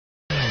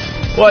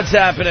What's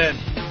happening?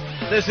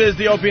 This is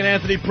the Opie and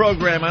Anthony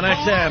program on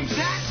XM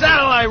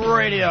Satellite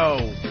Radio.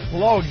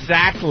 Hello,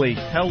 exactly.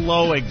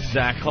 Hello,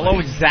 exactly. Hello,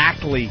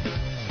 exactly.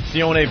 It's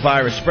the O&A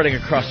virus spreading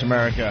across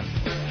America.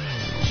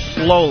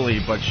 Slowly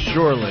but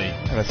surely.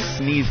 I have a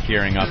sneeze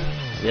gearing up.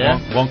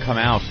 Yeah? Won't come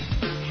out.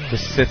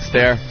 Just sits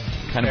there,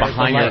 kind of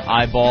behind your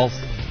eyeballs.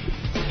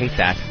 Hate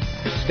that.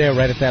 Stare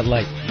right at that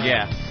light.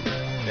 Yeah.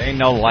 There ain't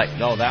no light.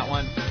 No, that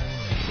one?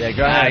 Yeah,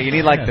 go ahead. You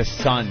need like the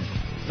sun.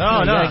 No.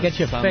 You gotta get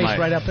your Sunlight. face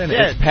right up in it.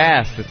 It's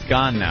past. It's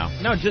gone now.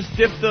 No, just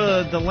dip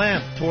the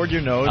lamp toward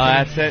your nose. Oh,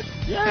 that's it?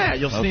 Yeah,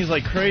 you'll sneeze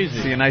like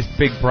crazy. See a nice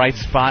big bright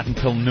spot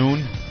until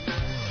noon?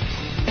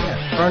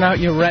 Yeah. Burn out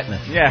your retina.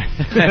 Yeah.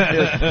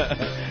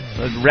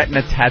 A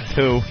retina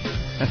tattoo.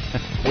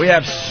 We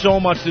have so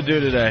much to do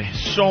today.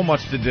 So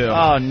much to do.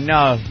 Oh,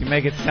 no. You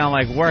make it sound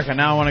like work, and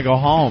now I want to go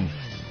home.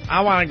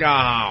 I want to go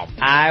home.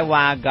 I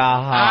want to go home.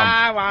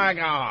 I want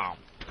to go home.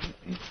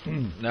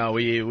 No,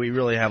 we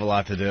really have a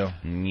lot to do.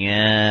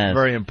 Yes.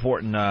 Very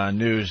important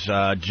news.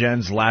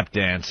 Jen's lap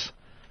dance.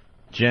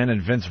 Jen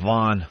and Vince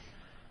Vaughn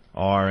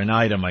are an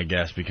item, I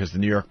guess, because the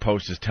New York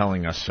Post is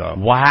telling us so.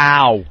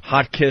 Wow.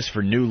 Hot kiss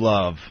for new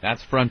love.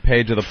 That's front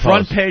page of the Post.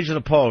 Front page of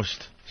the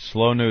Post.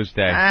 Slow news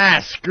day.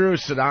 Screw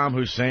Saddam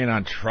Hussein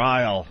on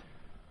trial.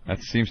 That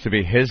seems to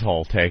be his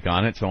whole take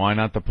on it, so why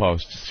not the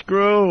Post?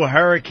 Screw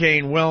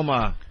Hurricane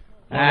Wilma.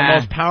 One of the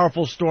most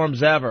powerful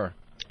storms ever.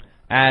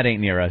 That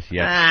ain't near us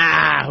yet.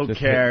 Who Just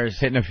cares?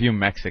 Hitting a few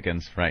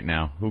Mexicans right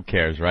now. Who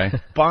cares, right?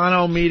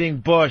 Bono meeting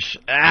Bush.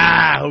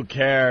 Who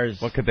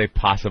cares? What could they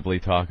possibly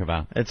talk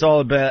about? It's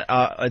all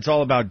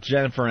about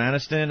Jennifer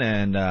Aniston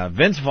and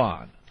Vince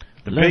Vaughn.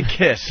 The big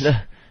kiss.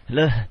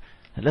 I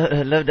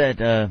love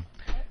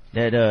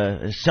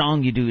that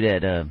song you do,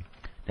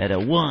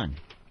 that One.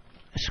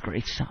 That's a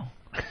great song.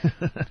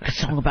 A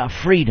song about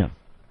freedom.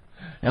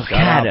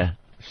 Al-Qaeda.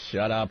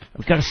 Shut up.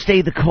 We've got to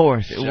stay the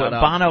course. Shut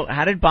up. Bono,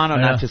 how did Bono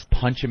not just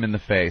punch him in the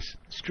face?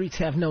 Streets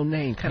have no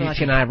name, kind of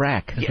like in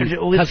Iraq. Yeah,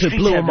 Because it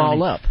blew them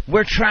all up.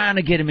 We're trying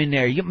to get him in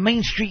there.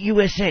 Main Street,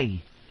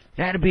 USA.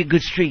 That'd be a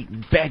good street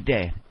in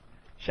Baghdad.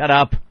 Shut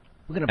up.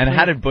 And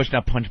how did Bush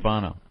not punch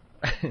Bono?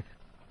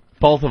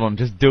 Both of them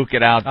just duke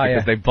it out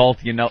because they both,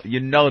 you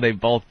know, they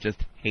both just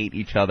hate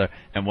each other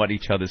and what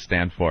each other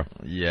stand for.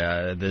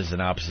 Yeah, there's an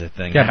opposite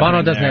thing. Yeah,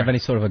 Bono doesn't have any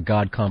sort of a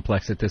god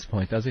complex at this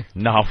point, does he?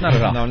 No. Not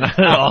at all. No, not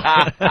at all.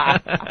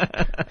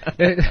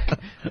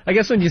 I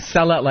guess when you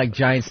sell out like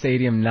Giant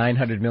Stadium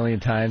 900 million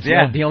times,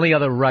 the only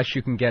other rush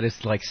you can get is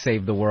to like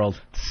save the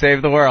world.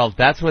 Save the world.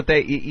 That's what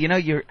they,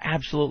 you're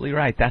absolutely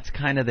right. That's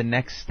kind of the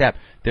next step.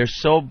 They're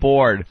so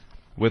bored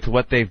with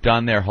what they've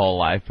done their whole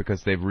life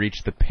because they've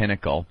reached the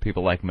pinnacle.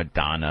 People like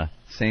Madonna,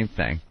 same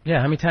thing. Yeah,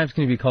 how many times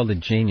can you be called a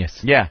genius?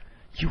 Yeah.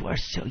 You are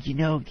so,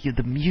 you're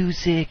the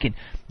music, and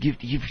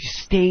you've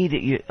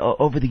stayed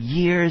over the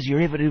years.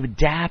 You're able to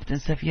adapt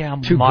and stuff. Yeah,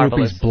 I'm Two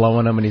marvelous. groupies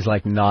blowing him, and he's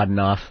like nodding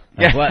off.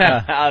 Yeah. What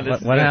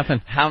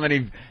happened? How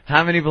many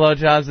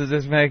blowjobs does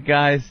this make,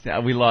 guys?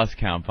 We lost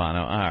count, Bono.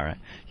 All right.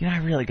 I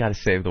really got to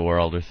save the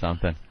world or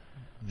something.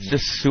 It's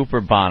just Super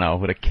Bono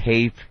with a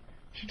cape.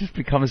 Should just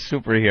become a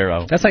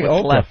superhero. That's like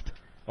What's Oprah.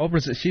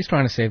 left? She's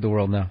trying to save the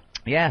world now.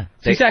 Yeah.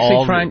 She's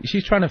actually trying.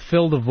 She's trying to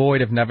fill the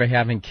void of never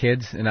having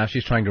kids, and now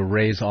she's trying to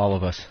raise all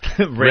of us.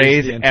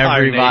 Raise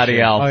everybody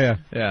nation. else. Oh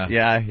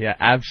yeah. Yeah,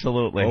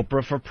 absolutely.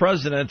 Oprah for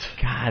president.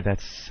 God,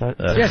 that's so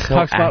Talks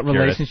about accurate.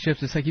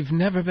 relationships. It's like you've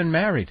never been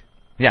married.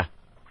 Yeah.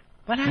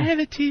 But I have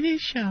a TV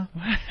show.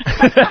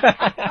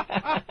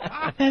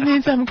 That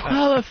means I'm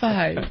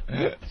qualified.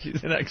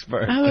 She's an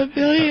expert. I'm a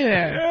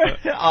billionaire.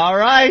 All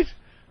right.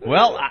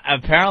 Well,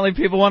 apparently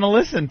people want to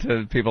listen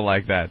to people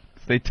like that.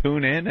 They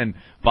tune in and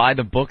buy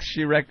the books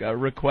she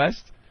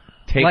requests.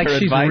 Take like her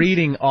she's advice.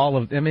 reading all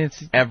of. I mean,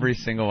 it's Every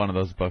single one of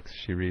those books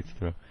she reads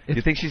through. Do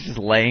you think she's just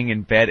laying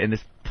in bed in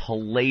this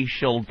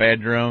palatial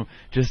bedroom,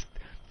 just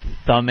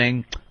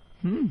thumbing?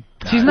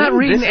 She's not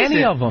reading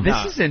any of them.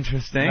 This is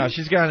interesting. No,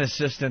 she's got an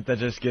assistant that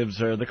just gives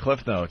her the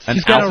Cliff Notes.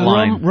 She's got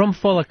a room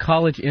full of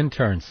college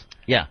interns.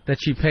 Yeah. That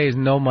she pays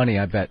no money,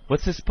 I bet.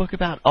 What's this book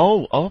about?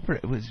 Oh, Oprah.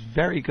 It was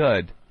very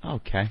good.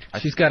 Okay.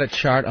 She's got a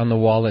chart on the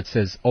wall that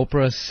says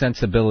Oprah's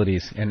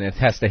sensibilities, and it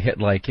has to hit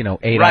like 8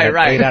 Right.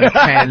 8 out of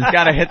 10.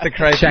 Got to hit the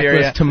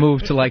criteria. Checklist to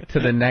move to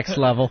the next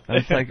level.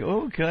 It's like,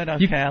 oh, good.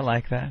 Okay, I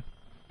like that.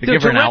 To To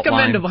give her an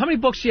recommend outline. how many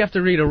books do you have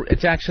to read?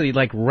 To actually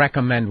like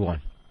recommend one,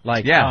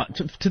 like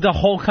to the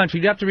whole country.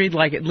 You have to read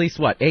like at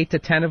least 8 to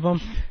 10 of them.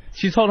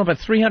 She's holding up a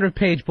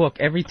 300-page book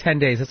every 10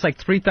 days. It's like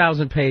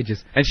 3,000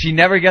 pages. And she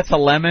never gets a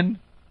lemon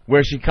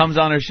where she comes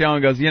on her show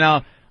and goes,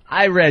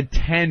 I read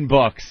 10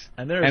 books,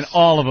 and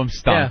all of them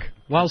stunk. Yeah.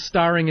 While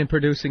starring and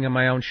producing in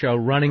my own show,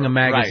 running a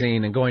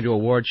magazine, and going to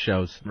award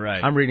shows,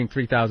 I'm reading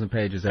 3,000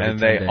 pages every 10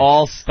 days. And they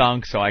all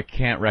stunk, so I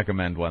can't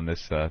recommend one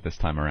this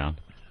time around.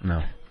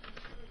 No.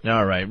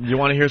 All right. You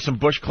want to hear some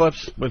Bush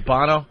clips with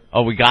Bono?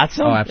 Oh, we got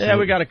some? Oh, absolutely. Yeah,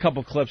 we got a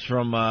couple clips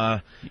from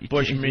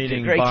Bush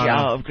meeting Great Bono.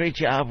 job. Great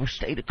job. We'll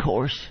stay the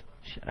course.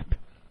 Shut up.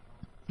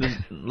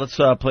 Let's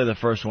play the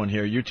first one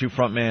here. U2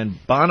 frontman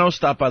Bono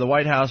stopped by the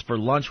White House for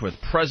lunch with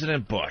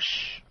President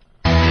Bush.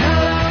 Bono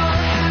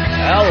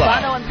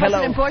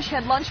President Bush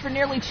had lunch for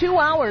nearly 2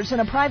 hours in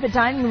a private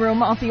dining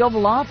room off the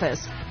Oval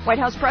Office. White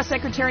House Press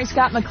Secretary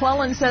Scott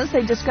McClellan says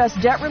they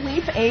discussed debt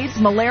relief, AIDS,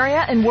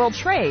 malaria, and world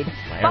trade.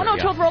 Bono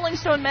told Rolling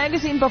Stone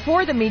magazine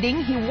before the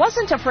meeting he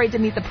wasn't afraid to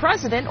meet the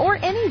president or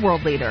any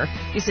world leader.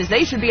 He says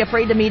they should be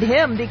afraid to meet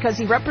him because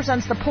he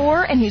represents the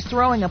poor and he's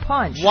throwing a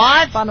punch.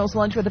 What? Bono's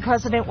lunch with the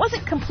president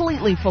wasn't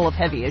completely full of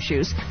heavy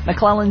issues.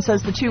 McClellan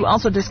says the two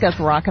also discussed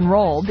rock and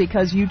roll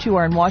because you two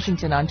are in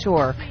Washington on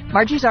tour.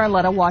 Margie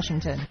Zarletta,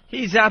 Washington.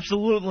 He's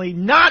absolutely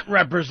not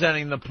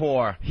representing the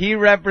poor. He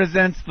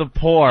represents the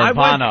poor,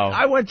 Bono.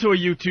 I went to a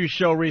U2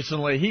 show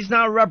recently. He's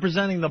not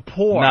representing the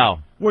poor. No.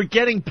 We're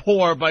getting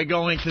poor by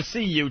going to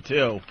see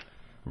U2.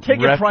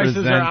 Ticket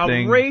prices are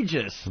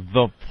outrageous.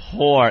 The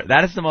poor.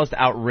 That is the most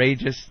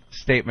outrageous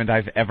statement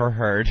I've ever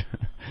heard.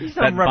 He's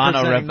that not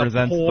Bono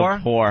represents the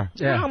poor.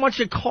 Do you know how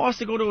much it costs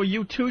to go to a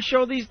U2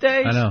 show these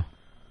days? I know.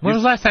 When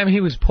was the last time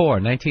he was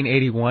poor?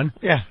 1981?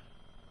 Yeah.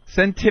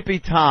 Send Tippy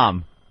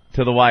Tom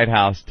to the White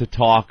House to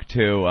talk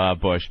to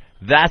Bush.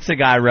 That's a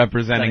guy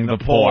representing the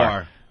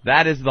poor.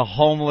 That is the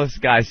homeless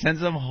guy. Send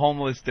some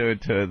homeless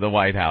dude to the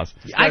White House.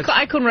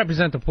 I couldn't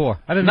represent the poor.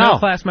 I've been middle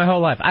class my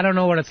whole life. I don't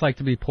know what it's like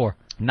to be poor.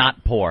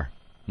 Not poor.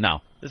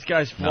 No. This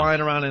guy's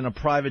flying around in a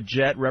private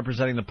jet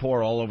representing the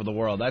poor all over the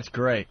world. That's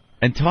great.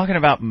 And talking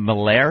about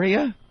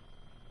malaria?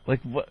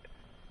 Like, what?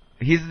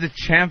 He's the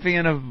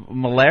champion of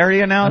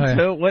malaria now,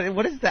 too?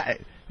 What is that?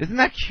 Isn't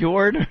that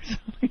cured or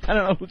something? I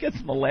don't know. Who gets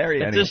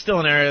malaria? If there's still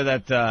an area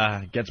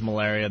that gets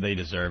malaria, they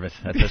deserve it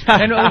at this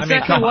point. I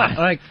mean, come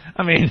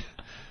on.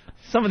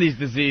 Some of these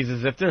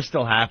diseases, if they're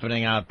still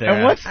happening out there.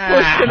 And what's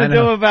Bush going to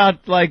do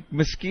about, like,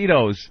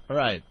 mosquitoes?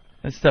 Right.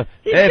 And stuff.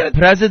 Hey,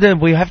 President,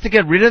 we have to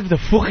get rid of the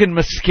fucking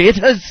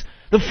mosquitoes.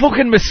 The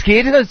fucking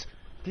mosquitoes.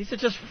 These are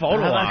just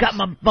photo ops. I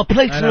got my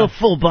plate's a little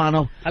full,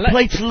 Bono.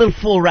 Plate's a little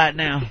full right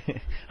now.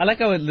 I like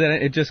how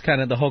it just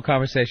kind of, the whole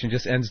conversation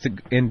just ends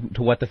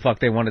into what the fuck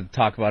they wanted to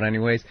talk about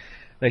anyways.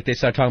 Like, they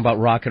start talking about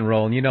rock and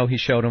roll, and you know he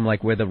showed them,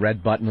 like, where the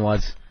red button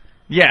was.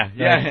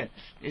 Yeah.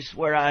 It's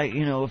where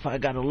if I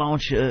got to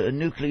launch a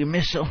nuclear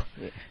missile,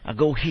 I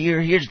go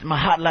here. Here's my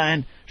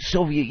hotline.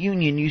 Soviet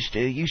Union used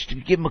to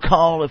give them a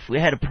call if we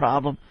had a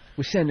problem.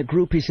 We send the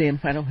groupies in.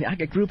 I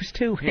get groupies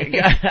too.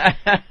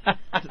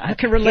 I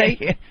can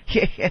relate.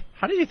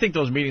 How do you think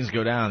those meetings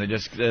go down? They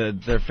just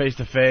they're face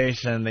to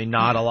face and they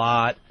nod a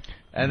lot,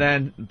 and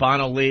then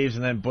Bono leaves,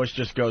 and then Bush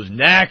just goes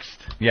next.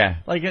 Yeah.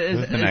 Like,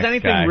 is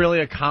anything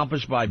really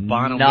accomplished by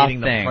Bono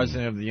meeting the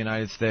president of the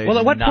United States? Well,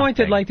 at what point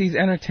did these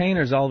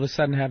entertainers all of a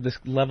sudden have this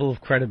level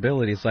of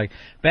credibility? It's like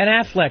Ben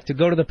Affleck to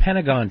go to the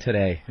Pentagon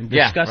today and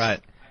discuss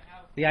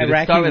the Iraqi war. Did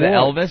it start with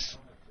Elvis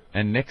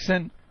and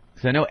Nixon?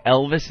 Because I know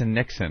Elvis and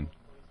Nixon.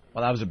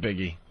 Well, that was a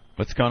biggie.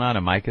 What's going on?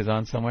 A mic is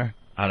on somewhere?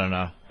 I don't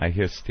know. I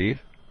hear Steve.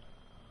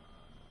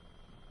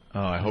 Oh,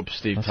 I hope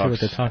Steve talks. See what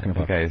they're talking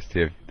about. Okay,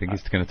 Steve. Think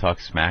he's going to talk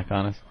smack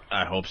on us?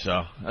 I hope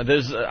so. I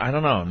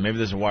don't know. Maybe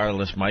there's a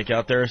wireless mic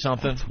out there or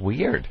something. That's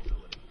weird.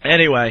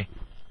 Anyway,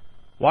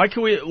 why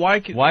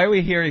are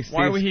we hearing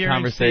Steve's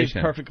conversation?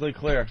 Steve perfectly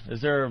clear?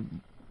 Is there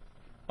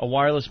a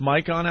wireless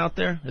mic on out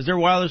there? Is there a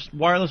wireless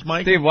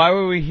mic? Steve, why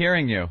were we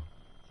hearing you?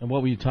 And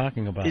what were you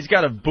talking about? He's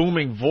got a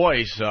booming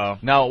voice, so.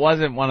 No, it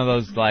wasn't one of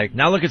those, like...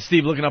 Now look at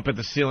Steve looking up at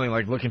the ceiling,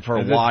 like looking for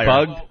a wire. Is it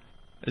bugged?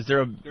 Is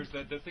there a...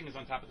 The thing is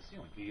on top of the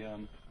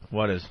ceiling.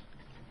 What is?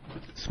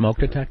 Smoke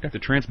detector? The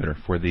transmitter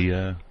for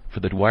the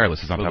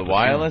wireless is on top of the ceiling. The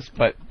wireless,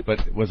 but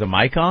was a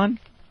mic on?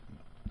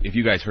 If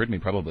you guys heard me,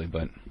 probably,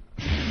 but...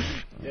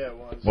 Yeah, it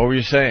was. What were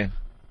you saying?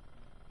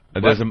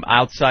 There's an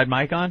outside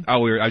mic on?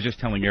 Oh, I was just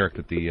telling Eric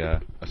that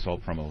the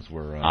assault promos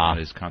were on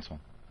his console.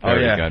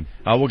 Very good.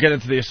 We'll get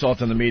into the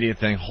assault on the media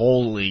thing.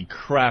 Holy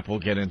crap, we'll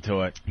get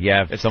into it.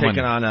 Yeah, it's taken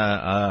on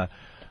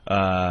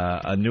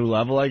a new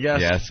level, I guess.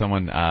 Yeah,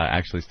 someone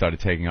actually started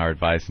taking our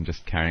advice and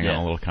just carrying on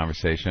a little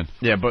conversation.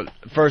 Yeah, but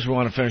first we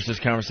want to finish this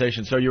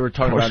conversation. So you were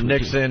talking about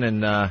Nixon and...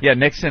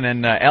 Nixon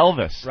and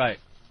Elvis. Right.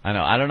 I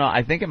know. I don't know.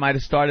 I think it might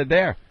have started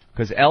there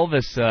because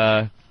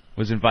Elvis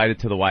was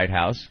invited to the White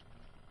House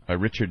by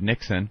Richard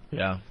Nixon.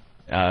 Yeah.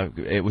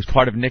 It was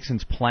part of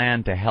Nixon's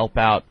plan to help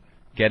out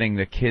getting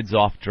the kids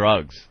off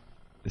drugs.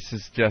 This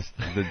is just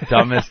the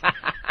dumbest.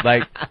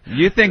 Like,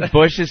 you think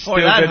Bush is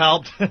stupid? Boy, that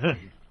helped.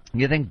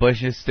 You think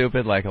Bush is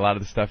stupid? Like a lot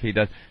of the stuff he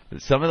does.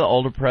 Some of the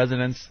older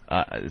presidents,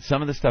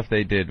 some of the stuff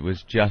they did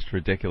was just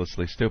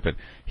ridiculously stupid.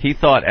 He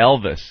thought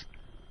Elvis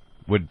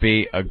would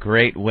be a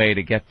great way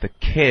to get the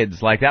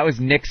kids. Like, that was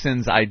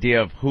Nixon's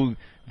idea of who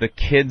the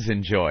kids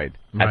enjoyed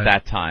at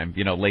that time.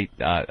 You know,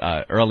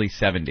 early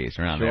 70s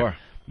around there.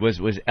 Was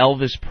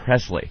Elvis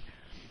Presley.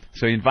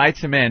 So he invites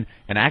him in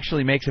and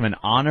actually makes him an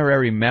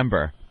honorary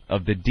member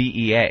of the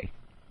DEA.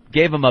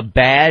 Gave him a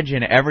badge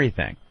and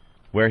everything,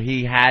 where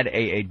he had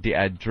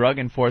a drug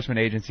enforcement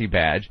agency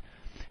badge.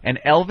 And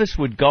Elvis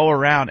would go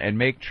around and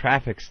make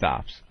traffic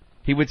stops.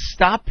 He would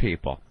stop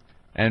people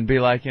and be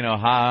like, hi,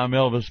 I'm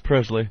Elvis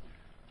Presley.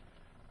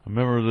 I'm a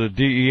member of the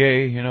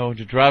DEA, would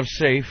you drive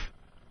safe?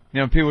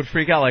 People would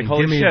freak out like,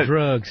 holy shit. Give me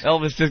drugs.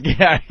 Elvis just, you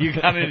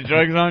got any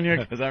drugs on you?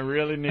 Because I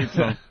really need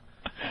some.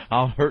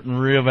 I'm hurting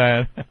real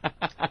bad.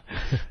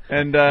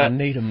 And I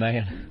need him,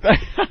 man.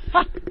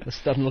 This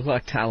doesn't look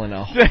like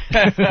Tylenol.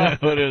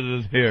 What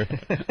is this here?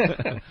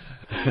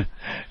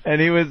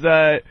 And he was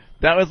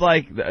that was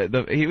like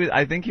he was.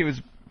 I think he was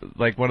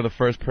like one of the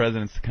first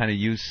presidents to kind of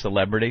use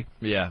celebrity.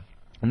 Yeah.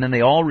 And then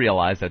they all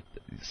realized that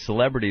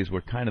celebrities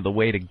were kind of the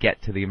way to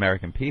get to the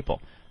American people.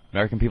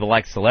 American people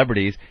like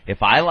celebrities.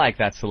 If I like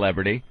that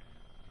celebrity,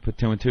 put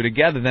two and two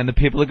together, then the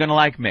people are going to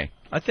like me.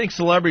 I think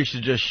celebrities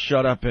should just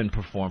shut up and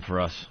perform for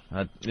us.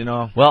 You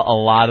know. Well, a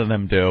lot of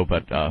them do,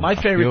 but my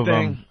favorite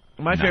thing.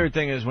 My favorite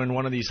thing is when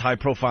one of these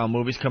high-profile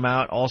movies come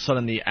out, all of a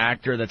sudden the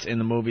actor that's in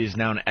the movie is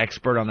now an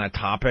expert on that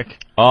topic.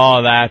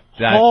 Oh, that.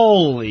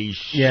 Holy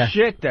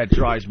shit, that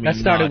drives me nuts.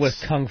 That started with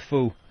Kung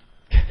Fu.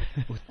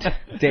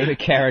 David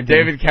Carradine.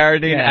 David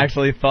Carradine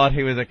actually thought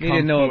he was a Kung Fu expert. He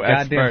didn't know a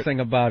goddamn thing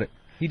about it.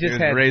 He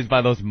was raised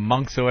by those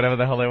monks or whatever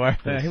the hell they were.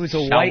 He was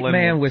a white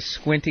man with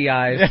squinty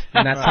eyes,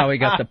 and that's how he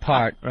got the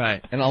part.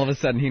 Right. And all of a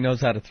sudden, he knows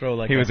how to throw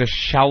like He was a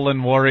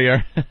Shaolin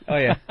warrior. Oh,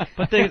 yeah.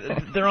 But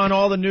they're on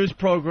all the news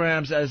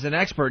programs as an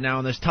expert now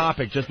on this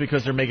topic just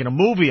because they're making a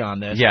movie on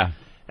this. Yeah.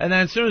 And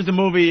then as soon as the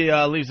movie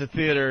leaves the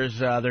theaters,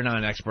 they're not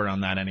an expert on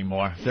that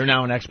anymore. They're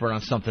now an expert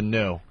on something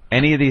new.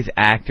 Any of these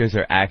actors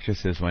or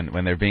actresses,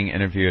 when they're being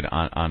interviewed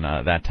on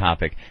that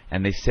topic,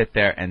 and they sit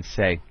there and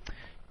say,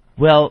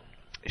 well,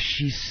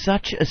 she's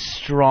such a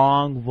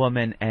strong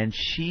woman, and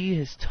she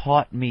has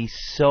taught me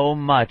so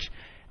much.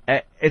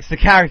 It's the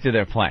character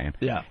they're playing.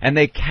 Yeah. And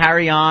they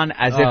carry on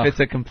as if it's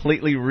a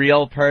completely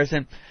real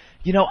person.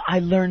 You know, I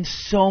learned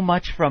so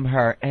much from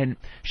her, and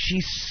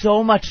she's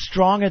so much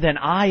stronger than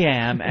I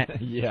am.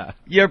 And yeah.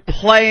 You're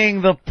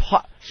playing the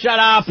part. Shut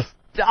up!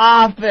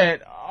 Stop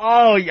it!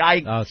 Oh,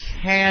 I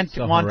can't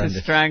so want horrendous.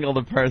 to strangle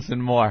the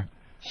person more.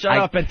 Shut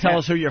up and tell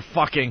us who you're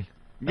fucking.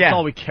 That's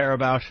all we care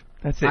about.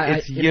 That's it.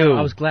 It's you. you. Know,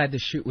 I was glad the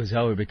shoot was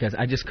over because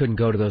I just couldn't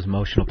go to those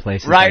emotional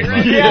places. Right.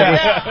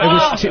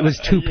 Yeah. It was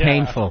too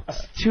painful.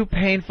 It's too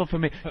painful for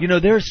me. You know,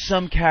 there are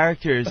some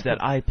characters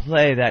that I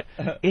play that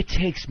it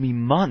takes me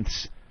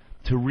months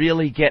to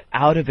really get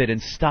out of it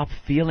and stop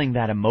feeling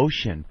that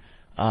emotion.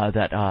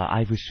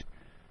 I was.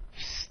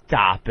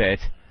 Stop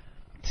it.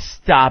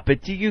 Stop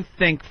it. Do you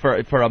think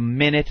for a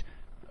minute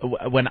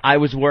when I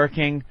was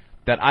working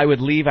that I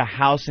would leave a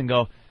house and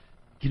go,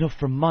 you know,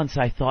 for months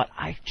I thought,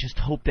 I just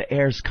hope the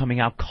air's coming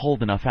out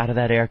cold enough out of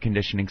that air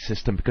conditioning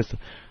system because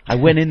I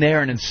went in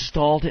there and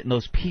installed it and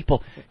those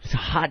people, it's a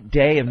hot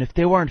day and if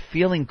they weren't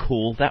feeling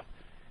cool,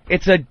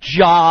 it's a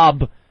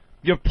job.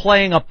 You're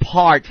playing a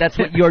part. That's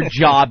what your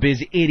job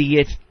is,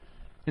 idiot.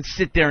 And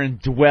sit there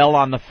and dwell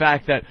on the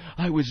fact that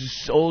I was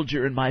a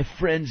soldier and my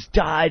friends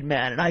died,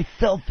 man, and I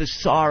felt the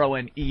sorrow.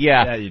 And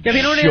yeah you did.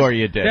 Yeah, you know sure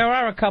you did. There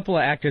are a couple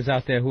of actors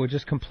out there who are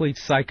just complete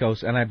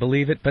psychos, and I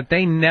believe it, but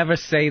they never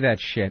say that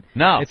shit.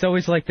 No. It's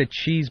always like the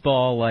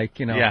cheeseball, like,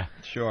 you know. Yeah,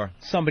 sure.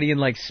 Somebody in,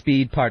 like,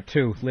 Speed Part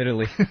 2,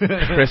 literally.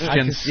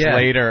 Christian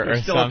Slater or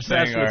still something.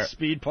 Obsessed with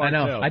Speed Part 2.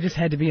 I know. I just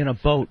had to be in a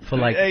boat for,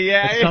 like,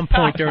 at some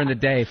point during the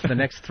day for the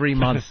next 3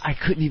 months. I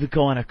couldn't even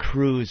go on a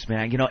cruise,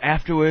 man. You know,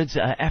 afterwards,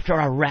 after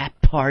our rap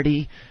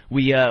party,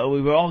 we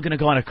were all going to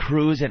go on a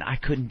cruise, and I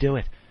couldn't do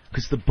it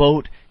because the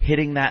boat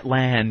hitting that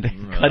land,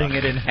 cutting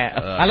it in half.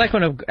 I like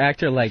when an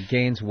actor, like,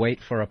 gains weight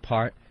for a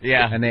part.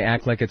 Yeah. And they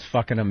act like it's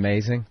fucking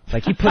amazing.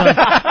 Like, you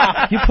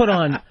put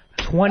on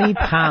 20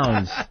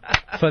 pounds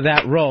for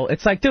that role.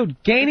 It's like,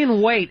 dude, gaining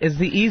weight is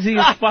the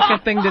easiest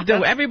fucking thing to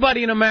do.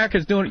 Everybody in America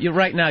is doing it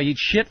right now. You eat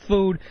shit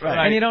food,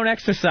 and you don't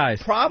exercise.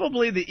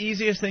 Probably the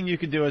easiest thing you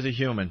could do as a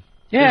human.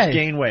 Yeah, is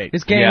gain weight.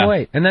 It's gain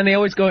weight. And then they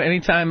always go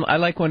anytime. I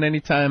like when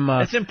anytime.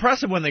 It's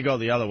impressive when they go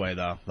the other way,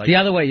 though. Like, the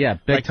other way, yeah.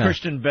 Big like time.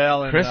 Christian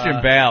Bale and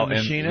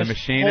The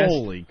Machinist.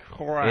 Holy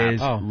crap.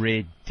 Is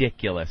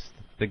ridiculous.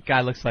 The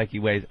guy looks like he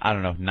weighs, I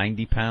don't know,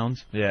 90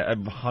 pounds? Yeah,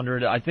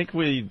 100. I think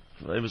it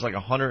was like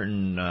 100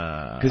 and...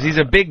 Because he's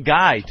a big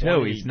guy,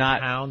 too. He's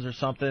not... pounds or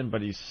something,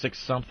 but he's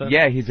 6-something.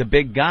 Yeah, he's a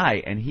big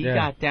guy, and he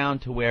got down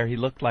to where he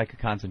looked like a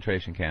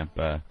concentration camp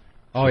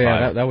Oh,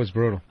 yeah, that was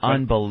brutal.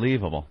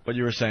 Unbelievable. But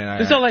you were saying...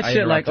 There's all that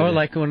shit, like, or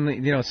like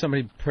when, you know,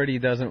 somebody pretty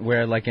doesn't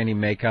wear, like, any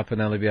makeup, and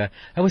they'll be like,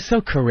 I was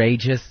so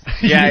courageous.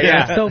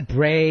 Yeah. So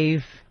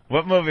brave.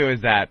 What movie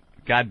was that?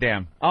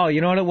 Goddamn. Oh, you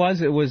know what it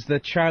was? It was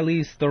the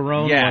Charlize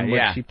Theron one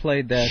where she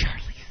played that.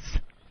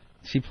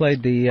 She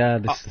played the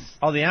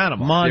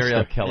animal. Monster.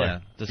 Serial killer. Yeah,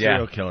 the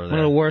serial killer there. One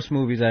of the worst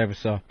movies I ever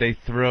saw. You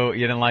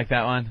didn't like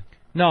that one?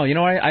 No, you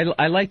know,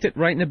 I liked it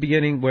right in the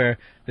beginning where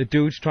the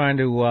dude's trying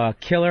to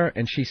kill her,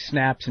 and she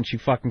snaps and she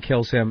fucking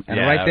kills him. And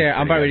right there,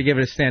 I'm about ready to give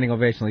it a standing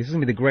ovation. Like, this is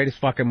going to be the greatest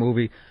fucking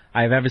movie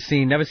I've ever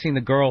seen. Never seen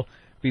the girl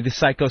be the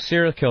psycho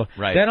serial killer.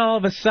 Right. Then all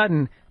of a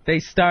sudden, they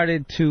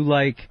started to,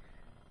 like,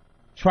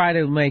 try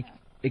to make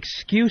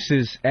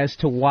excuses as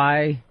to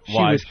why she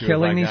was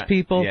killing these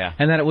people. Yeah.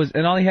 And that it was,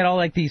 and all he had all,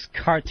 like, these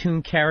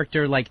cartoon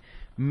character, like,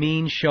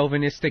 mean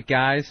chauvinistic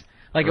guys.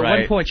 Like, at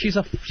one point, she's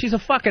a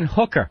fucking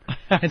hooker.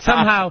 And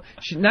somehow,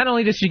 not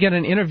only does she get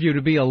an interview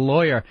to be a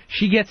lawyer,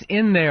 she gets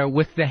in there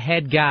with the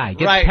head guy,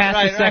 gets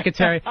past the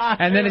secretary,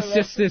 and then it's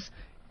just this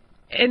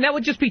And that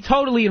would just be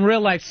totally, in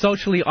real life,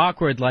 socially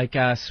awkward. Like,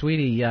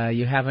 sweetie,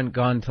 you haven't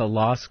gone to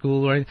law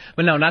school or anything.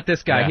 But no, not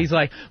this guy. Yeah. He's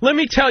like, let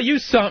me tell you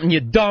something, you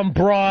dumb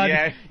broad.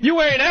 Yeah.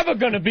 You ain't ever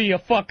going to be a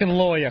fucking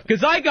lawyer.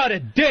 Because I got a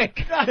dick,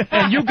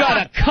 and you got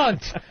a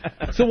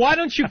cunt. So why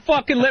don't you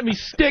fucking let me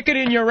stick it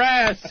in your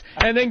ass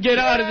and then get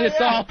out of this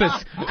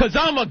office? Because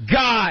I'm a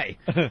guy.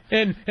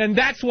 And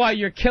that's why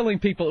you're killing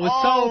people. It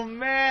was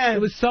man.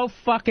 It was so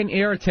fucking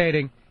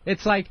irritating.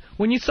 It's like,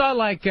 when you saw,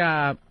 like,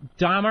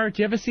 Dahmer, did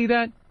you ever see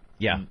that?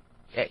 Yeah.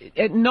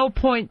 At no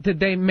point did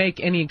they make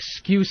any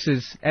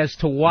excuses as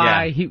to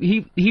why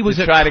he was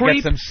a try to creep,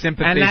 get some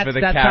sympathy and for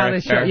the that's how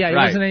they character. show. Yeah, Right.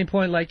 it wasn't any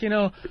point like, you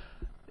know,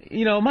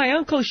 my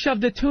uncle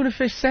shoved a tuna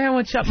fish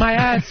sandwich up my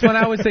ass when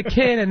I was a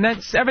kid, and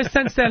that's ever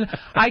since then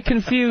I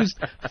confused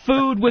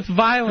food with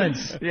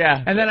violence.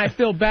 Yeah. And then I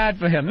feel bad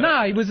for him.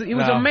 No, he was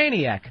a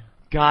maniac.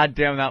 God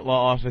damn, that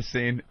law office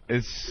scene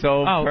is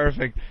so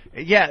perfect.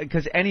 Yeah,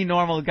 because any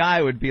normal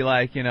guy would be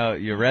like, you know,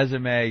 your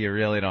resume, you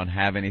really don't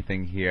have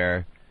anything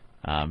here.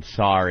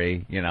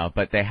 Sorry, you know.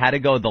 But they had to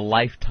go the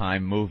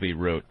Lifetime movie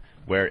route,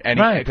 where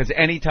because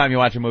anytime you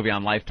watch a movie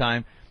on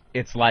Lifetime,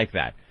 it's like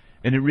that.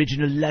 An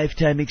original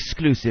Lifetime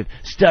exclusive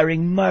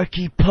starring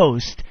Marky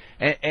Post.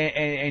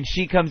 And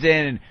she comes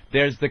in, and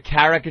there's the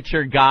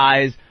caricature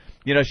guys.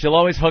 You know, she'll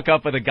always hook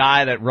up with a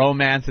guy that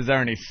romances her,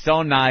 and he's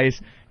so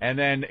nice. And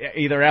then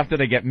either after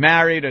they get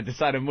married or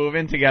decide to move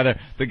in together,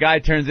 the guy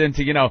turns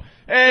into, you know,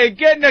 hey,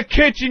 get in the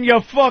kitchen, you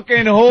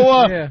fucking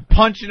whore,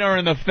 punching her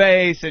in the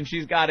face, and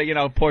she's got to, you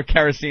know, pour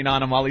kerosene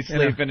on him while he's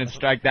sleeping and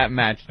strike that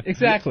match.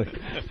 Exactly.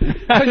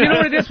 Because you know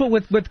what it is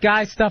with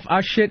guy stuff?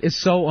 Our shit is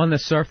so on the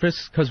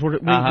surface because we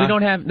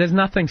don't have, there's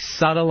nothing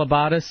subtle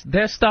about us.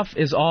 Their stuff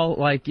is all,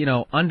 like, you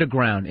know,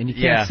 underground, and you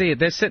can't see it.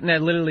 They're sitting there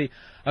literally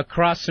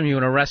across from you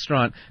in a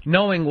restaurant,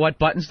 knowing what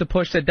buttons to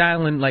push. They're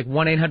dialing like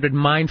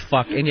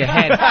 1-800-MINDFUCK in your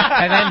head,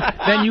 and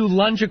then you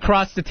lunge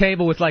across the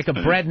table with like a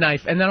bread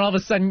knife, and then all of a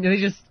sudden they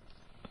just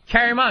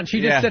carry him on.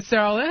 She just sits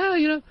there all,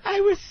 you know,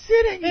 I was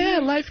sitting. Yeah,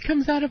 life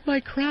comes out of my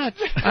crotch.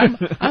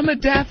 I'm a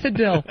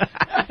daffodil,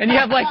 and you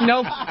have like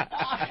no,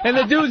 and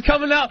the dude's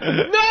coming out.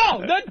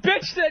 No, that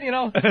bitch said, you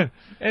know,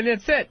 and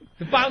that's it.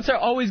 The bouncer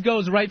always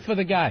goes right for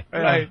the guy.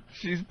 Right.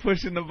 She's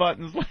pushing the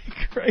buttons like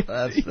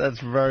crazy. That's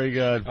very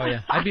good. Oh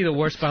yeah, I'd be the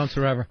worst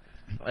bouncer ever.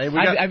 Hey,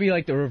 I'd be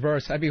like the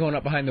reverse. I'd be going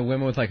up behind the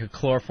women with like a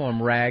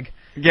chloroform rag.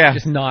 Yeah.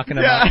 Just knocking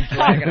them out and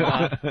dragging them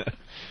out.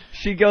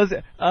 She goes,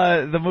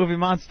 the movie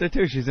Monster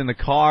too. She's in the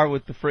car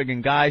with the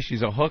friggin' guy.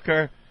 She's a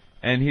hooker.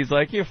 And he's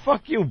like, yeah,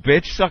 fuck you,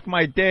 bitch. Suck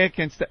my dick.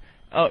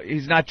 Oh,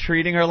 he's not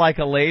treating her like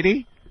a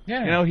lady?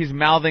 Yeah. You know, he's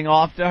mouthing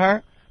off to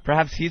her.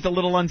 Perhaps he's a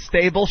little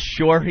unstable.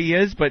 Sure he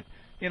is. But,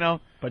 you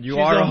know, but you she's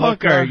are a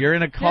hooker. You're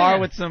in a car Yeah.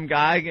 with some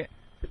guy.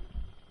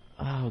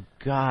 Oh,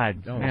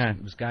 God. No, man.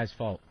 it was guy's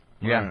fault.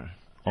 Yeah.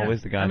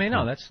 Always the guy. I mean,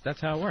 no, that's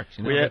how it works.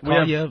 You know, We they have-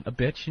 call you a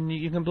bitch, and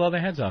you can blow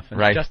their heads off. And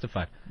Right. It's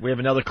justified. We have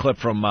another clip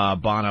from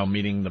Bono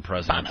meeting the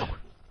president.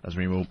 As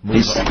we move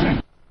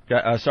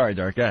on. Sorry,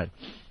 Derek, go ahead.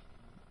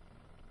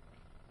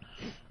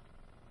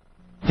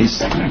 He's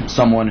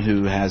someone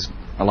who has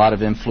a lot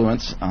of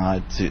influence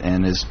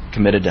and is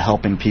committed to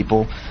helping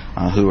people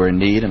who are in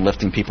need and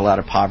lifting people out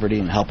of poverty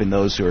and helping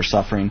those who are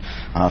suffering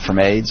from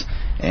AIDS.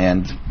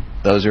 And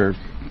those are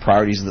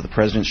priorities that the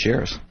president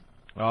shares.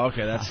 Oh,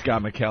 okay, that's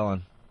Scott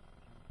McKellen,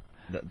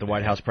 the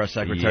White House press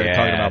secretary, Yes.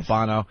 talking about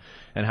Bono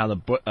and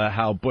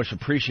how Bush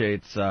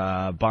appreciates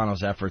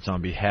Bono's efforts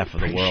on behalf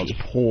of the world's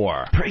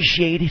poor.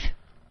 Appreciate it.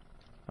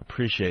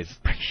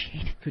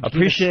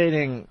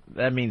 Appreciating,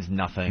 that means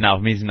nothing. No,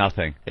 it means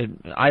nothing.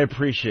 I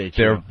appreciate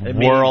you. They're It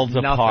means worlds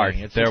nothing. apart.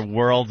 It's They're just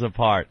worlds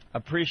apart.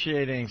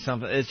 appreciating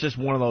something. It's just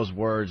one of those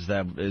words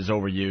that is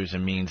overused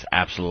and means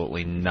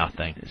absolutely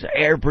nothing. There's an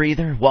air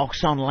breather,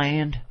 walks on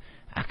land.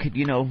 I could,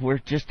 you know, we're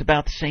just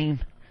about the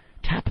same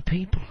type of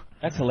people.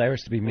 That's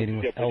hilarious to be meeting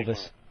with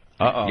Elvis.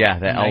 Uh-oh. Yeah,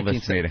 the In Elvis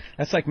 1960. meeting.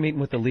 That's like meeting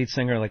with the lead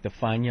singer, like the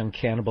Fine Young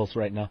Cannibals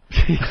right now.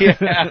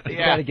 Yeah, You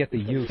gotta get the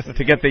youth.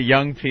 To get the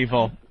young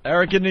people.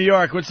 Eric in New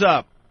York, what's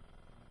up?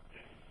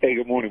 Hey,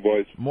 good morning,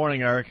 boys.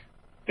 Morning, Eric.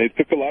 It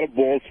took a lot of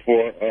balls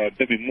for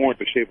Demi Moore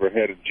to shave her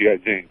head in G.I.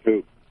 Jane,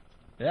 too.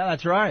 Yeah,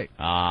 that's right.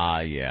 Ah,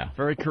 yeah.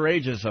 Very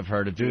courageous of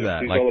her to do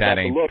that. She's Like all that about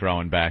the ain't look.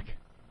 growing back.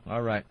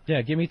 All right.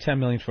 Yeah, give me $10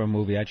 million for a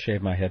movie. I'd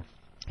shave my head.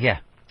 Yeah.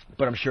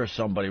 But I'm sure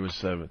somebody would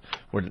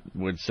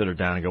sit her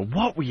down and go,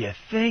 "What were you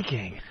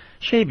thinking?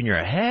 Shaving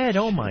your head?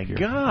 Oh my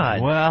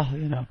God!" Well,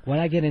 you know, when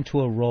I get into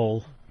a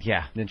role,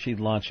 Yeah. then she'd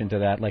launch into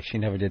that like she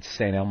never did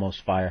St. Elmo's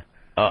Fire.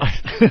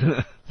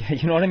 General Yeah,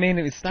 you know what I mean?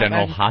 It's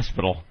not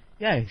Hospital.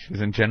 Yeah. She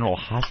was in General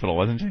Hospital,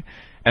 wasn't she?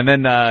 And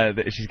then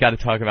she's got to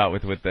talk about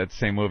with that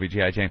same movie,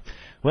 G.I. Jane.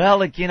 Well,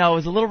 like, you know, it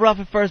was a little rough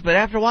at first, but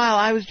after a while,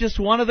 I was just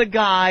one of the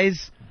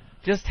guys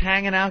just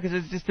hanging out because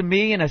it was just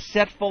me and a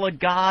set full of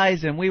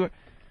guys, and we were...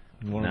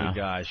 One of the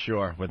guys,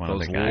 sure, with One of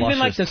those the guys. Even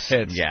like luscious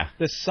tits. Yeah.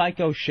 the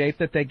psycho shape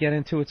that they get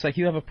into, it's like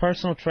you have a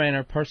personal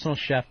trainer, personal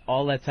chef,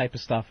 all that type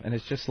of stuff, and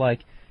it's just like,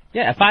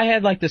 yeah, if I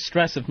had like the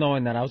stress of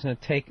knowing that I was going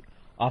to take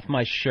off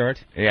my shirt,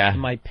 Yeah. and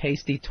my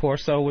pasty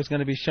torso was going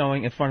to be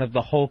showing in front of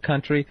the whole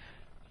country,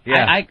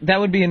 Yeah. That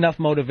would be enough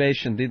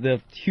motivation.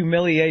 The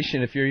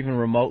humiliation if you're even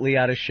remotely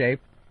out of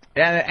shape.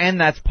 And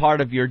that's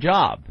part of your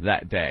job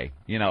that day,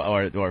 you know,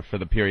 or for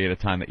the period of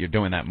time that you're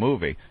doing that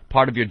movie.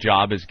 Part of your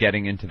job is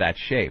getting into that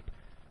shape.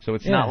 So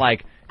it's not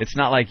like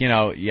you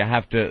know you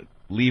have to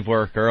leave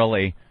work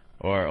early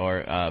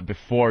or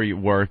before you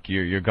work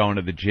you're going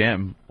to the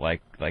gym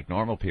like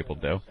normal people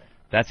do.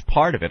 That's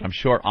part of it. I'm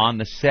sure on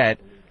the set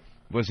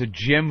was a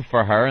gym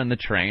for her and the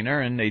trainer,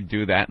 and they'd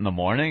do that in the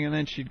morning, and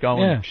then she'd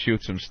go and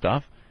shoot some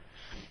stuff.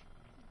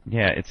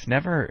 Yeah, it's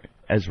never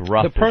as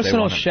rough. The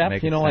personal as they chef,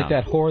 make you know, like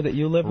that whore that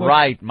you live with.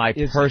 Right, my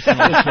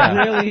personal chef.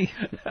 Really,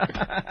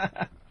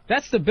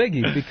 that's the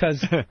biggie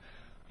because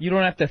you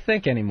don't have to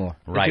think anymore.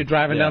 Right. If you're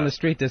driving down the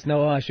street, there's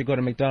no, I should go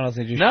to McDonald's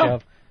and just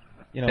shove,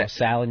 you know, a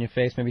salad in your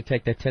face, maybe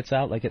take their tits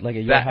out like at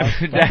your house.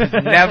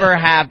 That never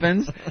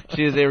happens.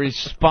 She is a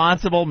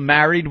responsible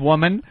married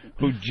woman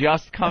who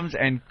just comes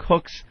and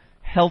cooks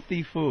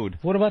healthy food.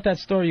 What about that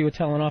story you were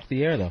telling off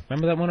the air, though?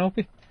 Remember that one,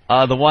 Opie?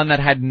 The one that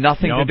had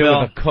nothing to do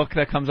Bill, with a cook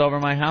that comes over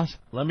my house?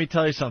 Let me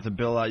tell you something,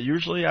 Bill.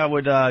 Usually I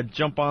would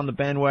jump on the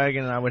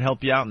bandwagon and I would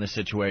help you out in this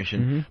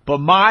situation. Mm-hmm. But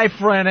my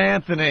friend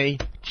Anthony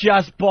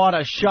just bought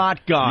a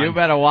shotgun. You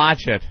better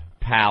watch it,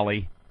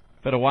 Pally.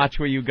 Better watch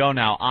where you go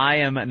now. I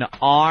am an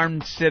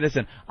armed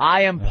citizen.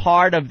 I am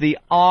part of the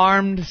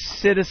armed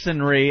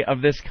citizenry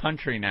of this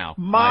country now.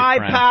 My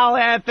friend. pal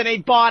Anthony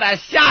bought a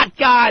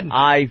shotgun.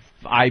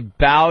 I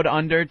bowed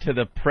under to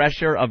the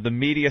pressure of the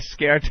media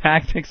scare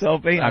tactics,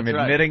 Opie. I'm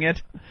admitting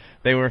it.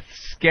 They were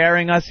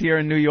scaring us here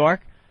in New York.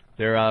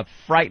 They're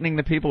frightening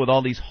the people with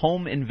all these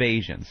home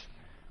invasions.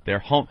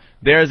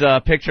 There's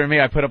a picture of me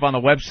I put up on the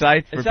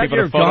website for people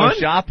to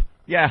Photoshop. Gun?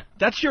 Yeah.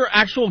 That's your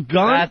actual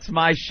gun? That's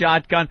my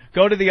shotgun.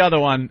 Go to the other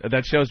one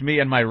that shows me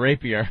and my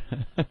rapier.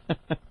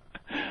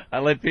 I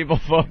let people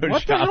Photoshop.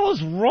 What the hell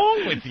is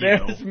wrong with you?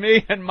 There's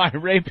me and my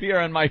rapier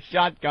and my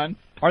shotgun.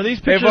 Are these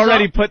pictures They've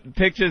already up? put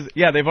pictures.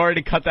 Yeah, they've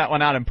already cut that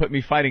one out and put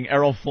me fighting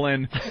Errol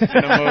Flynn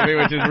in a movie,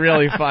 which is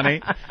really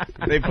funny.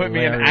 They put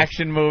me in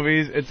action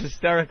movies. It's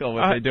hysterical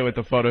what they do with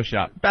the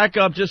Photoshop. Back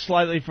up just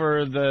slightly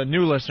for the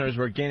new listeners.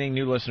 We're gaining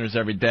new listeners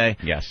every day.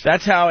 Yes.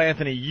 That's how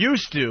Anthony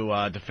used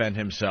to defend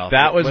himself.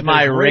 That was with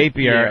my his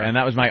rapier, and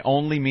that was my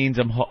only means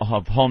of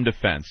home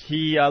defense.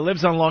 He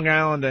lives on Long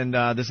Island, and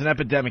there's an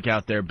epidemic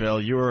out there,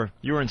 Bill. You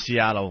were in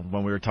Seattle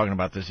when we were talking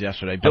about this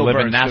yesterday. Bill I live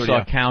Burr in Nassau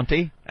studio.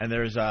 County. And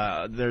there's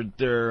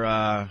they're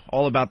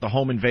all about the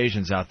home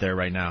invasions out there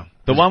right now.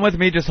 The one with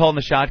me just holding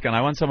the shotgun,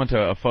 I want someone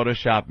to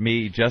Photoshop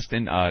me just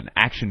in an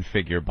action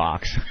figure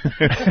box.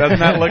 Doesn't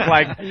that look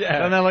like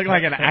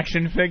an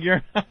action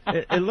figure?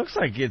 It looks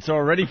like it's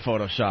already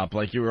Photoshopped,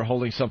 like you were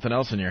holding something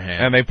else in your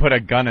hand. And they put a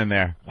gun in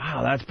there.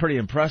 Wow, that's pretty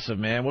impressive,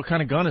 man. What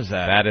kind of gun is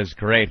that? That is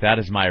great. That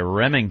is my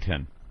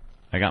Remington.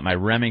 I got my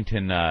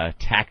Remington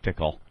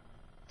Tactical.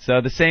 So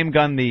the same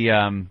gun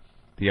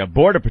the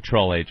Border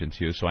Patrol agents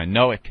use, so I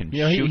know it can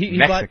shoot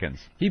Mexicans.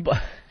 He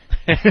bought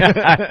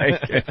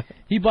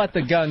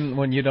the gun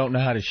when you don't know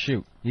how to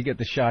shoot. You get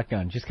the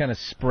shotgun. Just kind of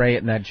spray it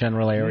in that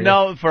general area.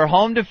 No, for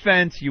home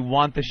defense, you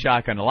want the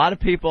shotgun. A lot of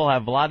people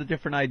have a lot of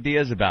different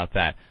ideas about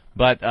that.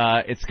 But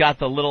it's got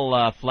the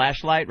little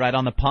flashlight right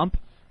on the pump.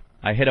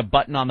 I hit a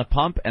button on the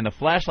pump, and the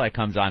flashlight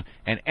comes on,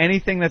 and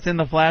anything that's in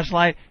the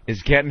flashlight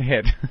is getting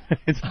hit.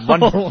 It's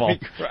wonderful. Holy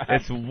crap.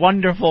 It's a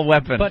wonderful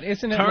weapon. But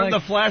isn't it Turn like... the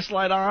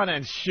flashlight on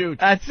and shoot.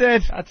 That's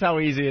it. That's how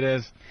easy it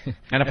is.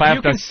 And if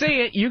you can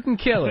see it, you can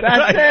kill it.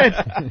 That's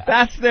it.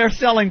 That's their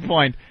selling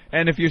point.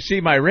 And if you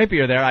see my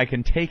rapier there, I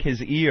can take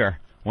his ear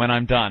when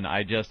I'm done.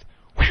 I just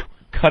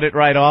cut it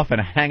right off and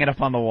hang it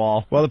up on the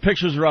wall. Well, the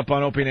pictures are up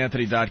on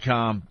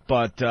opieandanthony.com,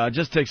 but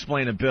just to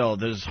explain to Bill,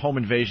 there's home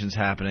invasions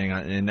happening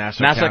in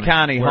Nassau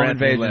County, where home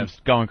Anthony invasions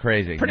lives. going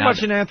crazy. Pretty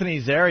much in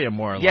Anthony's area,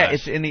 more or less. Yeah,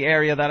 it's in the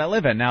area that I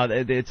live in. Now,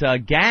 it's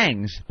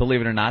gangs,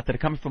 believe it or not, that are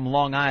coming from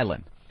Long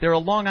Island. There are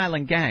Long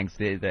Island gangs.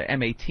 The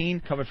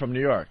M18 coming from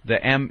New York.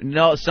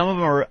 No, some of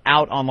them are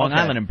out on Long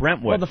Island in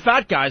Brentwood. Well, the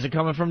fat guys are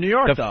coming from New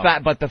York, though.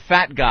 But the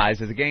fat guys,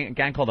 there's a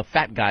gang called the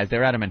Fat Guys.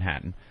 They're out of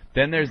Manhattan.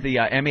 Then there's the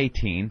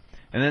M18,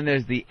 and then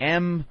there's the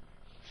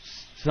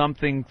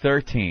M-something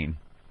 13.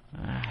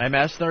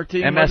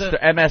 MS-13?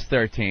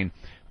 MS-13.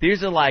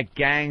 These are like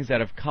gangs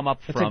that have come up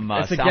from South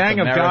America. It's a gang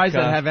of guys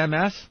that have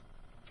MS?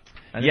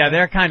 Yeah,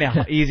 they're kind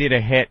of easy to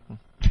hit.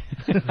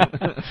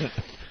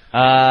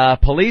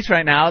 Police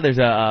right now, there's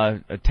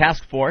a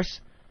task force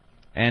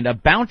and a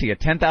bounty, a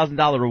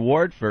 $10,000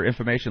 reward for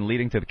information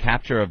leading to the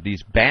capture of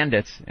these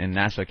bandits in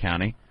Nassau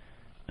County.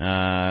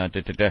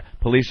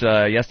 Police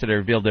yesterday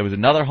revealed there was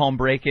another home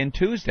break-in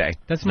Tuesday.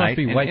 That must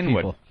be white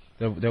people.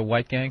 They're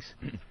white gangs?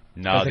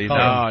 No, these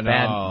are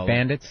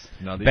bandits.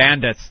 No,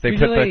 bandits. They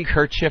put the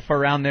kerchief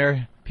around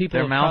their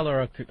people mouth.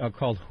 of color are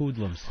called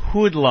hoodlums.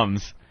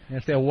 Hoodlums.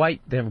 If they're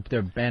white,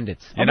 they're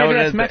bandits. You know maybe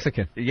what that's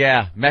Mexican.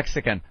 Yeah,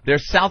 Mexican. They're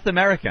South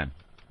American.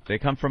 They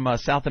come from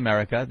South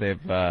America. They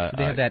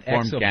have that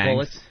formed X of gangs.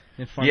 bullets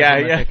in front of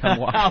them. They come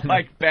walking.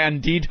 Like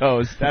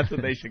banditos. That's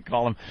what they should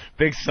call them.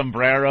 Big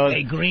sombreros.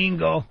 Hey,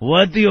 gringo.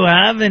 What do you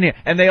have in here?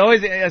 And they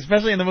always,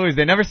 especially in the movies,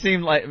 they never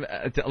seem like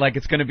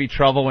it's going to be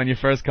trouble when you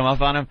first come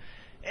up on them.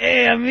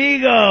 Hey,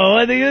 amigo,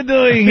 what are you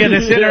doing here?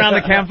 They're sitting around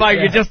the campfire.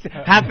 You just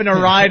happen to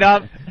ride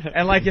up,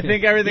 and like you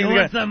think everything's good.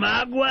 Want some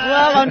agua?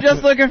 Well, I'm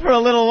just looking for a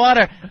little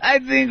water. I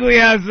think we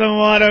have some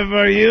water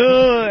for you.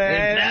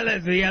 Hey,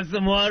 fellas, we have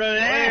some water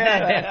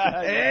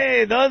there.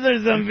 Hey, those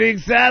are some big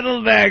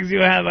saddlebags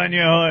you have on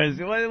your horse.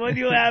 What do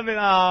you have in?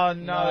 Oh,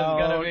 no,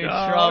 there's going to be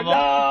trouble.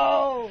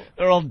 No.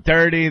 They're all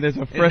dirty. There's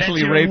a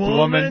freshly raped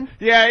woman.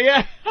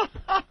 Yeah.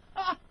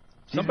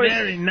 She's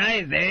very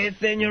nice,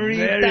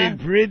 senorita? Very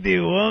pretty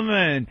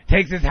woman.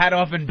 Takes his hat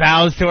off and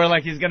bows to her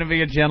like he's going to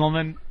be a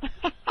gentleman.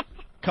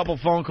 Couple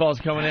phone calls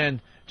coming in.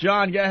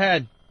 John, go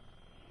ahead.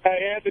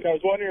 Hey, Anthony, I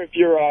was wondering if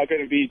you're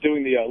going to be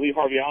doing the Lee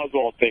Harvey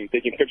Oswald thing,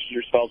 taking pictures of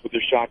yourselves with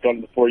your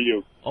shotgun before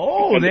you.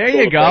 Oh, there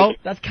you go.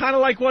 That's kind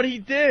of like what he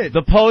did.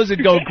 The pose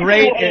would go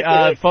great,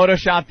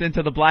 photoshopped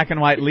into the black and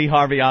white Lee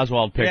Harvey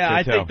Oswald picture, yeah,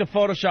 I too. think the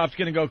Photoshop's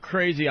going to go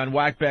crazy on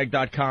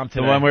whackbag.com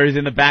today. The one where he's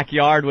in the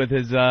backyard with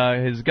his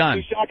gun.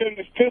 His shotgun and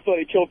his pistol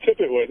he killed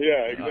Tippett with.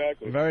 Yeah,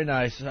 exactly. Very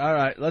nice. All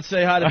right, let's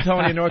say hi to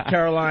Tony in North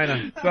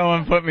Carolina.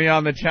 Someone put me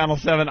on the Channel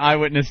 7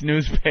 Eyewitness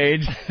News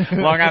page.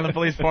 Long Island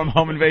Police form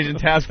Home Invasion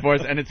Task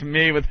Force, and it's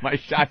me with my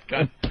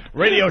shotgun.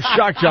 Radio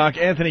shock jock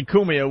Anthony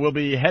Cumia will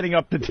be heading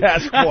up the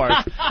task force.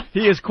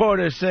 He is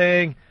quoted as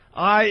saying,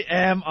 "I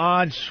am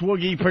on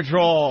Swoogie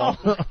Patrol."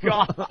 Oh,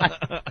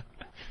 God.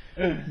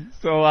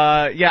 So,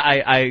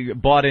 I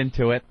bought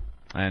into it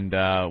and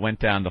went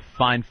down to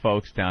find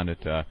folks down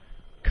at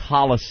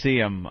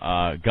Coliseum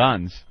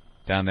Guns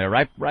down there,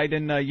 right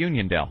in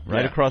Uniondale,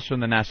 right across from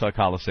the Nassau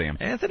Coliseum.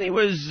 Anthony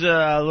was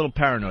a little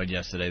paranoid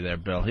yesterday there,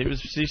 Bill. He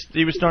was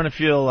starting to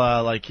feel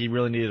like he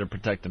really needed to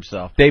protect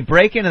himself. They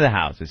break into the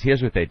houses.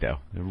 Here's what they do.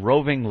 They're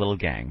roving little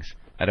gangs.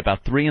 At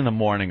about 3 in the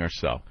morning or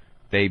so,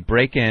 they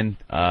break in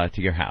to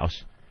your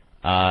house.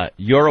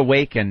 You're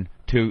awakened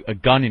to a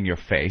gun in your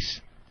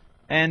face.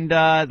 And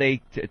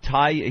they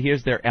tie,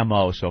 here's their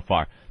M.O. so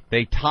far.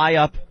 They tie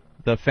up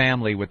the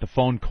family with the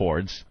phone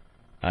cords,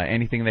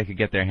 anything they could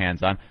get their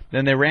hands on.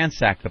 Then they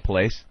ransack the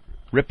place,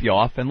 rip you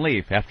off, and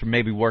leave after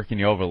maybe working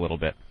you over a little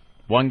bit.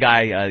 One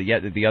guy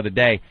the other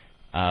day,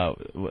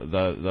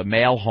 the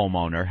male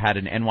homeowner had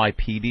an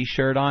NYPD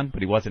shirt on,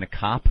 but he wasn't a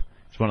cop.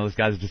 It's one of those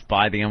guys that just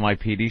buy the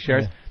NYPD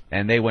shirts,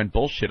 and they went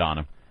bullshit on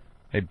him.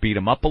 They beat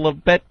him up a little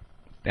bit,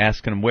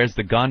 asking him, "Where's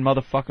the gun,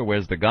 motherfucker?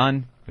 Where's the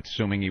gun?"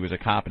 Assuming he was a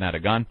cop and had a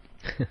gun.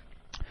 So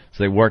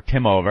they worked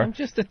him over. I'm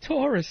just a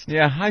tourist.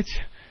 Yeah,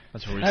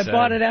 That's what we I said.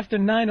 bought it after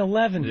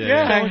 9/11.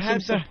 Yeah, I showing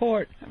had some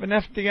support. I have an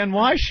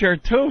FDNY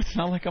shirt, too. It's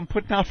not like I'm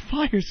putting out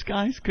fires,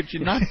 guys. Could you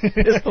not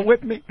pistol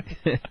whip me?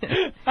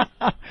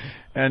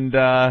 And,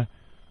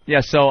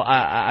 so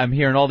I'm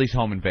hearing all these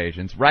home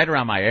invasions right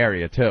around my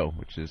area, too,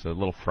 which is a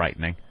little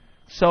frightening.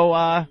 So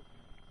I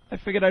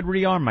figured I'd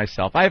rearm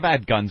myself. I've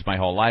had guns my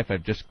whole life.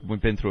 I've just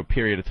been through a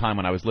period of time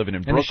when I was living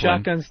in Brooklyn.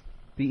 And the shotgun's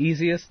the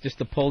easiest, just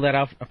to pull that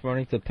out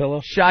underneath the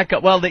pillow?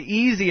 Shotgun. Well, the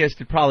easiest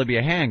would probably be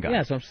a handgun. Yeah,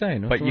 that's what I'm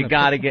saying. But you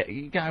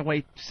gotta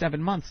wait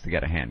 7 months to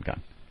get a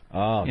handgun.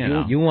 Oh,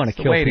 you want to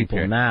kill people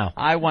period. Now.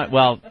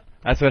 Well,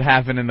 that's what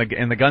happened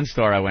in the gun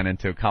store I went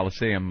into,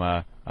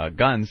 Coliseum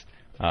Guns.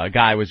 A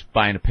guy was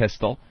buying a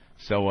pistol,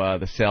 so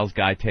the sales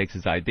guy takes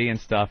his ID and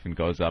stuff and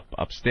goes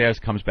upstairs,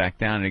 comes back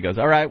down, and he goes,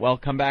 "All right, well,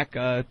 come back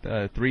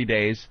 3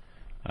 days."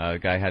 The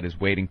guy had his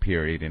waiting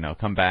period,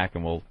 come back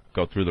and we'll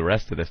go through the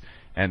rest of this.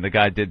 And the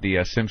guy did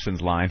the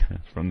Simpsons line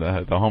from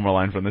the Homer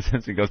line from the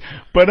Simpsons. He goes,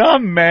 "But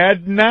I'm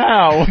mad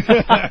now."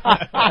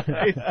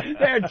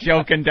 They're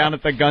joking down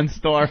at the gun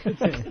store. It's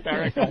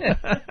hysterical.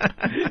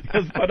 He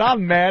goes, "But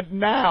I'm mad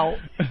now."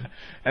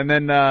 And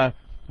then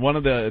one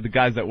of the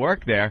guys that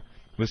work there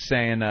was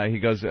saying, he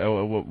goes,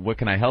 "What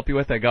can I help you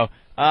with?" I go,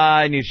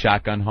 "I need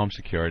shotgun home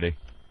security."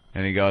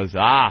 And he goes,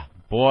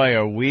 "Boy,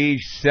 are we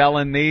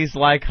selling these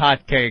like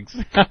hotcakes."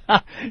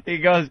 He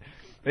goes,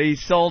 he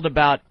sold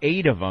about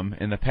 8 of them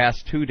in the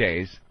past 2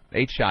 days,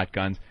 8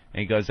 shotguns.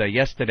 And he goes,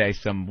 yesterday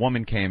some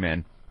woman came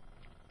in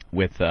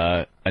with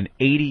an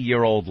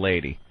 80-year-old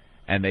lady,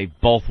 and they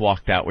both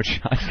walked out with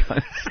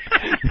shotguns.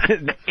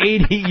 An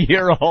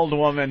 80-year-old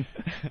woman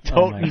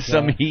toting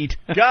some heat.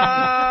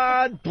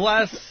 God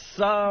bless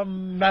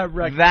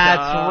America.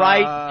 That's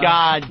right,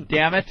 God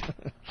damn it.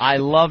 I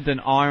loved an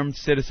armed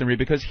citizenry,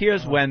 because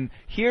here's when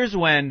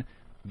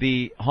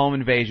the home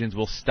invasions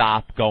will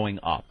stop going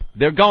up.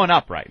 They're going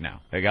up right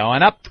now. They're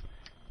going up.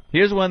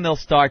 Here's when they'll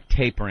start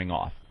tapering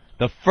off.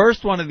 The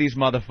first one of these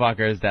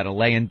motherfuckers that are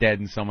laying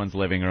dead in someone's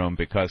living room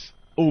because,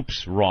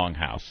 oops, wrong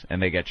house,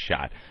 and they get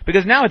shot.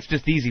 Because now it's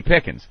just easy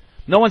pickings.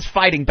 No one's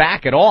fighting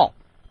back at all.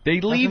 They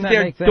leave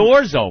their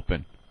doors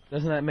open.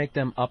 Doesn't that make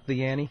them up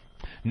the ante?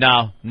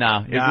 No.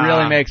 It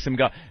really makes them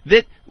go.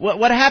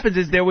 What happens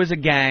is there was a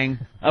gang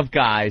of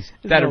guys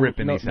that are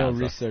ripping these houses.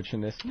 No research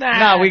in this.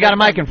 No, we got a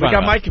mic in front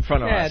of us. We got a mic in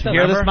front of us.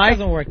 Hear this mic?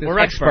 Doesn't work. We're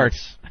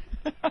experts.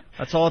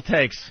 That's all it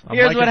takes.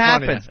 Here's what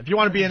happens. If you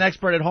want to be an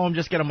expert at home,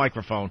 just get a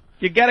microphone.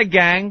 You get a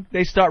gang.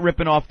 They start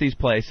ripping off these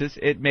places.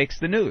 It makes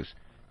the news.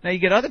 Now you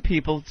get other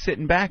people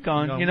sitting back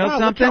on, something?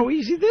 Look how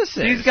easy this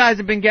is. These guys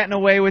have been getting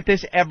away with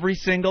this every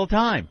single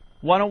time.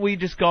 Why don't we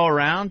just go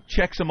around,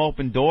 check some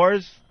open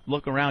doors,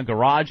 look around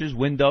garages,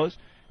 windows,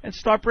 and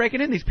start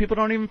breaking in. These people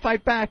don't even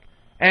fight back,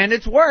 and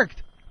it's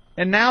worked.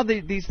 And now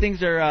these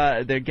things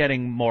are they're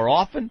getting more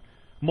often.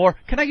 More.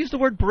 Can I use the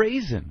word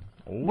brazen?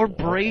 More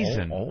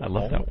brazen. I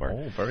love that word.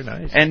 Oh, very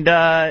nice. And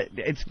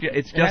it's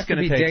just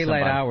going to take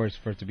daylight somebody. hours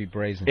for it to be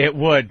brazen. It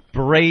would.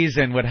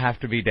 Brazen would have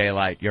to be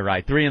daylight. You're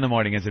right. 3 in the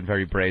morning isn't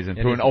very brazen.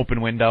 Through an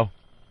open window,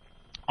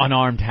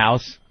 unarmed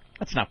house.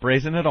 That's not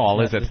brazen at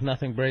all, is it? There's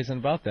nothing brazen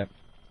about that.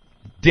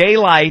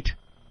 Daylight,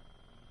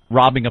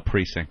 robbing a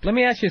precinct. Let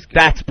me ask you this.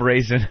 That's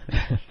brazen.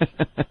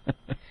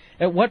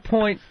 At what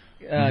point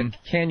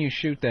can you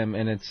shoot them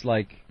and it's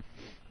like,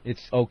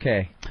 it's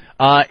okay?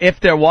 If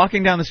they're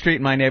walking down the street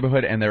in my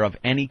neighborhood and they're of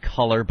any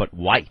color but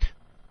white,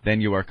 then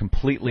you are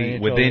completely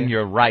within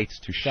your rights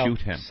to shoot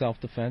him.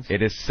 Self-defense?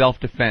 It is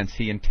self-defense.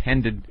 He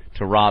intended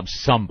to rob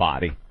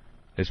somebody,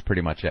 is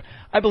pretty much it.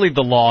 I believe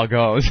the law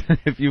goes,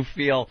 if you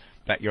feel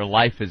that your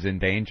life is in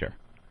danger,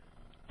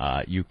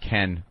 you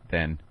can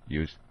then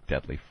use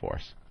deadly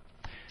force.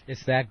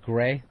 Is that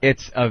gray?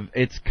 It's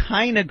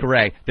kind of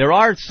gray. There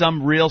are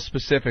some real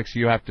specifics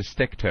you have to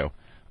stick to.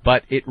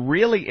 But it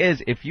really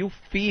is, if you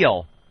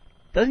feel,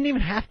 doesn't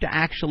even have to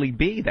actually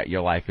be that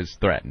your life is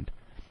threatened.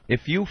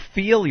 If you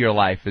feel your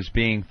life is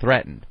being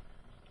threatened,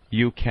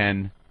 you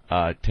can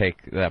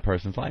take that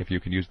person's life. You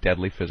can use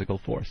deadly physical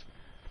force.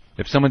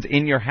 If someone's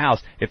in your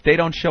house, if they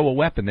don't show a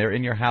weapon, they're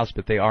in your house,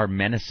 but they are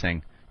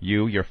menacing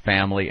you, your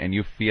family, and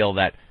you feel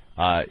that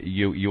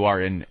you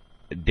are in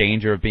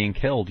danger of being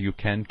killed, you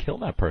can kill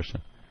that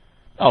person.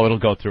 Oh, it'll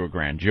go through a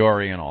grand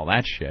jury and all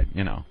that shit,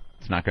 you know.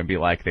 It's not going to be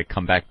like they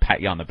come back,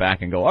 pat you on the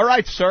back, and go, all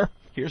right, sir,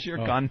 here's your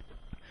gun.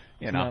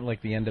 It's not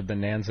like the end of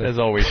Bonanza. There's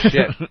always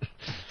shit.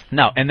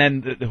 No, and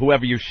then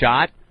whoever you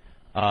shot,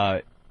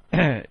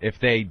 if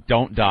they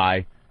don't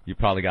die, you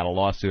probably got a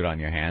lawsuit on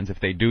your hands. If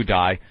they do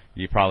die,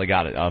 you probably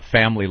got a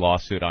family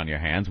lawsuit on your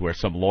hands where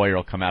some lawyer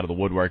will come out of the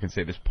woodwork and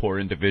say this poor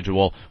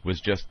individual was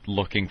just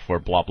looking for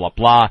blah, blah,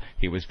 blah.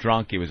 He was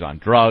drunk. He was on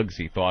drugs.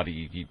 He thought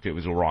it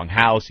was the wrong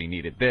house. He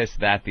needed this,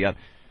 that, the other.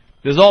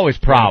 There's always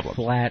problems.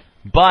 Flat.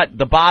 But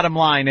the bottom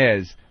line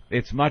is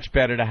it's much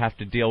better to have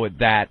to deal with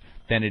that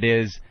than it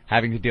is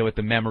having to deal with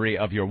the memory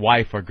of your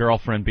wife or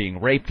girlfriend being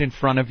raped in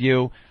front of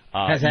you,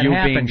 Has that you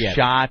happened being yet?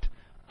 shot.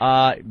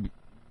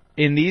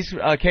 In these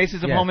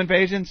cases of home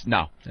invasions,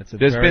 no. That's a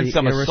There's very been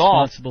some assault.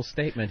 irresponsible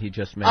statement he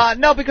just made.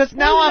 No, because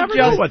now I'm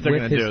just what they're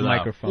with going to his do.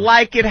 microphone.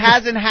 like it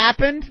hasn't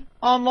happened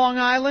on Long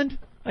Island.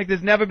 Like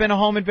there's never been a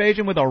home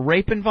invasion with a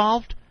rape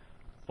involved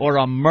or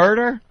a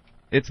murder.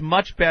 It's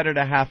much better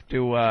to have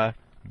to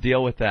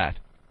deal with that.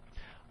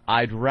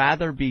 I'd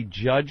rather be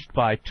judged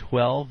by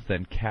 12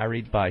 than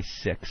carried by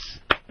 6,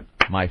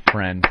 my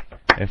friend,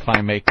 if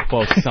I may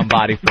quote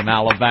somebody from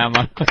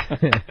Alabama.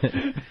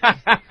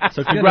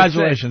 So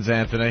congratulations,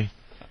 Anthony.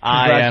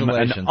 I am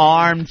an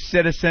armed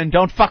citizen.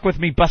 Don't fuck with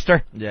me,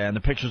 Buster. Yeah, and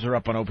the pictures are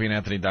up on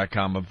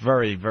opieandanthony.com. A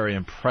very, very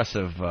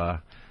impressive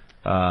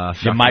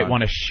You might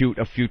want to shoot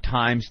a few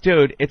times.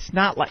 Dude, it's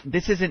not like,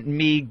 this isn't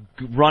me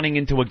running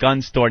into a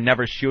gun store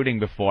never shooting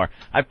before.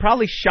 I've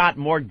probably shot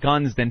more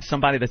guns than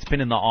somebody that's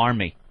been in the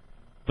Army.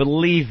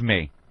 Believe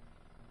me.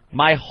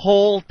 My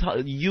whole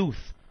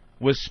youth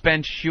was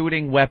spent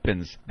shooting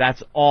weapons.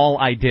 That's all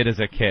I did as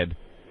a kid.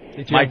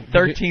 My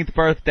 13th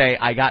birthday,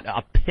 I got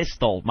a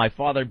pistol. My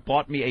father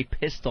bought me a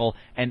pistol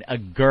and a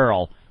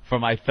girl for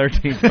my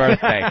 13th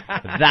birthday.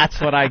 That's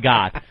what I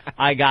got.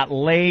 I got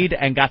laid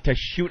and got to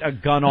shoot a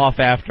gun off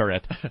after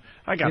it.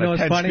 I got a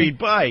 10-speed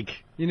bike.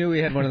 You knew we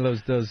had one of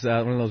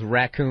those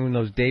raccoon,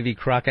 those Davy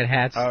Crockett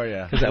hats. Oh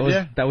yeah,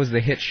 because that was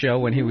the hit show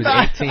when he was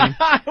 18.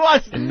 I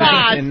was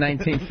not in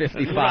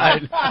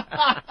 1955.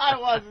 I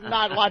was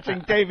not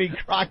watching Davy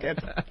Crockett.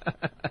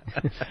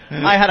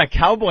 I had a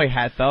cowboy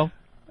hat though.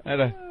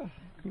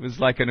 It was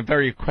like in a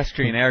very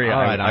equestrian area.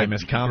 All right, I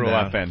calm grew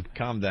down. up in.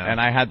 Calm down. And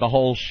I had the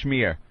whole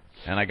schmear.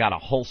 And I got a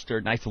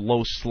holster, nice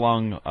low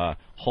slung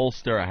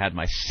holster. I had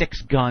my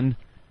 6 gun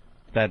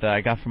that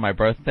I got for my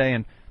birthday,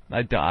 and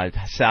I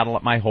saddled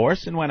up my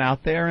horse and went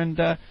out there and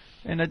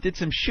I did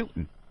some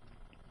shooting.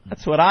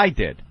 That's what I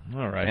did.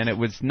 All right. And it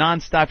was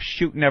nonstop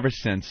shooting ever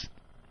since.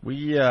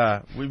 We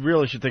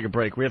really should take a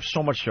break. We have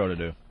so much show to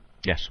do.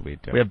 Yes, we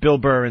do. We have Bill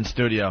Burr in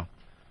studio.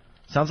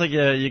 Sounds like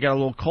you got a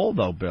little cold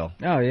though, Bill.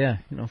 Oh yeah,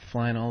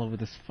 flying all over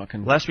this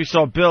fucking. Last we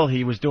saw Bill,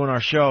 he was doing our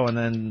show, and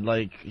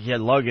then he had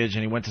luggage,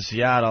 and he went to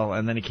Seattle,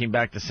 and then he came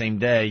back the same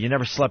day. You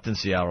never slept in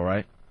Seattle,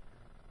 right?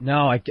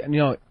 No, I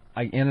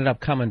ended up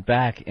coming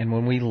back, and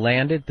when we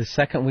landed, the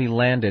second we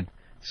landed,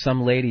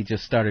 some lady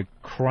just started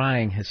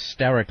crying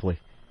hysterically.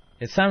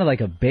 It sounded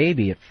like a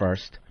baby at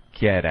first.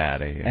 Get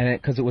out of here.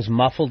 And because it was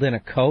muffled in a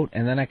coat,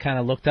 and then I kind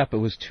of looked up, it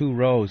was 2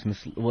 rows, and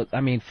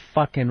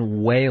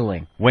fucking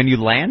wailing. When you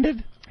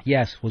landed?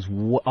 Yes,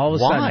 all of a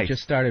sudden it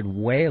just started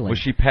wailing. Was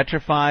she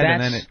petrified?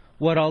 That's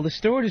what all the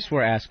stewardess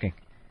were asking.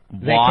 Why?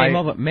 They came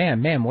over,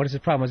 ma'am, what is the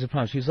problem? What's the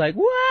problem? She was like,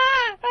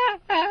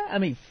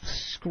 wah!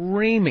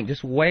 Screaming,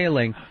 just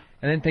wailing.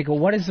 And then they go,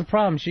 what is the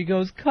problem? She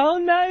goes,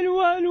 call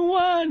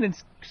 911, and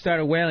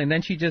started wailing.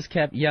 Then she just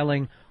kept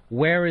yelling,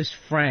 where is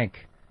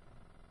Frank?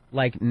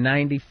 like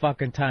 90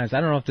 fucking times.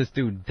 I don't know if this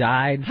dude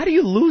died. How do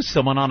you lose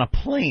someone on a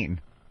plane?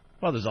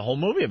 Well, there's a whole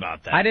movie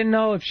about that. I didn't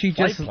know if she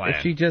Flight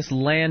just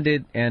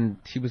landed and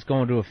she was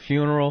going to a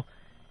funeral.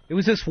 It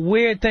was this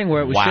weird thing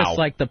where it was just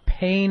like the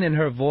pain in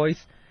her voice.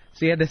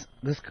 So you had this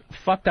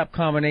fucked up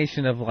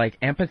combination of like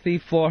empathy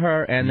for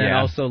her and then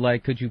also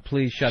like, could you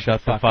please shut the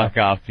fuck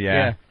up?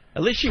 Yeah.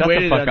 At least she Shut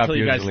waited the fuck until up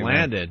you guys usually,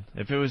 landed.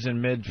 If it was in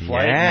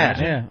mid-flight,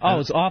 Yeah. Oh, it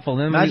was awful.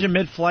 Then imagine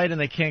mid-flight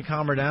and they can't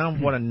calm her down.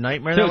 What a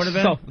nightmare that would have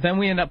been. So then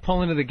we end up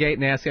pulling to the gate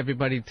and ask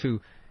everybody to,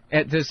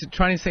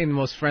 trying to say in the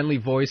most friendly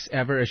voice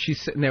ever, as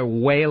she's sitting there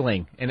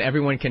wailing and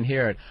everyone can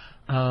hear it.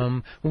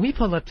 When we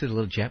pull up to the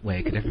little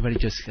jetway, could everybody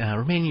just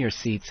remain in your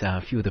seats?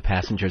 A few of the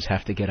passengers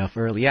have to get off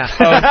early. Yeah.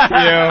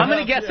 I'm going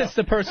to guess it's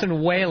the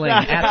person wailing,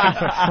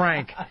 asking for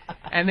Frank.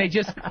 And they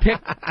just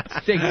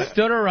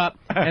stood her up,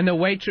 and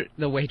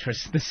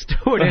the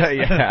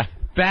stewardess,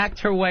 backed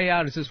her way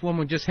out as this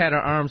woman just had her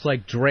arms,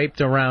 like,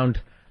 draped around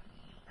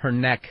her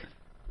neck.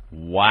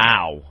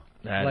 Wow.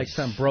 Like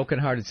some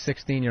broken-hearted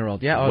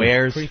 16-year-old. Yeah.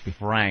 Where's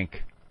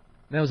Frank?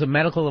 There was a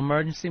medical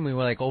emergency, and we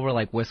were, like, over,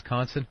 like,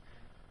 Wisconsin.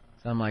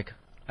 So I'm like,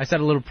 I said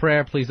a little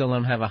prayer, please don't let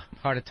them have a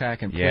heart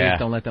attack, and please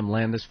don't let them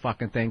land this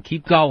fucking thing.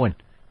 Keep going.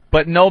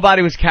 But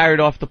nobody was carried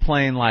off the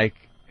plane, like,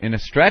 in a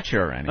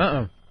stretcher or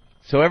anything.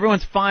 So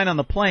everyone's fine on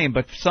the plane,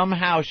 but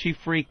somehow she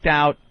freaked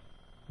out.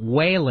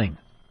 Wailing.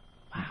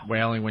 Wow.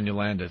 Wailing when you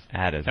landed.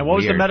 That is And what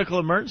was the weird. medical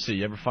emergency?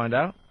 You ever find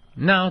out?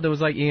 No, there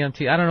was like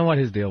EMT. I don't know what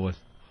his deal was.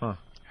 Huh.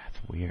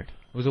 That's weird.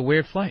 It was a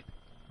weird flight.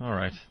 All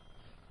right.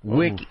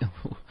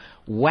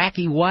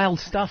 Wacky, wild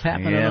stuff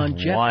happening on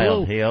JetBlue.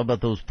 Wild. Hey, how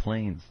about those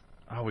planes?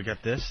 Oh, we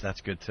got this? That's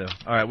good, too.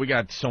 All right, we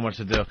got so much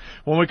to do.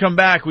 When we come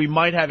back, we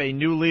might have a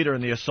new leader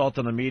in the Assault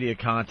on the Media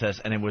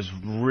contest, and it was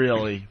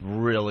really,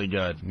 really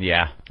good.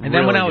 Yeah. And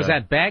then when I was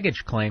at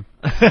baggage claim.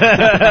 Sorry.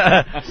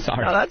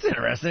 Oh, that's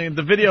interesting.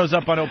 The video's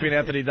up on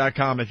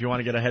opieandanthony.com if you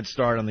want to get a head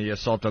start on the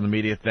Assault on the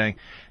Media thing.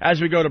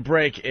 As we go to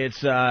break, it's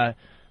the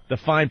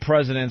fine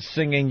president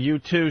singing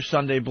U2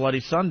 Sunday Bloody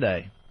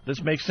Sunday. This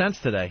makes sense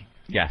today.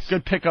 Yes.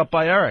 Good pickup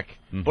by Eric.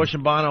 Bush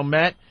and Bono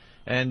met,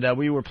 and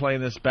we were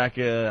playing this back,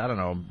 I don't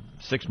know,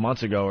 6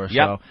 months ago or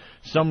so.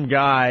 Some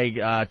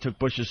guy took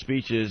Bush's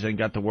speeches and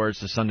got the words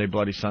to Sunday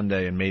Bloody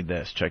Sunday and made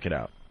this. Check it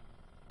out.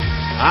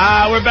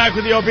 We're back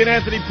with the Opie and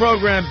Anthony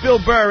program. Bill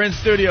Burr in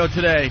studio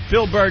today.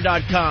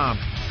 BillBurr.com.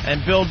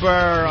 And Bill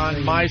Burr on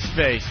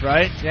MySpace,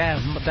 right? Yeah,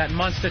 that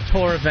Monster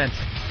Tour event.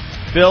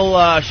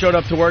 Bill showed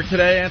up to work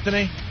today,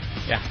 Anthony?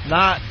 Yeah.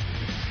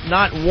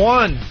 Not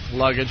one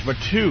luggage, but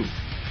two.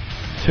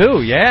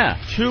 Two, yeah.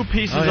 Two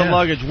pieces of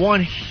luggage.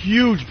 One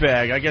huge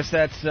bag. I guess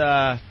that's...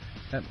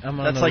 I'm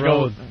on that's the like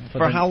road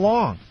for how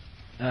long?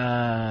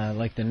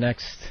 Like the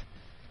next,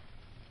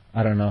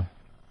 I don't know,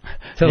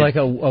 till like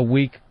a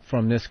week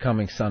from this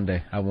coming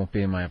Sunday. I won't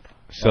be in my.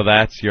 So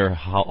that's your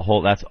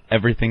whole. That's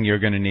everything you're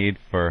going to need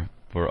for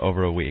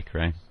over a week,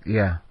 right?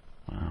 Yeah.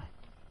 Wow.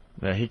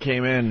 Yeah, he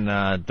came in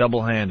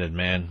double-handed,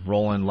 man,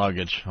 rolling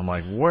luggage. I'm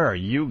like, where are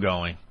you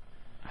going?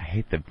 I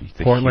hate the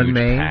Portland, huge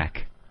Maine.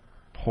 pack.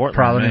 Portland,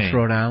 Providence, Maine.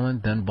 Rhode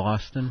Island, then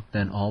Boston,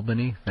 then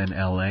Albany, then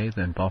L.A.,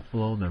 then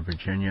Buffalo, then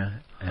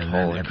Virginia, and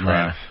then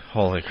Atlanta.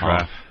 Holy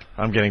crap.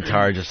 I'm getting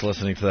tired just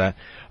listening to that.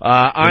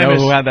 You know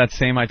who had that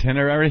same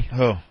itinerary?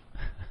 Who?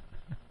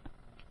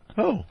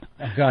 Who? Oh,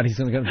 God, he's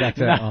going to go back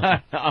to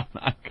that. No, I'm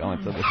not going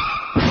to this.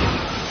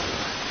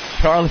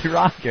 Charlie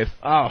Rocket.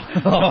 Oh,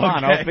 come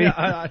on, Opie.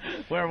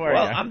 Where were you?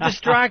 Well, I'm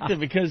distracted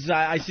because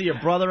I see a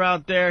brother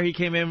out there. He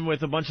came in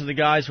with a bunch of the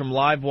guys from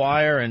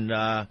Livewire, and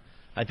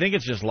I think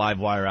it's just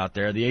Livewire out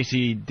there, the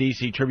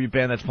AC/DC tribute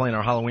band that's playing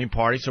our Halloween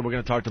party. So we're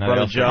going to talk to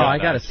Brother Joe. Oh, I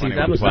got to see.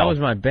 That was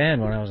my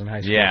band when I was in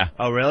high school. Yeah.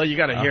 Oh, really? You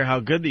got to hear how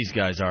good these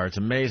guys are. It's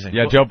amazing.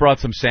 Yeah, Joe brought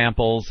some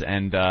samples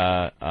and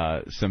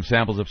some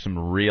samples of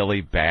some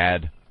really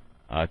bad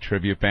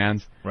tribute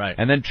bands. Right.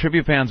 And then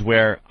tribute bands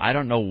where I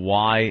don't know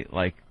why,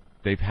 like,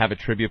 they have a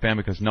tribute band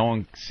because no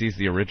one sees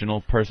the original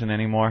person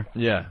anymore.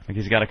 Yeah. Like,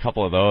 he's got a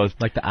couple of those.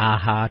 Like the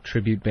Aha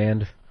tribute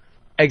band.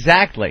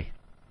 Exactly.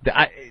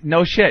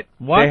 No shit.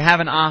 What? They have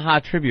an Aha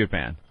tribute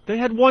band. They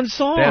had one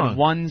song. They had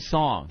one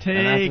song. Take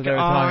and that's what they were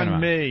talking on about.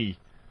 me.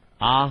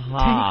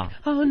 Aha.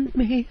 Take on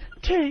me.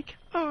 Take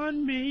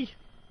on me.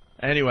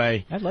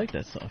 Anyway. I like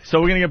that song. So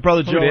we're going to get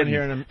Brother Joe in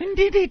here.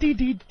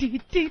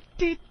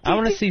 I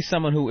want to see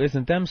someone who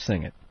isn't them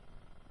sing it.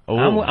 Oh,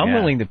 I'm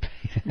willing to pay.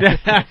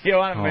 You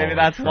want? Maybe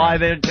that's crap. why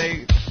they.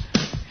 Maybe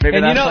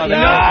And that's why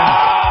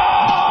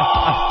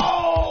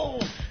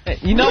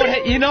you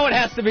know it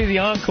has to be the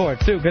encore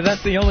too, because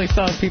that's the only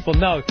song people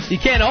know. You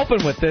can't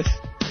open with this.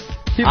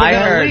 People I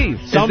gotta heard. leave.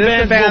 Some Is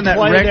this bands the band will that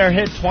play Rick- their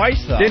hit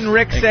twice, though. Didn't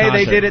Rick in say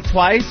they concert. did it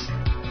twice?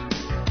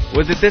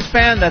 Was it this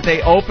band that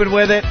they opened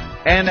with it,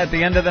 and at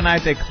the end of the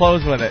night they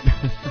closed with it?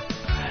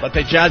 But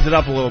they jazzed it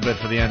up a little bit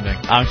for the ending.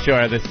 I'm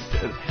sure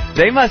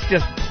they must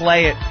just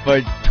play it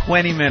for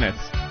 20 minutes,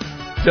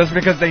 just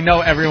because they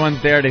know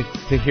everyone's there to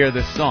hear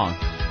this song.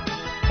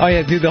 Oh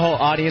yeah, do the whole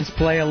audience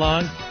play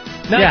along?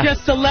 Not Yeah.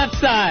 just the left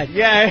side.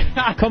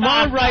 Yeah. Come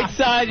on, right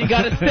side, you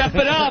gotta step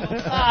it up.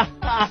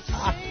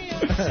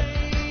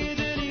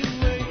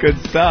 Good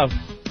stuff.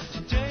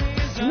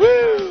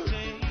 Woo!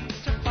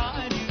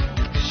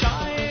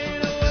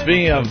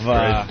 Speaking of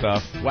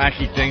stuff.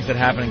 wacky things that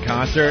happen in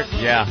concert,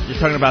 Yeah. you're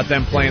talking about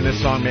them playing this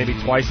song maybe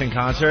twice in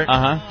concert.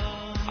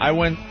 I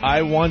once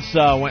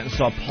went and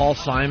saw Paul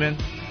Simon.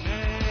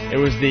 It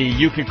was the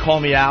You Could Call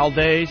Me Al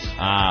days.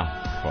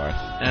 Of course.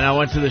 And I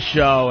went to the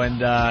show,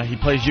 and he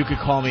plays You Could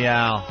Call Me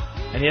Al.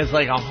 And he has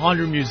like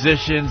 100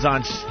 musicians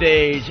on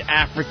stage,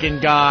 African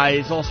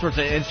guys, all sorts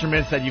of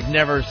instruments that you've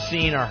never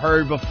seen or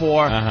heard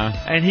before.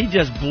 And he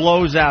just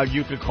blows out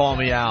You Could Call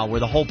Me Al,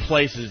 where the whole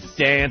place is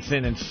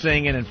dancing and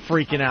singing and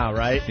freaking out,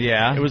 right?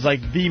 Yeah. It was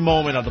like the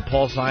moment of the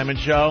Paul Simon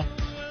show.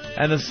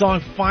 And the song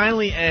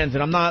finally ends,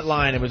 and I'm not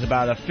lying, it was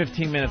about a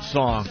 15-minute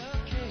song.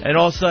 And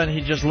all of a sudden,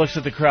 he just looks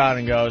at the crowd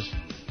and goes,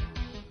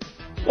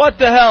 "What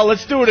the hell?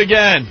 Let's do it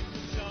again."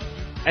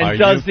 And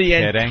does the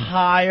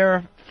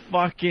entire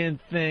fucking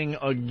thing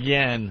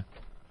again.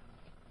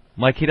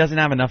 Like he doesn't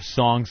have enough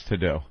songs to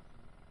do.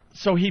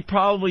 So he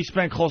probably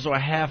spent close to a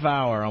half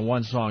hour on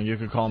one song, You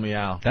Could Call Me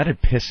Al.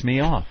 That'd piss me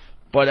off.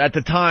 But at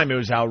the time, it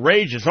was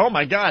outrageous. Oh,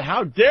 my God,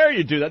 how dare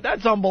you do that?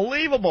 That's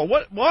unbelievable.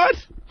 What?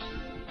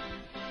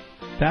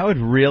 That would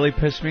really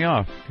piss me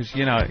off. Because,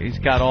 you know, he's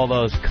got all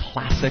those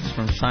classics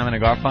from Simon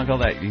 & Garfunkel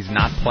that he's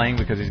not playing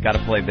because he's got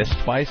to play this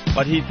twice.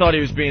 But he thought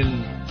he was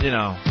being, you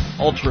know,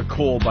 ultra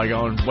cool by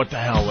going, what the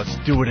hell, let's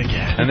do it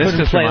again. And this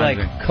just play reminds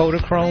like me.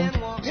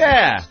 Kodachrome?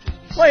 Yeah.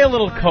 Play a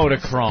little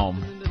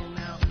Kodachrome.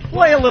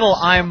 Play a little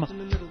I'm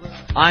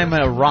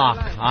a rock,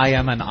 I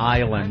am an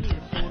island.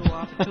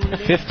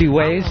 50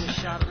 ways?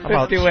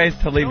 50 ways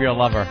to leave your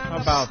lover. How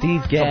about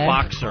Steve The Gadd?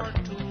 Boxer?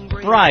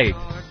 Right.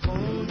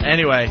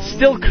 Anyway.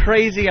 Still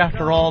crazy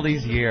after all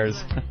these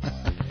years.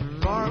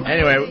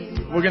 Anyway,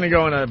 we're going to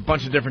go in a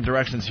bunch of different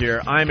directions here.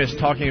 Imus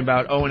talking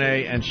about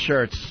O&A and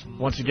shirts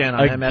once again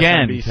on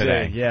MSNBC.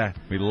 Today. Yeah.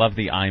 We love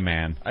the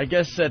I-Man. I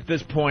guess at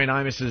this point,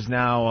 Imus is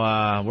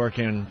now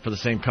working for the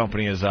same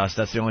company as us.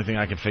 That's the only thing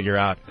I can figure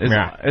out.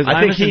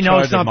 I think he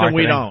knows something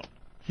we don't.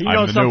 He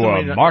knows something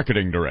we don't.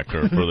 Marketing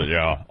director for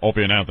the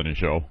Opie and Anthony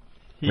show.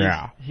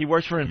 He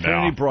works for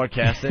Infinity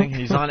Broadcasting.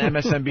 He's on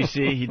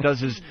MSNBC. He does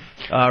his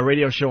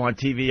radio show on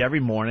TV every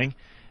morning.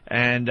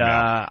 And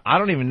I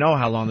don't even know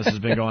how long this has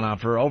been going on.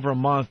 For over a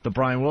month, the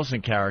Brian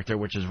Wilson character,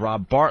 which is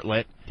Rob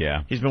Bartlett,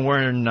 he's been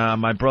wearing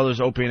my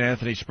brother's Opie and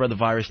Anthony Spread the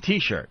Virus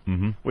T-shirt,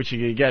 which you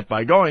can get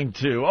by going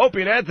to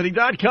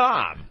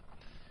opieandanthony.com.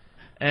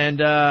 And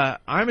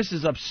Imus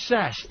is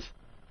obsessed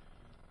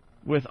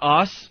with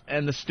us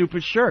and the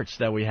stupid shirts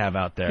that we have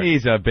out there.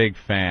 He's a big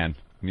fan.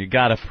 You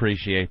gotta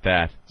appreciate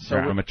that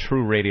from a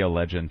true radio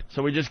legend.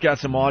 So we just got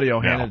some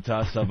audio handed to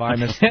us of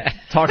Imus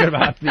talking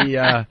about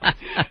the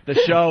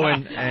show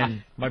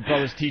and my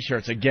brother's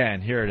T-shirts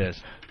again. Here it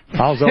is.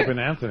 How's Opie and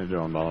Anthony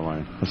doing, by the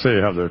way? I see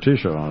you have their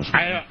T-shirt on.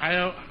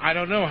 I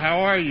don't know.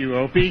 How are you,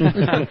 Opie?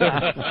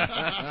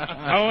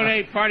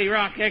 O&A Party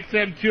Rock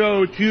XM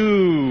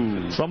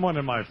 202. Someone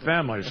in my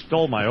family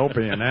stole my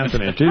Opie and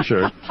Anthony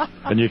T-shirt,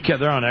 and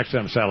they're on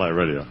XM Satellite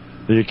Radio.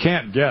 You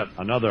can't get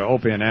another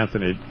Opie and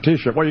Anthony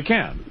T-shirt. Well, you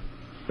can,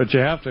 but you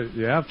have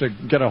to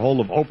get a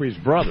hold of Opie's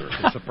brother.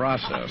 It's a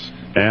process.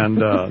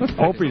 And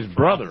Opie's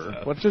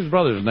brother, what's his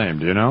brother's name?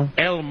 Do you know?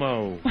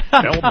 Elmo.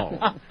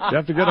 Elmo. You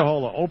have to get a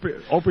hold of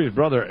Opie's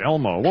brother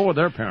Elmo. What were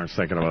their parents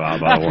thinking about,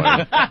 by the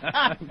way?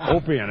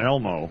 Opie and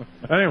Elmo.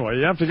 Anyway,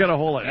 you have to get a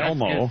hold of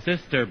Elmo. His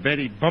sister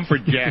Betty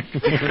Bumperjack.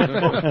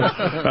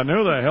 And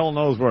who the hell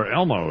knows where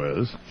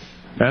Elmo is?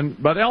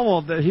 But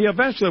Elmo, he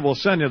eventually will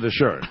send you the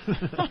shirt.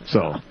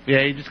 So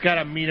yeah, you just got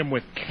to meet him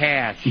with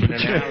cash in an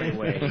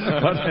alleyway.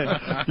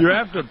 But you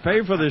have to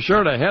pay for the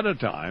shirt ahead of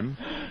time,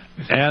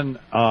 and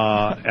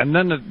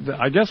then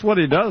I guess what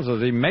he does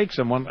is he makes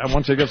them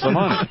once he gets the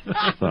money.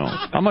 So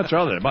how much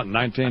are they? About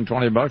 $19,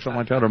 $20, something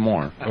like that, or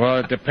more? Well,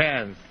 it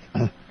depends.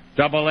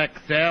 Double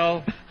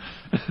XL.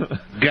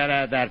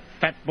 Got that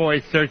fat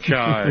boy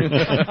surcharge. Anyway,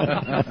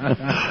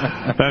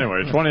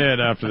 28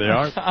 after the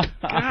hour.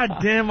 God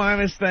damn,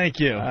 Imus,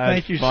 thank you.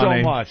 Thank you so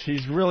much.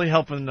 He's really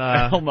helping.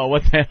 I don't know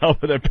what the hell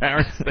were their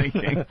parents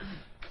thinking.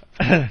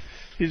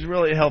 He's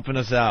really helping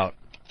us out.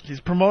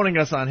 He's promoting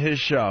us on his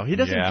show. He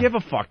doesn't give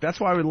a fuck. That's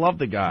why we love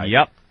the guy.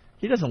 Yep.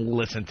 He doesn't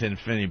listen to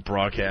Infinity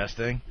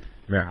Broadcasting.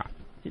 Yeah.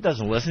 He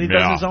doesn't listen. He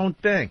does his own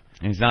thing.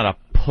 He's not a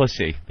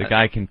pussy. The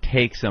guy can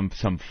take some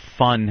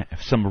fun,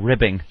 some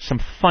ribbing, some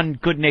fun,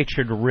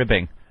 good-natured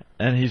ribbing.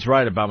 And he's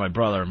right about my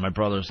brother. My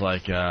brother's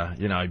like,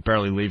 he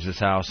barely leaves his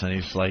house, and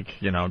he's like,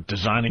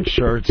 designing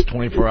shirts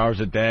 24 hours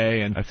a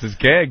day. And that's his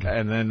gig.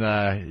 And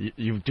then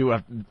you do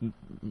have,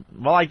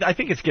 well, I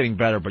think it's getting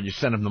better, but you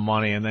send him the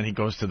money, and then he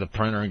goes to the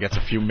printer and gets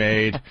a few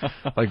made.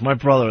 Like, my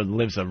brother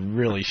lives a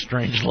really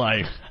strange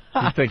life.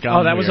 You think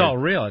I'm that weird. was all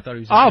real. I thought he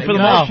was. For the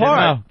most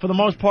part. For the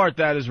most part,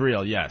 that is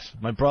real. Yes,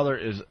 my brother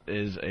is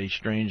a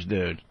strange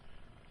dude.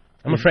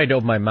 I'm afraid to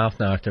open my mouth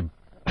now after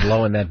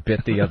blowing that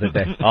bit the other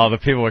day. Oh, the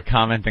people were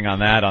commenting on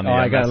that on the.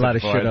 I got a lot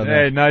of shit on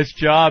that. Hey, nice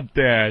job,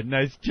 Dad.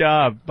 Nice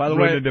job. By the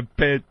way, the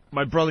bit.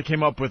 My brother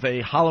came up with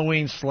a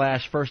Halloween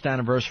 / first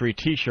anniversary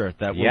T-shirt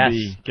that will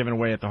be given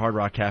away at the Hard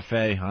Rock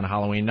Cafe on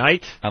Halloween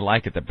night. I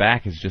like it. The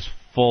back is just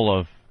full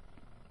of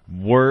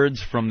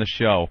words from the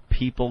show,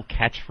 people,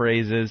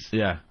 catchphrases.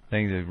 Yeah.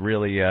 Things that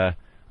really a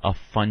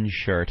fun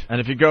shirt. And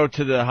if you go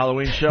to the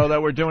Halloween show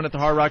that we're doing at the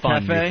Hard Rock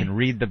Fun. Cafe, You can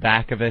read the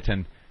back of it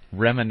and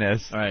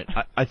reminisce. All right.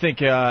 I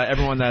think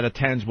everyone that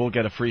attends will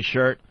get a free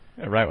shirt.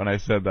 Right when I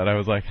said that, I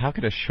was like, how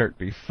could a shirt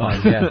be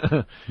fun?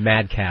 Yeah.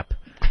 Madcap.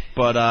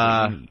 But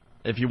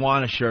if you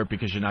want a shirt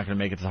because you're not going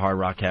to make it to the Hard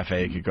Rock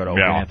Cafe, you could go to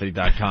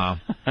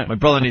OpieAnthony.com. My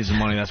brother needs some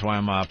money. That's why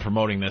I'm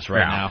promoting this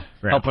right now.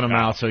 Helping him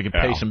out so he can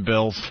pay some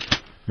bills.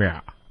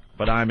 Yeah.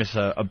 But I'm just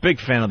a big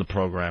fan of the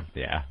program.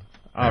 Yeah.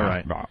 All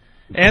right.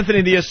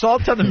 Anthony, the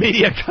Assault on the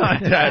Media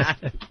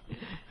contest.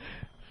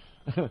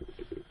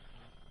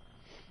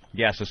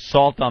 Yes,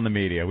 assault on the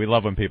media. We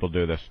love when people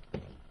do this.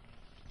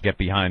 Get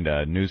behind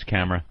a news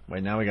camera.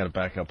 Wait, now we got to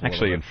back up a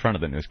Actually, little in bit. front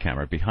of the news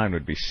camera. Behind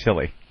would be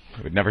silly.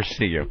 We would never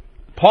see you.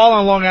 Paul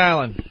on Long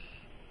Island.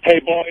 Hey,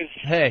 boys.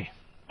 Hey.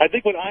 I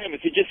think what I am is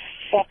he just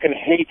fucking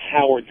hates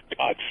Howard's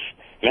guts.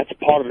 And that's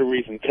part of the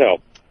reason, too.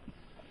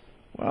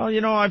 Well, you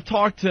know, I've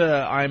talked to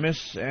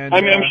Imus, and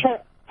I mean,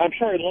 I'm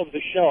sure he loves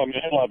the show. I mean,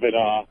 I love it.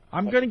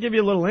 I'm going to give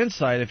you a little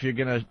insight if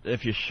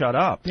you shut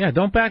up. Yeah,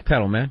 don't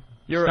backpedal, man.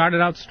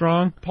 Started out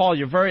strong. Paul,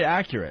 you're very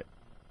accurate.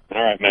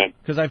 All right, man.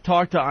 Because I've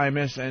talked to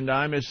Imus, and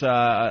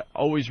Imus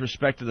always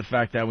respected the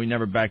fact that we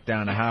never backed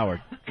down to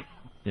Howard.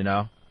 You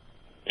know?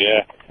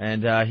 Yeah.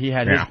 And he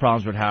had his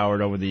problems with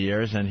Howard over the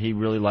years, and he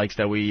really likes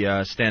that we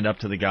stand up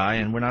to the guy,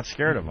 and we're not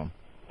scared of him.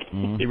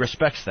 Mm-hmm. He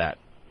respects that.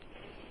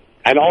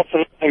 And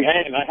also, hey,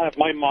 I have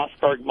my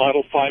Mossberg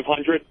Model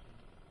 500.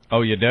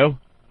 Oh, you do?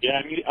 Yeah,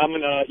 I mean, I'm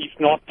in East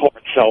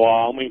Northport, so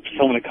I'm waiting for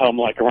someone to come,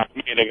 like, around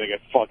me, and they're going to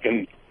get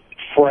fucking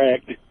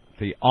fragged.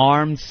 The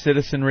armed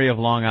citizenry of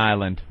Long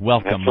Island.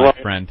 Welcome, That's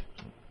my friend.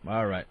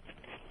 All right.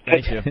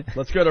 Thank you.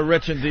 Let's go to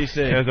Rich in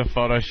D.C. Here's a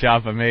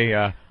Photoshop of me,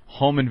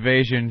 home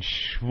invasion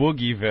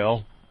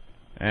Schwoogieville,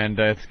 and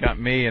it's got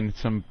me in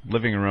some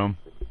living room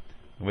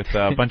with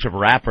a bunch of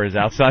rappers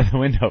outside the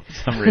window for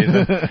some reason,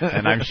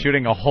 and I'm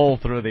shooting a hole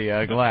through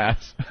the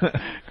glass.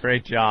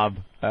 Great job.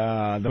 The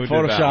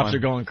Photoshops are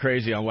going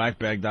crazy on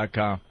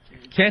whackbag.com.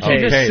 Can't you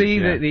just see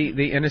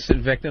the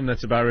innocent victim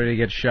that's about ready to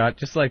get shot?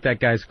 Just like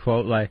that guy's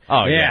quote, like,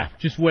 oh, yeah.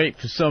 Just wait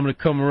for someone to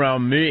come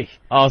around me.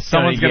 Oh,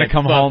 someone's going to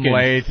come home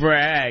late.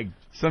 Frag.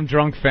 Some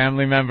drunk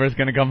family member is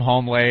going to come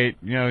home late.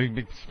 You know,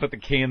 you put the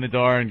key in the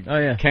door and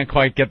can't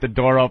quite get the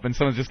door open.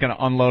 Someone's just going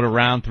to unload a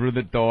round through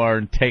the door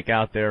and take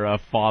out their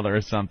father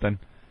or something.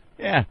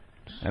 Yeah.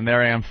 And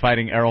there I am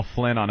fighting Errol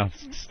Flynn on a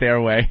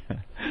stairway.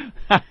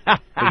 They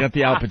got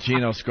the Al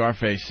Pacino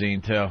Scarface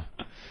scene, too,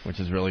 which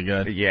is really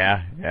good.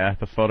 Yeah.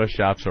 The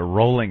Photoshops are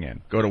rolling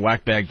in. Go to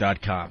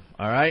whackbag.com.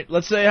 All right.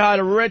 Let's say hi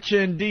to Rich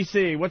in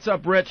D.C. What's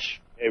up, Rich?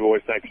 Hey,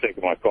 boys, thanks for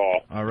taking my call.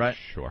 All right.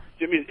 Sure.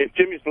 If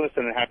Jimmy's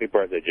listening, happy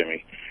birthday,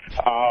 Jimmy.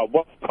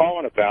 What I'm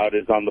calling about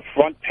is on the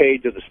front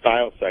page of the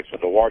style section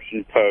of the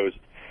Washington Post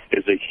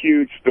is a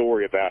huge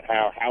story about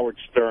how Howard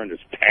Stern is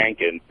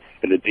tanking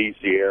in the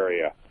D.C.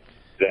 area.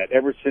 That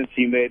ever since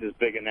he made his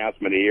big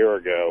announcement a year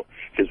ago,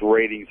 his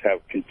ratings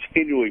have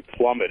continually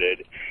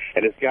plummeted,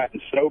 and it's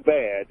gotten so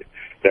bad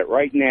that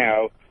right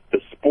now the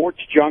sports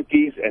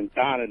junkies and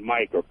Don and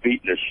Mike are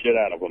beating the shit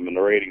out of him in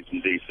the ratings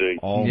in D.C.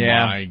 Oh,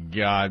 my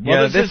God.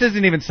 Well, this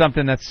isn't even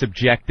something that's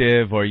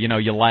subjective or, you know,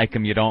 you like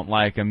him, you don't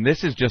like him.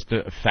 This is just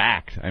a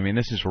fact. I mean,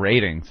 this is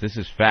ratings. This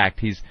is fact.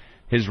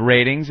 His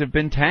ratings have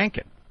been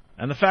tanking.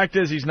 And the fact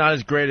is he's not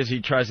as great as he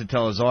tries to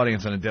tell his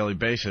audience on a daily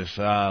basis.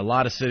 A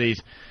lot of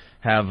cities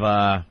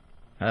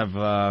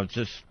have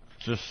just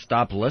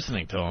stopped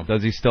listening to him.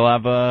 Does he still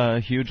have a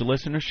huge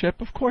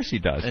listenership? Of course he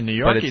does. In New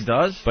York he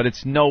does. But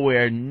it's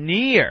nowhere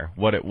near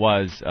what it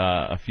was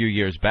a few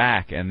years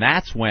back, and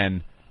that's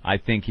when I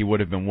think he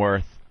would have been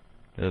worth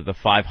the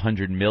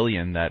 $500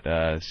 million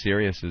that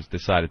Sirius has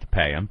decided to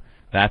pay him.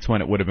 That's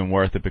when it would have been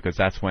worth it, because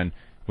that's when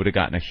would have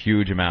gotten a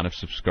huge amount of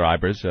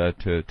subscribers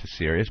to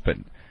Sirius. But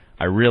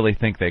I really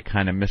think they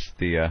kind of missed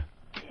the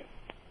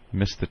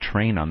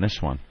train on this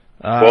one.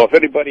 Well, if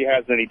anybody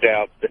has any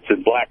doubt, it's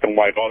in black and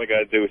white. All they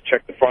got to do is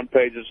check the front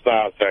page of the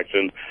style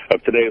section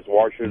of today's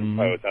Washington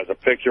Post. It has a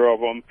picture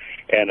of him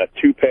and a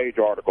 2-page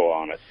article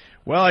on it.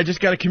 Well, I just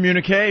got a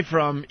communique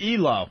from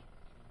Elo.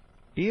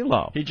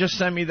 Elo. He just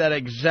sent me that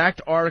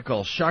exact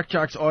article. Shock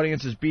Jock's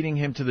audience is beating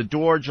him to the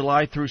door.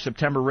 July through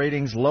September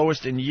ratings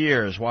lowest in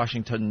years.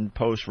 Washington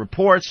Post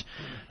reports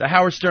the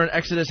Howard Stern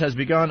exodus has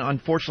begun.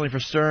 Unfortunately for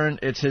Stern,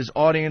 it's his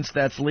audience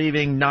that's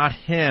leaving, not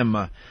him.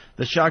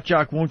 The Shock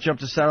Jock won't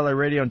jump to satellite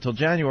radio until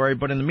January,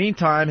 but in the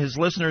meantime, his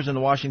listeners in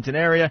the Washington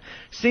area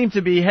seem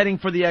to be heading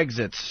for the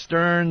exits.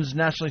 Stern's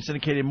nationally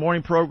syndicated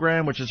morning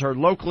program, which is heard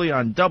locally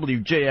on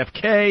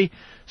WJFK,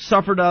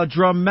 suffered a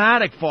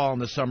dramatic fall in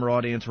the summer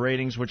audience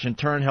ratings, which in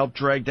turn helped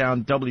drag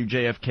down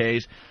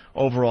WJFK's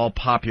overall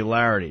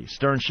popularity.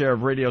 Stern's share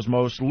of radio's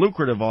most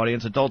lucrative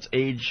audience, adults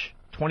age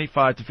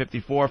 25 to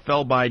 54,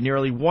 fell by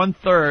nearly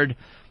one-third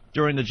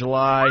during the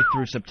July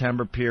through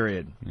September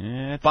period,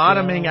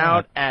 bottoming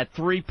out at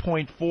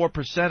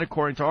 3.4%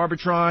 according to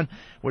Arbitron,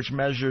 which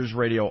measures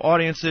radio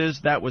audiences.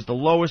 That was the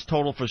lowest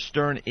total for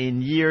Stern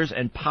in years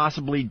and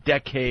possibly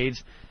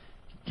decades.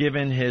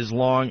 given his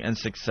long and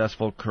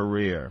successful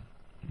career.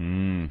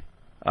 During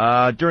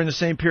the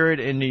same period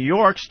in New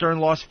York, Stern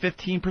lost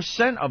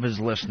 15% of his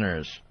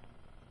listeners.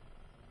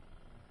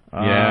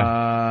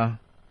 Yeah.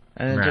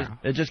 And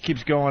it just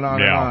keeps going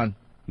on and on.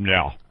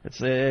 Yeah.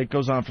 It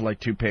goes on for like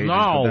 2 pages.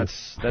 No. But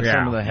that's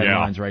some of the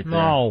headlines right there.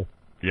 No.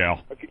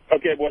 Yeah.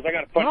 Okay, boys, I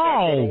got to punch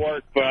out and go to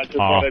work, but I just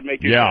thought I'd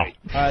make you Yeah.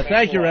 say.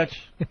 Thank you,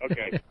 Rich.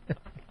 Okay.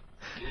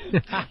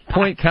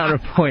 Point,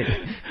 counterpoint.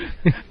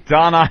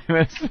 Don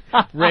Imus.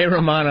 Ray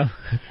Romano.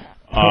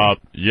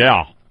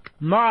 Yeah.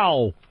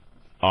 No.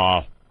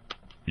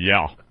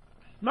 Yeah.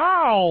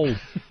 No.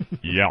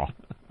 Yeah.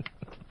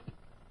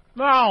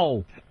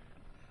 No.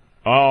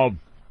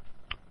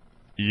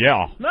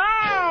 Yeah.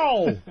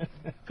 No.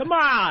 Come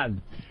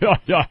on.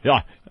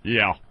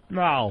 Yeah.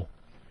 No.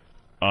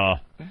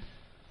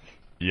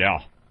 Yeah.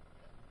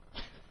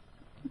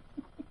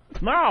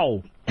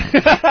 No.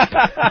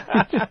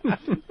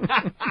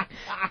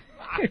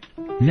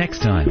 Next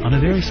time on a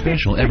very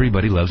special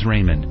Everybody Loves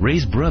Raymond,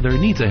 Ray's brother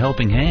needs a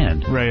helping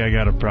hand. Ray, I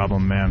got a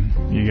problem, man.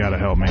 You gotta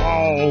help me.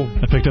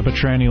 I picked up a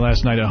tranny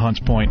last night at Hunts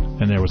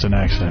Point, and there was an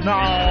accident.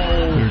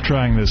 No. We were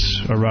trying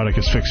this erotic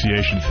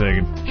asphyxiation thing,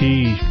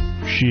 and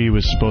she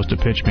was supposed to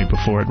pitch me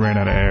before it ran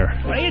out of air.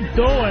 What are you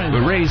doing?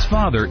 But Ray's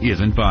father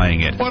isn't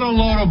buying it. What a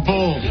load of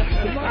bull.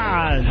 Come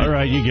on. All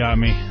right, you got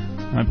me.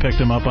 I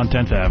picked him up on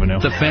 10th Avenue.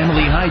 The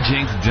family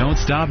hijinks don't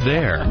stop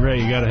there.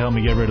 Ray, you gotta help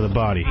me get rid of the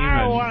body.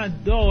 I don't want to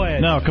do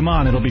it. No, come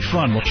on, it'll be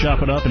fun. We'll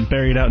chop it up and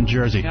bury it out in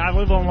Jersey. I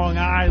live on Long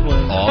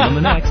Island. All in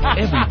the next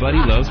Everybody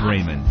Loves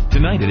Raymond.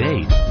 Tonight at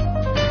 8.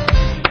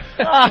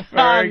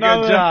 Very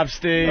good job,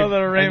 Steve.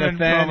 Another Raymond and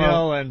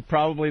Nathaniel, and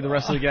probably the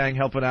rest of the gang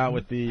helping out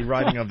with the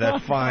writing of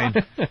that fine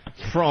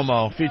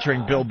promo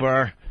featuring Bill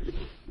Burr.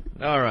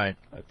 All right.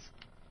 That's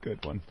a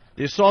good one.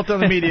 The Assault on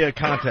the Media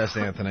contest,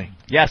 Anthony.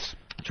 Yes.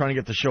 Trying to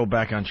get the show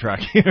back on track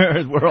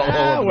here. We're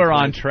all we're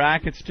on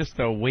track. It's just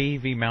a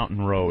wavy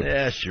mountain road.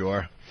 Yeah,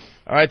 sure.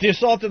 All right, the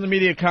Assault on the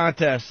Media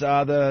contest.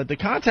 The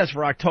contest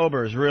for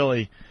October is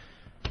really,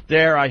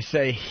 dare I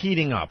say,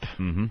 heating up.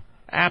 Mm-hmm.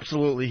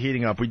 Absolutely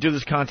heating up. We do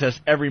this contest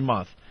every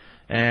month,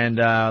 and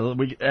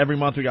every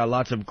month we got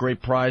lots of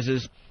great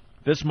prizes.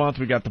 This month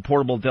we got the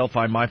portable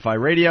Delphi MiFi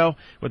radio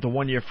with a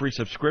 1-year free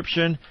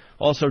subscription.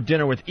 Also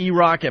dinner with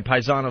E-Rock at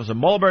Paisanos on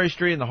Mulberry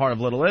Street in the heart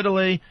of Little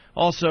Italy.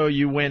 Also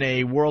you win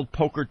a World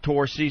Poker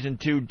Tour Season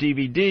 2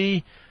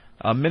 DVD,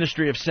 a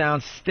Ministry of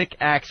Sound Stick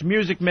Axe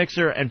music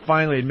mixer, and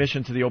finally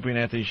admission to the Opie and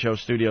Anthony Show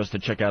studios to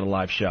check out a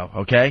live show,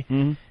 okay?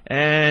 Mm-hmm.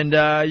 And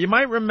you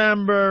might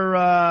remember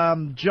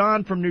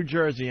John from New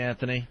Jersey,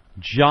 Anthony.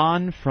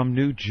 John from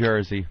New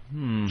Jersey.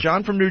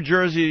 John from New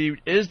Jersey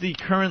is the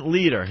current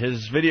leader.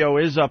 His video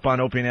is up on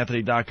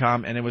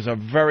opieandanthony.com, and it was a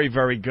very,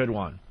 very good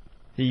one.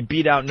 He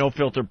beat out No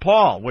Filter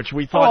Paul, which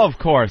we thought. Oh, of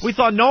course. We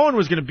thought no one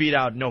was going to beat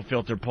out No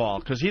Filter Paul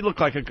because he looked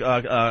like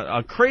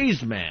a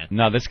crazed man.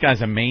 No, this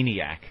guy's a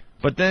maniac.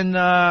 But then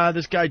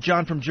this guy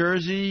John from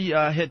Jersey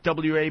hit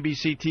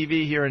WABC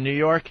TV here in New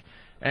York.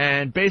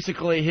 And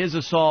basically his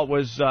assault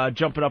was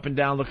jumping up and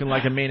down looking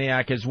like a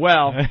maniac as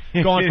well,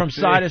 going from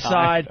side to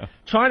side,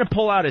 trying to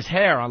pull out his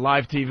hair on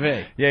live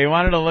TV. Yeah, he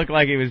wanted to look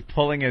like he was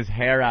pulling his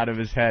hair out of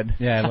his head.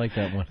 Yeah, I like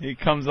that one. He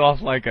comes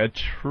off like a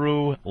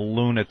true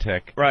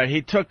lunatic. Right,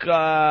 he took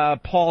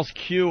Paul's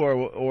cue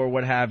or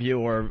what have you,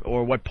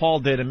 or what Paul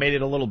did and made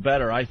it a little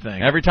better, I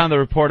think. Every time the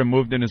reporter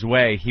moved in his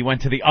way, he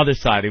went to the other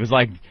side. He was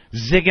like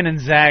zigging and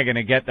zagging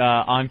to get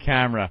on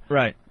camera.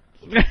 Right.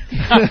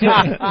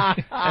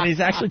 And he's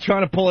actually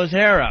trying to pull his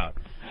hair out.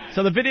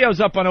 So the video's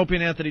up on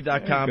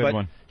opieandanthony.com,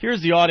 but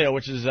here's the audio,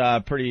 which is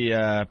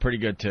pretty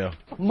good too.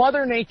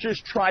 Mother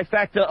Nature's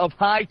trifecta of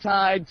high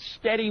tides,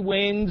 steady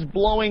winds,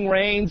 blowing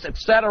rains,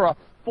 etc.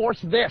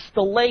 forced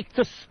the lake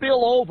to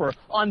spill over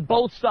on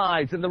both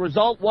sides, and the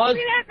result was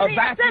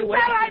evacuation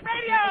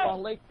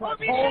on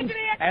lakefront homes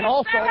and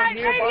also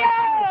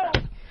nearby.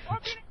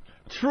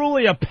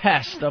 Truly a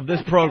pest of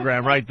this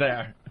program right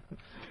there.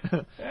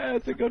 Yeah,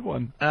 it's a good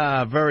one.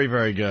 Very,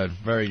 very good.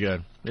 Very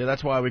good. Yeah,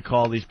 that's why we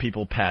call these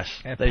people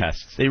pests.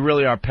 Pests. They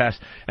really are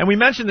pests. And we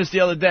mentioned this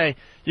the other day.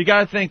 You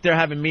got to think they're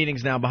having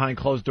meetings now behind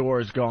closed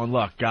doors going,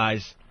 look,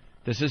 guys,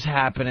 this is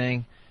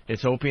happening.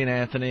 It's Opie and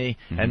Anthony,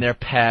 and they're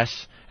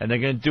pests, and they're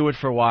going to do it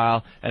for a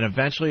while, and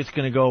eventually it's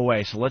going to go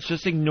away. So let's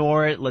just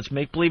ignore it. Let's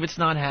make believe it's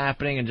not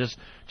happening and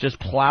just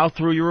plow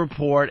through your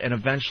report, and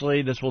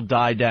eventually this will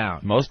die down.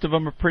 Most of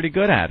them are pretty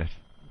good at it.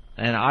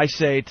 And I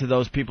say to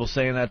those people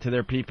saying that to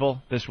their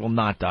people, this will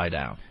not die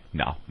down.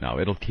 No,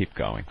 it'll keep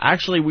going.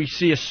 Actually, we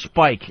see a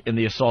spike in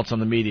the assaults on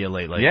the media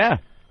lately. Yeah.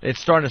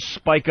 It's starting to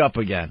spike up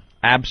again.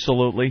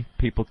 Absolutely.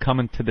 People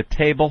coming to the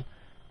table,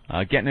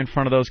 getting in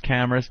front of those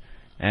cameras.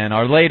 And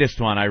our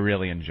latest one I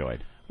really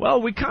enjoyed.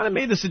 Well, we kind of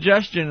made the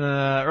suggestion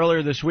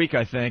earlier this week,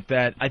 I think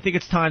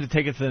it's time to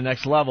take it to the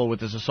next level with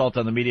this Assault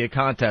on the Media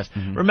contest.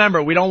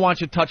 Remember, we don't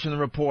want you touching the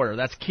reporter.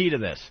 That's key to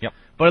this. Yep.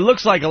 But it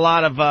looks like a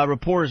lot of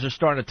reporters are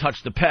starting to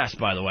touch the pests,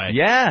 by the way.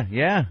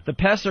 Yeah. The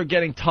pests are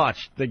getting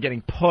touched. They're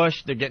getting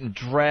pushed. They're getting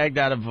dragged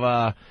out of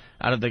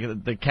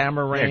the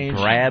camera range.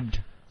 They're grabbed.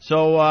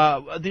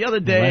 So the other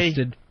day...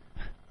 Molested.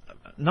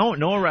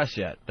 No arrest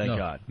yet, thank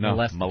God. No,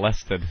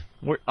 molested.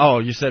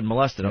 You said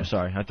molested. I'm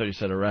sorry. I thought you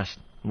said arrest.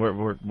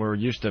 We're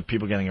used to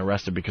people getting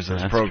arrested because of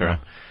this program.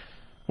 True.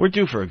 We're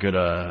due for a good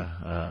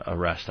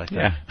arrest, I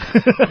think. Yeah.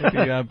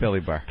 Maybe Billy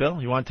Burr.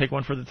 Bill, you want to take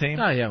one for the team?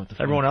 Oh, yeah.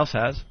 Everyone else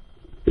has.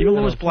 Even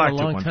Lewis Black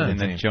took one for the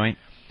team. Joint.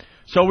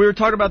 So we were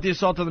talking about the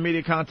assault on the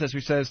media contest.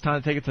 We said it's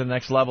time to take it to the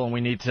next level, and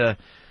we need to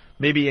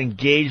maybe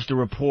engage the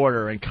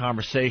reporter in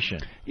conversation.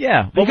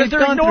 Yeah, because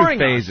they're ignoring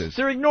phases. us.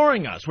 They're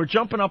ignoring us. We're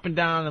jumping up and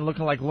down and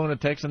looking like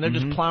lunatics, and they're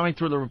just plowing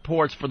through the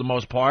reports for the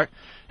most part.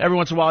 Every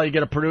once in a while, you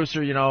get a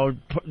producer,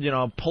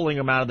 pulling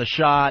them out of the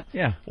shot.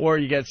 Yeah. Or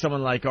you get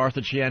someone like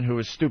Arthur Chien, who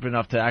is stupid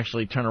enough to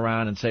actually turn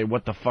around and say,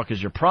 "What the fuck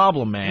is your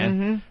problem,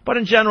 man?" But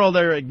in general,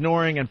 they're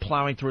ignoring and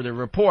plowing through their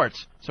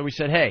reports. So we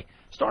said, hey,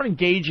 start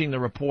engaging the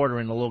reporter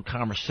in a little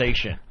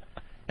conversation.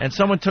 And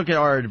someone took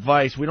our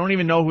advice. We don't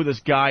even know who this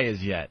guy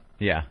is yet.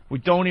 Yeah. We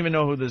don't even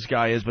know who this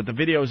guy is, but the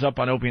video is up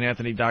on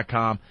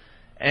opieandanthony.com.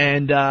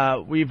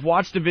 And we've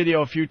watched the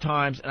video a few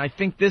times, and I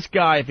think this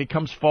guy, if he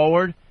comes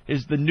forward,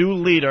 is the new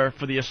leader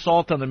for the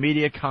assault on the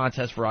media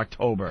contest for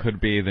October. Could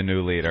be the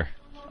new leader.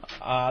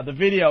 The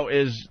video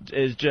is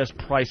just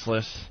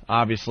priceless,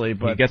 obviously.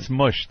 But he gets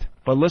mushed.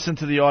 But listen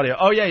to the audio.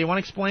 Oh, yeah, you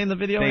want to explain the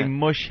video? They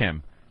mush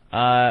him.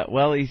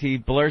 Well, he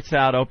blurts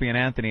out Opie and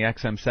Anthony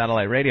XM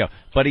satellite radio,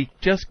 but he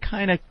just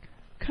kind of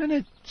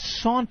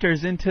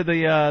saunters into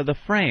the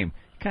frame,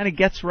 kind of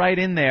gets right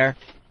in there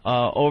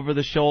over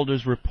the shoulder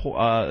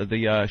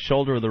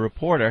of the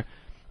reporter,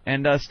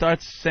 and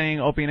starts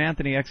saying Opie and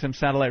Anthony XM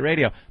satellite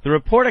radio. The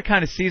reporter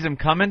kind of sees him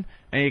coming,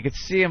 and you can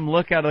see him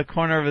look out of the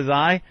corner of his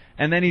eye,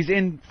 and then he's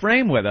in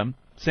frame with him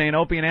saying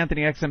Opie and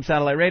Anthony XM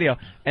satellite radio,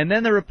 and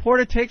then the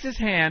reporter takes his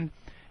hand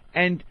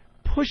and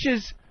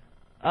pushes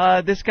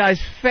this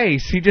guy's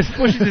face. He just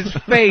pushes his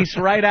face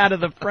right out of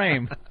the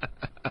frame.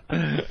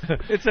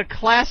 It's a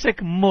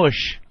classic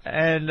mush.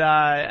 And,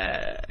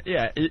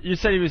 you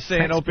said he was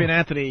saying Opie and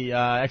Anthony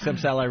XM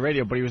satellite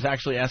radio, but he was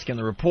actually asking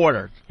the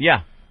reporter.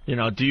 Yeah.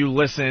 Do you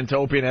listen to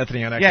Opie and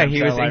Anthony on XM satellite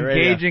radio? Yeah, he was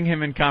engaging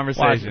him in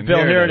conversation. Watch,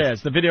 Bill, here it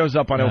is. The video's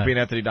up on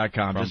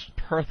opieandanthony.com. From Just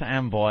Perth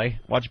Amboy.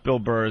 Watch Bill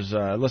Burr's,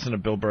 listen to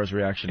Bill Burr's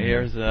reaction.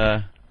 Here's,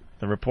 the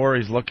reporter,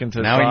 he's looking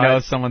to now the he side.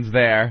 knows someone's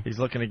there. He's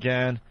looking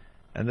again.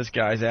 And this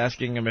guy's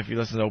asking him if he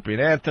listens to Opie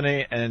and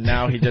Anthony, and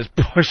now he just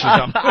pushes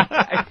him.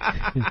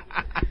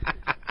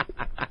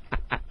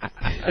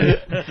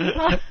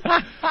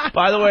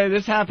 By the way,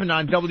 this happened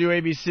on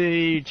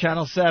WABC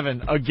Channel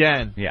 7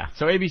 again. Yeah.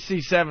 So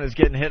ABC 7 is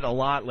getting hit a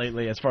lot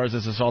lately as far as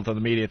this assault on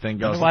the media thing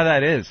goes. I wonder why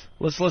that is.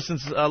 Let's listen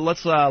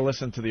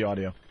to the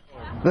audio.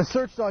 The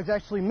search dogs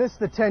actually missed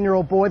the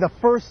 10-year-old boy the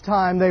first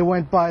time they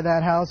went by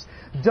that house.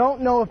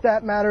 Don't know if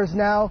that matters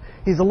now.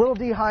 He's a little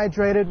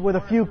dehydrated with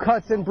a few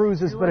cuts and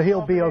bruises, but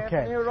he'll be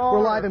okay. We're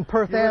live in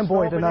Perth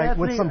Amboy tonight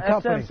with some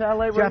company.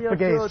 Jeff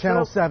Begay's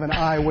Channel 7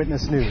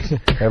 Eyewitness News.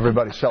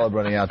 Everybody's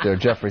celebrating out there.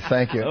 Jeffrey,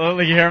 thank you. Oh,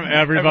 look here,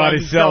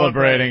 everybody's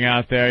celebrating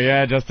out there.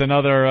 Yeah, just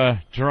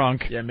another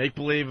drunk. Yeah, make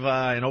believe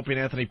an Opie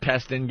and Anthony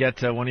pest didn't get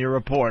to one of your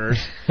reporters.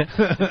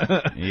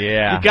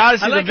 Yeah. You gotta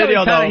see the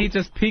video, though. He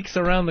just peeks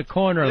around the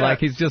corner like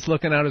he's just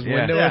looking out his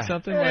window or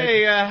something.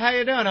 Hey, how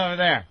you doing over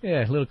there?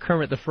 Yeah, a little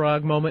Kermit the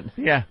Frog moment.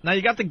 Yeah. Now,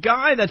 you got the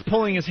guy that's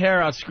pulling his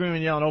hair out,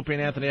 screaming, yelling, Opie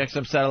and Anthony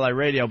XM satellite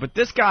radio. But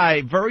this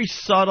guy, very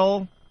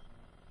subtle.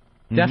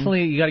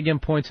 Definitely, you got to give him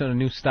points on a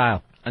new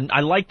style. And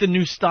I like the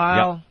new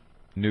style.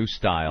 Yep. New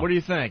style. What do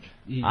you think?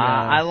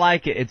 I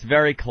like it. It's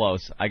very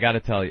close. I got to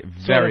tell you,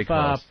 very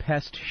close.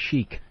 Pest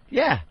chic.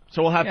 Yeah.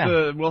 So we'll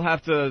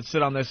have to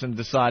sit on this and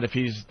decide if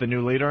he's the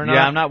new leader or not.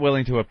 Yeah, I'm not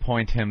willing to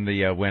appoint him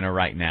the winner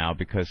right now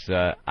because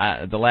the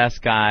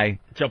last guy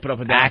jumping up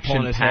and down,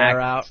 pulling his hair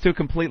out. It's two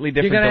completely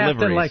different You're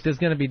deliveries. Have to, there's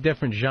going to be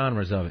different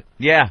genres of it.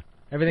 Yeah.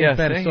 Everything's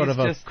been sort of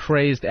a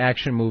crazed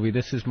action movie.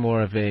 This is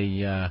more of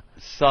a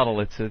subtle.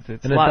 It's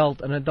an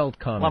adult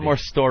comedy. A lot more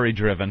story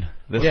driven.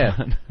 This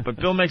one. But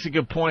Bill makes a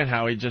good point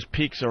how he just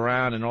peeks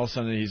around and all of a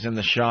sudden he's in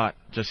the shot,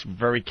 just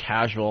very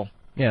casual.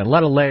 Yeah, a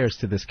lot of layers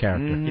to this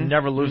character. He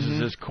never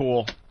loses his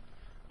cool.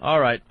 All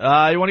right.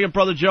 You want to get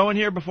Brother Joe in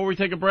here before we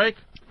take a break?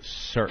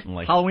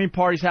 Certainly. Halloween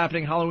party's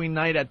happening Halloween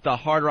night at the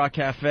Hard Rock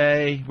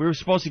Cafe. We were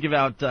supposed to give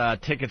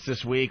out tickets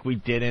this week. We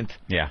didn't.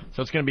 Yeah.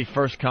 So it's going to be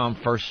first come,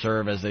 first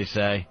serve, as they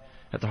say,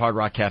 at the Hard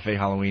Rock Cafe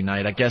Halloween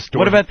night. I guess.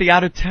 What about the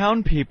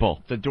out-of-town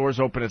people? The doors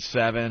open at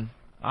 7.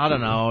 I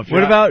don't know.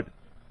 What about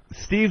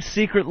Steve's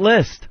secret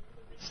list?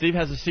 Steve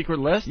has a secret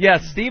list? Yeah,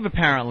 Steve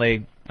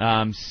apparently...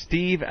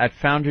 Steve at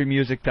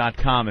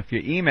foundrymusic.com. If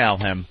you email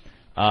him,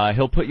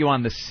 he'll put you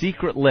on the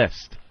secret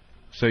list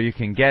so you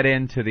can get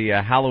into the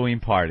Halloween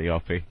party,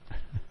 Opie.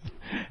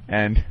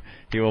 And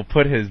he will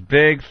put his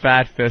big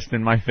fat fist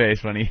in my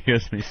face when he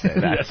hears me say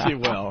that. Yes, he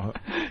will.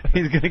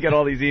 He's going to get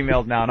all these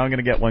emails now, and I'm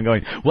going to get one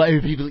going, why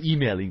are people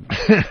emailing?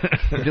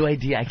 No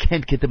idea. I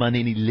can't get them on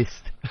any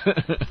list.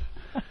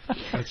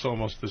 That's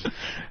almost as...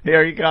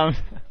 Here he comes.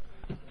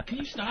 Can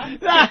you stop?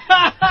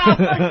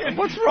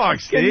 What's wrong,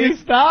 Steve? Can you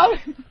stop?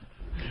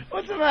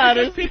 What's the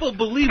matter? People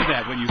believe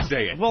that when you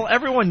say it. Well,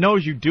 everyone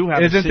knows you do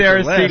have Isn't a there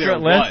a secret list.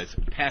 secret list?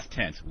 Was. Past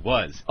tense.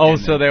 Was. Oh,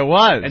 And so then- there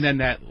was. And then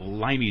that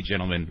limey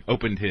gentleman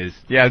opened his...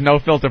 Yeah, No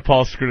Filter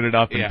Paul screwed it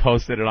up and Yeah.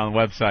 posted it on the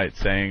website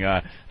saying,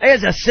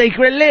 There's a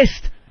secret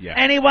list. Yeah.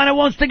 Anyone who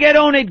wants to get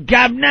on it,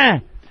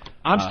 Governor.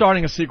 I'm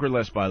starting a secret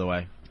list, by the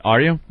way.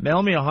 are you?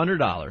 Mail me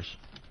 $100.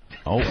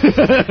 Oh,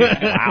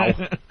 wow.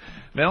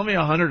 Mail me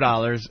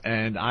 $100,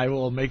 and I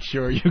will make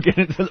sure you get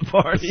into the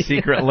party.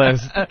 Secret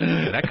list.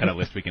 That kind of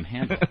list we can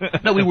handle.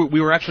 No, we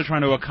were actually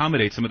trying to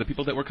accommodate some of the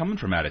people that were coming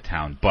from out of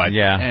town, but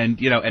Yeah. and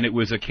it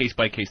was a case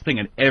by case thing.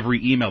 And every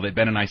email that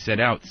Ben and I sent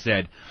out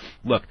said,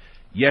 "Look,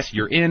 yes,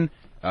 you're in.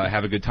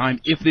 Have a good time.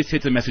 If this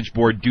hits a message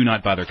board, do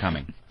not bother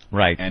coming."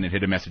 Right. And it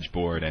hit a message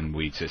board, and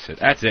we just said,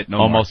 "That's it. No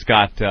almost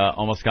got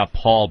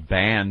Paul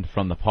banned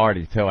from the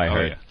party too. I more."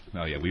 heard.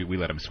 Oh yeah, we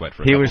let him sweat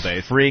for a He couple was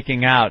days.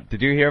 freaking out.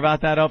 Did you hear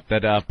about that?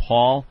 That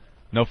Paul,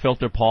 No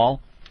Filter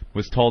Paul,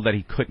 was told that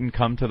he couldn't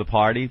come to the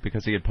party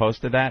because he had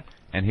posted that,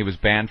 and he was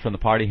banned from the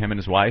party. Him and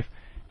his wife.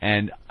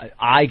 And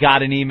I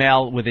got an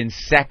email within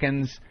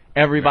seconds.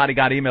 Everybody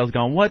got emails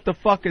going, "What the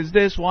fuck is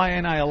this? Why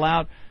ain't I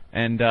allowed?"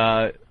 And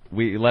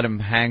we let him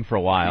hang for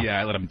a while. Yeah,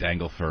 I let him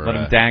dangle for. Let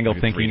him dangle,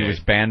 maybe thinking 3 he days.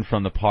 was banned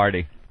from the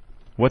party.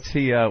 What's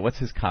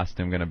his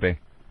costume gonna be?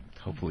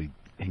 Hopefully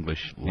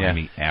English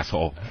limey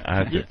asshole.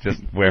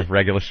 Just wear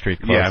regular street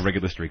clothes. Yeah,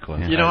 regular street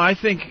clothes. You know, I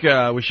think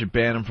we should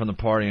ban him from the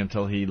party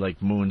until he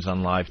moons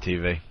on live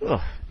TV.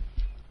 Ugh.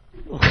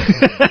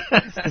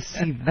 Nice to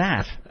see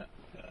that.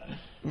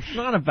 It's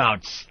not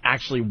about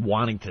actually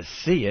wanting to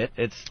see it.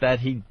 It's that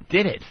he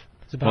did it.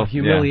 It's about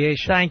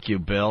humiliation. Thank you,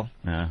 Bill.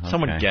 Okay.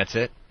 Someone gets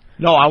it.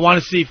 No, I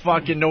want to see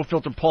fucking No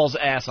Filter Paul's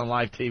ass on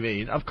live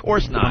TV. Of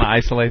course not. Want to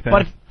isolate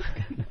that?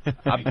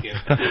 But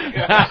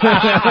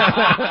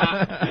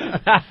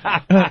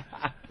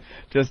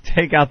just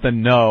take out the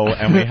no,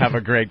 and we have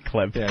a great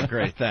clip. Yeah,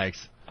 great.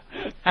 Thanks.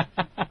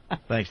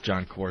 Thanks,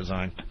 John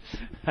Corzine.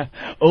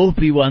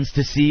 Opie wants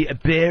to see a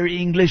bare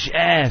English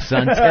ass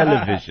on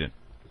television.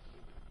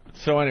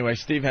 So anyway,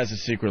 Steve has a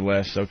secret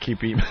list, so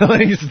keep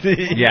emailing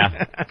Steve.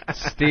 Yeah.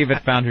 Steve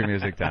at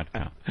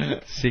foundrymusic.com.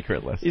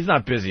 Secret list. He's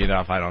not busy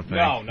enough, I don't think.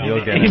 No.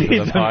 You'll get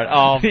into the part.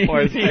 Oh,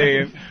 poor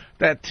Steve.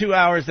 That 2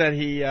 hours that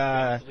he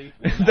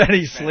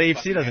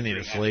sleeps, he doesn't need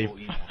to sleep.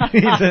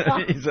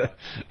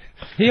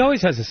 He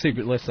always has a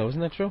secret list, though, isn't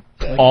that true?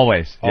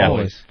 Always. Yeah.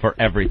 Always. For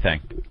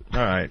everything.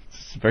 All right.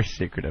 It's very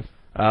secretive.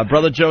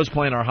 Brother Joe's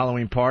playing our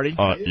Halloween party.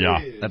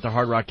 Yeah. At the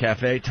Hard Rock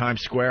Cafe,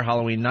 Times Square,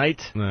 Halloween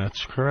night.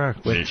 That's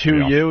correct. With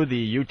 2U,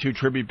 the U2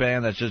 tribute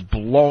band that's just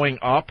blowing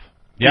up.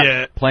 Yep.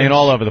 Yeah, Playing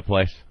all over the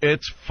place.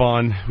 It's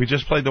fun. We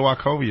just played the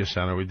Wachovia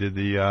Center. We did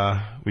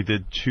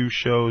 2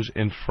 shows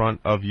in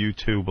front of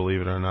U2.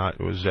 Believe it or not,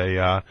 it was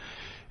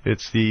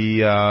it's the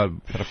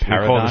they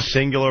call it the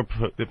singular.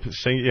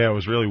 Yeah, it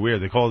was really weird.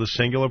 They call it the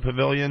singular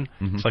pavilion.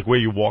 Mm-hmm. It's like where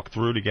you walk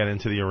through to get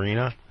into the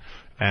arena.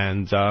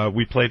 And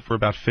we played for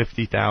about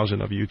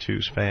 50,000 of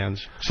U2's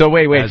fans. So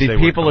wait, as these they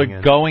were people coming are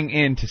in. going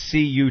in to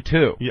see you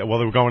too. Yeah, well,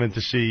 they were going in to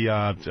see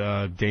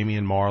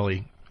Damian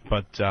Marley,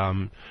 but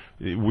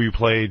we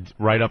played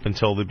right up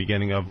until the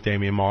beginning of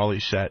Damian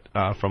Marley's set,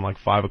 from like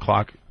 5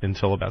 o'clock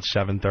until about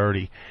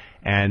 7:30,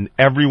 and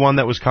everyone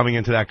that was coming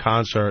into that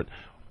concert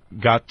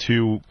got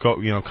to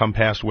come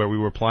past where we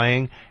were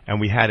playing,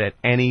 and we had at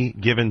any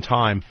given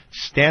time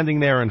standing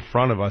there in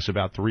front of us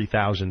about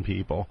 3,000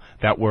 people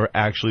that were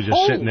actually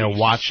just sitting there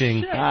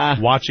watching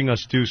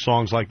us do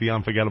songs like The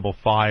Unforgettable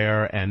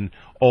Fire and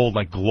old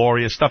like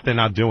glorious stuff they're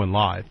not doing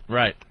live,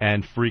 right?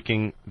 And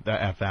freaking the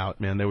F out,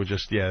 man. They were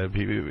just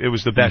it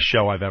was the best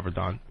show I've ever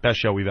done, best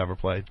show we've ever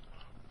played.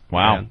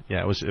 Wow. Man.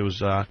 Yeah, it was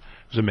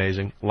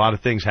amazing. A lot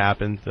of things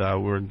happened.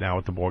 We're now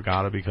at the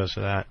Borgata because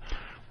of that.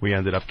 We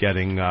ended up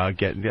getting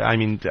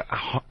hundreds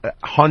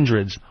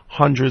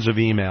of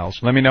emails.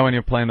 Let me know when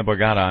you're playing the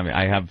Borgata. I mean,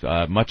 I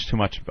have much too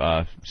much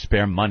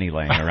spare money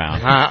laying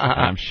around.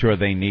 I'm sure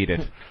they need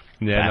it.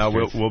 Yeah,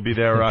 Bastards. no, we'll be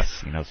there.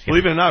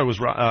 Believe it or not, it was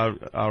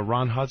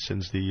Ron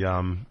Hudson's you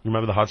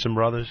remember the Hudson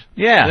brothers?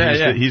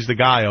 Yeah, He's the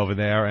guy over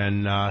there,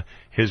 and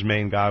his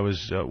main guy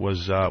was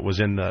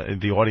in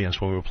the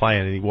audience when we were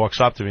playing, and he walks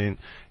up to me and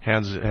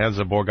hands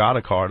a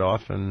Borgata card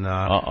off, and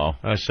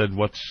I said,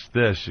 "What's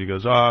this?" He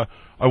goes, "I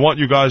want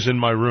you guys in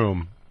my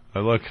room." I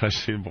look, I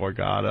see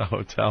Borgata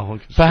Hotel.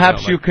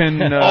 Perhaps you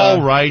can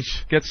all right,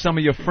 get some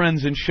of your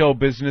friends in show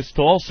business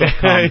to also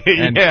come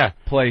and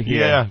play here.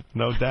 Yeah,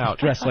 no doubt.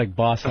 Dressed like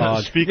Boss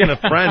Hog. Speaking of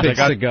friends, Big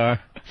cigar.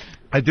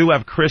 I do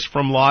have Chris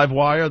from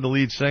Livewire, the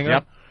lead singer.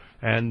 Yep.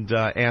 And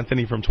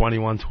Anthony from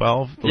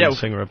 2112, the lead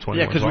singer of 2112.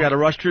 Yeah, because we got a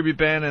Rush tribute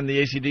band and the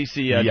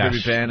AC/DC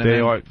tribute band, and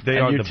they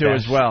are you the two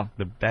best, as well.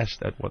 The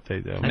best at what they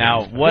do.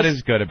 Now, what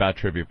is good about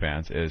tribute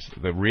bands is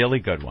the really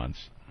good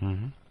ones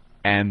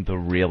and the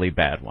really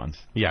bad ones.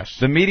 Yes.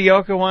 The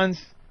mediocre ones,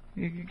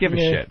 you give a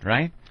shit,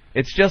 right?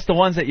 It's just the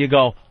ones that you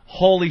go,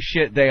 holy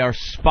shit, they are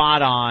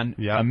spot on,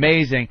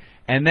 amazing.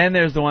 And then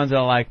there's the ones that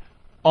are like,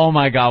 oh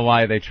my God,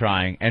 why are they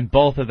trying? And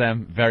both of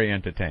them very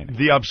entertaining.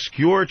 The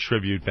obscure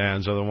tribute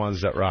bands are the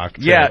ones that rock,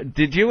 too. Yeah,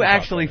 did you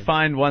actually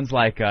find ones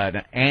like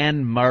an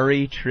Anne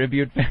Murray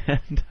tribute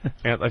band?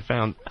 And I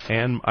found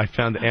Anne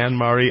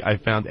Murray. I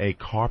found a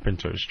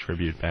Carpenters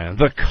tribute band.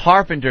 The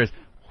Carpenters.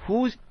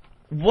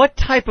 What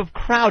type of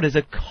crowd is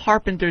a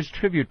Carpenters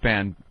tribute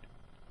band?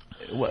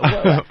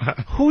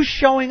 Who's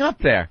showing up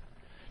there?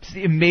 Just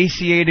the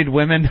emaciated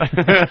women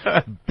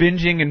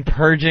binging and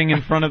purging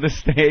in front of the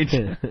stage.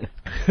 And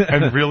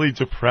really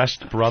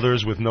depressed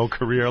brothers with no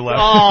career left.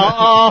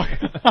 Oh,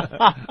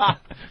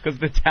 because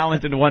the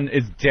talented one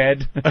is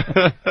dead.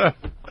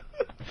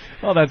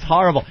 Oh, that's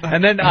horrible.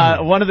 And then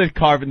one of the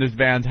Carpenters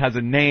bands has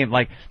a name.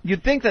 Like,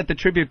 you'd think that the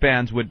tribute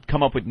bands would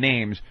come up with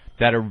names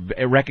that are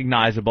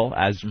recognizable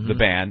as the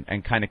band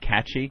and kind of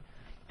catchy.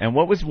 And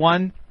what was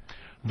one?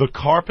 The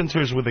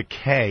Carpenters with a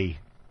K.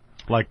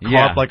 Like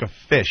carp, like a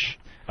fish.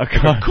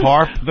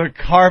 Carp. The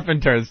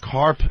Carpenters.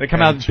 They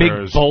come out with big,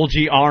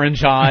 bulgy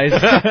orange eyes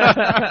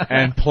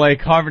and play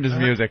Carpenters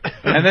music.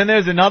 And then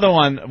there's another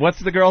one. What's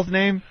the girl's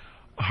name?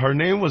 Her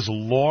name was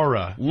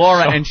Laura.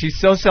 And she's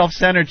so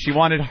self-centered, she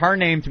wanted her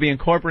name to be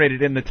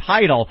incorporated in the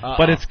title,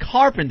 but it's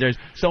Carpenters.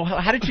 So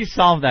how did she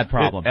solve that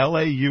problem?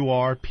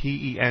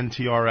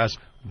 Laurpenters.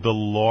 The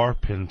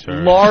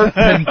Lorpenters.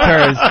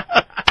 Lorpenters.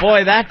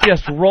 Boy, that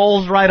just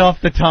rolls right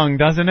off the tongue,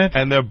 doesn't it?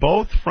 And they're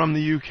both from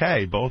the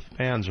UK. Both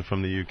bands are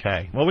from the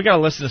UK. Well, we got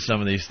to listen to some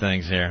of these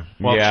things here.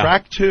 Well,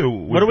 track 2.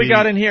 What do we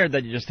got in here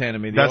that you just handed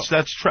me? This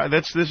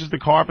is the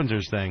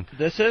Carpenters thing.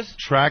 This is?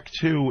 Track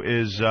 2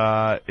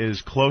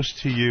 is Close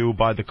to You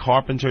by the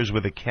Carpenters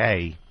with a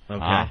K.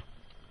 Okay.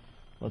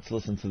 Let's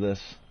listen to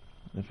this.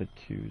 If it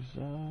cues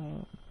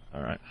up.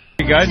 All right.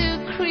 You good?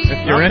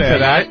 If you're into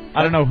that.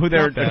 I don't know who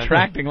they're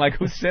attracting. Like,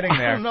 who's sitting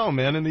there? I don't know,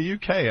 man. In the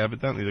UK,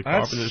 evidently, the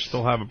Carpenters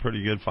still have a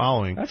pretty good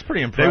following. That's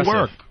pretty impressive. They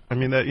work. I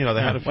mean, they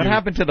had a few... What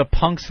happened to the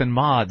punks and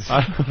mods?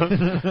 I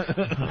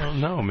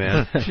don't know,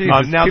 man.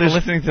 Jesus, now people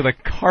listening to the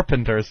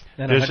Carpenters.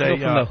 Let's go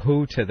from the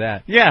Who to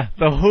that. Yeah,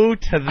 the Who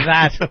to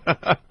that.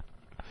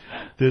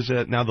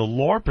 Now the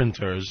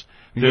Lorpenters.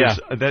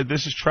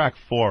 This is track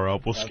 4.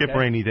 We'll skip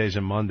Rainy Days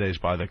and Mondays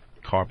by the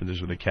Carpenters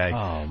with a K.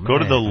 Oh, Go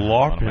to the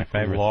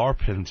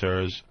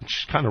Lorpenters. It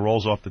just kind of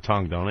rolls off the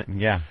tongue, don't it?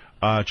 Yeah.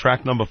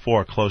 Track number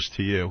 4, Close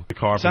to You. The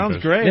Carpenters. Sounds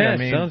great. Yeah, I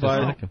mean,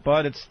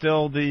 but it's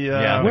still the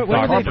where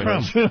were they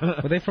from?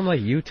 Were they from, like,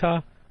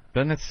 Utah?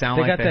 Doesn't it sound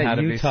like they had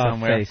to be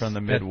somewhere from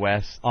the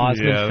Midwest?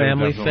 Osmond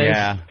family face?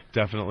 Yeah,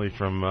 definitely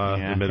from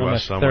the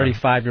Midwest from a somewhere.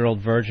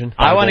 35-year-old virgin.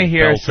 I want to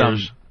hear some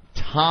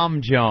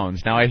Tom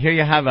Jones. Now, I hear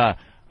you have a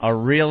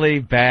really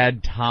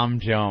bad Tom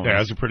Jones. Yeah,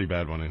 there's a pretty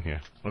bad one in here.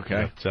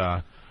 Okay.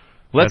 But,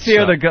 let's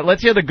hear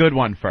the good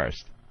one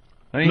first.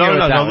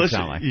 No,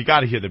 listen. Like. You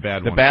got to hear the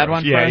bad one. The bad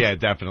one first? Yeah,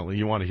 definitely.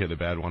 You want to hear the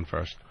bad one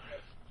first.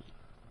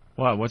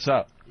 What? What's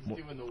up?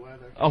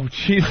 Oh,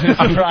 Jesus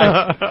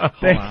Christ.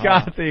 They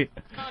got the...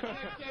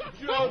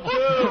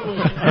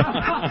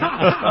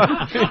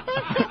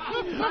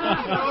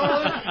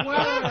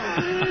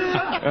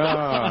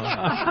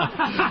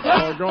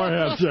 Go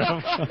ahead,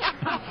 Jeff.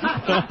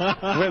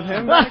 With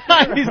him back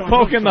there? He's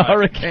poking the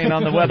hurricane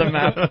on the weather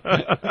map.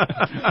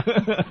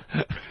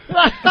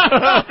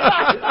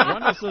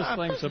 When is this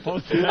thing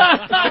supposed to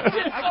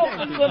happen?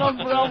 Opens an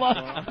umbrella.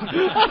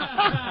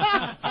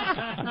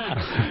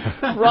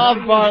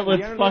 Rob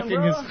Bartlett's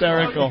fucking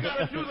hysterical. All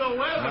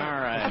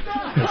right.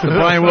 It's the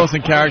Brian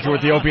Wilson character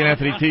with the Opie and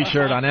Anthony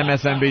T-shirt on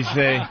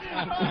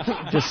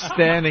MSNBC. Just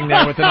standing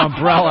there with an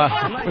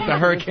umbrella with the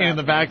hurricane in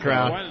the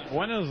background.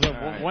 When is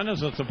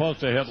it supposed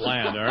to hit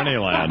land or any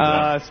land?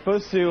 It's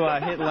supposed to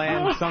hit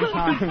land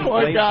sometime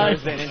late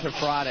Thursday and into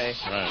Friday,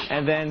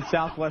 and then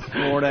southwest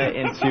Florida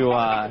into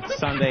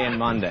Sunday and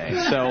Monday.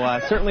 So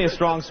certainly a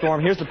strong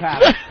storm. Here's the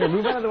path. Here,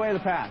 move out of the way of the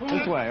path.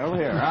 This way, over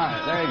here. All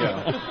right, there you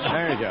go.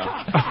 There you go.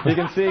 You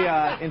can see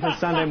into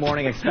Sunday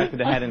morning expected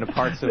to head into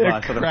parts of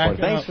southern Florida.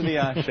 Thanks for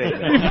the shade.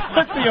 He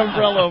put the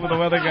umbrella over the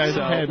weather guy's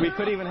head. We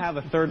could even have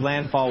a third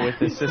landfall with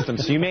this system,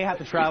 so you may have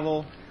to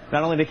travel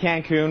not only to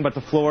Cancun, but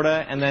to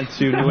Florida and then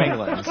to New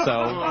England.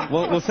 So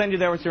we'll send you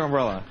there with your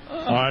umbrella.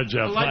 All right,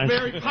 Jeff. Like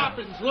Mary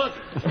Poppins, look.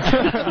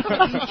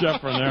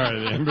 Jeff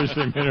Ranieri, the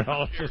embassy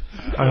meteorologist.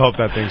 I hope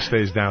that thing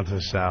stays down to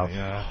the south.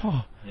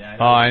 Yeah.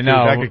 I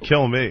know. Dude, that could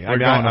kill me. We're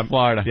going to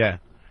Florida. Yeah.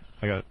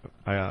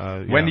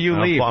 When do you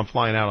leave? I'm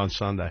flying out on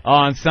Sunday. Oh,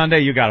 on Sunday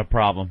you got a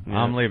problem. Yeah.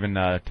 I'm leaving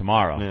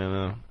tomorrow. Yeah,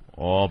 no.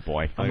 Oh,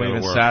 boy. I'm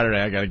leaving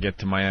Saturday. I got to get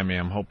to Miami.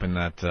 I'm hoping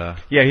that...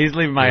 yeah, he's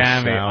leaving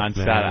Miami on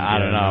Saturday. I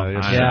don't know.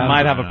 I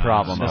might have a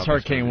problem. This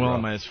Hurricane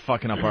Wilma is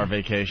fucking up our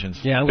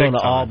vacations. Yeah, I'm going to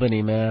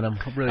Albany, man. I'm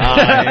really...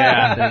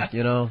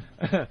 you know...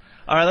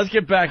 All right, let's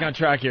get back on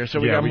track here. So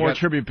we got more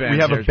tribute bands.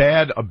 We have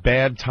a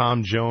bad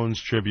Tom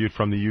Jones tribute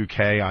from the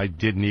UK. I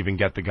didn't even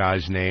get the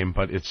guy's name,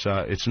 but it's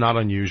not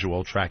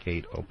unusual. Track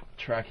 8.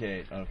 Track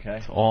 8, okay.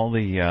 It's all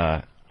the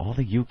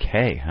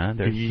UK, huh?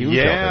 They're huge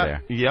over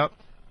there. Yep.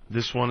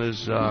 This one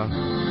is. A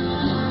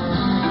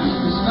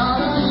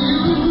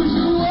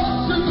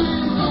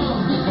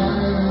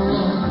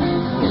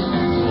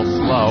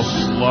little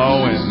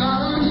slow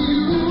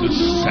and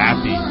just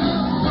sappy.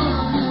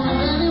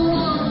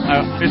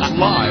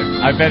 live.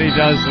 I bet he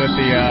does with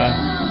the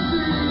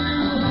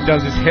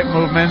does his hip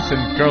movements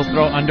and girls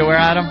throw underwear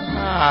at him.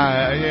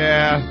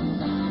 Yeah.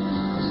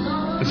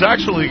 There's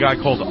actually a guy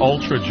called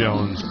Ultra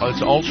Jones.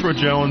 It's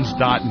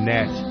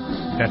ultrajones.net.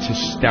 That's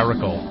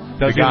hysterical.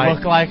 Does he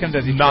look like him?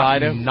 Does he try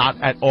to?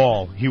 Not at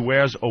all. He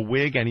wears a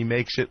wig and he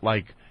makes it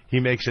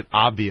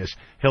obvious.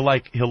 He'll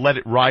let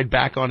it ride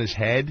back on his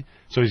head,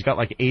 so he's got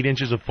like 8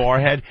 inches of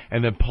forehead,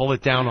 and then pull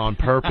it down on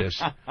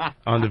purpose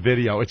on the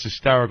video. It's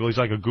hysterical. He's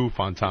like a goof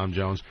on Tom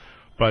Jones.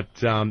 But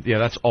yeah,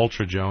 that's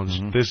Ultra Jones.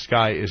 This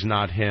guy is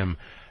not him.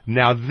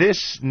 Now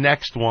this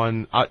next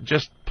one,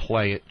 just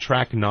play it.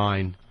 Track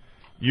 9.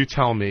 You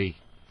tell me.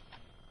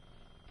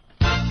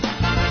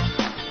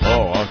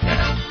 Oh, okay.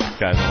 This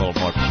guy's a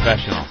little more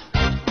professional.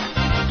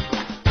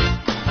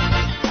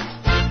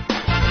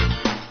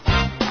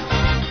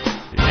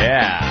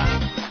 Yeah.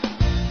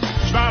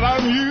 It's not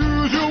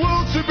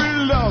unusual to be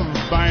loved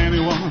by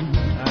anyone.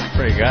 That's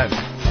pretty good.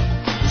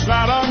 It's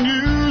not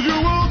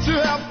unusual to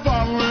have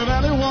fun with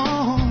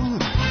anyone.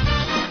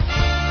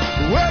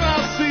 When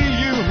I see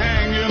you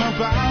hanging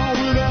about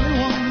with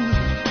anyone,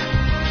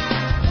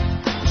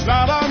 it's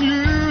not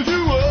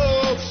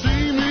unusual to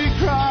see me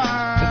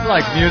cry. It's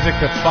like music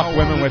to fuck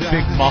women with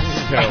big muffs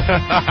to.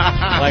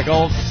 Like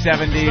old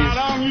 70s.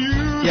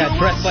 Yeah,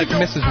 dressed like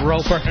Mrs.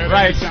 Roper.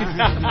 Right.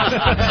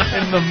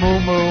 In the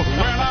moo-moo.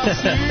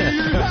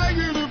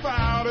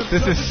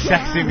 This is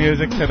sexy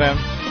music to them.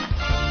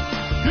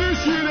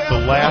 The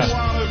last,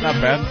 not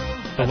bad.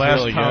 The last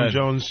really Tom good.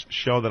 Jones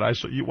show that I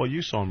saw,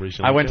 you saw him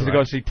recently. I went too, to right?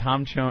 go see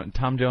Tom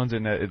Jones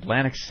in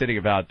Atlantic City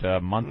about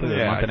a month and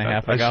a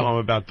half ago. I saw him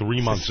about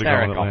 3 months ago in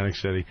Hysterical. Atlantic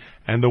City.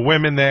 And the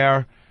women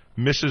there,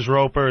 Mrs.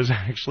 Roper is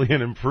actually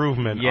an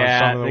improvement on some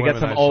of the they women get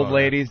some I old saw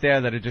ladies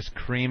there that are just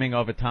creaming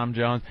over Tom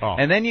Jones. Oh.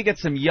 And then you get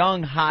some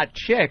young, hot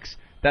chicks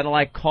that are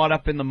like caught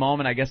up in the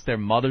moment. I guess their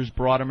mothers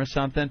brought them or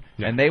something.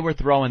 Yeah. And they were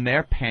throwing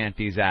their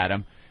panties at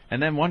him.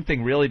 And then one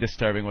thing really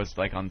disturbing was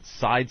like on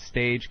side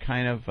stage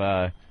kind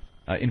of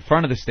in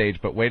front of the stage,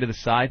 but way to the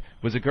side,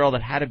 was a girl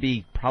that had to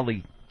be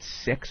probably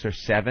 6 or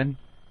 7,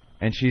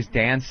 and she's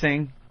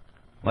dancing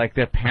like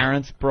their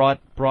parents brought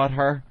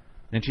her,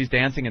 and she's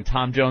dancing, and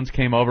Tom Jones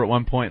came over at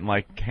one point and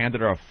like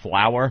handed her a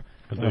flower.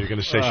 I thought you were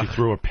going to say she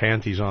threw her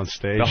panties on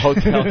stage. The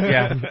hotel,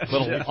 yeah,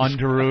 little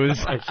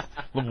underoos,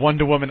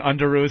 Wonder Woman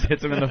underoos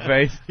hits him in the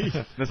face.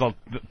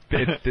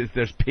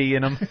 There's pee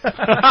in them.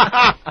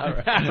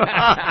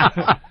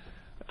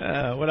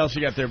 What else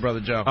you got there,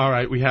 Brother Joe? All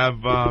right, we have,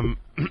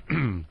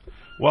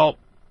 well,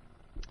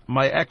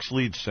 my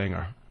ex-lead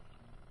singer,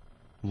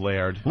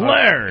 Laird.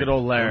 Good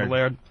old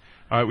Laird.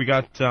 All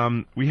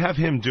right, we have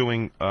him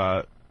doing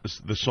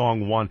the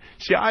song One.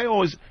 See,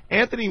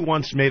 Anthony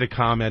once made a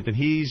comment, and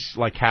he's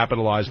like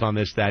capitalized on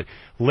this, that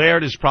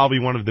Laird is probably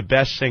one of the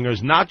best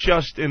singers, not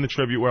just in the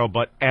tribute world,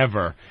 but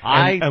ever.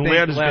 I think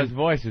Laird's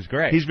voice is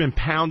great. He's been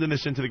pounding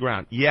this into the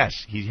ground.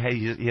 Yes, he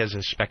has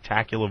a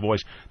spectacular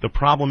voice. The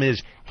problem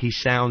is he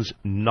sounds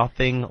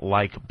nothing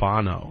like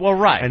Bono. Well,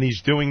 right. And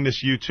he's doing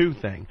this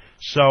U2 thing.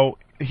 So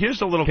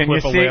here's a little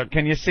clip of Laird.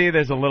 Can you see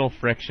there's a little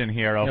friction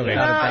here, Opie?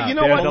 You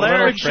know what?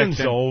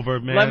 Friction's over,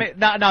 man. Let me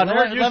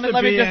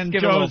just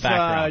give a little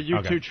background.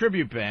 U2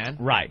 tribute band.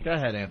 Right. Go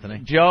ahead,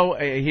 Anthony. Joe,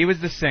 he was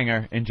the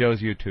singer in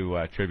Joe's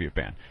U2 tribute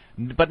band.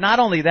 But not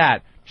only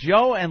that,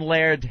 Joe and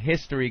Laird's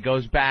history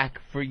goes back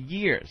for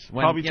years.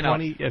 Probably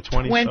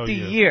 20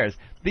 years.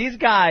 These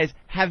guys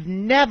have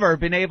never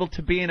been able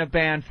to be in a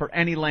band for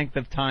any length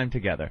of time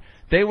together.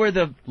 They were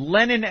the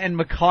Lennon and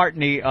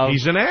McCartney of...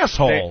 He's an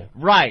asshole.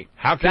 Right.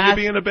 How can you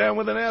be in a band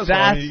with an asshole?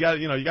 I mean, you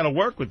got to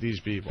work with these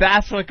people.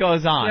 That's what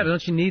goes on. Yeah, but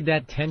don't you need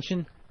that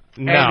tension?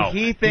 No. And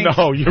he thinks,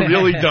 no, you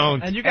really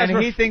don't.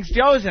 and he thinks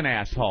Joe's an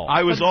asshole.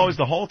 I was always,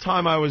 the whole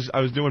time I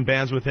was doing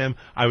bands with him,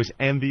 I was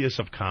envious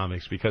of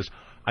comics because,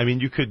 I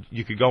mean, you could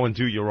go and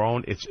do your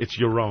own. It's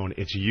your own.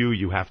 It's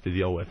you have to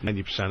deal with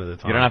 90% of the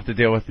time. You don't have to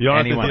deal with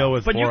anyone. Have to deal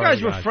with but you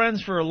guys were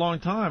friends for a long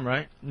time,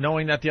 right?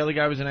 Knowing that the other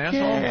guy was an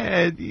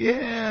asshole?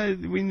 Yeah,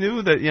 we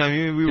knew that.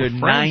 We were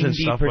friends and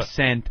stuff.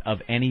 90%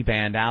 of any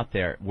band out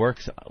there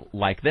works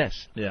like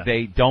this. Yeah.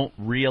 They don't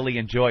really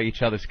enjoy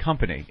each other's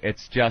company.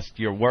 It's just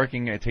you're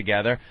working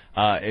together.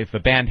 If a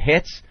band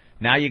hits,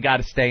 now you got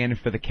to stay in it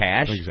for the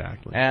cash.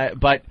 Exactly.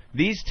 But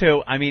these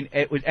two, I mean,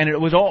 it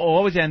was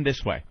always end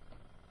this way.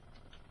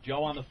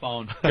 Joe on the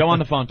phone. Joe on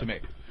the phone to me.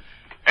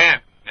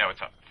 And yeah,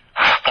 what's up?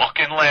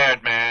 Fucking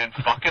Laird, man.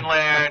 Fucking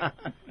Laird.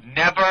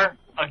 Never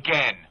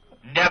again.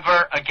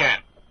 Never again.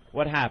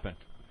 What happened?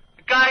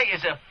 The guy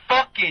is a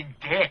fucking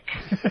dick.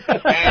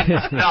 And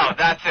no,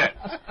 that's it.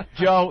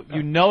 Joe,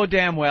 you know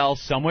damn well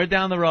somewhere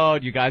down the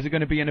road you guys are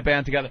going to be in a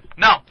band together.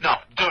 No,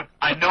 dude.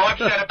 I know I've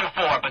said it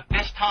before, but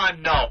this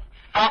time, no.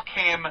 Fuck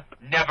him.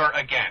 Never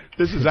again.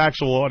 This is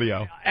actual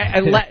audio.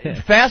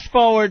 Fast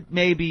forward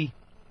maybe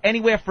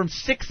anywhere from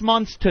 6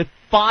 months to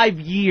 5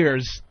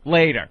 years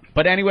later.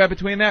 But anywhere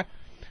between there.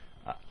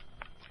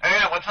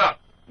 Hey, what's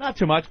up? Not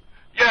too much.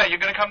 Yeah, you're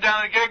going to come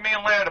down to the gig? Me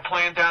and Laird are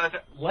playing down at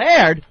the...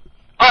 Laird?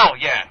 Oh,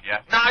 yeah.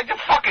 No, I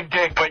just fucking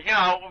dig, but, you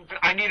know,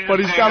 I needed But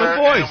a he's got a singer,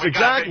 voice, and we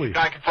exactly.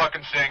 Got a guy can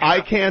fucking sing.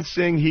 I can't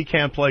sing, he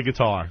can't play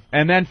guitar.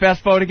 And then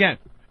fast forward again.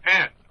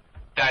 Man,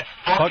 that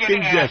fucking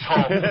dick.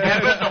 asshole.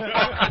 Never the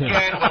fuck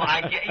again will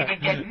I even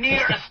get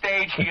near a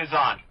stage he is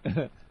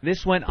on.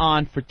 This went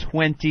on for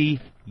 20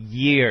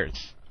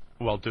 years.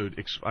 Well,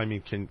 dude, I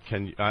mean,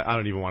 I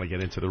don't even want to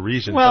get into the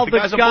reasons. Well, but the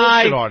guy's a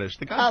bullshit artist.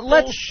 The guy's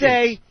let's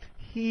say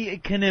he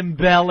can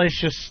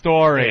embellish a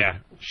story. Yeah.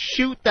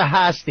 Shoot the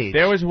hostage.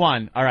 There was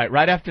one. All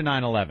right after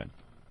 9/11.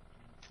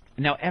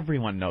 Now,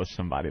 everyone knows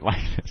somebody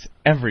like this.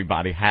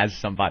 Everybody has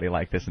somebody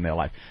like this in their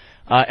life.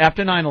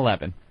 After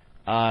 9/11,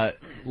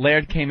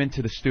 Laird came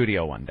into the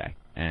studio one day,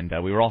 and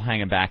we were all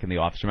hanging back in the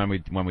office. Remember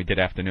when we did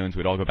afternoons,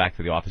 we'd all go back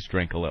to the office,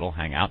 drink a little,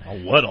 hang out. A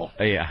little?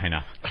 Yeah, I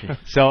know.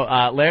 So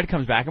Laird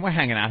comes back, and we're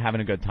hanging out, having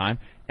a good time.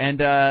 And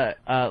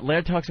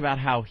Laird talks about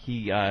how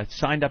he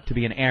signed up to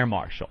be an air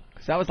marshal.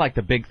 Because that was like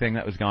the big thing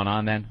that was going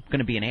on then. Going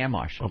to be an air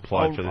marshal.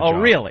 Applied for the job. Oh,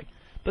 really?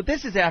 But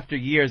this is after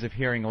years of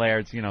hearing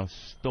Laird's,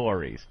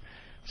 stories.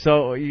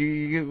 So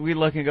we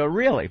look and go,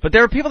 really? But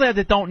there are people there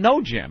that don't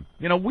know Jim.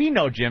 We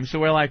know Jim, so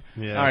we're like,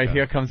 all right,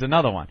 here comes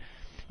another one.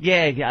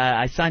 Yeah,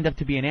 I signed up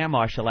to be an air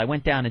marshal. I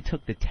went down and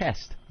took the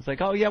test. It's like,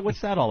 oh, yeah,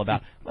 what's that all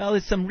about? Well,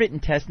 there's some written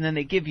test, and then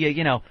they give you,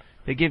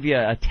 they give you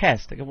a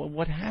test. I go, well,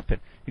 what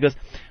happened? He goes,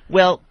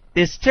 well,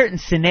 there's certain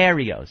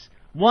scenarios.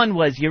 One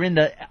was you're in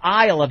the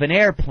aisle of an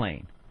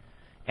airplane,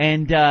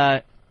 and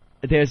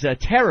there's a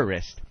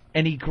terrorist,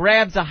 and he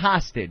grabs a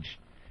hostage.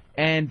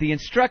 And the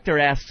instructor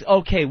asks,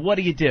 okay, what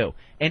do you do?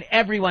 And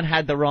everyone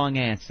had the wrong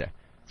answer.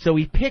 So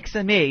he picks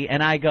me,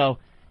 and I go,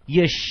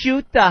 you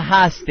shoot the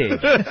hostage.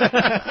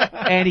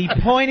 And he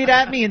pointed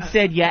at me and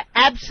said, you're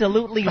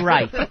absolutely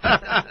right.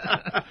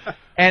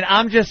 And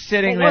I'm just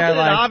sitting there wasn't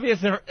like... it obvious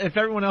if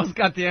everyone else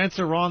got the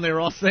answer wrong, they were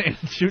all saying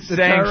shoot the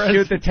terrorist?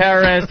 Shoot the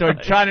terrorist, or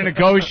trying to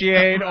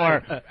negotiate,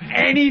 or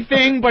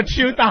anything but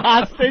shoot the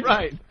hostage.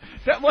 Right.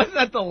 Wasn't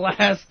that the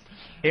last...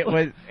 It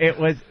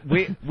was,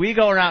 we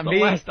go around, the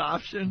me, last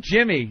option.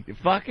 Jimmy,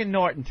 fucking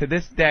Norton, to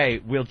this day,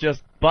 will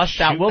just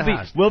bust out.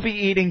 We'll be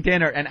eating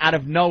dinner, and out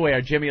of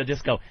nowhere, Jimmy will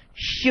just go,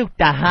 shoot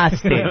the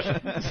hostage.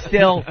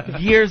 Still,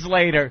 years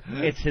later,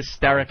 it's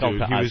hysterical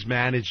to us. He was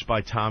managed by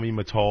Tommy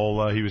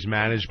Mottola. He was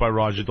managed by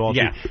Roger Daltrey.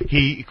 Yeah.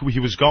 He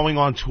was going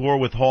on tour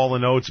with Hall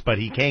 & Oates, but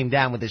he came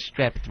down with a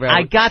strep throat.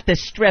 I got the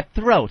strep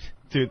throat.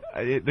 Dude,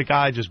 the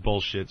guy just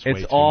bullshits.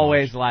 It's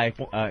always like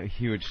a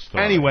huge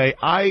story. Anyway,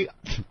 I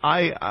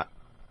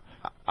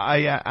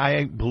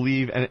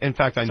believe, and in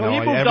fact, I know. So he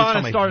moved on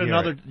and started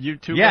another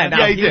YouTube.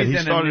 Yeah, he did. He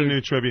started a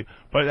new tribute,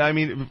 but I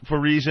mean, for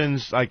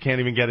reasons I can't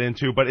even get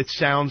into. But it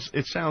sounds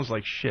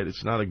like shit.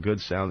 It's not a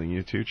good sounding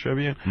YouTube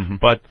tribute. Mm-hmm.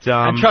 But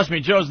and trust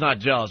me, Joe's not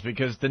jealous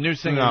because the new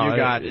singer you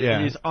got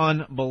is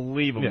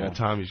unbelievable. Yeah,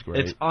 Tommy's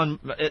great.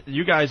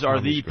 You guys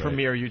are the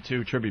premier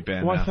YouTube tribute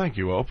band. Well, now. thank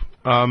you, Ope.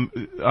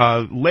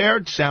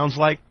 Laird sounds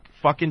like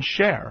fucking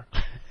Cher.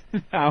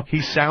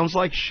 He sounds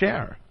like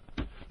Cher.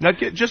 Now,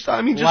 just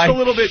a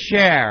little bit.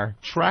 Cher.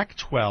 Track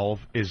 12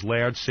 is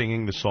Laird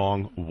singing the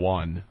song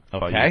One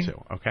by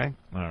U2. Okay?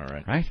 All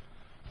right. Right?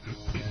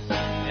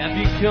 Have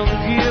you come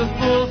here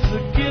for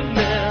forgiveness?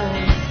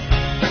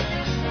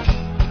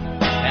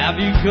 Have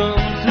you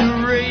come to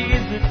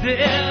raise the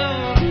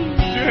dead?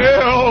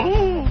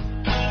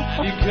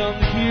 You come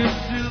here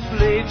to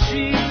play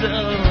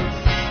Jesus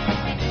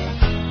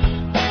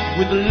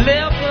with the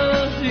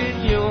lepers in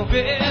your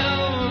bed.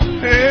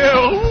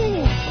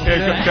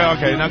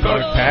 Okay, now go.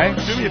 Okay.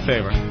 Do me a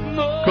favor.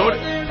 Go to.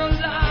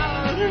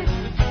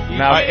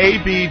 Now, I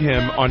A-B'd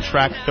him on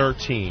track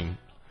 13.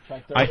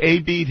 I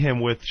A-B'd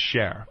him with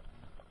Cher.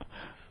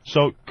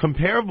 So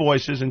compare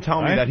voices and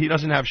tell me that he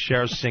doesn't have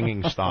Cher's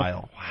singing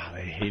style. Wow,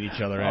 they hate each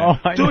other.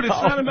 Dude, it's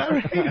not a matter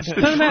of hate. It's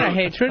not a matter of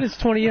hatred. It's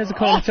 20 years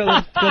ago until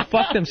they go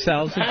fuck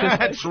themselves.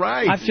 That's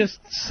right. I've just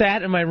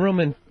sat in my room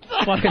and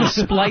fucking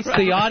spliced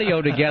the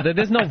audio together.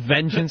 There's no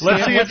vengeance.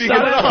 Let's see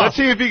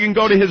if he can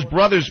go to his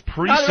brother's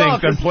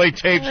precinct and play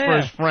tapes for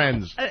his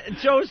friends.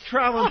 Joe's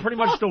traveling pretty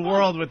much the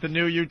world with the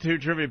new U2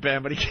 tribute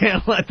band, but he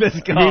can't let this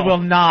go. He will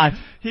not.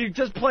 He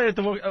just played at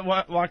the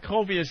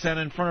Wachovia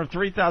Center in front of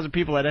 3,000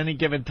 people at any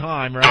given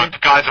time, right? The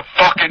guy's a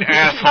fucking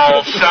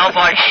asshole. Sounds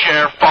like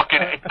Cher,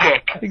 fucking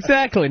dick.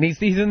 Exactly, and he's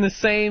in the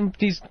same.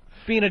 He's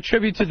being a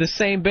tribute to the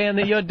same band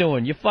that you're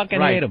doing. You fucking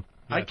hate him.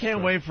 I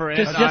can't wait for it.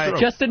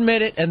 Just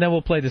admit it, and then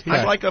we'll play this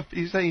track.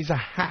 He's a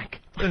hack.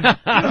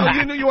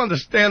 you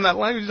understand that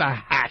language? He's a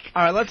hack.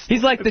 All right,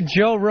 He's like the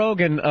Joe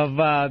Rogan of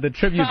the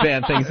tribute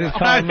band things. He's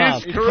calling him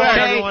out. He's correct.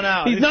 Everyone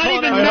out. He's not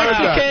even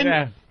Mexican.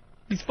 Yeah.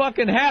 He's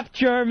fucking half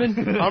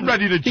German. I'm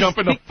ready to jump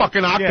in the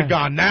fucking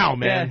octagon now,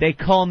 man. They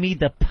call me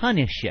the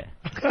Punisher.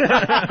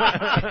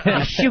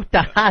 You shoot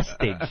the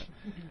hostage.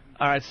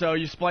 All right, so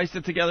you spliced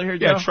it together here,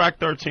 Joe? Yeah, track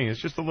 13.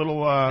 It's just a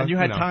little. And you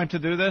had time to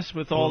do this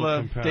with all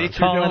the dates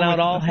you're Calling doing out with,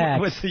 all hacks.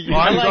 with the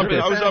I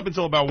was up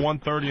until about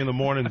 1:30 in the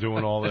morning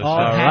doing all this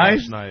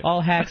last night.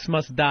 All hacks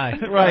must die.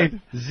 Right.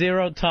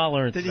 Zero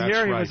tolerance. Did you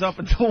hear he was up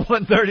until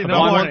 1:30 in the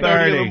morning?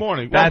 1:30 in the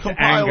morning. That's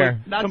compiling, anger.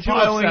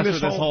 Compiling Not too this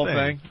obsessed with whole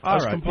thing. All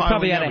right. You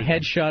probably had a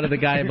headshot of the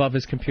guy above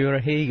his computer.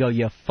 Here you go,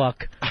 you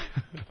fuck.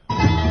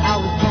 I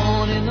was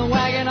born in the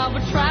wagon of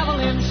a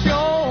traveling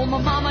show.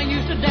 My mama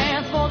used to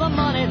dance for the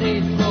money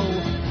they'd throw.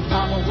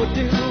 Mama would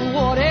do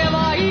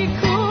whatever he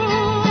could.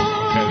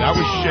 Okay, that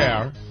was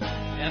Cher.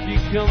 Have you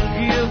come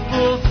here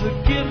for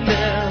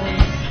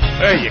forgiveness?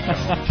 There you go.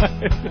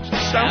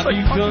 Sounds like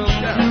fucking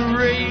Cher. To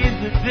raise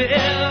the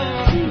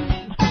dead.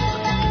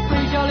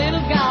 Preach a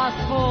little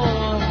gospel.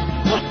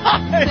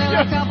 Sell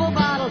a couple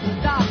bottles of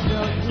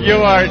doctor. You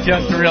are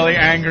just really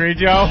angry,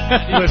 Joe.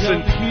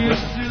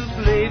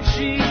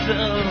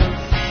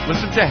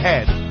 Listen to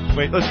Head.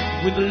 Wait, listen.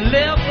 With the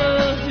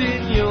lepers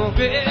in your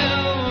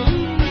bell.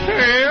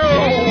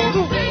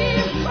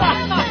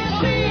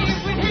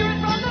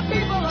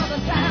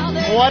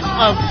 What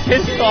a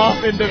pissed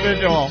off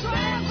individual.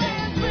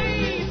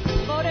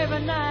 But every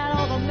night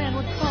all the men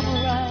would come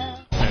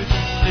around.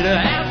 Did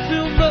I have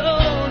too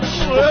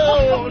much?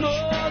 More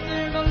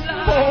than a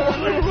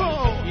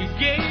lot. You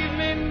gave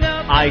me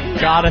nothing. I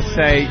gotta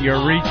say,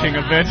 you're reaching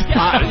a bit.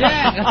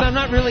 Yeah, because I'm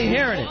not really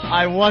hearing it.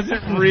 I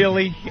wasn't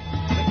really.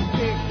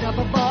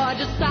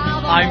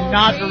 I'm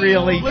not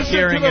really Listen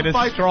hearing to it the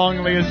as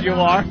strongly as you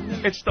are.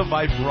 It's the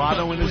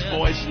vibrato in his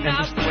voice and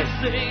just the way.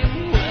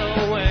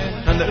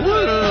 And the.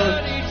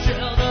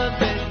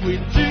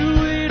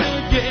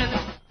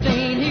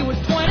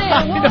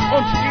 I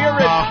don't hear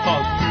it.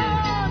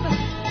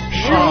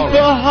 Shoot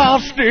the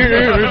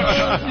hostage.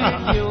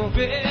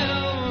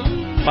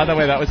 By the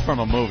way, that was from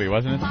a movie,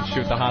 wasn't it? The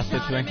shoot the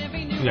hostage thing?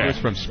 Yeah. It was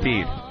from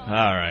Speed.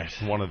 All right.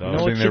 One of You those.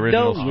 know what in the you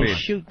original do? You Speed.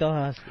 shoot the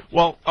hostage.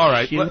 Well, all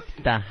right. Shoot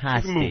the We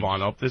hostage. can move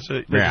on up. There's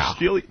a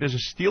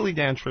Steely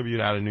Dan tribute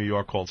out of New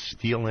York called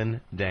Steelin'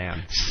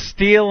 Dan.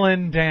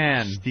 Steelin'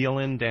 Dan.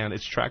 Steelin' Dan.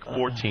 It's track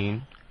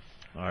 14.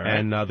 All right.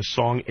 And the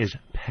song is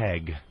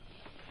Peg.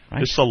 Right.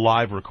 This is a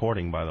live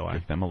recording, by the way.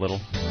 Give them a little.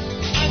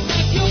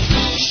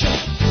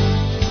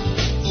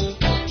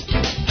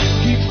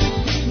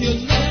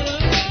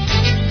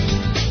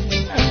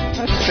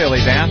 That's silly,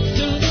 Dan.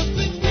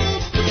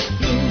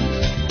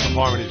 The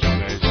harmonies are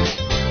amazing.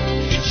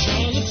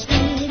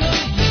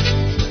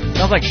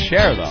 Sounds like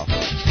Cher, though.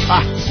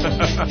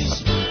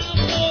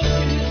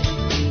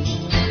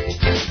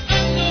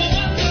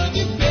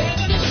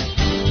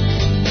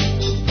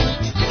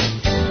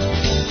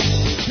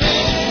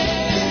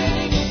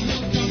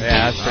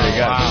 Yeah, that's pretty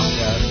good. Wow.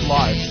 Yeah, it's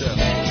live, too.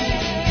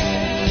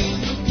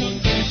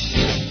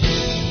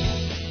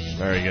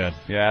 Very good.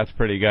 Yeah, that's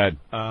pretty good.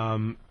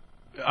 Now,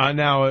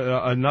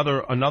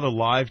 another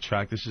live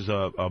track. This is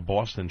a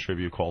Boston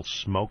tribute called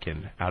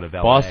Smokin' out of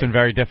L.A. Boston,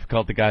 very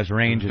difficult. The guy's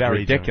range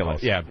Very is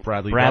ridiculous. difficult. Yeah,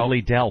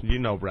 Bradley Delp. You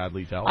know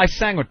Bradley Delp. I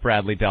sang with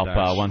Bradley Delp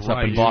once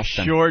up in You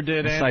Boston. sure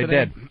did, Yes, Anthony.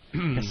 I did.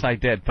 Yes, I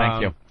did.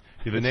 Thank you.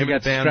 The name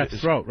of the band strep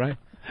is throat, right?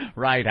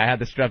 Right, I had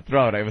the strep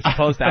throat. I was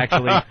supposed to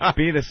actually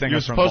be the singer You're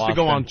from supposed Boston,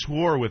 to go on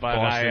tour with but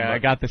Boston. I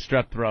got the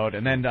strep throat,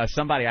 and then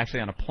somebody actually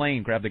on a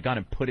plane grabbed a gun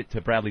and put it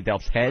to Bradley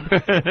Delp's head,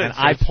 and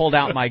I pulled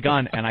out my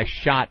gun and I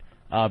shot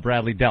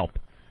Bradley Delp.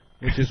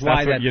 Which is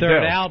why that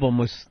third album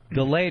was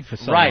delayed for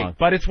so long. Right,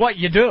 but it's what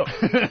you do.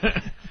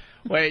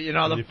 Wait, you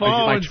know, the My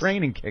phones...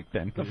 training kicked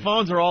in. The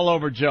phones are all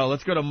over Joe.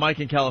 Let's go to Mike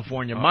in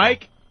California.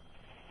 Mike?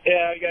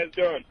 Yeah, how you guys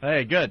doing?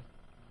 Hey, good.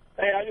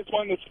 Hey, I just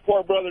wanted to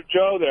support Brother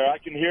Joe there. I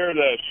can hear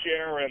the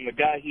Cher and the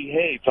guy he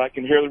hates. I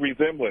can hear the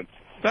resemblance.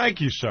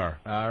 Thank you, sir.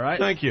 All right.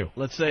 Thank you.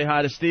 Let's say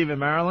hi to Steve in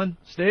Maryland.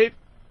 Steve?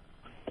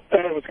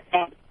 What's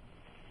up?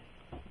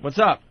 What's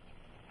up?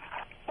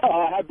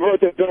 Happy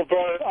birthday, Bill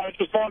Burr. I was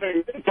just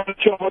wondering,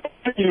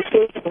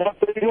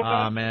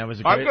 Man, it was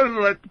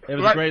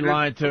a great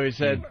line, too. He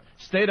said,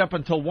 stayed up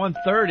until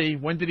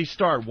 1:30. When did he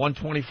start?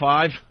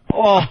 1:25?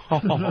 Oh,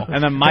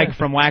 and then Mike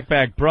from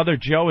Whackbag. Brother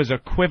Joe is a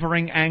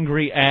quivering,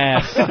 angry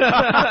ass.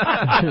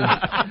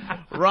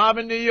 Rob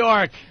in New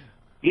York.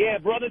 Yeah,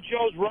 Brother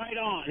Joe's right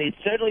on. It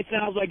certainly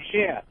sounds like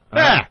Cher.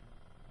 Yeah.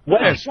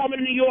 When's coming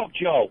to New York,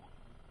 Joe?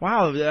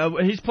 Wow,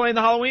 he's playing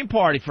the Halloween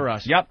party for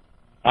us. Yep.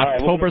 All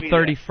right, October we're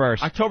gonna be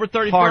 31st. October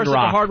 31st Hard at the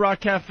Rock. Hard Rock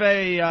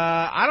Cafe.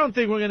 I don't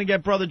think we're going to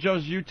get Brother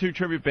Joe's U2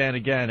 tribute band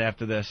again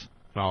after this.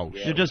 Oh,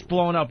 You're just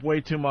blowing up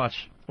way too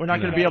much. We're not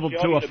going to No. be able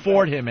Joe, to you're the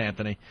afford best. him,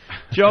 Anthony.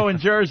 Joe in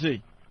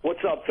Jersey. What's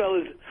up,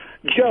 fellas?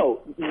 Joe,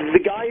 the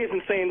guy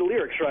isn't saying the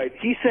lyrics right.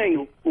 He's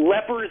saying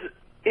lepers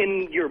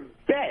in your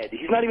bed.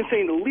 He's not even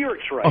saying the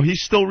lyrics right. Oh, he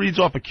still reads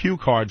off of cue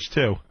cards,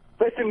 too.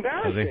 That's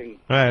embarrassing.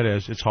 Yeah, it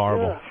is. It's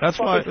horrible. Yeah, That's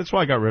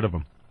why I got rid of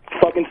him.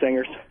 Fucking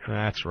singers.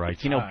 That's right.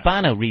 You know,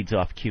 Bono reads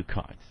off cue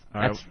cards.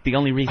 All That's right. the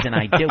only reason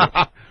I do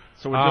it.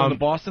 So we're doing the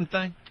Boston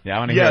thing? Yeah, I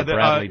want to hear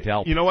Bradley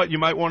Delp. You know what? You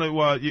might want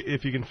to,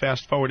 if you can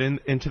fast forward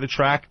into the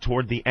track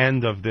toward the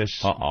end of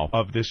this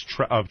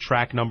of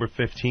track number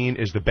 15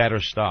 is the better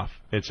stuff.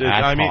 That's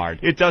I mean, hard.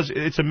 It does.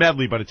 It's a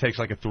medley, but it takes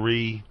like a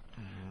 3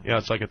 Yeah,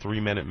 it's like a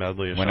 3-minute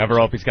medley or Whenever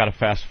something. Opie's got to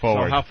fast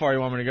forward. So how far you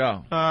want me to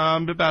go?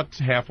 About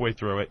halfway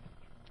through it.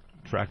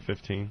 Track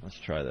 15. Let's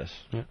try this.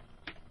 Yeah.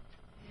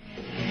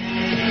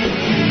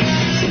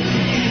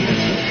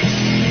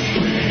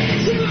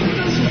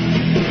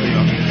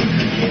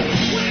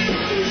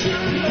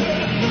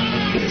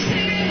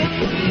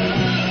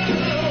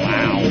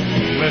 Wow.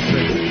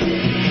 Listen.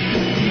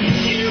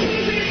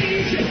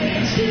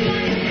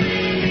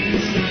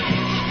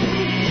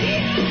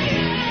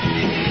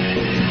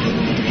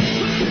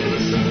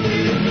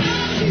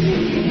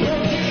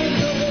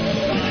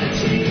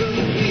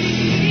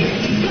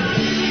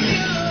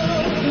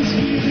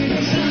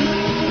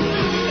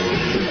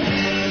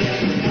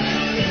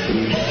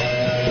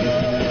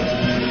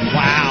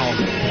 Wow.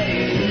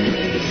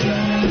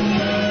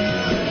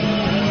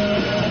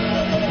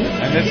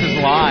 And this is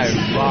live.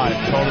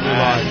 Totally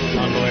live.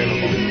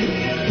 Unbelievable.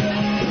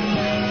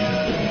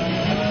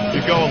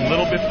 You go a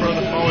little bit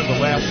further forward, the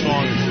last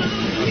song is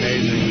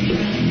amazing.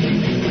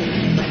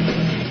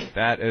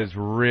 That is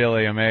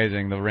really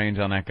amazing, the range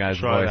on that guy's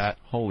Try voice. that.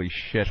 Holy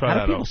shit. Try How do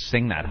that people up.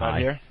 sing that About high?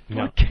 here? You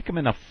want to kick him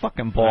in the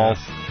fucking balls.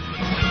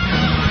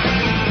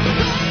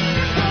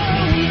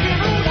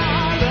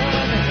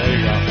 There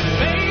you go.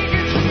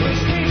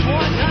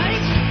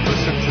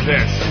 Listen to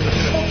this.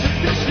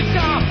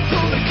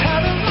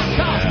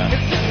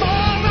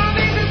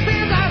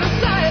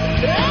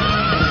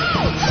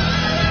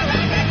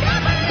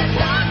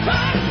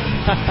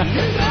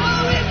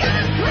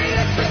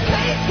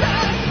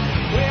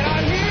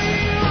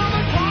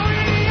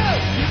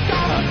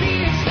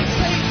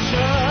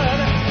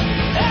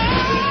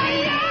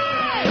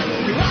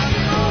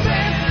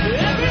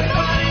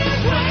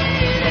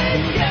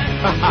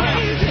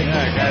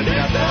 Yeah, guys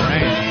got the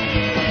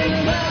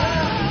range.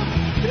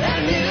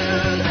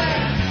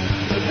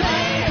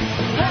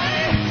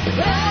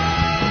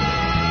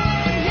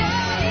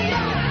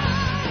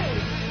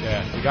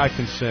 Yeah, the guy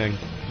can sing.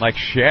 Like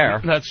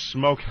Cher. That's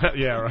smoke.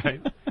 Yeah, right.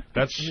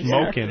 That's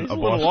smoking He's a a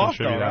little Boston off,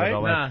 tribute though, out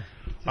of right? LA.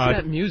 Nah.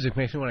 That music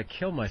makes me want to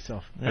kill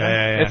myself.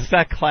 Yeah. It's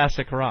that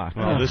classic rock.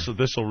 Well, this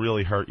will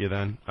really hurt you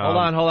then. Hold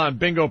on.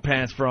 Bingo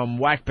Pants from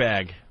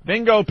Whackbag.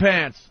 Bingo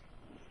Pants.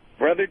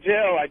 Brother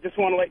Joe, I just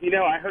want to let you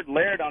know, I heard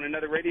Laird on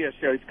another radio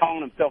show. He's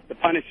calling himself the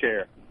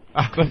Punisher.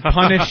 The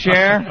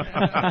Punisher?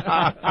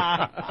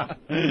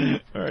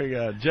 Very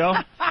good. Joe?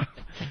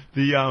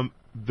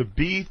 The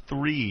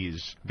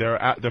B3s,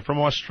 they're from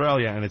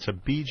Australia, and it's a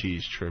Bee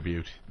Gees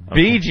tribute.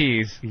 Bee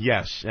Gees?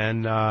 Yes,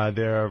 and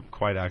they're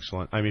quite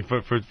excellent. I mean,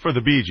 for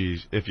the Bee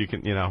Gees, if you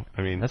can,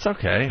 I mean... That's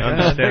okay.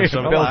 Understand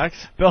some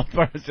Bill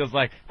Burr's just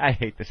like, I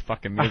hate this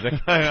fucking music.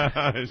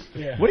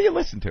 Yeah. What do you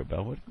listen to,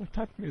 Bill? What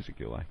type of music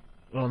do you like?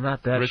 Well,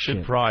 not that Richard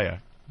shit.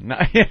 Pryor. No,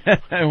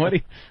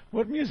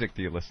 what music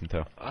do you listen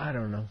to? I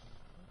don't know.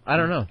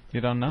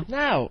 You don't know?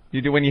 No.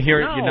 You do when you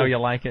hear it, you No. know you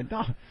like it?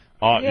 No.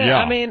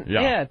 I mean,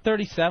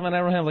 37. I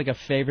don't have like a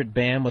favorite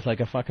band with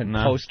like a fucking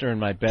poster in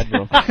my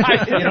bedroom. You know what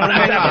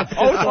I mean?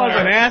 I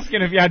wasn't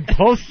asking if you had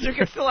posters. You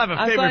can still have a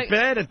favorite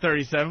band at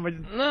 37, but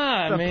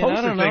I mean, poster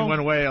I don't thing know.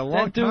 went away a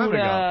long time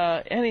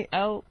ago.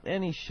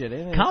 Any shit.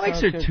 Anything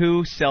Comics sounds are good.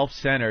 too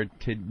self-centered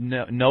to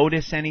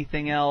notice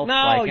anything else. No,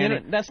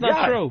 like that's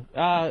not true.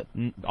 Yeah.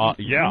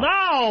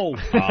 No!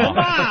 Come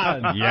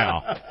on!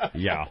 Yeah.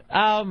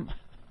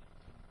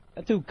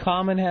 That dude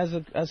Common has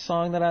a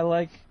song that I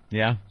like.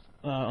 Yeah.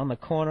 On the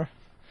corner.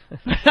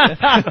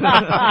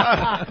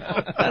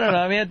 I don't know.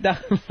 I mean, I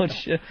download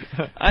shit.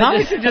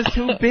 Comics are just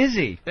too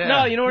busy.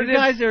 No, you know what You it is?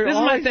 guys are This is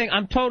always- my thing.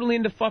 I'm totally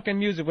into fucking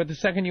music, but the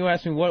second you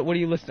ask me, what do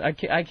you listen to?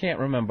 I can't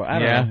remember. I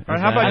don't know. All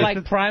right, how about I you-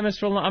 like Primus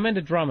for a long. I'm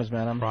into drummers,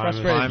 man. I'm Primus.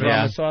 frustrated drummer,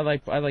 Yeah. so I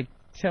like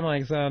Tim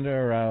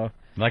Alexander.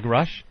 Like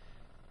Rush?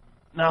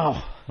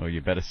 No. Oh, you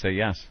better say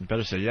yes. You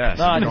better say yes.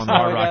 No, I You're just going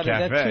to Hard never Rock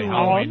got into Cafe, that too.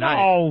 Halloween night.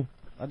 No.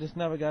 I just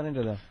never got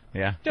into that.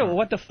 Yeah. Dude,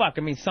 what the fuck?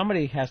 I mean,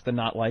 somebody has to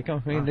not like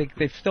them. I mean,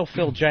 they still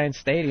fill Giant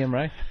Stadium,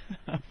 right?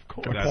 Of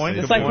course. Good point.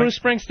 It's like Bruce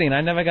Springsteen.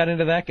 I never got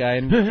into that guy,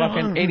 and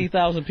fucking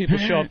 80,000 people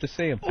show up to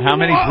see him. How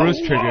many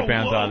Bruce tribute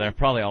bands are there?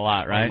 Probably a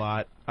lot, right? A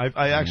lot.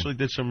 I actually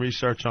did some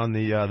research on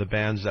the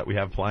bands that we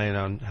have playing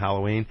on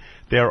Halloween.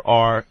 There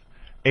are...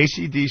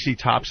 AC/DC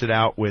tops it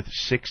out with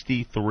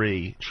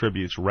 63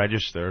 tributes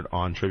registered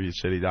on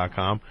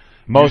TributeCity.com.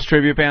 Most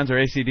tribute bands are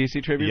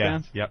AC/DC tribute Yeah,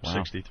 bands? yep, Wow.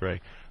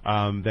 63.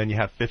 Then you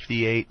have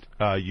 58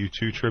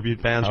 U2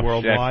 tribute bands Oh,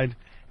 worldwide,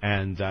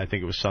 and I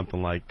think it was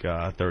something like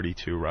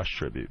 32 Rush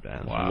tribute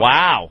bands.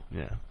 Wow.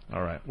 Yeah.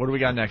 All right. What do we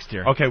got next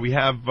here? Okay, we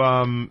have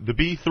the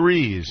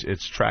B3s.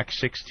 It's track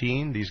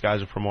 16. These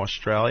guys are from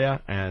Australia,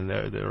 and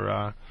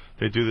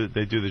they do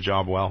the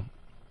job well.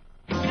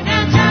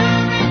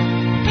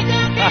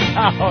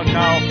 Oh,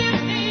 no.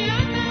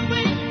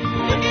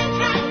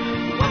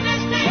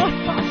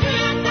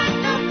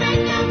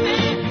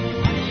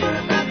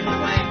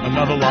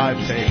 Another live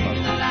tape.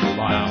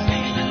 Wow.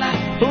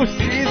 Who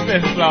sees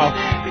this, though?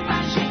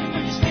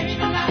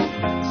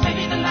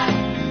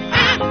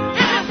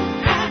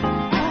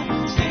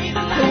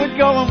 Who would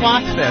go and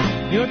watch this?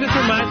 You know what this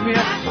reminds me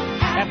of?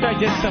 After I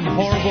did some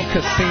horrible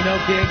casino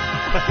gig,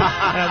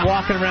 I'm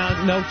walking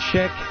around, no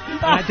chick.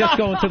 And I just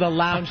go into the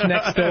lounge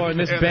next door, and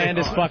this band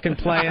is fucking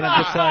playing.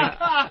 I'm just like,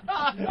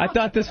 I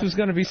thought this was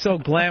going to be so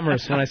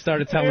glamorous when I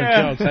started telling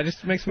jokes. It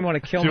just makes me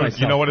want to kill myself.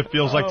 You know what it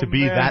feels like to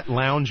be that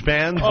lounge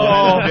band?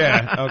 Oh.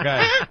 Yeah,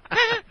 okay.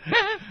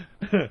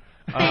 They're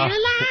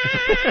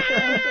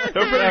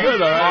pretty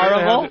good, though.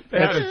 Horrible. They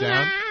had it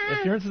down.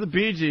 If you're into the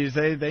Bee Gees,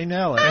 they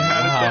nail it. They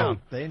had it down.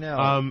 They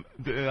nail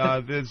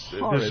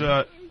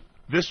it.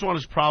 This one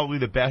is probably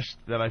the best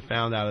that I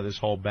found out of this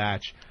whole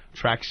batch.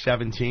 Track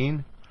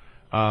 17,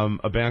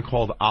 a band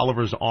called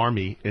Oliver's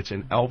Army. It's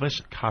an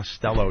Elvis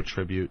Costello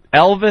tribute.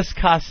 Elvis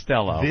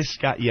Costello. This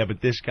guy, but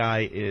this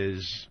guy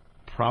is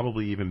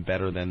probably even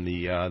better than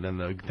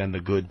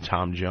the good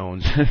Tom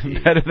Jones.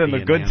 Better than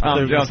the good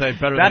Tom Jones.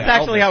 That's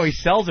actually how he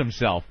sells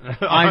himself.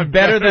 I'm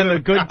better than the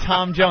good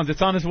Tom Jones.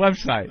 It's on his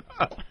website.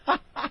 I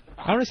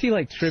want to see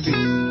like tributes.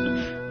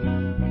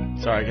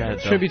 Sorry, go ahead.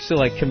 Tributes to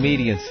like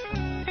comedians.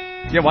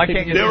 Yeah, why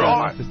can't you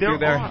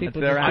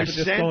people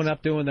just going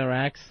up doing their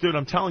acts? Dude,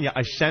 I'm telling you,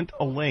 I sent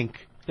a link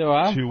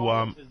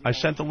to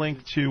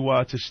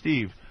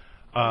Steve.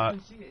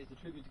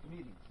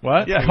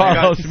 What? Yeah,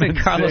 Carlos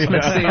Mencia.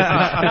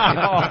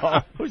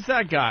 Who's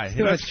that guy?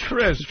 That's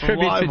Chris from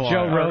tribute to Livewire.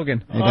 Joe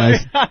Rogan. Hey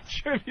guys,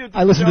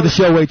 I listen to the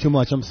show way too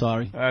much. I'm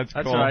sorry. That's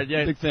That's cool. all right.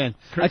 Yeah, Big fan.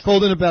 Chris- I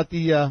called in about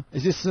the.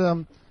 Is this?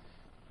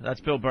 That's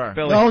Bill Burr.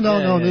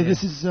 No.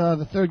 This is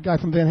the third guy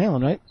from Van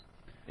Halen, right?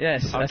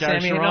 Yes, Gary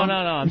Sammy. Sharon? No.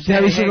 I'm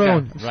Gary Sammy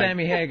Sharon. Hagar.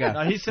 Sammy Hagar.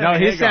 No, he's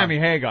Sammy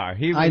Hagar.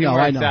 He I know.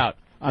 works out.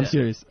 I'm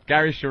serious.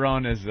 Gary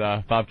Sharon is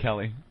Bob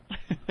Kelly.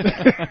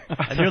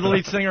 And you're the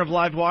lead singer of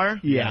Livewire?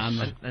 Yeah,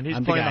 and he's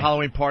I'm the playing guy. the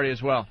Halloween party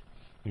as well.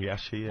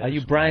 Yes, he is. Are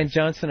you Brian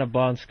Johnson or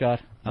Bon Scott?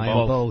 I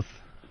am both.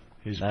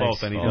 He's Nice.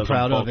 both, and he I'm does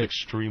proud them of both it.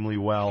 extremely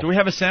well. Do we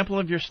have a sample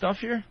of your stuff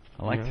here?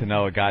 I like to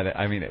know a guy that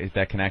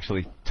that can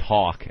actually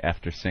talk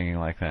after singing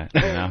like that.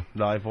 You know,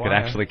 Livewire. could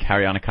actually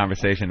carry on a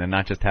conversation and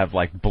not just have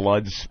like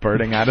blood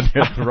spurting out of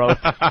their throat.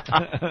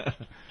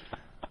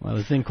 Well,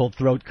 there's a thing called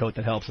throat coat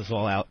that helps us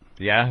all out.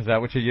 Yeah, is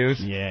that what you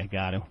use? Yeah,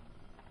 got to.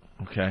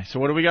 Okay, so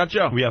what do we got,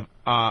 Joe? We have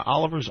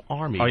Oliver's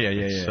Army. Oh,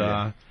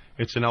 yeah.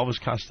 It's an Elvis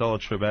Costello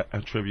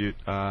tribute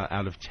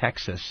out of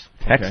Texas.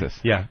 Texas.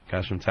 Yeah,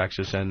 guys from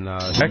Texas, and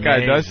That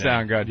guy does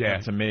sound good. Yeah,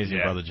 it's amazing,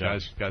 yeah, brother Joe.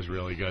 Guy's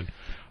really good.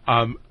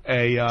 A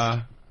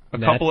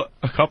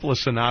couple of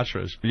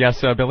Sinatras.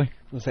 Yes, Billy.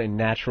 I'm gonna say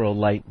natural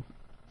light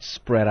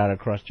spread out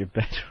across your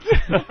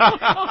bedroom.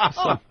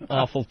 Some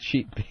awful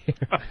cheap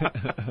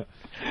beer.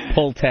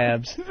 Pull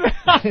tabs.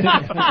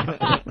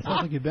 Sounds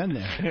like you've been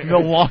there.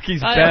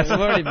 Milwaukee's best. I've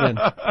already been.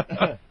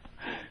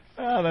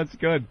 Oh, that's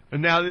good.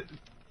 And now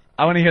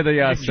I want to hear the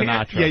you Sinatra.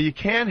 can't- Yeah, you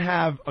can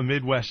have a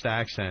Midwest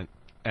accent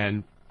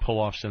and pull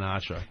off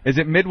Sinatra. Is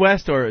it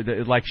Midwest or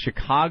like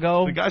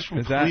Chicago? The guy's from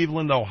Is that-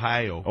 Cleveland,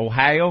 Ohio.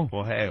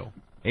 Ohio?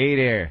 Hey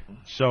there.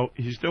 So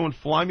he's doing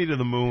 "Fly Me to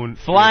the Moon."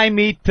 Fly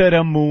me to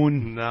the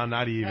moon. No,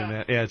 not even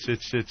that. Yeah,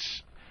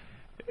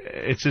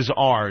 it's his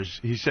R's.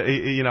 He said,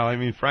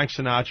 Frank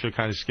Sinatra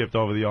kind of skipped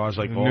over the R's,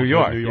 like New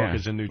York. New York yeah.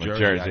 is in New Or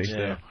Jersey. guys Jersey.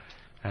 do.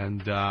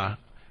 And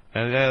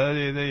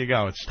there you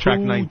go. It's track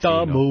 19.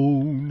 the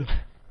moon.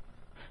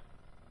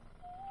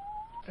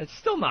 It's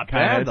still not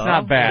Kinda, bad, it's though.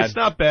 not bad. It's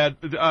not bad.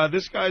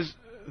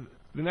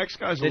 The next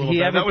guy's a Did little he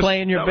bad. ever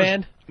play in your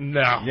band?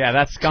 No. Yeah,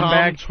 that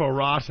scumbag. Tom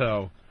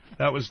Torato.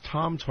 That was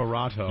Tom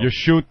Torato. You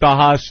shoot the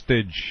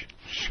hostage.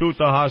 Shoot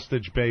the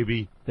hostage,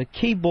 baby. The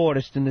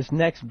keyboardist in this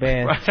next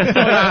band.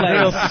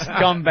 Real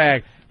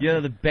scumbag. You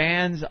know, the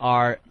bands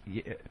are,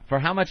 for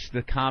how much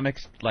the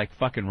comics like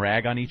fucking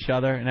rag on each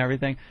other and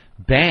everything,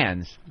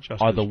 bands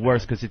Just are as the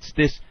worst because it's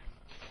this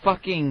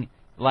fucking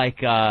like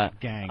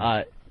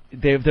gang.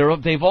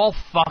 They've all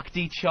fucked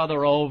each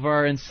other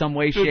over in some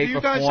way, Dude, shape, do you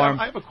or guys form.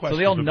 I have a question so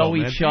they all for know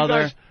Bill, man. each Do you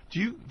other.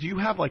 guys- Do you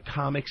have like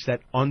comics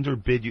that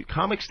underbid you?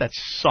 Comics that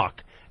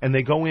suck and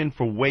they go in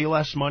for way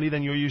less money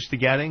than you're used to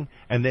getting,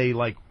 and they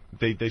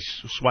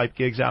swipe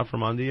gigs out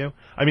from under you.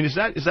 I mean, is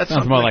that Sounds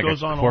something more that like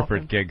goes a on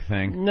corporate often? gig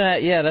thing. Nah,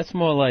 yeah, that's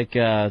more like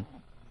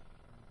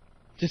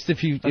just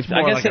if you. That's if,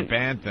 more I guess like a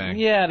band thing.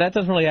 Yeah, that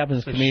doesn't really happen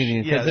as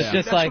comedians. Yeah, It's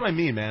just that's like what I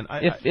mean, man.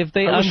 if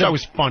they I wish under- I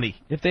was funny.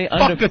 if they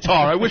Fuck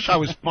guitar. I wish I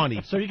was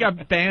funny. So you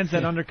got bands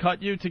that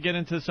undercut you to get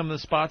into some of the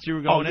spots you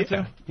were going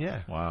into?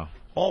 Yeah. Wow.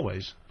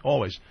 Always.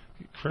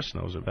 Chris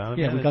knows about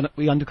it. Yeah, man.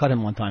 we undercut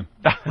him one time.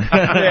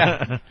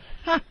 Yeah.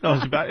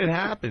 Knows about it. It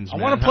happens. I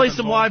man. want It to play happens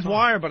some all the live time.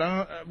 wire,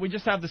 but we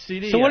just have the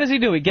CD. So what does he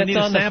do? He We gets need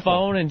a on the sample.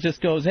 phone and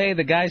just goes, "Hey,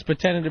 the guy's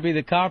pretending to be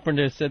the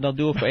carpenter said they'll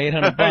do it for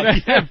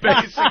 $800." Yeah,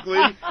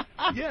 basically.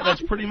 Yeah,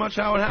 that's pretty much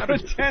how it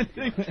happens.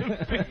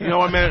 You know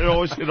what, man?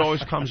 It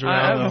always comes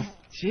around.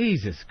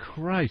 Jesus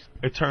Christ!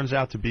 It turns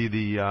out to be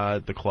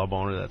the club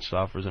owner that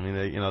suffers. I mean,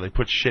 they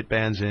put shit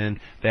bands in,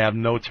 they have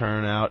no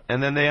turnout,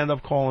 and then they end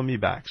up calling me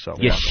back. So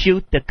You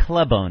shoot the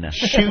club owner.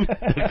 shoot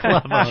the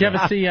club owner. Did you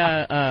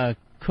ever see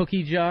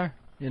Cookie Jar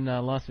in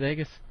Las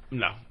Vegas?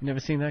 No, You never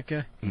seen that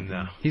guy?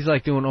 no. He's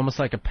like doing almost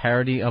like a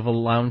parody of a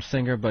lounge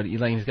singer, but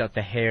he's got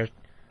the hair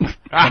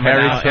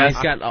Hairy chest.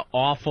 He's got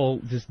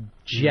awful, just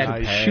jet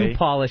Nice. shoe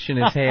polish in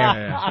his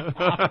hair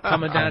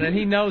coming down, and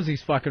he knows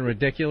he's fucking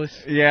ridiculous.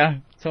 Yeah.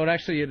 So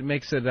it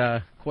makes it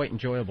quite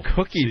enjoyable.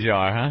 Cookie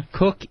jar, huh?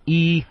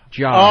 Cookie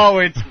jar. Oh,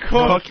 it's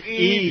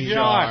cookie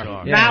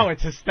jar. Yeah. Now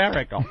it's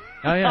hysterical.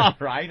 Oh yeah. All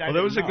right. Well,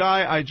 there was a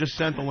guy, I just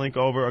sent the link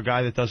over, a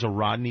guy that does a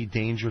Rodney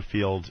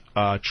Dangerfield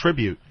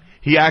tribute.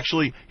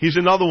 He's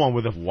another one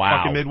with a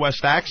fucking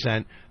Midwest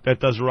accent that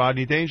does a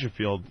Rodney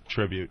Dangerfield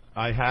tribute.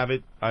 I have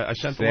it. I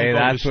sent the link over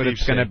that's to what Steve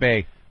it's going to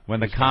be. When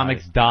the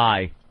comics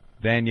die,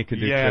 then you could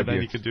do tributes.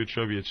 Then you could do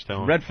tributes to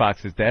him. Red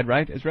Fox is dead,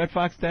 right? Is Red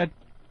Fox dead?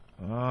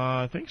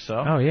 I think so.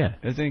 Oh yeah.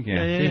 Is he?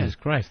 Yeah. Jesus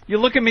Christ. You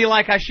look at me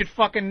like I should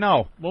fucking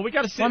know. Well, we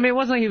got to see. Well, I mean, it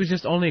wasn't like he was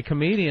just only a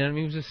comedian. I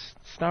mean, he was just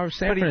star of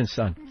Sanford and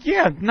Son.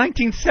 Yeah,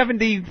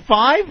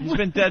 1975. He's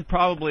been dead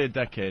probably a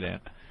decade,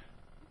 Ant.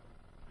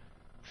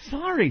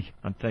 Sorry.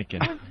 I'm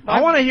thinking.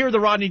 I want to hear the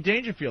Rodney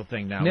Dangerfield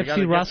thing now.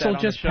 Nipsey Russell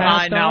just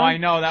I passed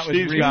know. That was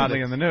Steve's got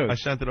recently it. in the news. I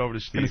sent it over to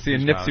Steve. Going to see a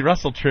Nipsey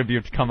Russell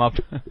tribute come up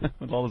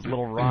with all those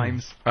little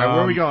rhymes. All right,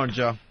 where are we going,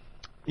 Joe?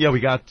 Yeah,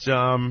 we got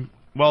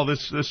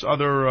this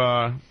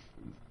other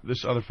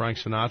Frank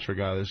Sinatra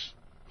guy, this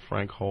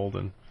Frank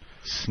Holden.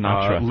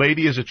 Sinatra.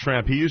 Lady is a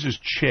Tramp. He uses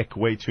chick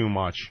way too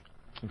much.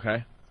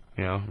 Okay.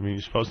 You know, I mean,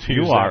 you're supposed to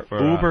You use are that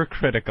for uber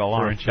critical,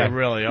 aren't you? They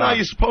really are. No,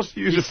 you're supposed to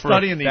use it for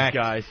studying these effect.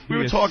 guys. We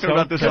were He is talking so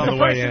about this good. on the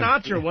Frank way in.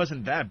 Sinatra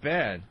wasn't that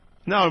bad.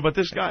 No, but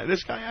this guy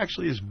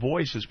actually, his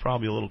voice is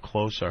probably a little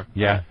closer.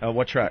 Yeah.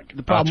 What track?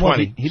 The problem was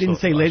 20. he didn't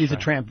So say last lady's a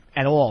track. tramp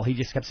at all. He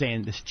just kept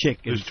saying this chick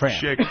is This a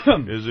tramp. chick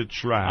is a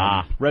tramp.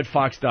 Ah. Red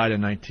Fox died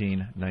in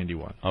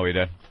 1991. Oh, he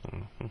did?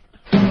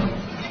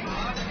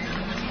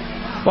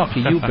 Fuck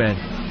you, Ben.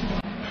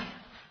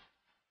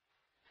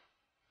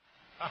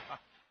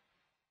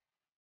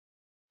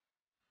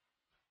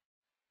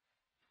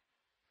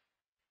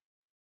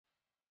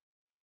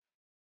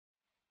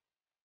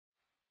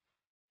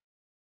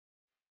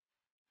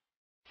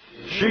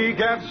 She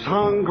gets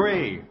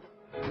hungry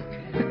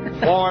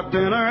for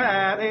dinner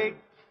at 8.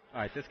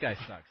 All right, this guy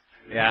sucks.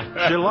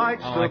 Yeah. She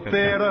likes I the like this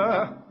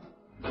theater,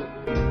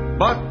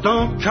 but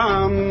don't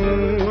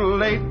come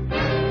late.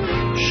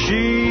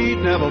 She'd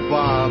never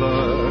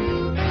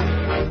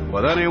bother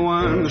with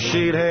anyone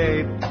she'd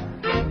hate.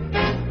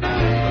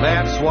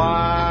 That's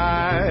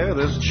why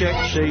this chick,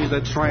 she's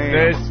a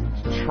tramp.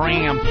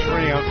 Tramp.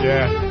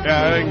 Yeah,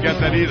 I didn't get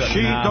that either.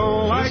 She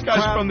don't like This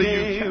guy's crap from the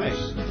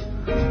games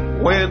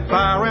UK. with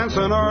parents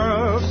and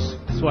earths.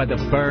 That's why the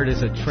bird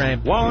is a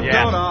tramp. Won't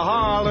Yeah. go to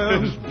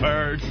Harlem This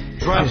bird.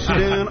 dressed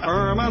in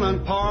ermine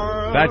and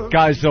pearls. That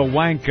guy's a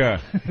wanker.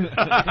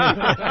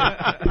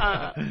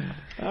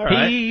 All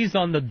right. He's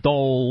on the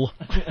dole.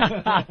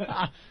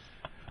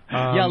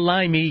 You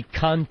limey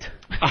cunt.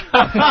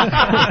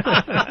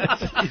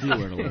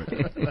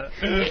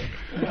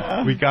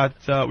 We got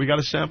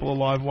a sample of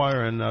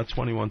Livewire and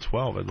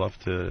 2112. I'd love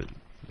to.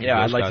 Yeah,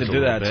 I'd like to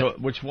do that. So,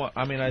 So, which one?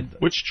 I mean,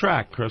 which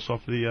track, Chris,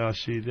 off the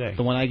CD?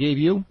 The one I gave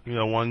you You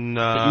know, one.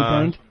 that you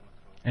burned?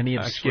 Any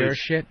obscure Actually-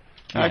 shit?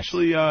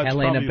 Actually, it's Hell ain't a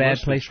probably bad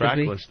listed, place to track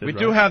be. listed, we right?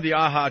 do have the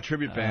AHA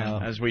tribute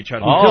band as we try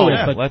to. Oh, do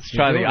it, but let's you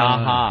try do the it?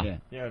 AHA. Yeah.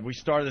 Yeah, we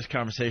started this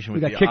conversation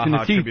We with got the kicked in the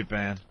AHA teeth. tribute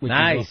band. Which is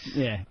Nice. also-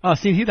 yeah. Oh,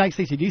 see, he likes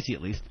AC/DC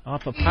at least.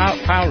 Off of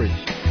Powerage.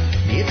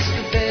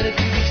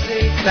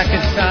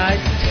 Second side.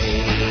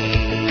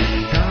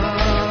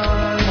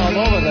 All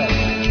over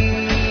that.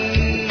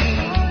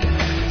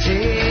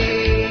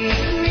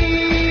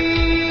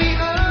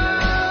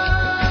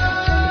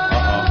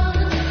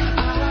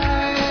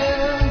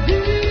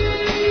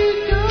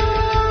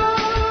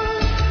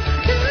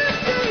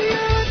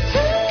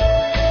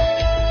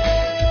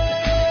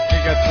 He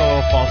gets a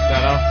little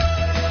falsetto.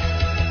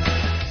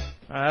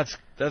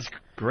 That's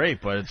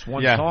great, but it's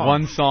one Yeah, song.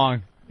 one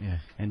song. Yeah,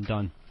 and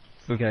done.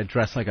 So you gotta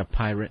dress like a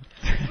pirate.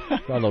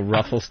 All the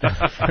ruffles down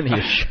the front of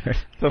your shirt.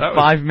 It's a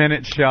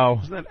 5-minute show.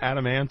 Isn't that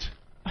Adamant?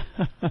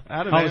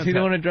 Oh, is he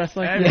the one who dressed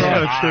like He's that?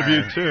 got a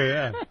tribute too.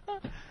 Yeah.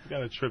 He's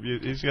got a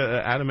tribute. He's got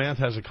Adamant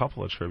has a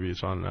couple of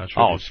tributes on Tribute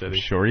Oh, City.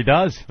 sure he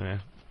does. Yeah,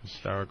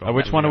 hysterical.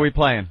 Which one are we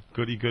playing?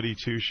 Goody Goody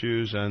Two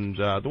Shoes and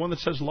the one that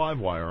says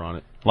Livewire on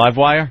it.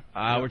 Livewire?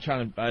 We're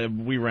trying to.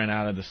 We ran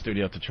out of the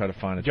studio to try to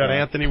find a Got track.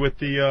 Anthony with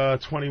the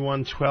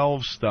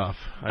 2112 stuff.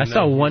 I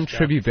saw know one he's got,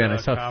 tribute band. I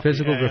saw Copy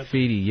Physical Ant.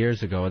 Graffiti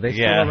years ago. Are they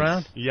still Yes.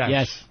 around?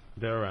 Yes.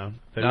 They're around.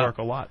 They Now- work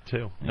a lot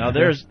too. Now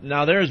there's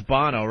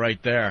Bono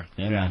right there.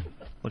 Yeah, man.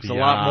 Looks a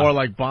lot more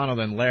like Bono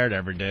than Laird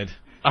ever did.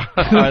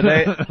 Are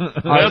they?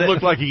 Laird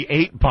looked like he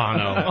ate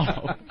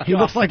Bono. He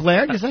looks like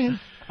Laird, you're saying?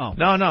 Oh.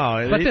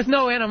 No. But there's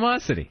no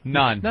animosity.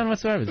 None. None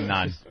whatsoever.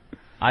 None.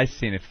 I've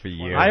seen it for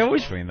years. I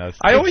always between those.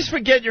 I always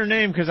forget your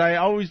name because I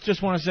always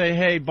just want to say,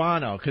 hey,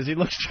 Bono, because he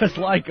looks just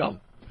like him.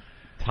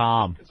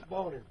 Tom.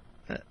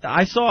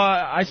 I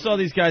saw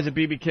these guys at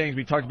BB King's.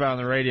 We talked about it on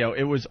the radio.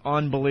 It was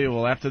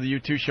unbelievable. After the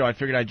U2 show, I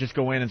figured I'd just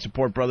go in and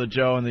support Brother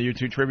Joe and the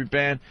U2 tribute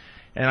band,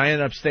 and I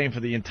ended up staying for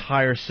the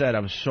entire set. I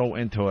was so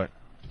into it.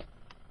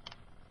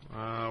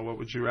 What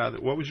would you rather?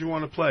 What would you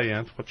want to play,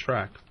 Ant? What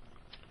track?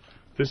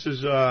 This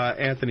is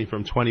Anthony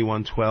from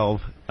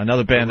 2112.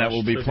 Another band that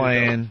will be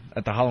playing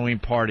at the Halloween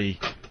party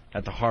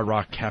at the Hard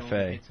Rock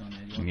Cafe.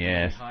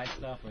 Yes.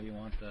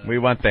 We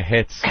want the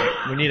hits.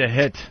 We need a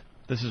hit.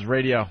 This is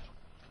radio.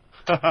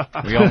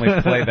 We only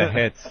play the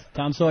hits.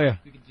 Tom Sawyer.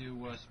 We could do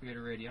Spirit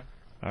of Radio.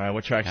 All right,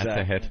 what track's That's that?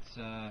 a hit. It's,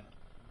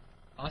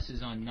 Us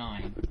is on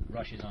 9,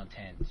 Rush is on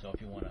 10. So if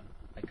you want to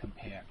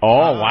compare.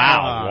 Oh,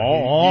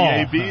 wow.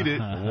 He beat it.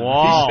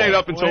 Whoa. He stayed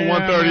up until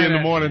 1:30 in the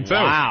morning, too.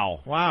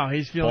 Wow,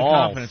 he's feeling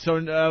Balls. confident.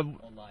 So,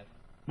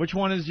 which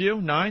one is you?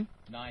 9?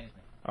 9 is me.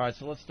 All right,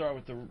 so let's start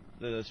with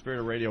the Spirit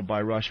of Radio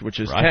by Rush, which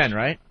is Rush. 10,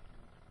 right?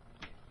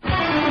 This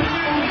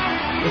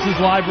is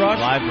Live Rush?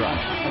 Live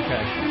Rush.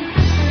 Okay.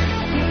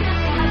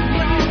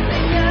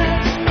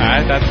 All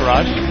right, that's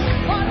Rush.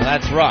 Now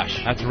that's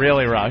Rush. That's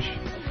really Rush.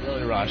 That's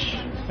really Rush.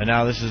 And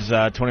now this is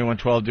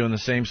 2112 doing the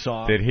same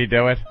song. Did he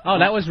do it? Oh,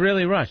 that was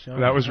really Rush. Oh,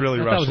 That was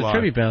really I thought Rush that was a live.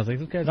 tribute band. I was like,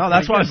 those guys No, are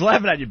that's pretty why I was good.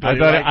 laughing at you, Billy.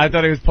 I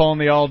thought he was pulling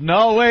the old,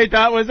 no, wait,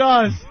 that was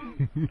us.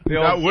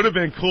 That would have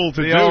been cool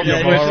to do. old you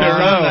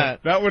switcheroo.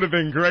 That would have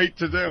been great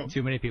to do.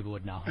 Too many people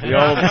would know. The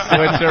old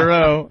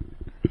switcheroo.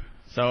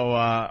 So,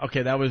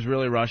 okay, that was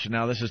really Rush. And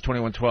now this is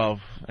 2112,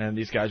 and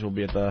these guys will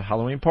be at the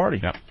Halloween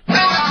party. Yep.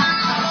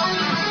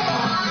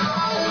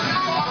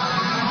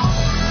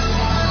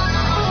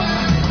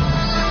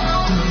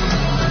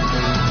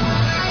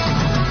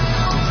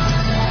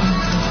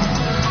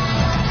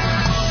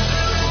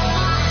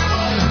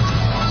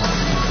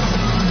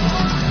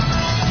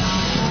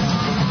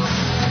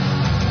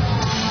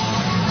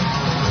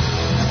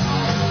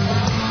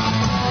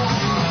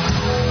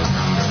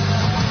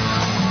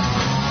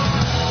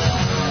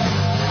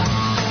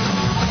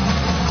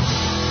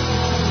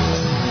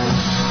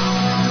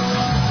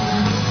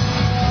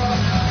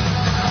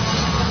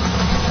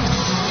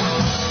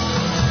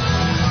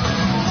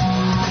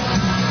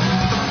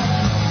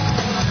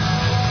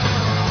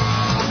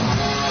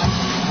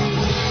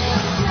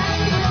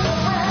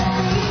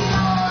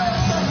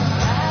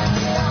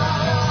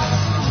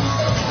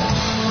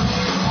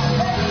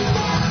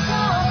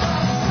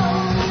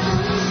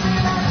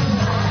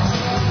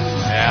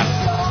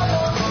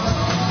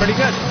 Pretty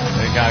good.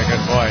 They got a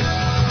good voice.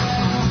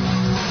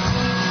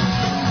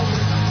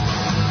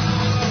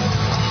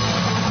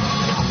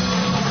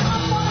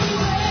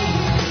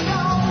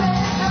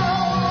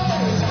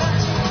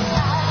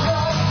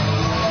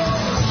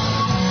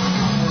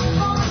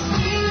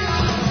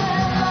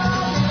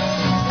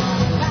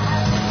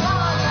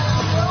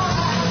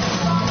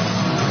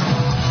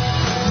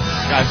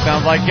 Guy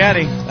sounds like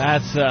Getty.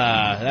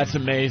 That's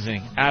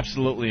amazing.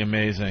 Absolutely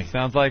amazing.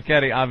 Sounds like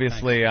Getty.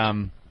 Obviously,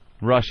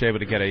 Rush able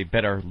to get a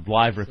better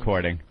live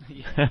recording.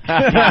 You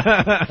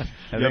have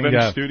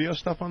any studio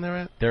stuff on there,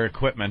 Ed? Their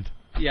equipment.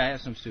 Yeah, I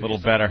have some studio A little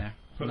stuff better.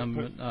 on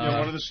there.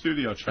 One of the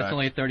studio tracks. That's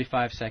only a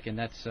 35-second.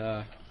 That's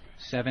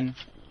 7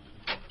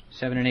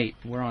 and 8.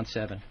 We're on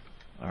 7.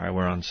 All right,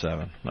 we're on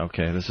 7.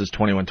 Okay, this is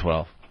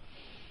 2112.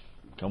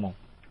 Come on.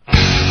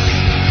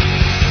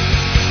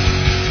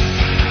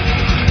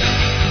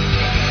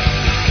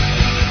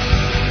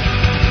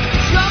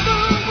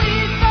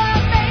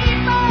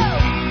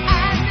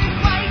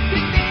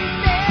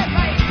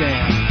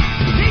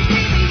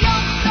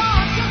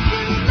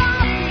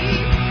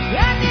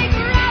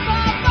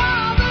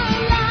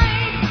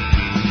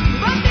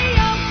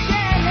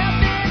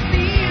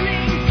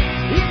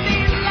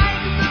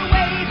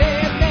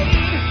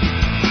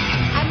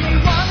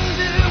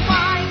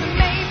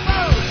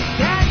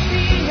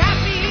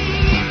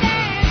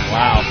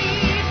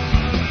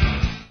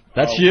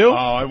 That's you? Oh,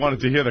 I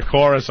wanted to hear the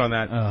chorus on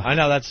that. I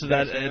know,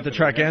 the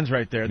track ends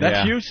right there.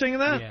 That's you singing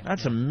that? Yeah.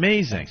 That's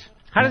amazing.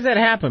 How does that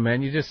happen,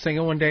 man? You just sing it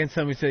one day and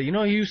somebody say, you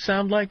know who you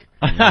sound like?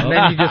 And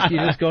then you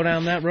just go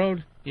down that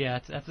road? Yeah,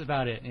 that's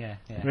about it. Yeah.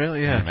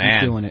 Really? Yeah. Man.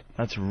 Keep doing it.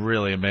 That's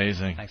really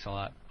amazing. Thanks a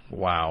lot.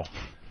 Wow.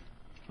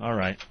 All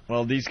right.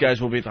 Well, these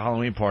guys will be at the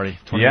Halloween party,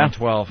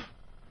 2112,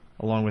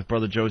 along with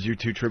Brother Joe's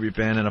U2 tribute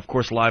band, and, of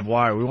course, Live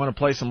Wire. We want to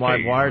play some Live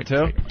Wire,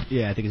 too?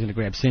 Yeah, I think he's going to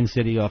grab Sin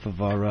City off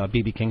of our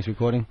B.B. King's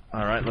recording.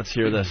 All right, let's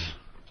hear this.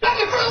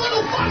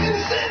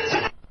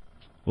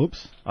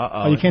 Oops. Uh-oh.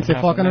 Oh, you can't say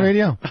fuck on the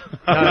radio? No.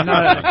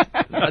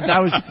 That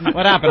was...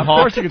 What happened, Hawk?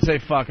 Of course you could say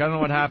fuck. I don't know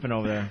what happened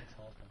over there.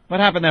 What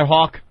happened there,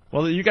 Hawk?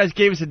 Well, you guys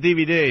gave us a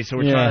DVD, so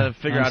we're trying to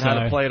figure I'm out how to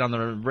sorry. play it on the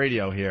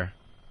radio here.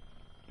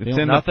 It's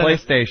in the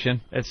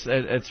PlayStation.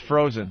 It's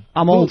frozen.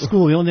 I'm old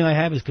school. The only thing I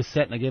have is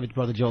cassette, and I gave it to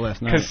Brother Joe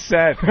last night.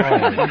 Cassette. Oh,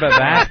 remember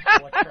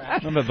that?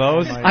 Remember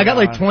those? I got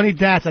like 20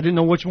 DATs. I didn't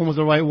know which one was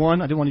the right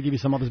one. I didn't want to give you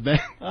some others back.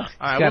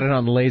 Got it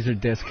on laser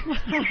disc. All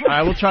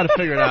right, we'll try to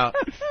figure it out.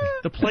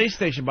 The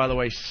PlayStation, by the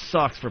way,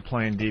 sucks for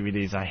playing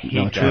DVDs. I hate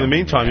that. In the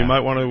meantime, you might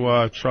want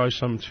to try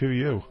some to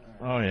you.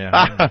 Oh,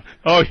 yeah.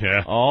 Oh,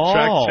 yeah.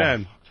 Oh.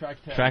 Track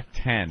 10. Track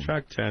 10.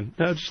 Track 10.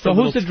 No, just So a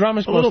who's little, the drummer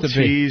a supposed little to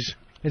be? tease.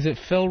 Is it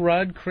Phil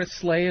Rudd, Chris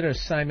Slade, or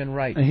Simon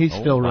Wright? And he's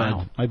Phil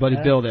Rudd. My buddy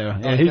Bill there.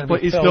 Yeah, he's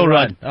Phil Phil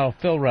Rudd. Oh,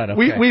 Phil Rudd.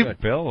 Okay, we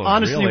good. Bill was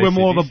honestly, real we're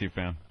more of a AC/DC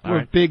fan. we're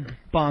a big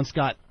Bon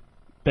Scott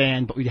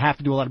band, but we have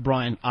to do a lot of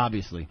Brian,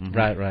 obviously.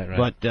 Right.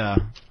 But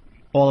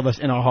all of us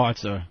in our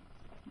hearts are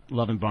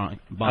loving Bon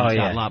Oh,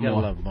 yeah. a lot You gotta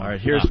more. love Bon. All right,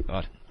 here's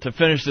to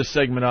finish this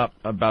segment up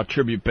about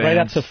tribute bands. Right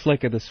up to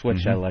flick of the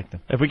switch, I like them.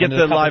 If we get And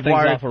the a couple live things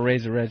wire off of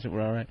Razor Edge, we're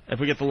all right. If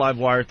we get the live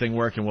wire thing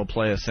working, we'll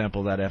play a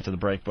sample of that after the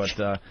break. But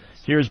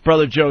here's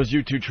Brother Joe's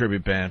U2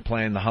 tribute band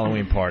playing the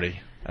Halloween party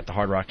at the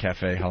Hard Rock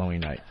Cafe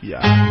Halloween night.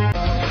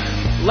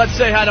 Yeah. Let's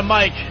say hi to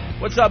Mike.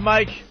 What's up,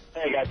 Mike?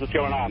 Hey guys, what's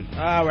going on?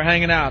 We're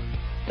hanging out.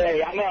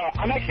 Hey,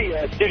 I'm actually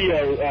a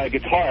studio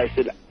guitarist,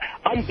 and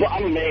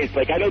I'm amazed.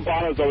 Like, I know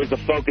Bono's always the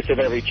focus of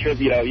every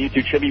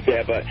U2 tribute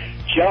band, but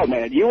Joe,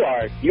 man, you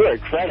are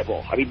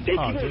incredible. I mean,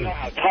 people don't know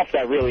how tough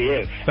that really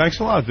is. Thanks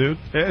a lot, dude.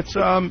 It's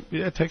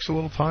it takes a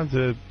little time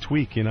to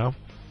tweak, you know.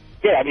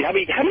 Yeah, I mean, how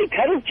many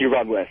pedals do you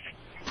run with?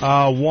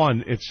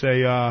 One. It's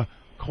a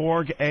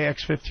Korg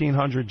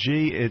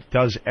AX1500G. It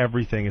does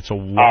everything. It's a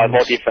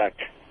multi-effect.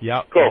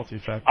 Yep. Cool.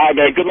 Multi-effect. All right,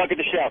 man. Good luck at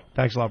the show.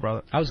 Thanks a lot,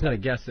 brother. I was going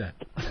to guess that.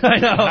 I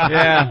know.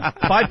 Yeah.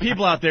 5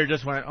 people out there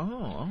just went,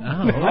 oh,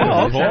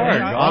 Korg.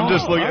 I'm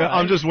just looking.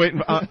 I'm just waiting.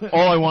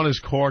 All I want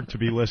is Korg to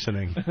be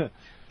listening.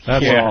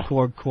 That's all.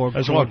 Korg. I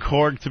just want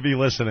Korg to be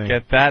listening.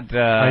 Get that.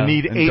 I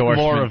need 8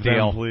 more of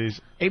deal. them, please.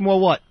 8 more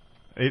what?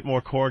 8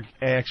 more Korg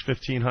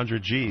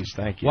AX1500Gs.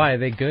 Thank you. Why, are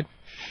they good?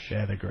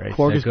 Yeah, they're great.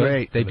 Korg is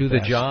great. They do the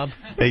best. job?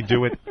 They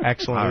do it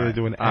excellently. All right.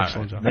 They do an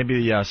excellent job.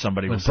 Maybe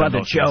somebody When will send Brother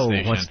those to the Joe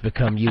station. wants to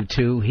become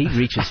U2, he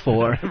reaches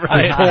for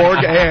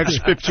Korg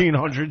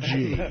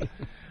AX1500G.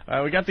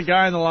 We got the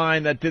guy on the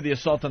line that did the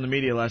assault on the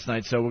media last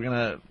night, so we're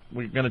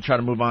gonna try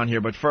to move on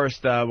here. But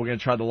first, we're gonna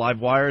try the live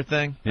wire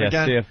thing. Yeah,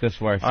 again. see if this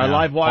works. All right,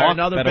 live wire,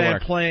 another better band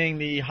work. playing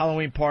the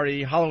Halloween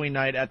party, Halloween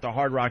night at the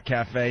Hard Rock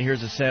Cafe.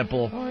 Here's a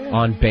sample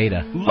on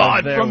beta.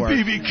 Live their from work.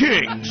 BB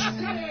King's.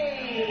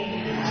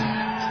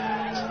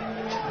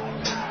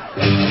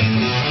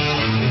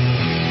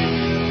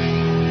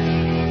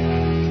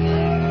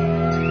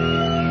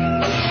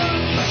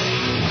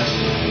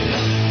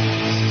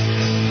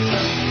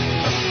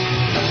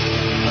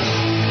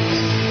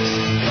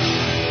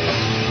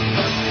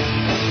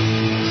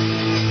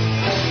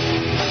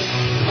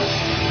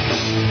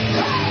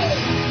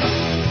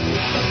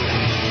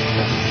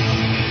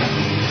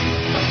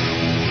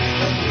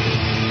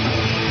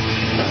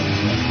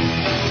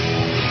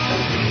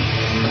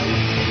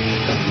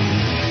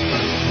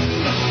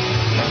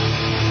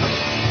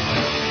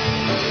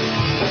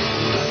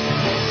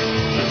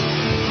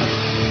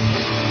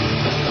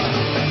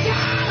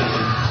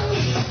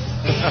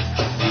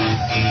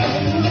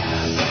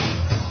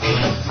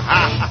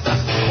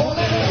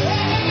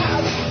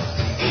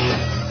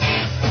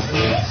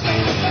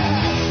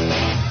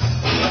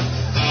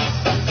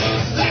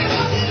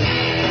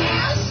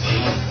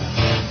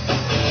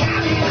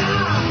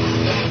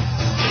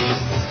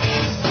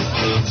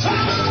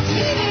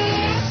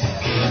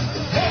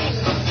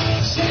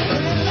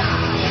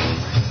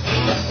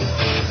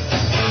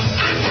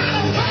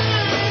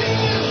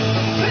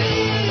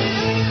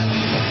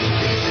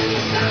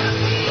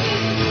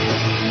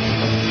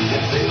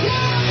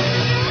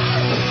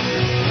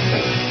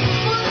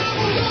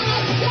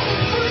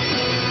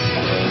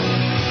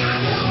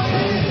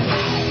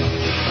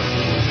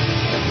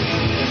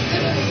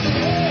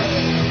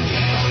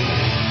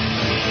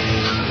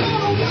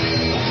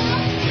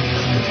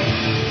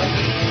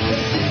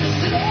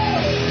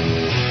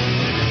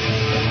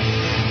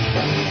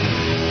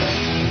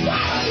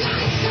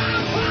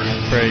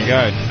 Pretty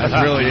good. That's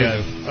really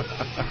good.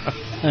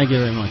 Thank you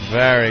very much.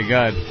 Very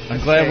good.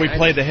 I'm glad we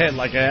played the hit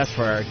like I asked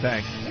for, Eric.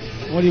 Thanks.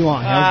 What do you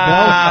want? Hell's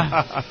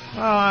Bells?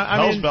 I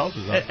Hell's mean, Bells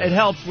is up it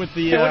helps with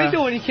the. Hey, what do you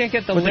do when you can't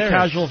get the with lyrics? the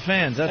casual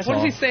fans? That's Like, what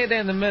all. does he say there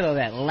in the middle of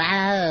that?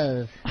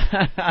 Love.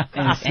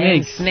 And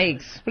snakes.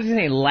 Snakes. What does he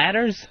say?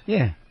 Ladders?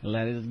 Yeah.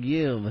 Let us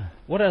give.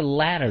 What are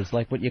ladders?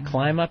 Like what you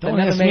climb up? Don't That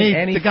never ask made me.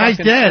 any The guy's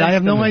fucking dead. sense I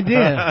have to no me.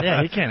 idea.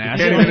 Yeah, you can't ask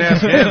Can't him. even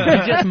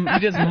ask him. you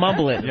just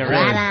mumble it.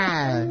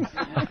 Ladders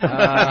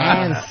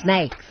and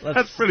snakes.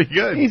 That's pretty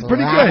good. He's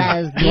pretty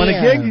Ladders good. You want a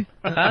give. gig?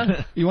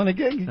 Huh? You want a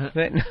gig?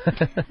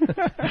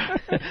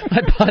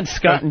 My Bon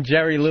Scott and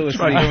Jerry Lewis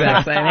are the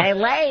exact same. Hey,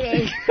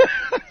 ladies.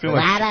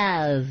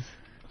 Ladders.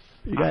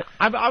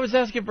 I was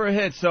asking for a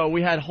hit, so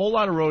we had Whole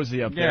Lot of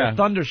Rosie up there. Yeah.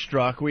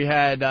 Thunderstruck. We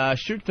had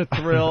Shoot the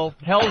Thrill,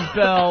 Hell's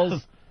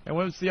Bells, and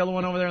what was the other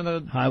one over there in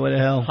the Highway to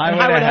Hell.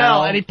 Highway to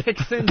Hell? And he picked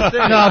Sin City.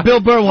 No,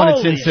 Bill Burr wanted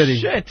Holy Sin City.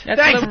 Shit! That's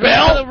Thanks, for the Bill.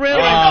 real- for the real-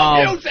 You don't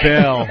know Oh, music.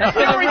 Bill. That's for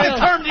the Every real-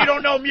 term you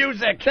don't know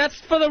music.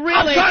 That's for the real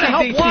I'm trying to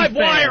help AC/DC Live fans.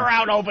 Wire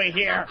out over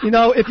here. You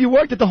know, if you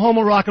worked at the Home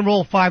of Rock and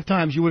Roll 5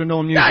 times, you would have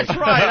known music. That's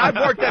right. I've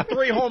worked at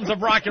 3 homes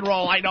of rock and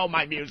roll. I know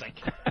my music.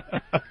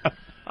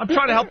 I'm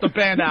trying to help the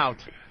band out.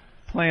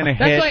 Playing a That's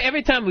hit. why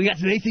every time we got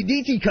some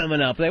AC/DC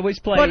coming up, they always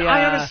play. But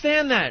I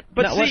understand that.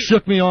 But no, see, what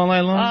Shook me all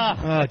night long.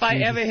 Oh, if I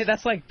Jesus. ever hit,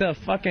 that's like the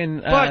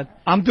fucking. But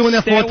I'm doing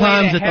that 4 Stairway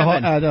times to at the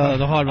Heaven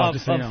the Hard Rock.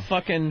 Just so you know. of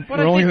fucking But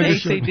We're I only think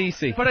gonna they- do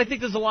AC/DC. But I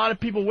think there's a lot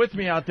of people with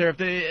me out there. If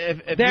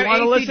you They're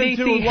want to listen to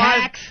AC/DC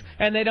live, hacks,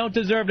 and they don't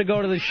deserve to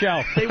go to the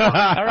show. They want-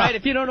 All right,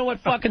 if you don't know what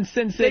fucking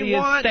Sin City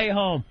is, stay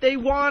home. They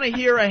want to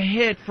hear a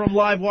hit from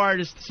Live Wire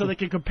just so they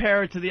can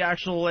compare it to the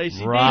actual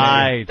AC/DC.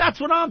 Right. That's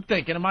what I'm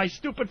thinking. Am I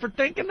stupid for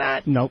thinking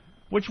that? Nope.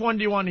 Which one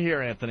do you want to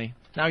hear, Anthony?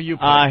 Now you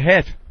pick.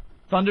 Hit.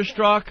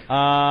 Thunderstruck?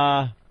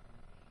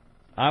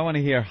 I want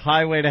to hear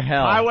Highway to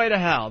Hell. Highway to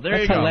Hell. There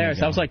That's you go.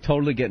 hilarious. I was like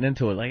totally getting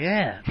into it. Like,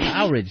 yeah,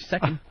 outrage.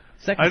 Second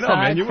I know,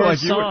 side, man. You were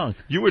first like song.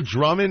 you were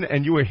drumming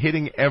and you were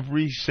hitting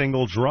every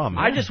single drum.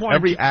 I just want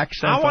every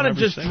accent. I want on to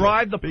every just single.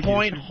 drive the Big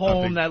point AC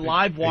home that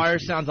Live Wire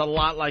AC/DC. sounds a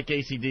lot like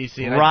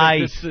AC/DC. And Right. I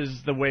think this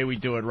is the way we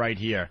do it right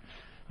here.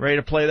 Ready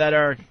to play that,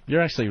 Eric?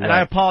 You're actually right. And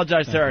I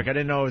apologize to Eric. I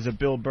didn't know it was a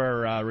Bill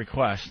Burr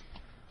request.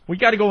 We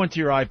got to go into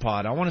your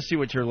iPod. I want to see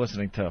what you're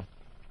listening to.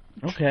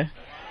 Okay.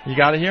 You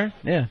got it here?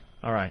 Yeah.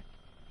 All right.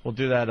 We'll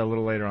do that a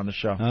little later on the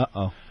show.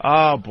 Uh-oh.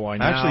 Oh, boy.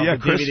 Now Actually, yeah,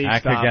 the Chris- DVD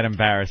That could stopped. get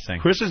embarrassing.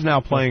 Chris is now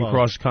playing Uh-oh.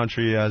 cross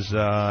country as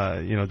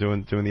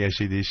doing the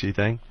AC/DC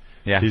thing.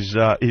 Yeah. He's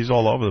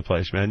all over the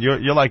place, man.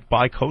 You're like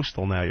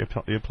bi-coastal now.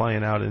 You're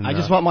playing out in. I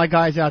just want my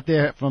guys out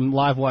there from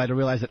Livewire to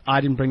realize that I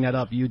didn't bring that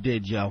up. You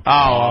did, Joe.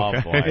 Oh,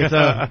 okay. boy. It's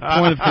a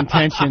point of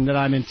contention that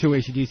I'm in 2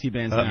 AC/DC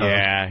bands now.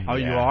 Yeah. Oh,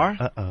 yeah. you are?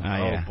 Uh-oh.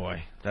 Yeah. Oh,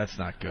 boy. That's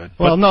not good.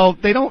 Well, no,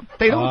 they don't.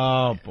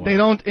 Oh, boy. They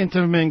don't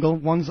intermingle.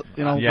 One's,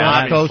 Yeah,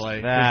 West Coast.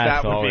 Obviously, 'cause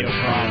That's that would be a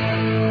always-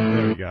 problem.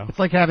 There we go. It's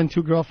like having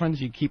 2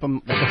 girlfriends. You keep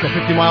them like a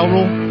 50-mile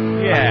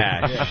rule.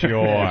 Yeah,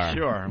 sure. Yeah,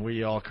 sure.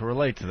 We all can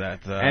relate to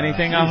that.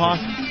 Anything, Hawk?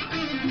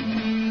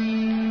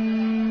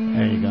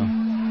 There you go.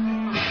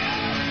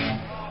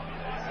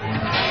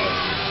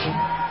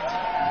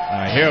 All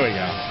right, here we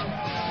go.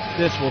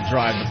 This will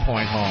drive the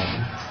point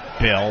home,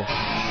 Bill.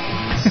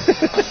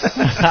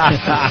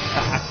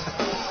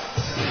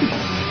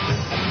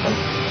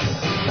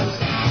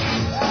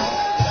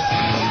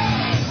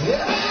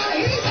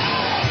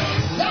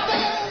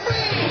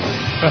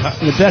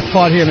 The best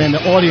part here, man, the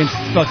audience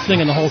starts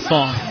singing the whole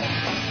song.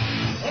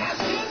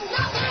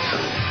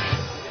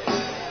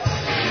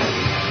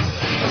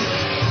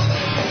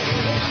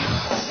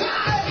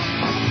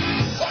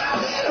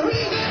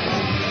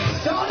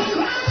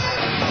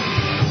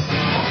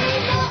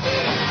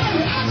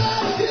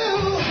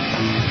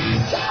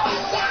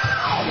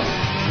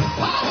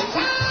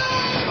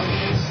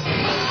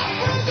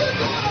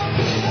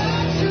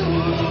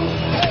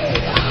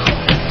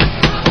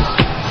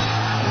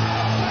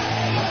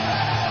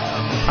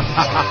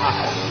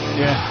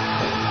 Yeah.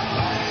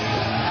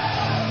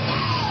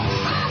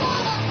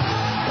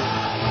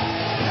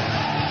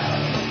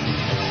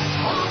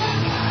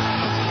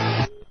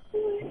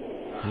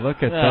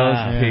 Look at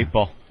those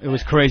people. It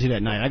was crazy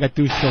that night. I got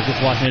douche chills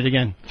just watching it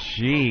again.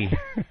 Gee.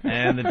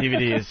 And the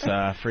DVD is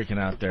freaking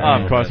out there.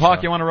 Of course.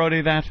 Hawk, you want to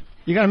roadie that?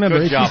 You got to remember,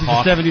 Good it's job,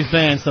 Hawk. a 70s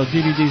band, so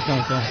DVDs don't.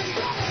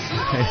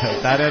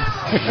 Is that it?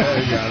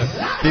 You got it.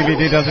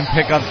 DVD doesn't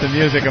pick up the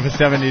music of a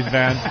 70s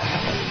band.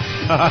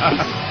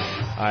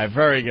 All right,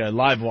 very good.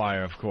 Live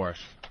Wire, of course.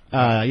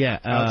 Yeah.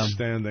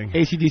 Outstanding.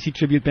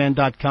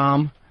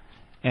 ACDCtributeband.com.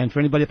 And for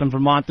anybody up in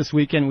Vermont this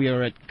weekend, we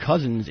are at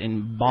Cousins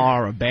in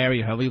Barr or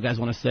Barry, however you guys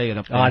want to say it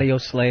up there. Audio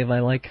Slave, I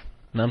like.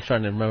 No, I'm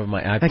trying to remember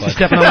my iPod. Thanks for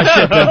stepping on my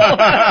shit,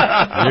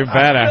 Bill. You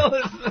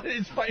better.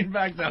 He's fighting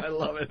back now. I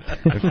love it.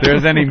 If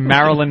there's any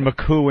Marilyn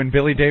McCoo and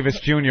Billy Davis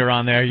Jr.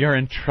 on there, you're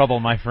in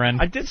trouble, my friend.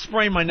 I did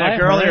sprain my neck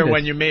earlier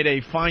when you made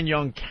a Fine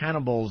Young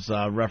Cannibals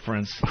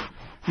reference.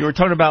 You were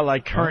talking about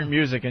like current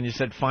music, and you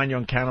said Fine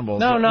Young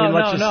Cannibals. No. We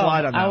let you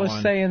slide on that I was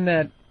one. saying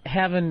that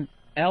having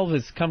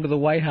Elvis come to the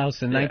White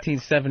House in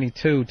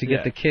 1972 to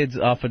get the kids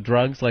off of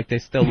drugs, like they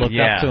still looked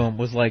up to him,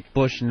 was like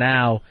Bush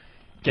now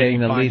getting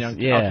the Fine least.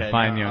 Young,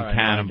 Fine Young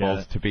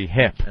Cannibals to be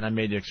hip. And I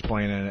made you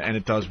explain it, and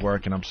it does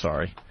work, and I'm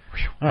sorry.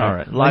 All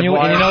right. Live And you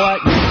know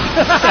what?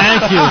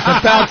 Thank you. It's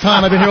about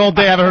time. I've been here all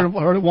day. I haven't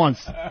heard it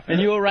once.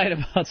 And you were right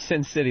about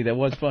Sin City. That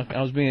was fun.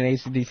 I was being an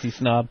AC/DC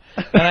snob,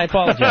 and I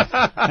apologize.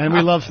 And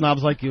we love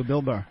snobs like you,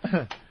 Bill Burr.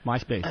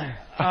 MySpace.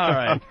 All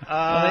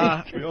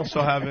right. We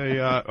also have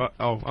a.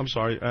 I'm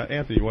sorry,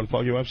 Anthony. You want to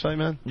plug your website,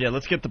 man? Yeah,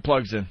 let's get the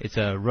plugs in. It's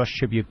a Rush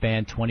Tribute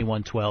Band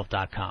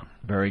 2112.com.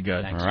 Very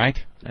good. All right.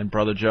 And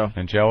Brother Joe.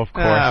 And Joe, of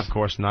course. Of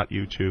course, not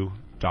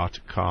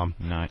U2.com.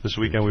 Not This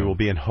weekend we will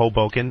be in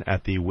Hoboken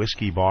at the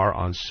Whiskey Bar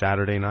on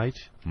Saturday night.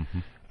 Mm-hmm.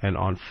 And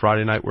on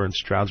Friday night we're in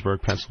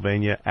Stroudsburg,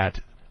 Pennsylvania at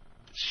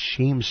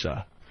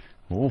Sheemsa,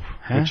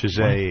 which is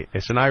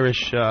it's an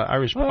Irish pub.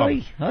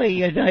 Oi,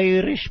 an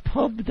Irish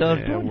pub there,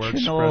 Yeah, don't word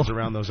you know? spreads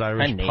around those Irish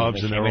My name pubs,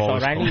 is and they're Seamus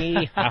always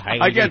O'Reilly.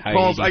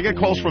 I get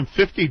calls from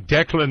 50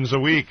 Declans a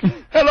week.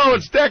 Hello,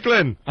 it's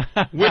Declan.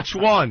 Which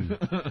one?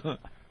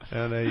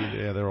 And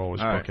they're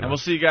always All right. booking And we'll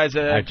us. see you guys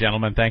All right,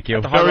 gentlemen, thank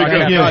you. Very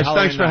good, guys.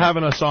 Thanks for Halloween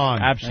having us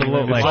on.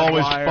 Absolutely. It's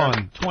always Wire,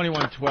 fun.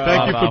 2112.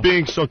 Thank you for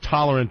being so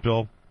tolerant,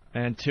 Bill.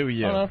 And to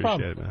you. Oh, no Appreciate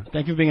problem. it, man.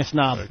 Thank you for being a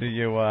snob. See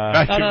you,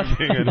 Thank you for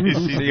being an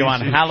ECDC see you on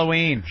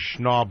Halloween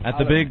Schnob. at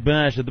the Big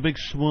Bash, at the Big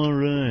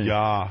Soiree.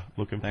 Yeah,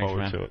 looking Thanks,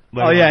 forward man. to it.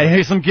 Oh, yeah,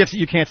 here's some gifts that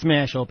you can't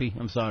smash, Opie.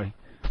 I'm sorry.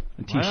 A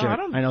Well, T-shirt. I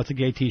don't- I know it's a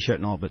gay T-shirt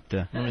and all, but...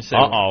 Let me see.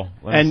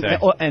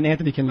 And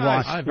Anthony can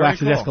Nice. wax Very his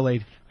cool.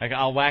 Escalade.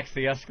 I'll wax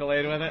the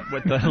Escalade with it.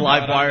 With the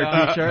Live Wire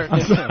T-shirt.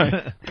 I'm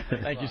sorry.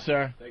 Thank you,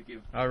 sir. Thank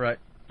you. All right.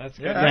 That's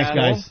Yeah. good. Thanks,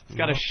 guys. It's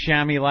got a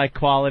chamois-like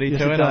quality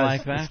Yes, to it. does. I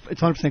like that. It's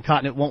 100%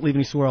 cotton. It won't leave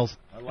any swirls.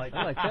 like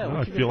that.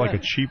 I feel like a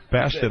cheap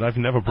bastard. I've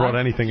never brought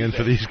anything in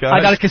for these guys.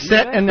 I got a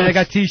cassette and then I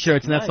got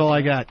T-shirts, and that's all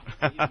I got.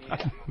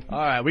 All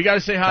right, we got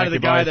to say hi to the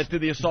guy that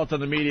did the assault on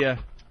the media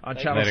on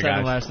Channel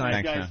 7 last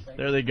night. Thanks,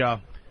 there they go.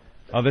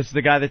 Oh, this is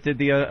the guy that did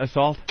the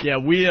assault? Yeah,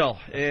 Wheel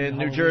in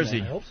New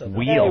Jersey. Wheel.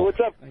 Hey, what's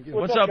up?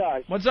 What's up,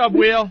 guys? What's up,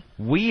 Wheel?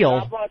 Wheel.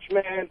 Not much,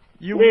 man.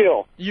 You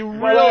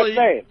My last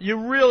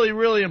name.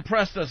 really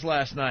impressed us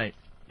last night.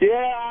 Yeah,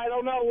 I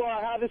don't know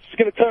how this is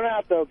going to turn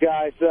out, though,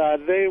 guys.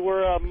 They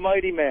were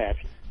mighty mad.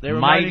 They were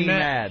Mighty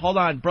mad. Hold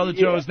on, Brother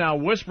Joe is now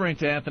whispering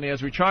to Anthony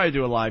as we try to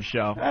do a live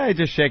show. Hey,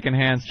 just shaking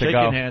hands to Shaking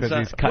go. hands. 'Cause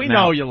he's cutting We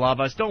know out. you love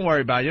us. Don't worry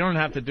about it. You don't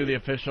have to do the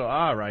official.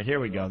 All right, here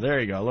we go. There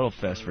you go. A little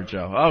fist for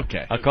Joe.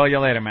 Okay. I'll call you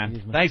later,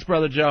 man. Thanks,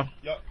 Brother Joe.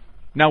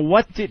 Now,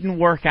 what didn't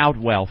work out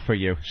well for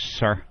you,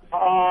 sir?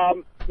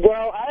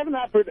 Well, I haven't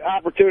had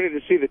opportunity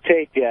to see the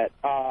tape yet.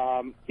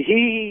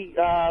 He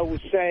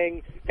was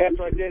saying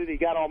after I did it, he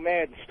got all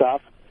mad and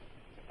stuff.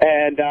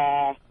 And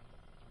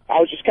I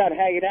was just kind of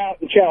hanging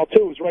out, and Channel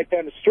 2 was right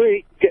down the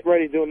street, getting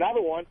ready to do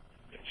another one.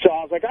 So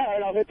I was like, all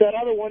right, I'll hit that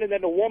other one. And then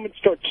the woman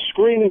starts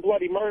screaming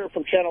bloody murder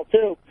from Channel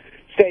 2,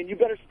 saying, you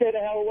better stay the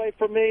hell away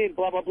from me, and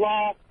blah, blah,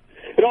 blah.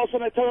 And all of a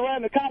sudden I turn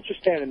around, and the cops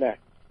are standing there.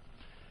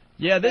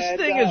 Yeah, this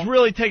thing is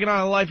really taking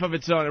on a life of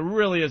its own. It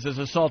really is. This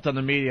assault on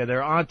the media.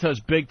 They're onto us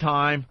big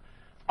time.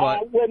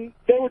 But when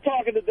they were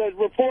talking to the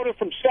reporter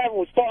from 7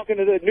 was talking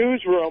to the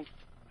newsroom,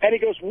 and he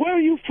goes, where are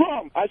you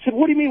from? I said,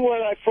 what do you mean, where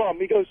am I from?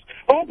 He goes,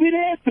 Opie and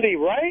Anthony,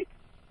 right?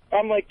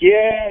 I'm like,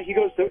 yeah. He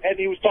goes, and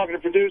he was talking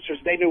to producers.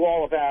 They knew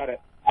all about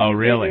it. Oh,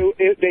 really?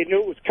 They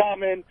knew it was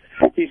coming.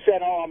 He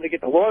said, oh, I'm going to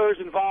get the lawyers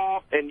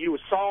involved, and you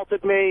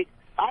assaulted me.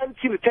 I haven't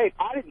seen the tape.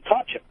 I didn't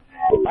touch him.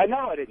 I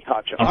know I didn't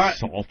touch him.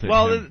 Assaulted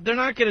well, him. they're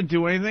not going to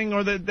do anything,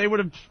 or they would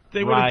have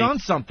done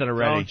something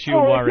already. Don't you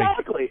worry.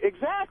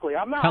 Exactly.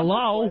 I'm not.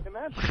 Hello.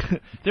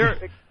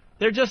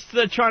 They're just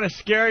trying to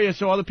scare you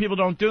so other people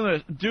don't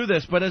do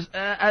this. But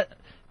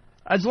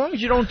as long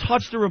as you don't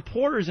touch the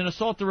reporters and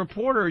assault the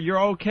reporter, you're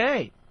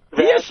okay.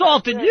 He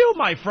assaulted you,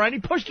 my friend.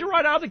 He pushed you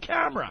right out of the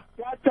camera.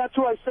 That's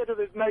what I said to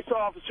the nice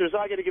officers.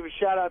 I got to give a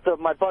shout out to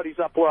my buddies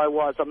up where I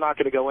was. I'm not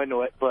going to go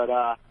into it, but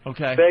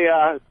okay.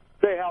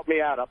 They helped me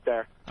out up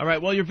there. All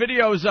right. Well, your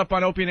video is up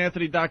on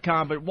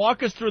opieandanthony.com, but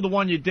walk us through the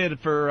one you did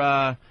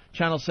for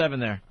Channel 7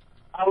 there.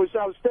 I was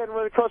standing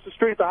right across the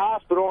street at the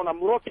hospital, and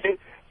I'm looking,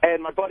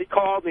 and my buddy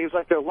called me. He was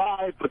like, they're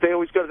live, but they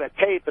always go to that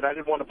tape, and I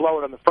didn't want to blow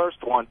it on the first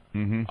one.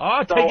 Mm-hmm.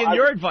 Oh, So taking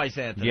your advice,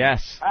 Anthony.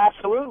 Yes.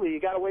 Absolutely. You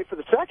got to wait for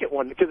the second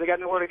one because they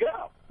got nowhere to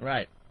go.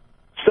 Right.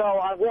 So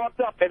I walked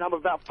up, and I'm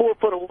about 4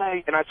 foot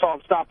away, and I saw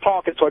him stop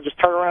talking, so I just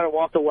turned around and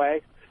walked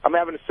away. I'm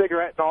having a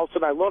cigarette, and all of a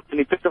sudden I looked, and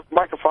he picked up the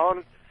microphone,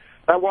 and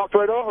I walked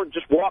right over and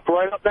just walked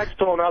right up next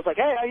to him, and I was like,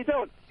 hey, how you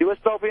doing? You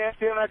listen to Opie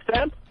Anthony on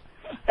XM?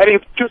 And he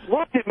just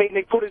looked at me, and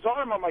he put his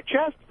arm on my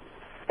chest,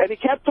 and he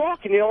kept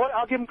talking. You know what?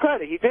 I'll give him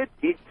credit. He did.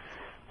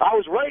 I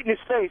was right in his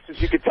face, as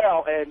you could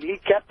tell, and he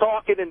kept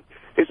talking, and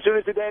as soon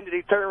as it ended,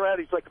 he turned around,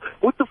 he's like,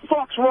 what the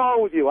fuck's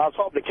wrong with you? I was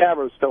hoping the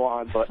camera was still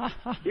on, but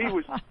he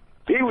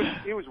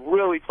was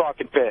really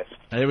fucking pissed.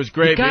 It was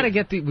great.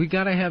 We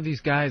gotta have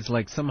these guys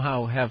like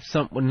somehow have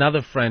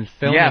another friend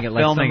filming it,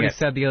 like filming somebody it.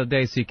 said the other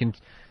day, so you can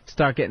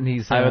start getting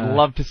these. I would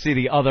love to see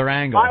the other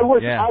angle. I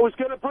was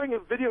going to bring a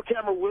video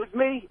camera with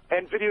me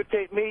and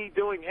videotape me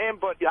doing him,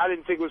 but I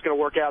didn't think it was going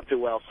to work out too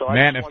well. So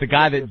Man, if the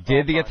guy that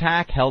did the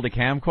attack held a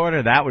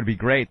camcorder, that would be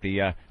great.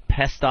 The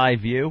pest eye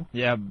view.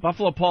 Yeah,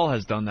 Buffalo Paul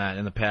has done that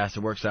in the past. It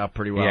works out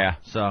pretty well. Yeah.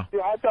 So.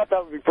 Yeah, I thought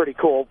that would be pretty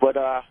cool, but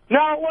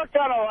no, it worked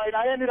out all right.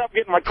 I ended up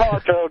getting my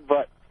car towed,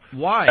 but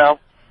why?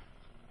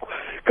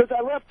 Because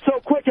I left so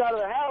quick out of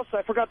the house,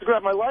 I forgot to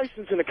grab my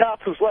license, and the cop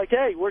was like,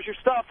 hey, where's your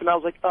stuff? And I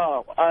was like,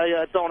 oh,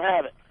 I don't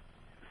have it.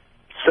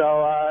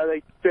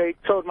 So they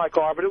towed my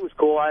car, but it was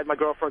cool. I had my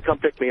girlfriend come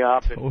pick me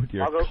up. Towed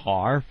your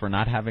car for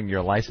not having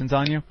your license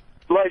on you?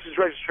 License,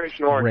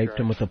 registration, or raped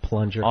him with a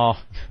plunger. Oh.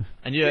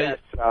 And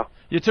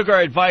you took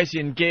our advice. You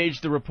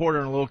engaged the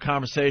reporter in a little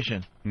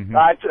conversation. Mm-hmm.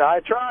 I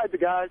tried, the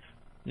guys.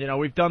 You know,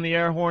 we've done the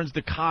air horns,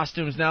 the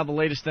costumes. Now the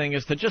latest thing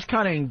is to just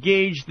kind of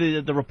engage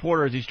the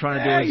reporter as he's trying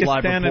to do his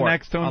live report. You're standing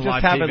next to him,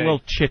 just have a little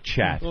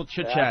chit-chat.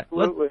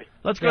 Absolutely.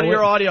 Let's go to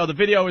your audio. The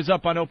video is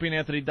up on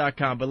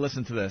opieandanthony.com, but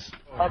listen to this.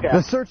 Okay.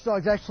 The search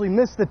dogs actually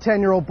missed the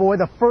 10-year-old boy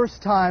the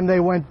first time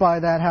they went by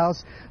that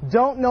house.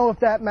 Don't know if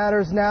that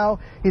matters now.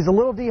 He's a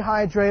little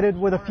dehydrated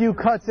with a few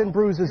cuts and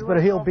bruises,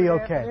 but he'll be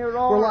okay.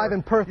 We're live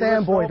in Perth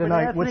Amboy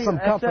tonight with some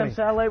company.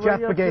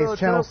 Jeff Begay's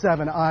Channel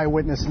 7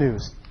 Eyewitness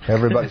News.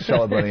 Everybody's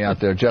celebrating out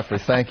there. Jeffrey,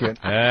 thank you.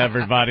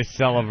 Everybody's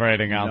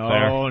celebrating out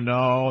there.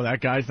 No, that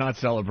guy's not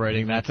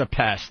celebrating. That's a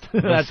pest.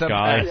 That's a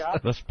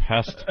pest. This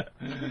pest.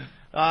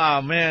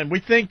 Oh, man.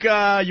 We think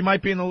you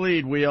might be in the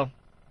lead, Wheel.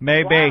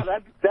 Maybe. Wow,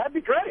 that'd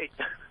be great.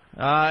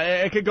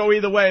 It could go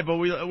either way, but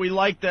we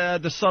like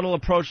the subtle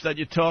approach that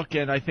you took,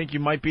 and I think you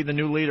might be the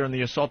new leader in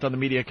the Assault on the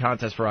Media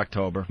contest for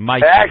October.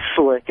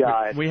 Excellent,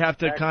 guys. We have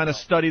to kind of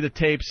study the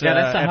tapes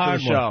that's a after hard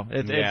the show.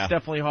 one. It's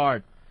definitely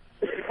hard.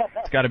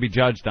 It's got to be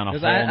judged on a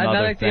whole I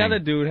nother like thing. the other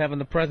dude having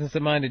the presence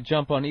of mind to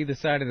jump on either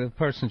side of the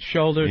person's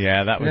shoulders.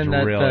 Yeah, that was and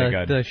then really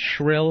good. The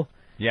shrill.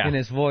 in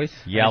his voice.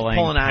 Yelling.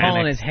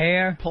 Pulling his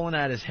hair. Pulling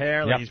at his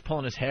hair, like he's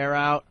pulling his hair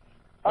out.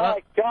 All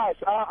right, guys,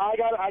 I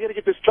gotta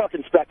get this truck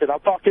inspected. I'll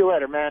talk to you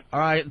later, man. All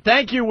right.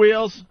 Thank you,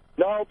 Wheels.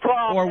 No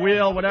problem. Or man.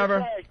 Wheel,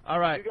 whatever. All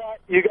right.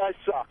 You guys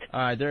suck.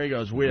 All right, there he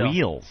goes, Wheel.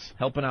 Wheels.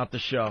 Helping out the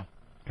show.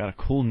 Got a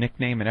cool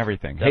nickname and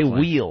everything. Definitely. Hey,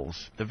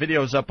 Wheels. The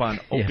video's up on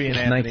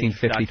opieandanthony.com.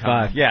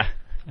 1955. Yeah.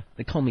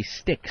 They call me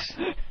Sticks.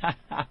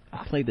 I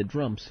play the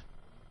drums.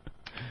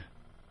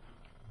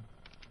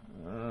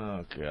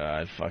 Oh,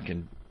 God.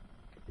 Fucking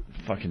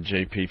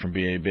JP from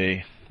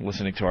BAB.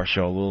 Listening to our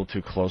show a little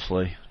too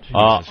closely.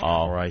 Jesus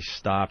Christ.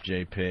 Stop,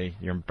 JP.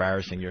 You're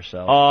embarrassing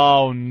yourself.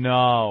 Oh,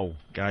 no.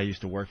 Guy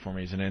used to work for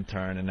me. He's an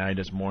intern, and now he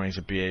does mornings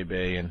at BAB,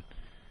 and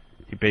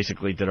he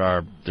basically did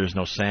our There's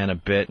No Santa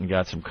bit and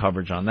got some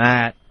coverage on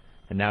that,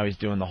 and now he's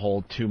doing the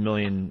whole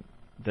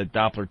the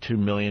Doppler 2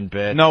 million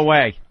bit. No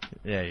way.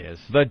 Yeah, he is.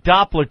 The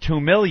Doppler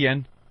 2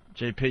 million?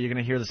 JP, you're going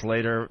to hear this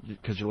later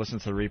because you're listening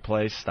to the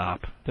replay.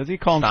 Stop. Does he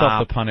call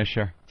himself the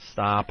Punisher?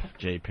 Stop,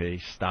 JP.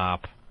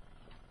 Stop.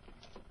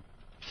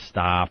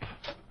 Stop.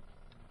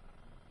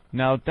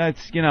 No,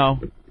 that's,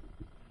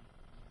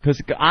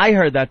 because I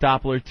heard that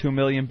Doppler 2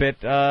 million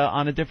bit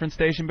on a different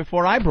station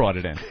before I brought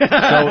it in.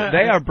 So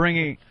they are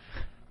bringing...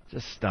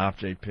 Just stop,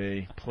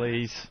 JP,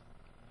 please.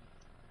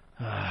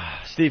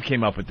 Steve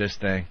came up with this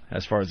thing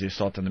as far as the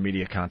Assault on the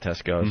Media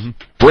contest goes.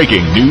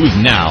 Breaking news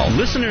now.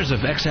 Listeners of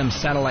XM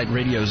Satellite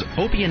Radio's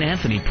Opie and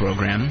Anthony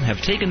program have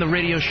taken the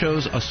radio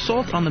show's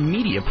Assault on the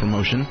Media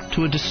promotion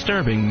to a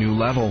disturbing new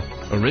level.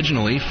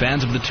 Originally,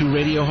 fans of the two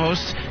radio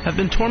hosts have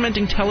been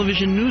tormenting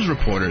television news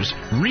reporters.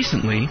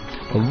 Recently,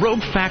 a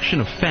rogue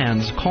faction of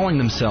fans calling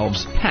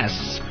themselves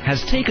pests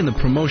has taken the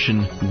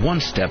promotion one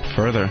step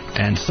further,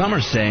 and some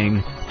are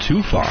saying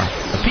too far.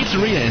 A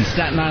pizzeria in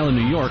Staten Island,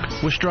 New York,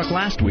 was struck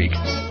last week.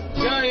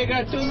 Yo, you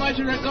got too much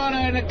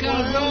ricotta in the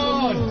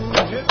calzone.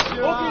 Opie and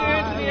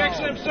Anthony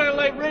XM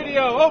Satellite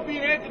Radio. Opie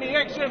and Anthony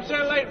XM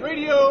Satellite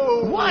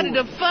Radio. What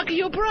the fuck are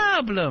your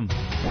problem?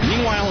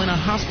 Meanwhile, in a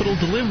hospital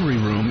delivery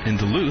room in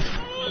Duluth.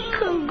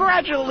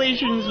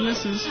 Congratulations,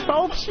 Mrs.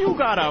 Phelps. You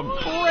got a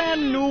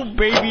brand new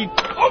baby.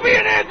 Opie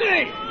and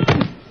Anthony.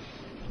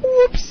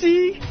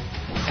 Whoopsie.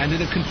 And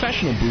in a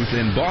confessional booth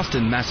in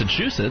Boston,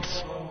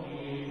 Massachusetts.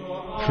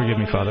 Forgive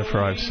me, Father,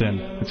 for I've sinned.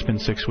 It's been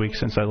 6 weeks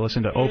since I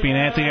listened to Opie and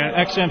Anthony on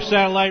XM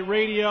Satellite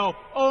Radio.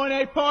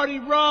 O&A Party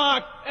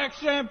Rock.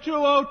 XM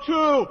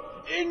 202.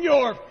 In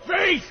your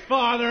face,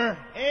 Father.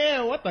 Hey,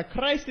 what the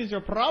Christ is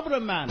your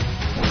problem, man?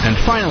 And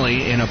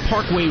finally, in a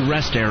Parkway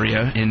rest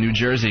area in New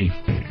Jersey.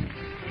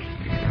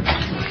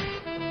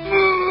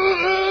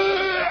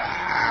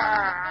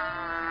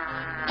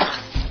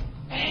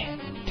 Hey,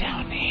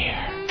 down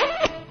here.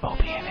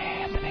 Opie and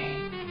Anthony.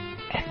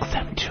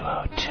 XM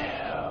 202.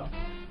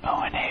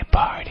 O&A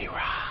Party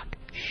Rock.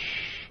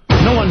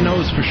 No one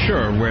knows for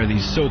sure where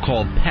these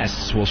so-called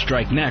pests will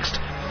strike next,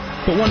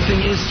 but one thing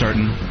is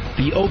certain: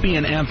 the Opie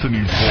and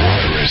Anthony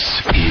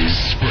virus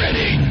is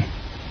spreading.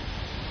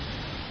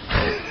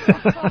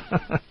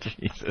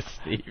 Jesus,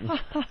 Steve.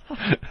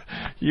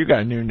 You got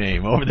a new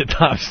name. Over the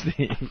top,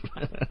 Steve.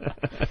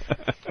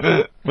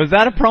 Was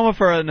that a promo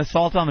for an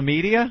Assault on the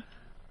Media?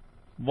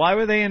 Why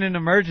were they in an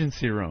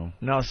emergency room?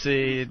 No,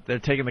 see, they're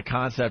taking the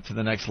concept to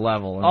the next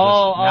level. And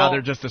now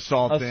they're just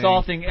assaulting.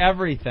 Assaulting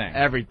everything.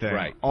 Everything.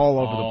 Right. All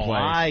over the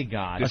place. My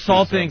God.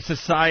 Assaulting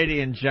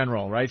society in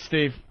general, right,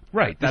 Steve?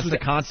 Right. That's the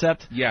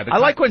concept? Yeah. I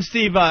like when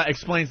Steve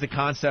explains the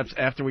concepts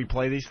after we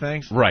play these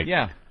things. Right.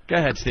 Yeah. Go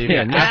ahead, Steve.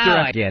 Yeah,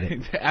 now I get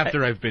it.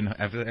 After I've been...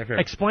 After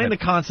Explain the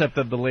concept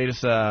of the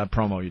latest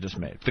promo you just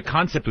made. The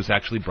concept was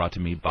actually brought to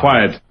me by...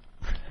 Quiet.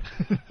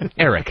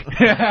 Eric.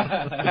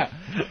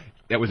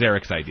 That was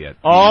Eric's idea.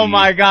 Oh,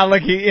 my God.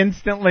 Look, he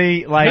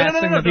instantly,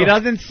 No. He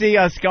doesn't see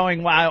us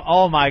going, wow,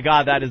 oh, my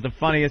God, that is the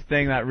funniest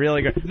thing. That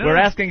really good. No. We're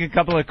asking a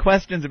couple of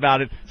questions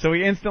about it, so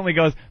he instantly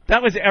goes,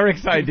 that was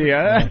Eric's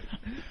idea.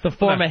 The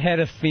former head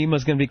of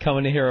FEMA's going to be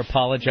coming in here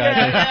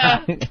apologizing.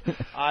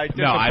 I did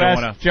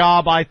the best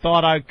job I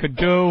thought I could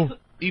do.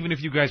 Even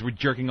if you guys were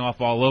jerking off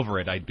all over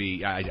it,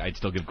 I'd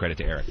still give credit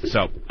to Eric.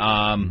 So,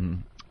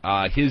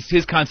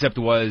 his concept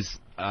was...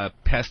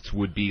 pests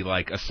would be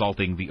like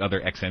assaulting the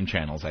other XM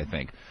channels, I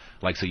think.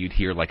 Like, so you'd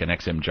hear like an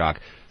XM jock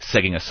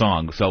singing a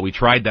song. So we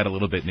tried that a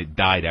little bit, and it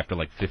died after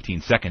like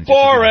 15 seconds.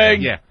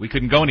 Boring! Yeah, we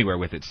couldn't go anywhere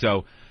with it.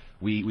 So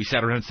we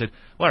sat around and said,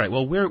 well, all right,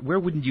 well, where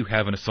wouldn't you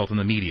have an assault on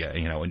the media?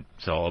 And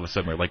so all of a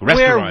sudden we're like,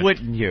 restaurants. Where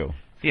wouldn't you?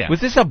 Yeah.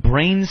 Was this a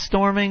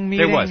brainstorming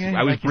meeting? There was.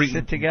 I was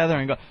sit together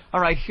and go, all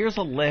right, here's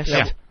a list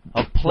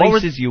of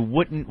places you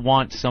wouldn't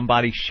want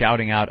somebody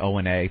shouting out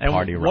O&A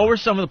Party Rock. What were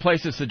some of the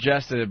places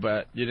suggested,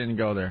 but you didn't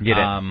go there?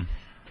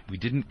 We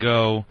didn't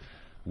go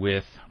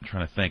with... I'm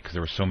trying to think, because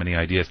there were so many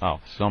ideas.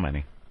 Oh, so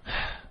many.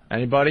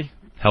 Anybody?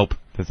 Help.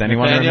 Does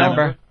anyone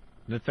remember?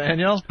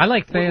 Nathaniel? I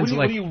like fans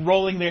What are you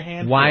rolling their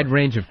hands wide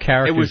range of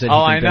characters.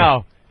 I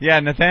know. Yeah,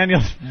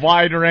 Nathaniel's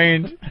wide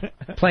range.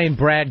 playing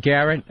Brad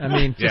Garrett. I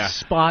mean, just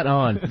spot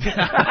on.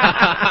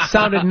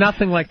 Sounded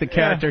nothing like the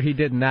character he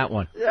did in that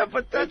one. Yeah,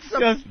 but that's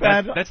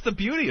that's the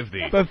beauty of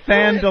these. The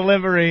fan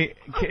delivery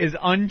is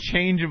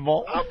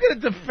unchangeable. I'm going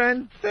to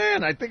defend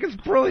Than. I think it's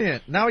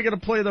brilliant. Now we got to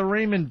play the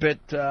Raymond bit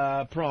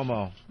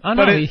promo. Oh,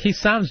 no, he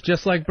sounds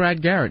just like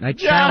Brad Garrett. I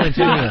challenge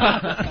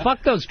you.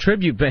 Fuck those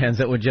tribute bands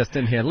that were just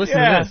in here. Listen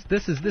to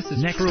this. This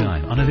is Next true.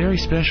 time on a very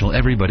special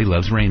Everybody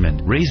Loves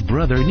Raymond, Ray's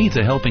brother needs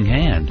a helping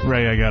hand.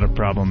 Ray, I got a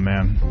problem,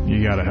 man.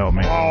 You gotta help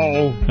me.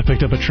 Oh. I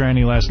picked up a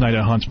tranny last night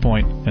at Hunts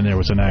Point, and there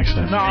was an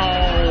accident.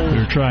 No. We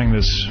were trying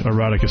this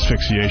erotic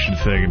asphyxiation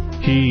thing,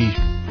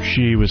 and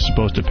she was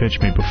supposed to pitch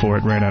me before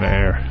it ran out of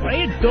air. What are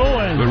you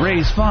doing? But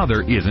Ray's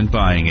father isn't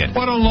buying it.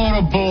 What a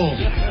load of bull.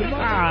 Come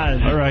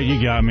on. All right,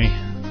 you got me.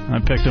 I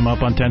picked him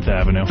up on 10th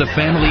Avenue. The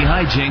family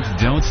hijinks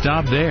don't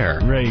stop there.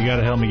 Ray, you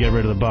gotta help me get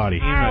rid of the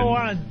body. I don't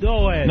want to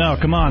do it. No,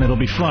 come on, it'll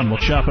be fun. We'll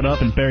chop it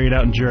up and bury it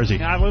out in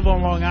Jersey. I live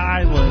on Long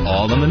Island.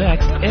 All on the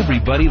next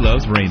Everybody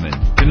Loves Raymond.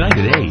 Tonight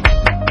at 8.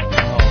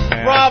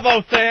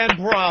 Bravo, Than.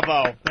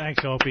 Bravo.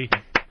 Thanks, Opie.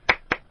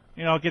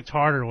 You know, it gets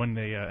harder when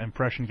the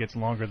impression gets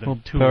longer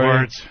than two bury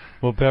words.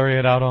 We'll bury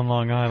it out on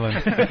Long Island.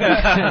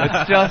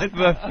 It's just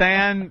the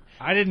Than.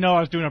 I didn't know I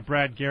was doing a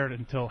Brad Garrett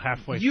until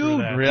halfway through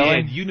that.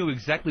 Really? You knew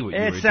exactly what you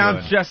were It doing.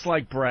 sounds just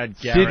like Brad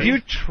Garrett. Did you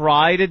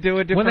try to do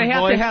a different When they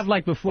have voice? to have,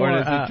 like, before... Or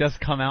does it just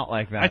come out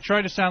like that? I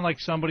tried to sound like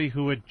somebody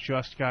who had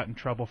just got in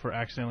trouble for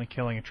accidentally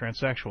killing a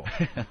transsexual.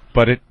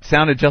 But it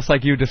sounded just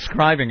like you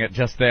describing it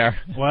just there.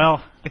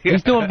 Well...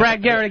 He's doing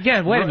Brad Garrett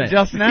again. Wait a minute.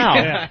 Just now.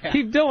 Yeah.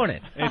 Keep doing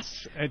it.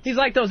 He's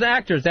like those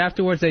actors.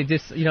 Afterwards, they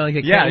just, they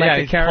can't let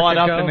the he's character caught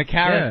up go. in the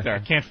character. I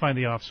can't find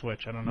the off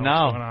switch. I don't know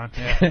No. what's going on.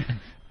 Yeah.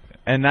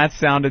 And that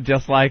sounded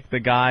just like the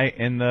guy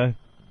in the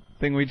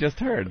thing we just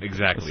heard.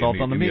 Exactly. Assault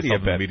on the Media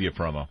Assault on the bit. Media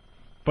promo.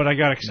 But I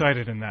got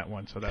excited in that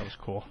one, so that was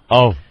cool.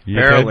 Oh, you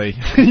Barely.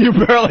 did? You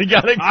barely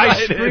got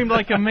excited. I screamed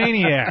like a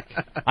maniac.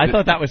 I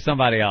thought that was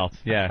somebody else.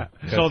 Yeah.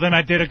 So then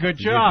I did a good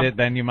job.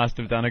 Then you must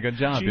have done a good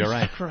job. Jesus You're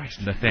right.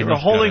 Christ. You're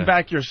holding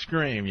back your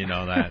scream, you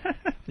know that.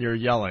 You're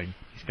yelling.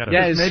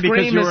 Yeah, his Maybe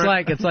scream is were...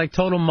 like it's like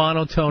total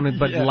monotone,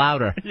 but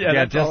louder.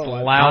 Yeah, just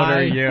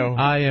louder.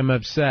 I am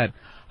upset.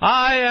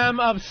 I am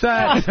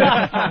upset.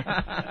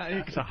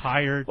 It's a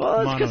higher.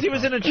 Well, it's because he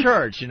was in a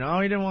church, He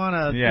didn't want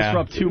to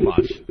disrupt too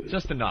much.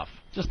 Just enough.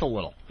 Just a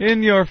little.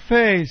 In your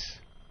face.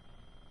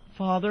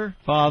 Father.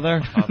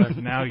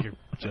 Now you're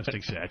just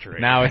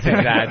exaggerating. Now it's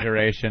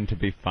exaggeration to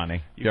be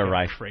funny. You're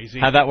right. Crazy.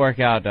 How'd that work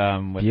out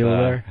with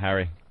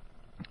Harry?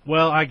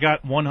 Well, I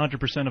got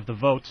 100% of the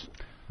votes.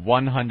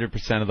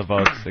 100% of the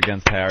votes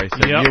against Harry.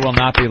 So Yep. you will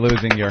not be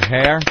losing your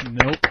hair.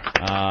 Nope.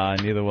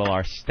 Neither will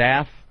our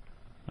staff.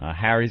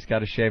 Harry's got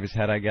to shave his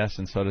head, I guess,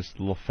 and so does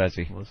Little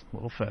Fezzy.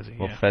 Little Fezzy,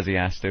 Little Fezzy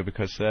has to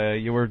because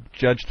you were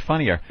judged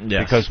funnier.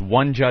 Yes. Because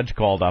one judge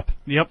called up.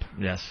 Yep.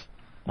 Yes.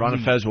 Ron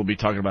and Fez will be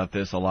talking about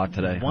this a lot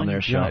today on their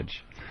judge.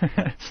 show.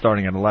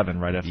 Starting at 11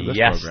 right after this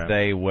yes, program.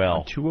 they will.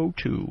 On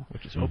 202.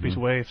 Which is Opie's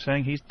way of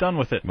saying he's done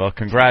with it. Well,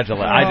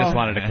 congratulate. I just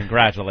wanted to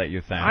congratulate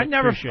you, thank I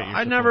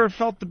never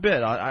felt the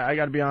bit. I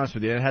got to be honest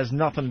with you. It has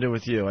nothing to do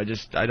with you.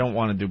 I don't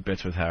want to do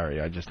bits with Harry.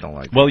 I just don't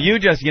like Well,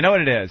 that. you know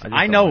what it is.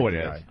 I know what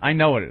it is. guy. I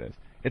know what it is.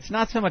 It's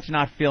not so much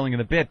not feeling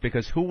the bit,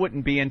 because who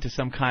wouldn't be into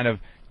some kind of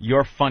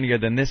you're funnier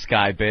than this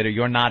guy bit, or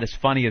you're not as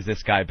funny as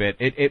this guy bit.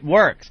 It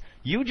works.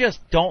 You just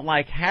don't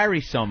like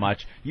Harry so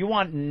much. You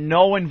want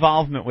no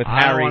involvement with I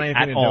Harry don't want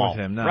anything at to all. do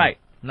with him. No. Right.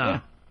 No. Yeah.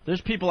 There's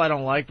people I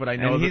don't like, but I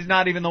know And he's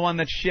not even the one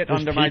that shit there's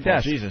under people, my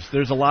desk. Jesus,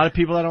 there's a lot of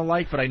people I don't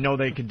like, but I know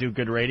they can do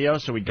good radio,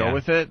 so we go Yeah.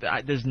 with it.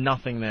 There's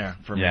nothing there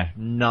for me. Yeah.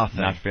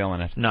 Nothing. Not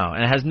feeling it. No,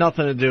 and it has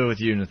nothing to do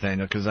with you,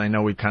 Nathaniel, because I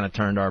know we've kind of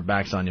turned our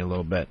backs on you a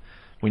little bit.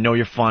 We know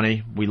you're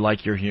funny. We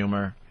like your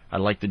humor. I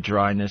like the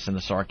dryness and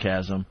the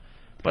sarcasm.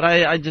 But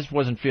I just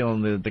wasn't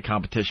feeling the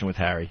competition with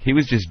Harry. He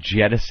was just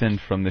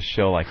jettisoned from the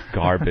show like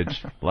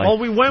garbage. Like well,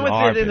 we went with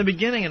garbage. it in the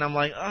beginning, and I'm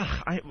like,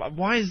 ugh,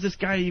 why is this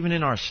guy even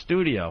in our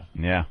studio?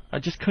 Yeah. I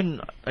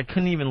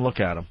couldn't even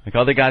look at him. Like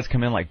other guys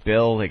come in like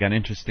Bill, they got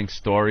interesting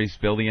stories.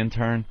 Bill the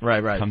intern.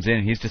 Right. Comes in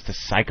and he's just a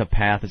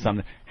psychopath or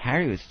something.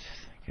 Harry was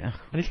just like, ugh.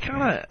 And he's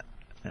kind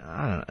of,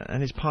 I don't know,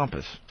 and he's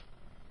pompous.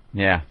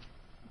 Yeah.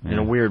 In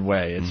a weird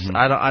way. It's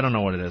I don't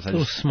know what it is. A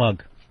little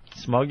smug.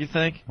 Smug, you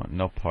think? Well,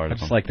 no part I of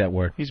just him. like that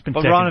word. He's been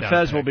But taken Ron and down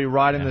Fez a will peg. be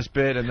riding this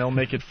bit, and they'll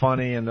make it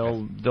funny, and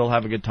they'll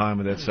have a good time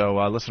with it. So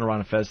listen to Ron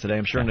and Fez today.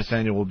 I'm sure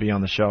Nathaniel will be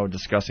on the show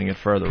discussing it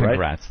further,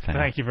 Congrats, right? Tan.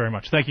 Thank you very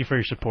much. Thank you for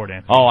your support,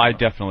 Anthony. Oh, I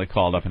definitely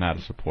called up and had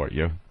to support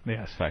you.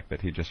 Yes. The fact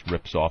that he just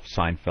rips off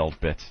Seinfeld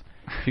bits.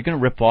 If you're going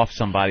to rip off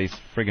somebody's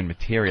friggin'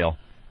 material,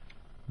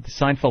 the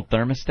Seinfeld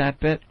thermostat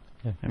bit,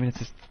 I mean, it's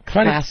just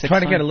classic Try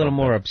to get a Seinfeld little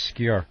more bit.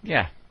 obscure.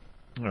 Yeah.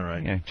 All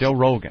right. Yeah, Joe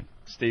Rogan.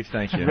 Steve,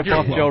 thank you. Rip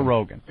off Joe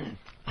Rogan.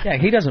 Yeah,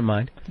 he doesn't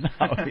mind. No,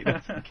 he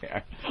doesn't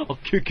care. I'll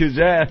kick his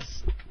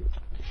ass.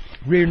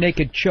 Rear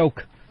naked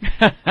choke.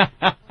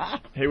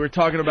 Hey, we're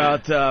talking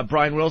about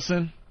Brian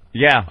Wilson.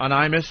 Yeah. On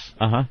Imus.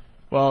 Uh-huh.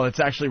 Well, it's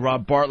actually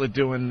Rob Bartlett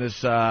doing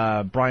this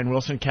Brian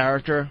Wilson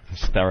character.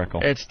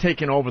 Hysterical. It's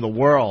taken over the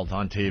world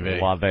on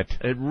TV. Love it.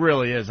 It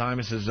really is.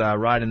 Imus is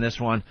riding this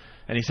one,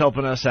 and he's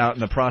helping us out in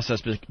the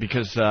process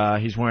because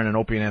he's wearing an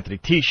Opie and Anthony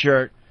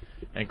T-shirt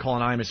and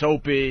calling Imus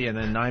Opie, and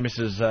then Imus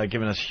is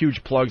giving us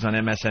huge plugs on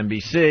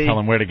MSNBC. Tell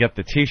him where to get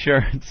the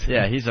T-shirts.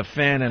 Yeah, he's a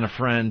fan and a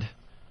friend,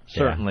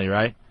 certainly,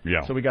 right?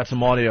 Yeah. So we got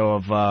some audio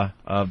of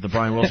the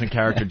Brian Wilson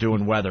character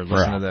doing weather.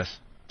 Listen to this.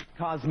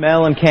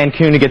 Cozumel and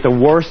Cancun to get the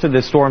worst of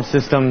the storm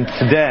system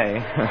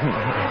today.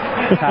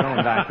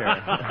 Paddling back here.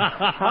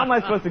 How am I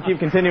supposed to keep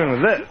continuing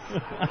with this?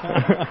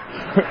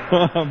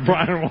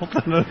 Brian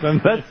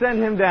Wilson. Let's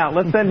send him down.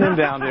 Let's send him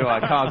down to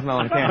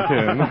Cozumel and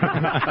Cancun.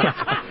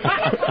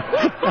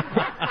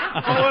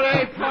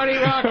 Party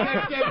Rock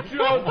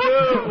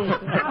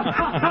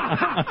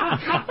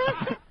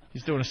XM202.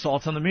 He's doing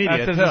assaults on the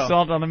media. That's his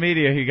assault on the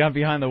media. He got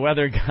behind the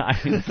weather guy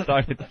and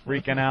started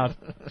freaking out.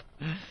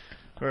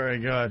 Very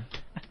good.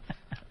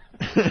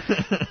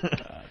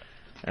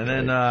 And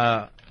then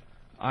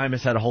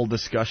Imus had a whole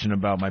discussion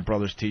about my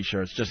brother's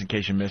T-shirts, just in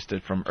case you missed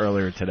it from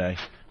earlier today.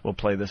 We'll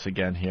play this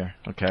again here,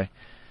 okay?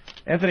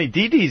 Anthony,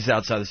 Dee Dee's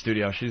outside the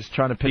studio. She's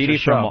trying to pitch Dee Dee a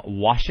show. from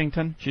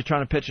Washington? She's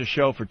trying to pitch a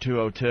show for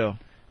 202.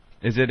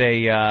 Is it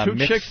a... Two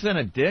Chicks and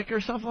a Dick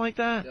or something like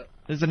that? Yep.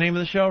 Is the name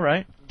of the show,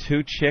 right?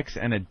 Two Chicks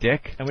and a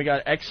Dick? And we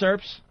got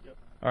excerpts? Yep.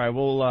 All right,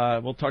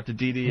 we'll talk to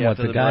Dee Dee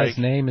after the guy's break.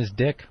 name is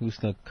Dick, who's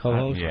the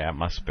co-host? Yeah, it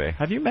must be.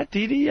 Have you met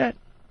Dee Dee yet?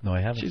 No,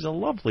 I haven't. She's a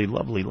lovely,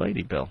 lovely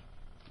lady, Bill.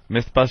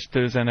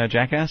 Mythbusters and a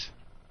Jackass?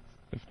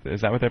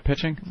 Is that what they're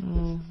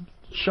pitching?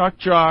 Shock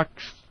Jock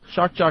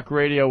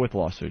Radio with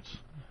lawsuits.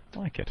 I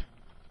like it.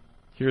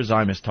 Here's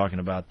Imus talking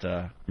about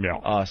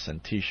us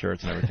and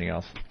T-shirts and everything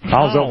else.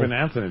 How's Opie and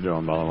Anthony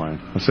doing, by the way?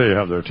 I see you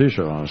have their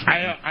T-shirt on.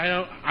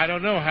 I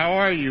don't know. How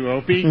are you,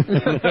 Opie?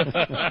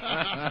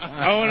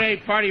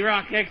 08 Party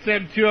Rock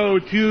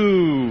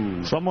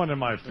XM202. Someone in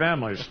my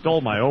family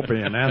stole my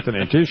Opie and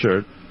Anthony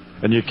T-shirt,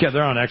 and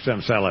they're on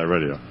XM Satellite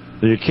Radio.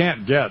 You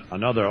can't get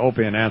another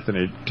Opie and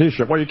Anthony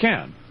T-shirt. Well, you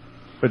can,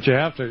 but you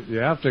have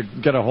to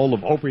get a hold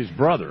of Opie's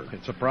brother.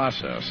 It's a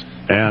process.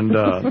 And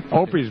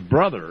Opie's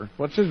brother,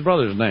 what's his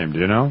brother's name? Do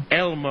you know?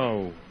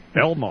 Elmo.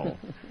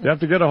 You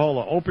have to get a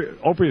hold of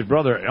Opie's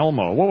brother,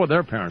 Elmo. What were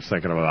their parents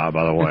thinking about,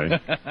 by the way?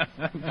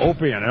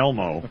 Opie and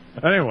Elmo.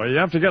 Anyway, you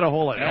have to get a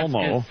hold of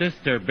Elmo. His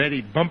sister,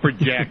 Betty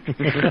Bumperjack.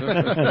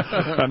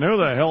 And who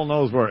the hell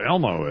knows where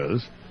Elmo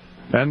is?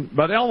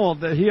 But Elmo,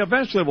 he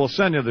eventually will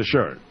send you the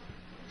shirt.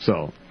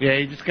 So yeah,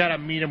 you just got to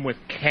meet him with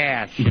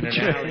cash in an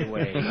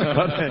alleyway.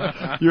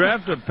 But you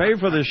have to pay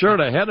for the shirt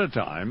ahead of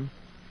time,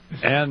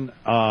 and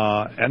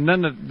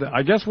then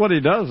I guess what he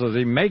does is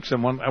he makes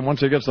them once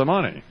he gets the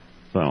money.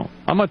 So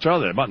how much are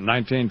they? About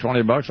 $19,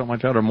 $20, something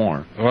like that, or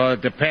more? Well,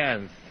 it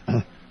depends.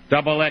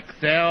 Double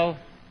XL.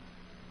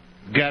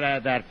 Gotta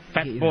have that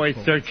fat boy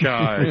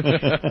surcharge.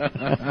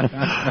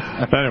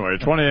 Anyway,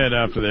 28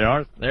 after the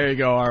hour. There you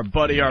go, our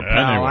buddy, our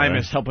pal,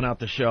 Imus, helping out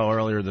the show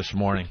earlier this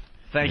morning.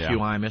 Thank you,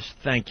 Imus.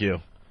 Thank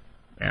you.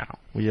 Yeah.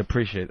 We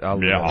appreciate it. I'll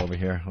leave that over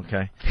here,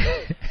 okay?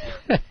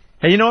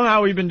 Hey, you know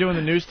how we've been doing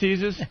the news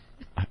teases?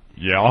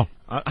 Yeah.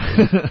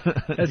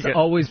 That's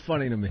always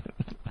funny to me.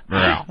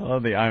 Yeah. Oh,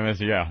 the Imus,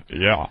 yeah.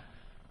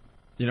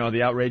 You know,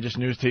 the outrageous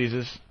news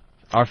teases?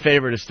 Our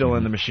favorite is still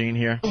in the machine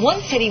here.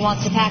 One city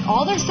wants to pack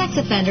all their sex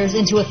offenders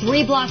into a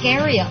 3-block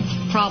area.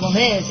 Problem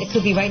is, it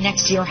could be right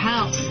next to your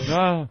house.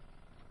 Oh.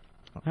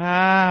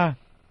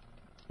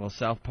 Well,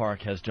 South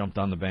Park has jumped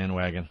on the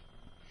bandwagon.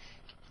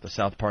 The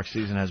South Park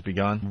season has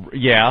begun.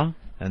 Yeah.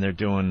 And they're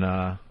doing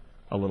a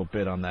little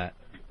bit on that.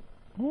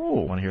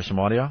 Oh. Want to hear some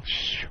audio?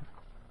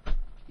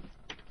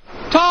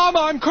 Tom,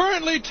 I'm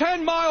currently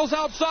 10 miles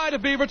outside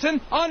of Beaverton,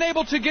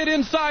 unable to get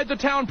inside the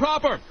town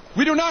proper.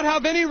 We do not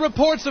have any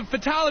reports of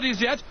fatalities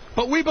yet,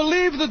 but we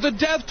believe that the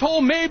death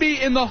toll may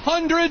be in the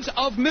hundreds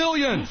of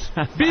millions.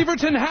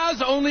 Beaverton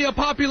has only a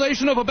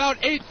population of about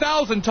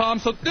 8,000, Tom,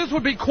 so this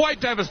would be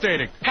quite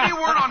devastating. Any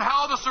word on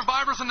how the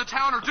survivors in the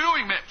town are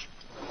doing, Mitch?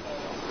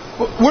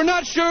 We're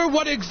not sure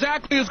what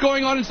exactly is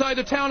going on inside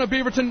the town of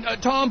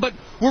Beaverton, Tom, but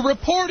we're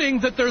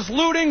reporting that there's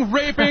looting,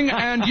 raping,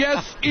 and,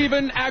 yes,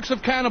 even acts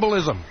of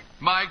cannibalism.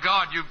 My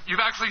God, you've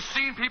actually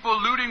seen people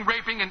looting,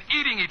 raping, and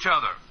eating each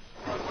other.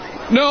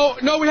 No,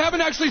 we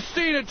haven't actually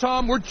seen it,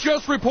 Tom. We're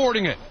just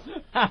reporting it.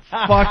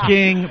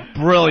 Fucking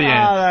brilliant.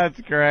 Oh, that's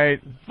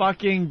great.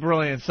 Fucking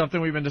brilliant.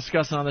 Something we've been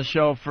discussing on the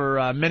show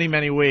for many,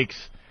 many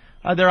weeks.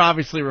 They're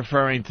obviously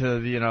referring to,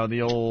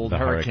 the old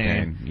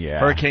hurricane. Yeah.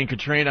 Hurricane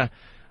Katrina.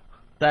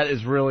 That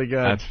is really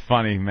good. That's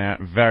funny,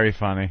 man. Very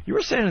funny. You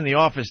were saying in the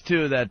office,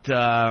 too, that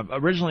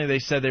originally they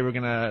said they were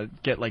going to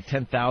get like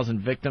 10,000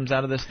 victims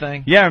out of this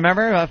thing. Yeah,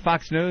 remember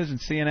Fox News and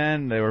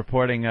CNN, they were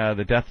reporting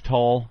the death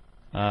toll,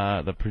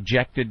 the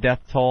projected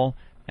death toll,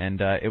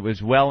 and it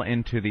was well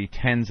into the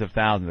tens of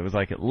thousands. It was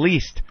like at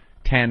least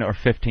 10 or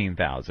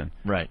 15,000.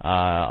 Right.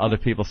 Other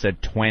people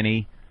said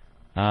 20.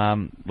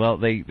 Well,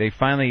 they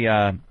finally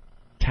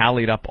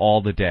tallied up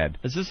all the dead.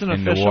 Is this an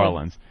in official New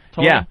Orleans.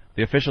 Total? Yeah,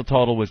 the official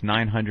total was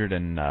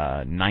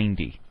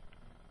 990.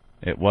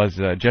 It was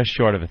just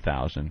short of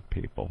 1,000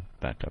 people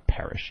that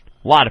perished.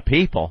 A lot of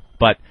people,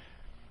 but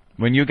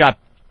when you got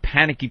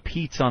Panicky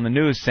Pete's on the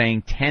news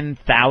saying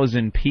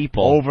 10,000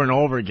 people over and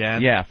over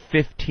again. Yeah,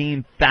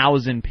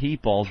 15,000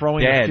 people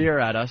throwing dead. the fear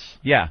at us.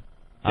 Yeah,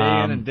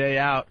 day in and day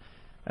out,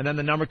 and then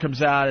the number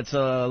comes out. It's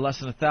less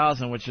than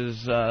 1,000, which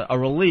is a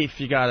relief.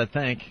 You got to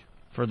think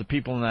for the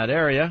people in that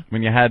area.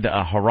 When you had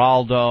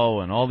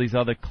Geraldo and all these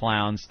other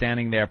clowns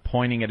standing there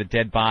pointing at a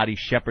dead body,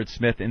 Shepard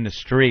Smith in the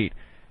street,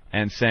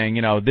 and saying,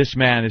 you know, this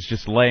man is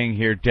just laying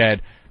here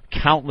dead.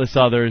 Countless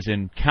others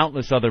in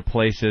countless other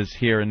places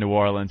here in New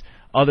Orleans.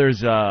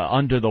 Others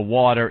under the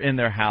water in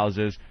their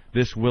houses.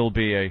 This will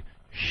be a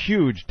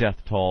huge death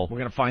toll. We're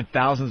going to find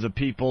thousands of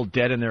people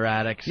dead in their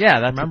attics. Yeah,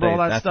 Remember all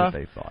that that's stuff? What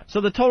they thought.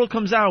 So the total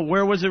comes out.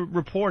 Where was it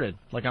reported?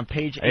 Like on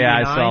page 89? Yeah,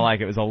 I saw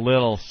it was a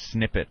little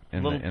snippet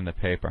in the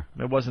paper.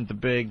 It wasn't the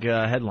big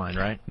headline,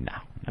 right? No.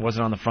 It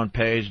wasn't on the front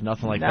page,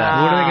 nothing like that.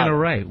 What are they going to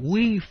write?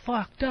 We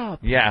fucked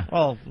up. Yeah.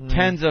 Well,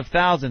 tens of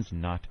thousands,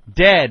 not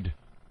dead.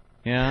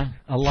 Yeah.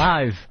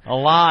 Alive.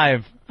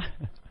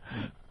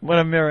 What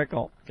a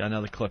miracle. Got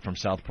another clip from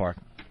South Park.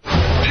 This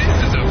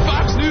is a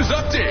Fox News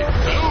update.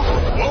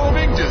 Global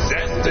warming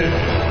disaster.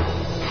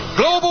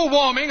 Global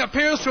warming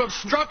appears to have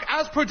struck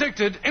as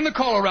predicted in the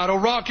Colorado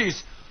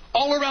Rockies.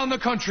 All around the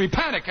country,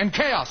 panic and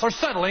chaos are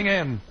settling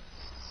in.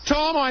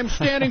 Tom, I'm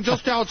standing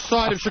just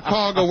outside of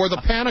Chicago where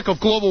the panic of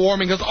global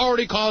warming has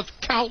already caused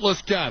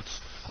countless deaths.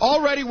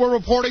 Already we're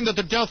reporting that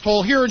the death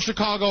toll here in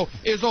Chicago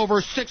is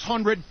over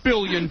 600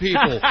 billion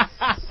people.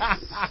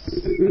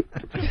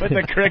 With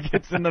the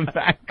crickets in the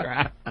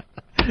background.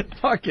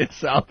 Fuck it,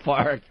 South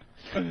Park.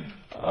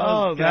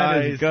 Oh,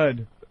 that is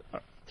good.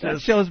 That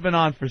show's been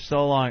on for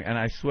so long, and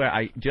I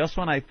swear, just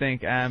when I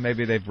think,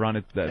 maybe they've run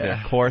it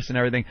their course and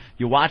everything,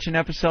 you watch an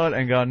episode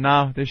and go,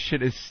 no, this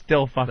shit is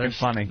still fucking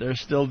funny. They're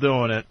still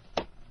doing it.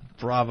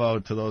 Bravo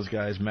to those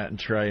guys, Matt and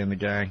Trey and the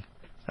gang.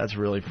 That's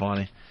really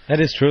funny.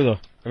 That is true, though.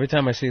 Every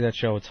time I see that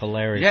show, it's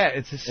hilarious. Yeah,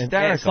 it's hysterical.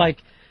 And it's like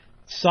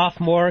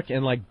sophomoric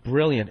and like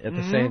brilliant at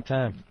the same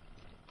time.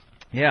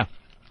 Yeah.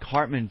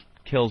 Cartman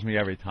kills me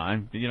every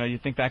time. You know, you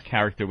think that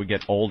character would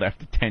get old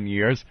after 10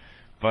 years,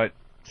 but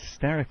it's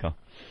hysterical.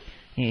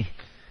 I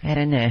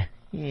don't know.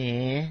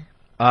 Yeah.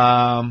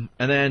 And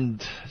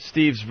then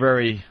Steve's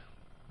very,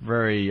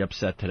 very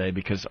upset today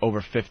because over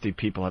 50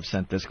 people have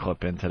sent this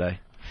clip in today.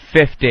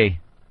 50.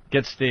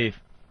 Get Steve.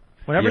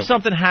 Whenever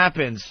something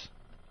happens,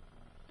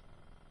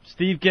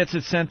 Steve gets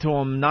it sent to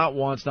him not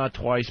once, not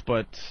twice,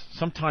 but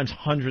sometimes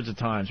hundreds of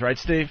times. Right,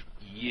 Steve?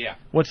 Yeah.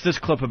 What's this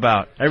clip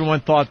about?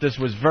 Everyone thought this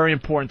was very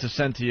important to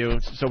send to you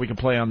so we can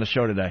play on the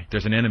show today.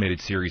 There's an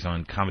animated series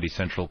on Comedy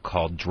Central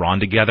called Drawn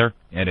Together,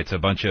 and it's a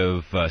bunch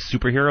of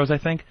superheroes, I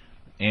think.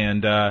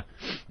 And,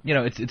 you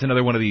know, it's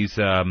another one of these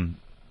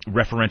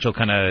referential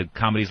kind of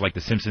comedies like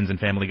The Simpsons and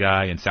Family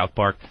Guy and South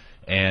Park.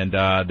 And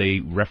they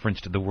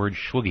referenced the word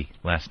schwoogie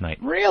last night.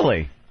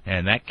 Really?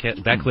 And that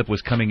clip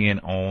was coming in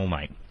all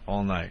night.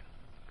 All night.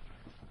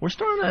 We're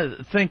starting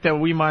to think that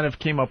we might have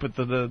came up with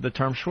the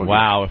term schwoogie.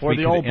 Wow, if or we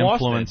the could old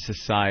influence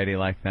society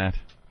like that.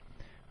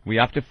 We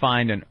have to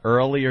find an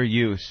earlier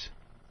use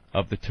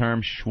of the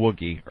term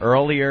schwoogie,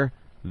 earlier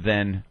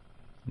than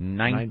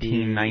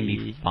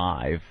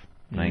 1995.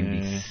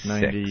 96.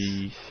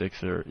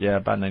 96 or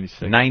about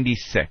 96.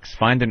 96.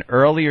 Find an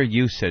earlier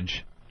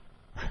usage,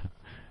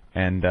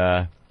 and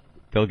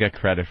they'll get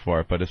credit for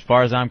it. But as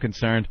far as I'm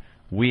concerned,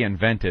 we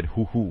invented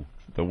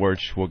the word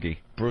schwoogie.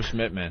 Bruce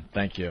Mittman,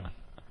 thank you.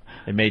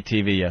 It made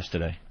TV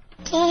yesterday.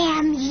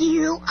 Damn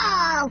you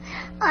all!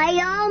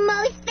 I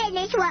almost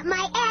finished what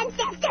my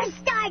ancestors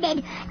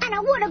started, and I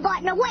would have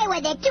gotten away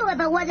with it too if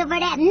it wasn't for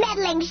that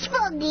meddling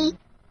schwoogie.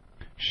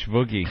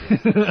 Schwoogie.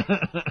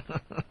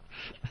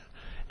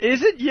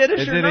 Is it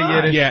Yiddish or not?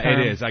 Yiddish term?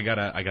 It is. I got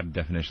a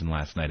definition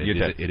last night.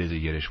 It is a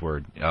Yiddish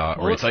word,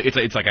 or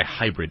it's like a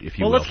hybrid, if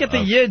you will. Well, let's get the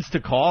Yids to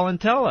call and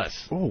tell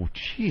us. Oh,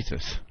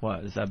 Jesus!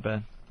 What is that,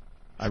 Ben?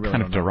 It's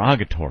kind of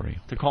derogatory.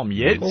 To call them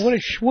Yids? Well, what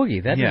is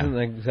schwoogie? That isn't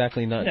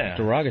exactly not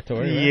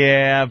derogatory. Right?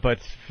 Yeah, but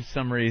for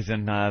some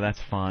reason, that's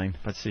fine.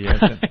 But see,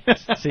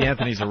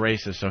 Anthony's a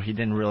racist, so he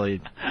didn't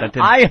really...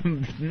 I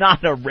am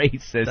not a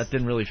racist. That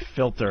didn't really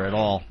filter at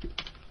all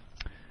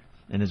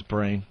in his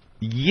brain.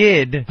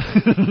 Yid.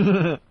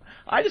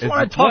 I just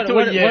want to talk to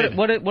a Yid.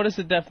 What is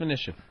the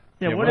definition?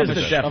 Yeah, what is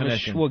the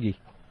definition? Of a schwoogie.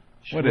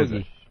 What is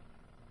it?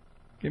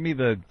 Give me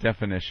the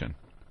definition.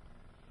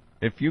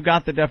 If you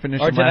got the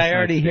definition, or did I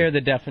already hear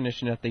the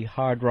definition at the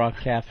Hard Rock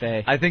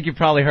Cafe? I think you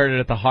probably heard it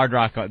at the Hard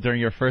Rock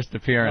during your first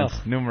appearance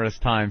numerous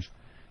times.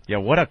 Yeah,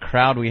 what a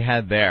crowd we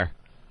had there.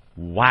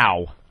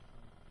 Wow.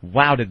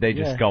 Wow, did they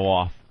just go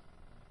off.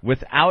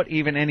 Without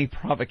even any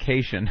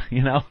provocation,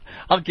 you know?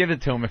 I'll give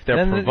it to them if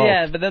they're provoked.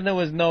 Yeah, but then there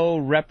was no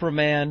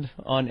reprimand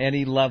on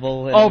any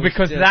level. Oh,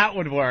 because that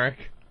would work.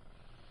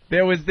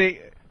 There was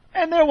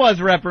there was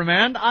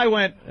reprimand. I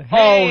went,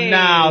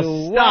 now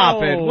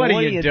stop it. What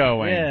are you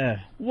doing? Yeah.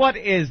 What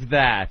is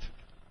that?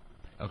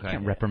 Okay. You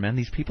can't reprimand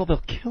these people.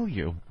 They'll kill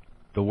you.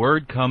 The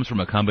word comes from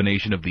a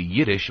combination of the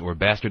Yiddish or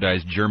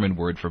bastardized German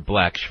word for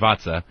black,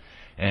 schwarze,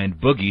 and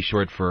boogie,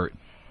 short for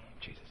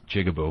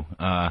jigaboo.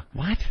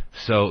 What?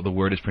 So the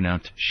word is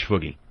pronounced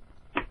shvoogie.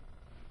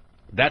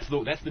 That's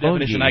the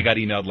definition I got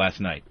emailed last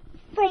night.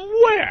 From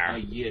where? A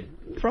yid.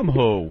 From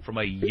who? From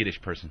a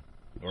Yiddish person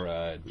or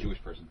a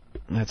Jewish person.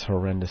 That's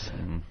horrendous.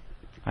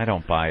 I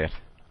don't buy it.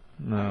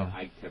 No.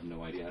 I have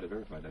no idea how to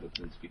verify that. I've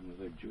been speaking with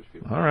other Jewish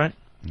people. All right.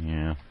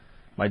 Yeah.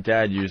 My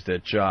dad used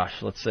it.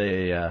 Josh. Let's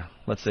say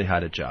hi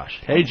to Josh.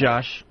 Hey,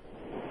 Josh.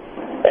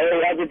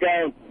 Hey, how's it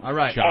going? All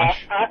right,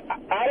 Josh.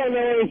 I don't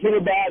know anything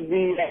about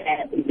the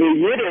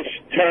Yiddish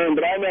term,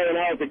 but I know when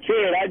I was a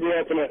kid, I grew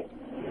up in a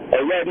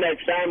redneck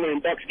family in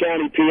Bucks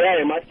County, PA,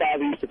 and my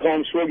father used to call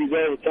them swiggies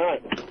all the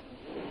time.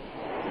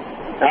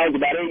 I was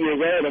about 8 years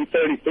old. I'm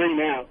 33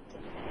 now.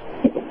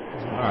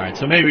 All right,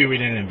 so maybe we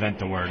didn't invent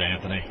the word,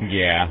 Anthony.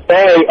 Yeah.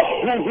 Hey,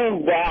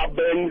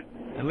 Robin.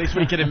 At least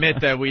we can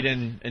admit that we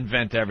didn't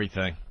invent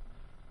everything.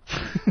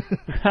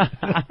 All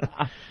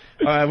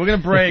right, we're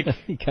going to break.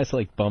 You guys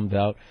like bummed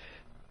out.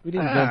 We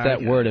didn't invent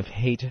that word of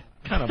hate.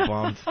 Kind of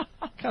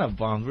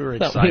bummed. We were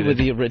Thought excited. we were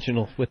the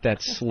original with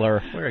that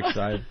slur. We're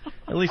excited.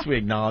 At least we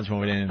acknowledge when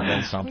we didn't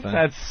invent something.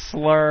 That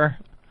slur.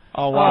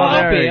 Oh, wow.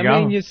 There Opie, you go. I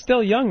mean, you're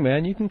still young,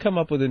 man. You can come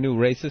up with a new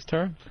racist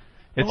term.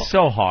 It's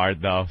so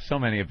hard, though. So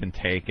many have been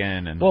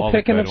taken, and Well, all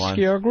pick the an good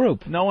obscure ones.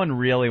 group. No one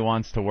really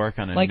wants to work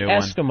on a Like new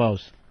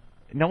Eskimos.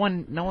 No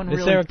one Is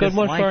really there a good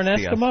one for an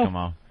dislikes the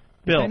Eskimo?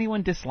 Bill. Does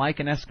anyone dislike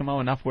an Eskimo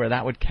enough where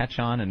that would catch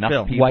on? Enough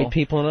Bill. people? White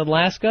people in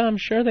Alaska, I'm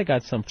sure they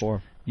got some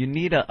for. You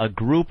need a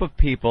group of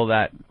people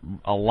that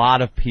a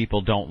lot of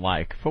people don't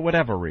like, for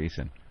whatever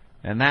reason.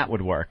 And that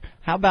would work.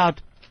 How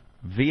about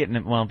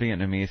Vietnam? Well,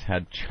 Vietnamese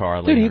had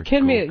Charlie. Dude, you or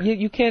kidding me? Gook.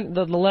 You can't.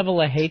 The level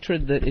of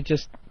hatred that it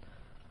just.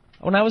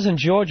 When I was in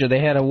Georgia, they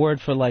had a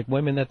word for like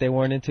women that they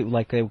weren't into,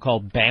 like they were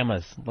called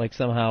Bamas. Like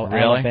somehow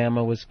Really?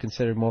 Alabama was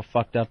considered more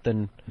fucked up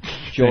than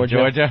Georgia.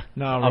 Georgia?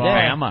 No,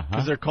 Alabama,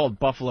 because they're called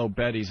Buffalo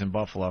Betties in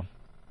Buffalo.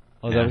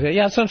 Oh,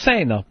 yeah, that's what I'm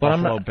saying though. But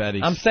Buffalo I'm not,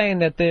 Betties. I'm saying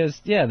that there's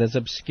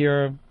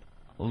obscure,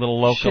 a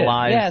little shit.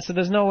 localized. Yeah, so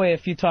there's no way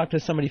if you talk to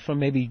somebody from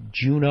maybe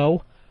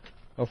Juneau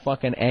or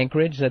fucking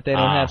Anchorage that they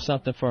don't have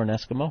something for an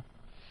Eskimo.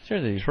 Sure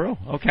they do. True.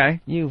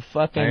 Okay. You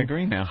fucking I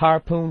agree now.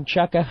 harpoon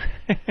chucker.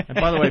 And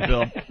by the way,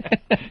 Bill,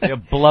 you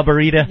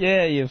blubberita.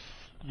 Yeah, you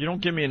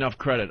don't give me enough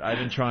credit. I've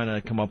been trying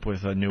to come up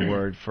with a new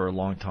word for a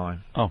long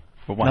time. Oh,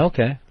 for what?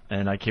 Okay.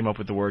 And I came up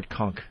with the word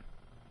cunk.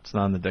 It's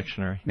not in the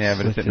dictionary. Yeah,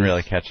 but it didn't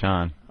really catch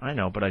on. I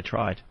know, but I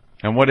tried.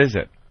 And what is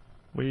it?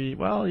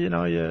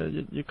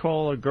 You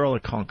call a girl a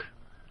cunk.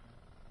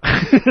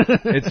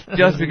 It's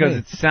just because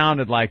it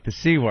sounded like the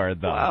C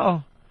word,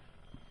 though.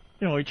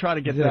 Well, we try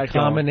to get Is it that a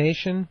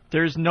combination? Going.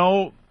 There's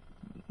no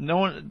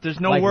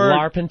like word.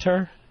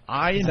 Larpenter?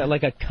 Is that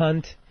like a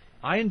cunt?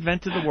 I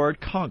invented the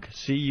word cunk.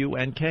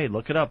 C-U-N-K.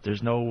 Look it up.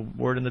 There's no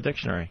word in the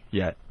dictionary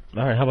yet.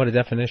 All right, how about a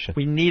definition?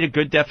 We need a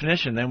good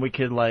definition, then we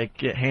could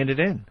hand it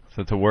in.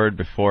 So it's a word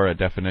before a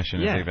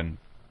definition Yeah. is even.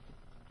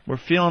 We're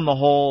feeling the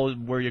whole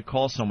where you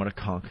call someone a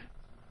cunk.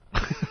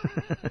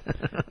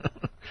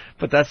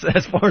 But that's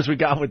as far as we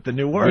got with the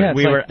new word. Yeah,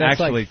 we were that's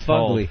actually like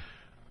told. fugly.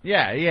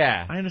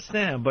 Yeah. I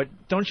understand, but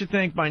don't you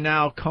think by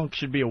now cunk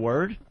should be a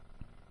word?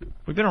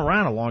 We've been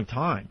around a long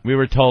time. We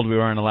were told we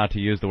weren't allowed to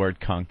use the word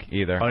cunk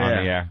either on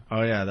the air.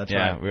 Oh, yeah, that's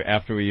right.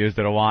 After we used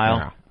it a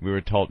while, we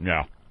were told,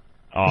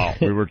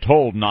 we were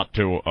told not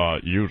to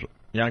use it.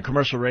 Yeah, on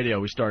commercial radio,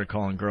 we started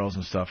calling girls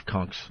and stuff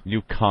kunks.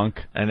 You kunk.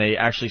 And they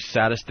actually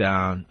sat us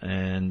down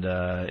and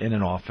in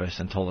an office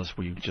and told us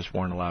we just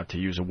weren't allowed to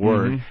use a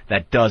word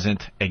that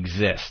doesn't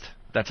exist.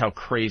 That's how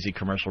crazy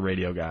commercial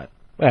radio got.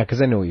 Yeah, because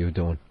they knew what you were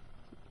doing.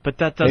 But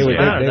that doesn't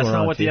matter. They That's were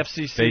not on what to the you.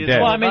 FCC is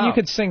all Well, I mean, about. you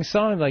could sing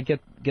songs like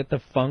 "Get the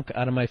Funk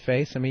Out of My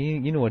Face." I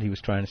mean, you know what he was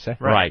trying to say.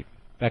 Right.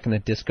 Back in the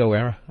disco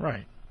era.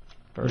 Right.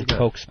 Very good.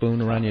 Coke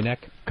spoon around your neck.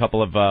 A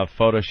couple of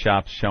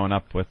Photoshops showing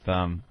up with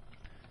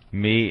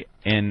me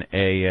in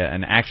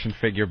an action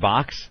figure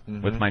box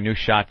with my new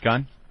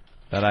shotgun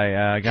that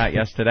I got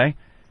yesterday,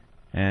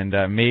 and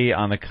me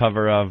on the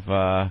cover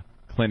of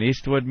Clint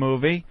Eastwood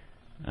movie,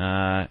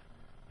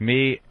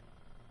 me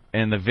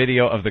in the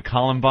video of the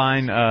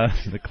Columbine,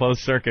 the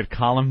closed-circuit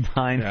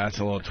Columbine. Yeah, that's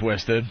a little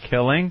twisted.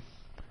 Killing.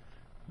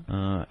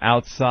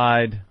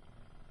 Outside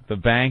the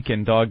bank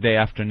in Dog Day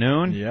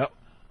Afternoon. Yep.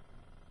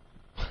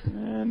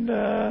 And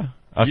a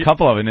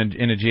couple of them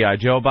in a G.I.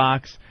 Joe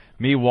box.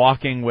 Me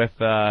walking with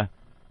the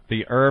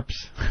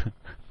Earps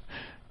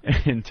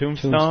in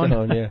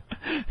Tombstone. Yeah.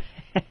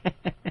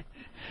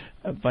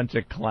 A bunch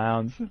of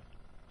clowns.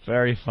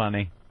 Very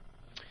funny.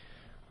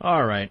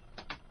 All right.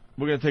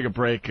 We're going to take a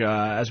break.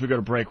 As we go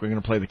to break, we're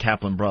going to play the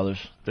Kaplan Brothers,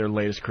 their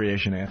latest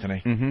creation,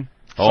 Anthony. Mm-hmm.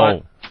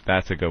 Oh,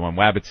 that's a good one.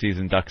 Wabbit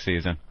season, duck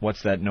season.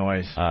 What's that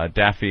noise?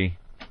 Daffy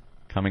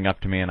coming up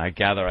to me, and I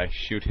gather I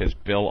shoot his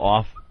bill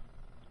off.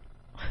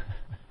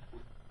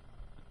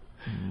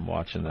 I'm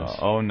watching this.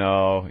 Oh,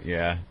 no.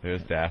 Yeah,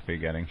 there's Daffy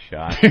getting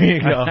shot. There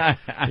you go. You're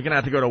going to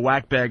have to go to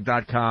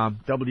whackbag.com,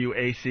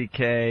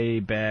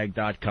 WACK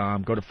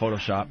bag.com. Go to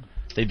Photoshop.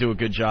 They do a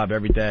good job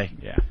every day.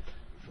 Yeah.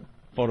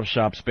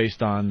 Photoshops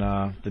based on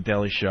The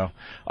Daily Show.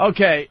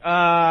 Okay,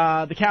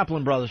 the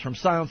Kaplan Brothers from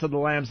Silence of the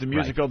Lambs, the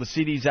musical. The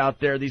CD's out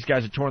there. These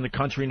guys are touring the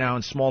country now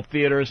in small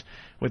theaters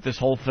with this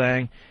whole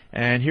thing.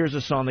 And here's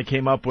a song they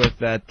came up with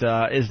that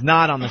is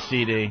not on the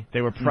CD.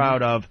 They were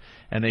proud of,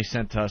 and they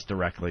sent to us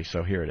directly.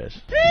 So here it is.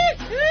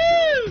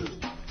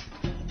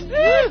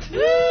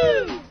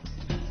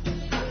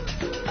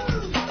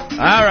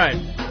 All right.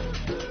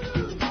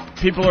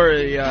 People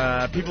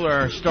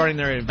are starting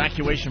their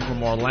evacuation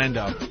from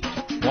Orlando.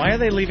 Why are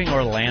they leaving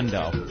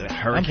Orlando?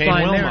 Hurricane I'm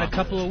flying Wilma. there in a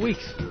couple of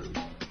weeks.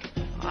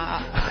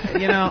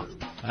 You know,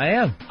 I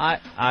am.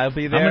 I'll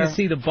be there. I'm going to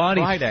see the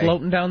bodies Friday.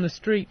 floating down the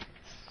street.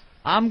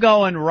 I'm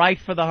going right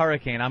for the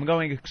hurricane. I'm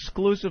going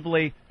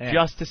exclusively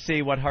just to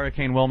see what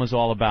Hurricane Wilma's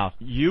all about.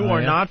 You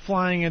are not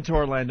flying into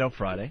Orlando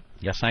Friday.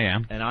 Yes, I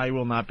am. And I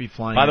will not be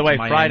flying By the into way,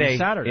 Miami Friday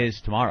Saturday.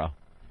 is tomorrow.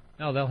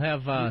 No, they'll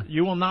have...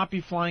 You will not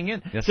be flying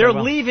in. Yes, They're I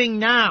will. leaving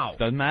now.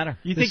 Doesn't matter.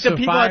 You think the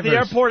people at the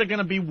airport are going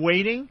to be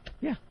waiting?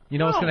 Yeah. You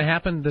know what's going to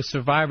happen? The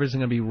survivors are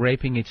going to be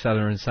raping each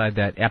other inside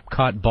that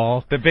Epcot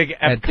ball. The big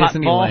at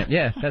Epcot ball? Disneyland.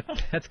 Yeah,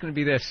 that's going to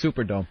be their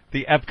Superdome.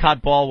 The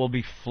Epcot ball will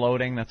be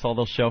floating. That's all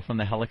they'll show from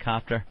the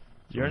helicopter.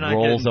 You're not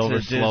rolls getting over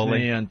to slowly.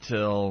 Disney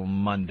until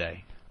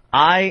Monday.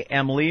 I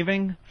am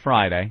leaving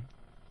Friday.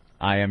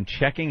 I am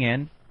checking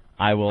in.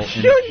 I will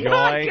enjoy. You're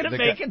not going to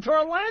make it to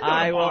Orlando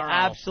I will tomorrow.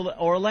 absolutely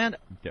Orlando.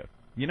 Dude,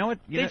 you know what?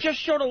 They just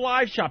showed a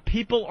live shot.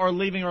 People are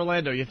leaving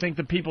Orlando. You think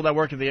the people that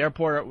work at the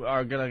airport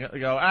are going to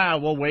go,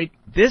 we'll wait.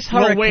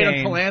 We'll wait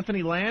until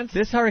Anthony lands?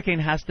 This hurricane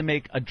has to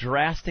make a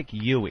drastic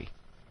U-turn.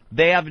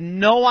 They have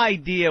no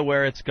idea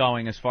where it's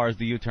going as far as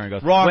the U-turn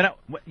goes. Wrong.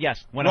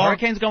 When a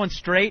hurricane's going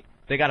straight,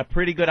 they got a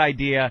pretty good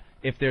idea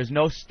if there's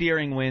no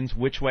steering winds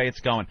which way it's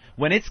going.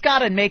 When it's got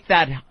to make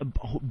that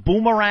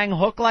boomerang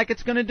hook like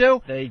it's going to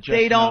do,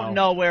 they don't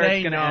know where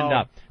it's going to end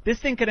up. This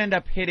thing could end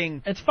up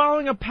hitting. It's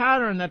following a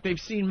pattern that they've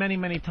seen many,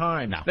 many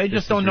times. No, they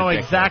just don't know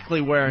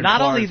exactly where. In Not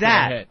Florida only it's gonna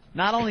that, hit.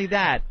 not only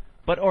that,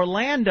 but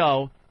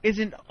Orlando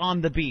isn't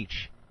on the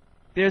beach.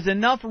 There's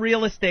enough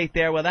real estate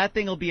there where that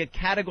thing will be a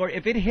category.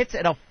 If it hits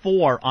at a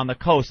 4 on the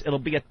coast, it'll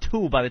be a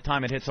 2 by the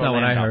time it hits That's not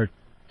Orlando. what I heard.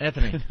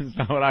 Anthony. That's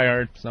not what I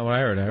heard. That's not what I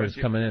heard. I heard it's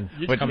coming in.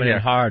 It's coming in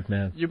hard,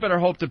 man. You better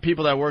hope the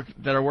people that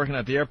are working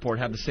at the airport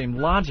have the same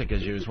logic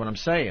as you. Is what I'm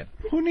saying.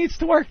 Who needs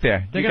to work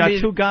there? They're You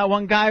gonna got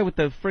one guy with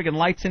the friggin'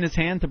 lights in his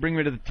hand to bring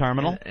me to the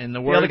terminal. And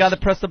the other guy that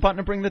pressed the button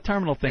to bring the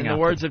terminal thing in out.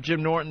 the words of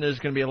Jim Norton, there's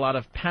going to be a lot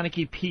of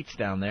panicky Pete's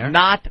down there.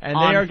 Not and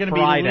on they are going to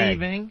be Friday.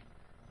 leaving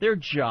their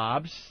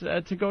jobs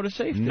to go to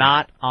safety.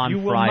 Not on you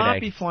will Friday. not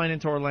be flying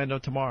into Orlando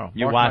tomorrow.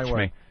 You Mark watch my word.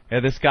 me. Yeah,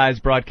 this guy's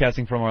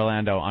broadcasting from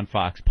Orlando on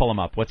Fox. Pull him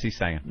up. What's he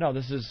saying? No,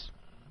 this is...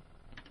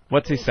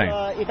 What's he saying?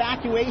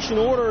 Evacuation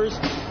orders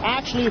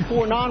actually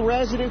for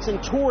non-residents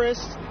and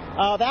tourists.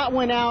 That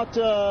went out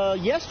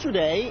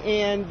yesterday,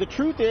 and the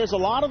truth is a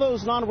lot of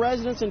those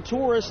non-residents and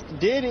tourists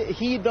did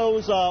heed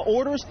those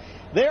orders.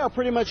 They are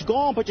pretty much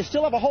gone, but you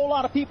still have a whole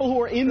lot of people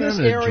who are in this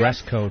area.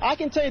 Dress code. I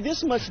can tell you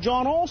this much,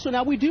 John, also.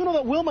 Now, we do know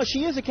that Wilma, she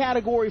is a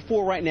Category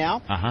 4 right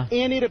now,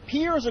 and it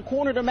appears,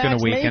 according to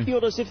Max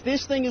Mayfield, as if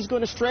this thing is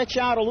going to stretch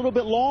out a little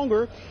bit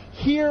longer.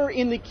 Here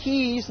in the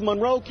Keys,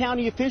 Monroe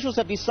County officials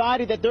have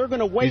decided that they're going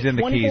to wait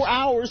 24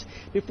 hours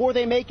before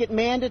they make it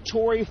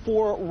mandatory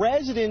for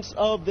residents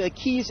of the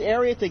Keys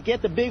area to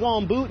get the big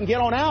on boot and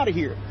get on out of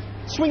here.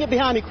 Swing it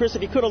behind me, Chris,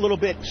 if you could a little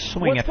bit.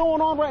 What's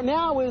going on right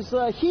now is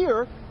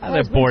here.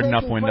 They're boarding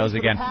up windows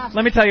again.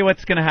 Let me tell you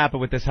what's going to happen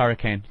with this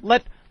hurricane.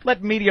 Let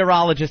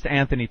meteorologist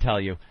Anthony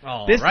tell you.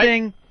 This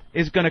thing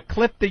is going to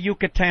clip the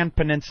Yucatan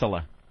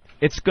Peninsula.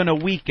 It's going to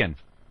weaken.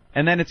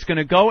 And then it's going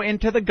to go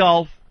into the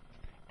Gulf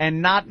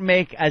and not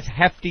make as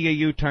hefty a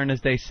U-turn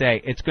as they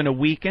say. It's going to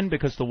weaken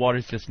because the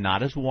water's just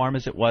not as warm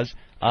as it was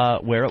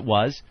where it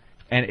was.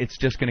 And it's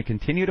just going to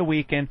continue to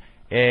weaken.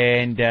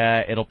 And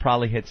it'll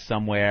probably hit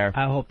somewhere.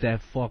 I hope that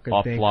fucking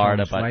off thing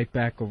Florida, comes but right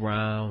back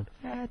around.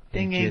 That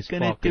thing and ain't just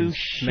gonna fucking do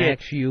shit.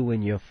 smacks you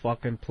in your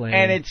fucking plane.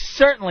 And it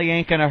certainly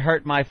ain't gonna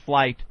hurt my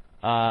flight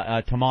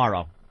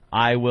tomorrow.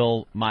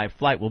 My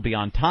flight will be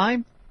on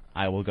time.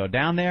 I will go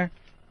down there,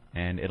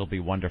 and it'll be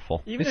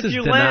wonderful. Even This if is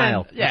you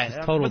denial. land, yeah, This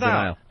is total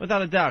denial.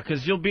 Without a doubt,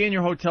 because you'll be in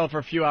your hotel for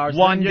a few hours.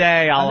 One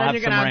day I'll have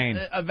you're some gonna rain.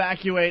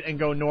 Evacuate and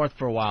go north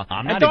for a while. I'm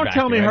and not don't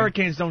tell me evacuating.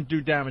 hurricanes don't do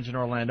damage in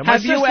Orlando.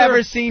 Have you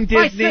ever seen Disney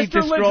My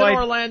sister lives in destroyed?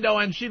 Orlando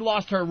and she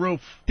lost her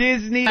roof.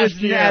 Disney last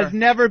year. has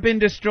never been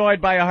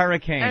destroyed by a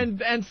hurricane.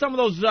 And some of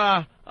those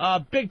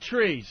big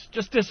trees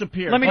just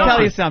disappeared. Let me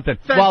tell you something.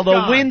 Thank While the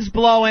God. wind's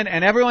blowing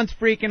and everyone's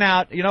freaking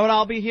out, you know what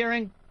I'll be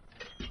hearing?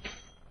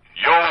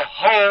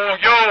 Yo-ho,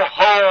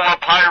 a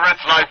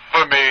pirate's life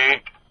for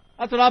me.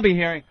 That's what I'll be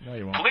hearing. No,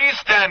 you won't. Please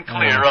stand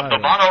clear of the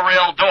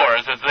monorail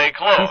doors as they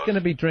close. He's going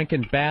to be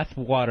drinking bath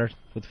water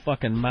with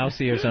fucking mouse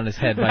ears on his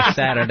head by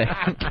Saturday.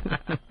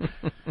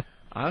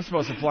 I'm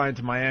supposed to fly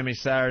into Miami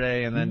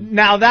Saturday and then...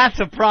 Now that's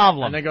a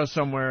problem. And then go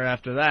somewhere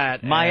after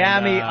that.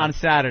 Miami and, on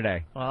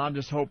Saturday. Well, I'm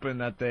just hoping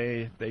that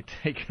they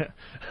take...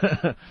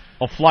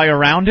 I'll fly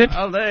around it?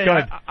 Oh, Good.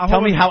 I'm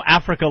Tell me hoping- how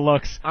Africa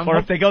looks. I'm Or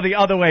hop- if they go the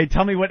other way,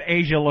 tell me what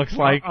Asia looks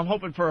like. I'm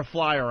hoping for a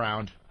fly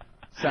around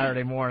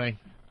Saturday morning.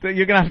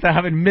 You're going to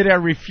have it mid-air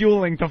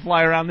refueling to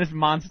fly around this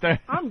monster.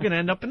 I'm going to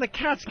end up in the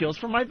Catskills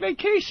for my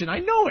vacation. I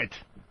know it.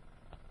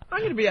 I'm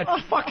going to be at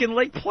fucking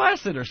Lake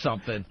Placid or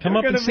something. Come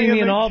up and see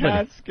me in Albany.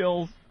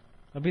 Catskills.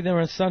 I'll be there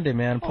on Sunday,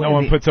 man. No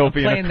one puts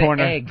Opie in a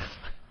corner. I'm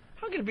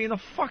going to be in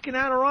the fucking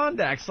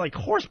Adirondacks, like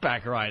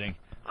horseback riding.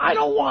 I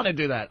don't want to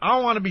do that. I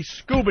want to be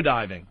scuba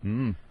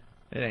diving.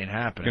 It ain't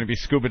happening. Going to be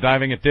scuba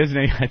diving at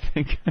Disney, I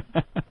think.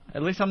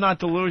 At least I'm not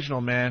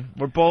delusional, man.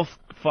 We're both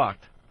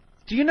fucked.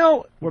 Do you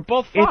know, we're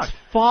both fucked. It's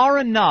far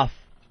enough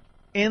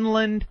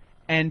inland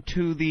and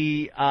to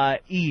the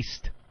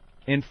east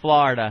in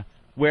Florida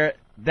where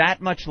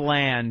that much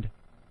land,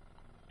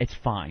 it's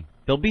fine.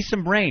 There'll be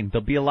some rain.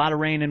 There'll be a lot of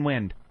rain and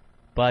wind.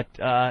 But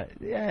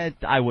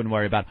I wouldn't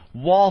worry about it.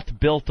 Walt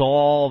built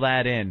all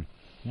that in.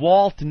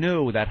 Walt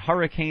knew that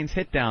hurricanes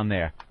hit down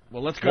there.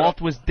 Well, let's go.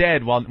 Walt was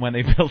dead when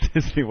they built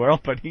Disney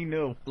World, but he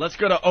knew. Let's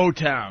go to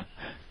O-Town.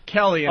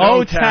 Kelly in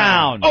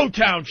O-Town.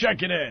 O-Town,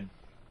 check it in.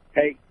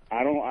 Hey,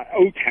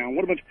 O-Town,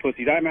 what a bunch of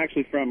pussies. I'm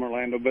actually from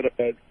Orlando, but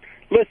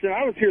listen,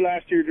 I was here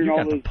last year during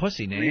all those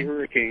pussy three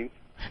hurricanes.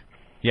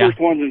 Yeah.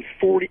 First ones in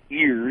 40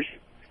 years.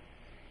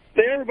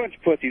 They are a bunch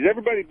of pussies.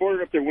 Everybody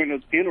boarded up their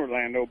windows in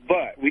Orlando,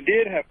 but we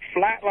did have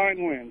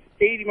flatline winds,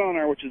 80 mile an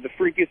hour, which is the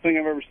freakiest thing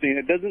I've ever seen.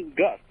 It doesn't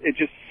gust. It's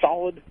just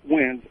solid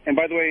winds. And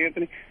by the way,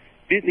 Anthony,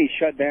 Disney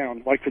shut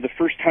down, like, for the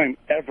first time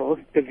ever,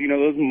 because, you know,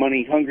 those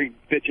money-hungry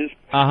bitches,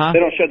 they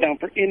don't shut down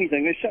for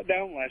anything. They shut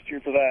down last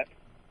year for that.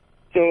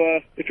 So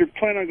if you're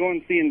planning on going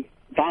and seeing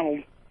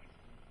Donald,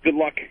 good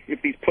luck if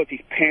these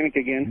pussies panic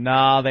again.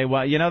 No, they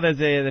won't. You know, there's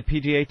the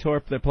PGA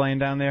Tour they're playing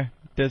down there,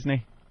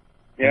 Disney?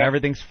 Yeah. And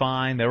everything's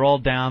fine. They're all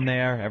down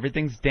there.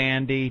 Everything's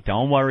dandy.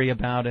 Don't worry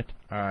about it.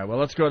 All right, well,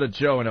 let's go to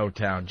Joe in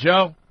O-Town.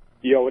 Joe?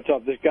 Yo, what's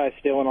up? This guy's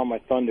stealing all my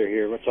thunder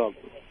here. What's up?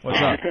 What's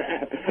up?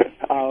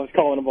 I was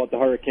calling about the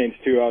Hurricanes,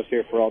 too. I was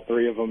here for all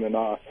three of them. And,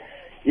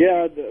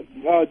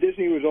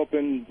 Disney was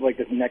open, like,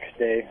 the next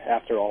day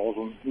after all of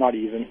them. Not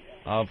even.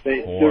 Of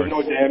course. There was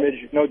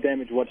no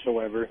damage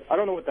whatsoever. I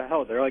don't know what the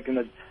hell. They're, like, in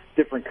a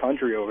different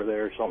country over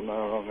there or something. I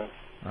don't know, man.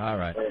 All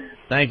right.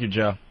 Thank you,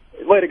 Joe.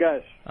 Later,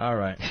 guys. All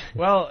right.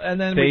 Well, and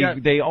then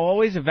they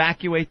always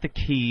evacuate the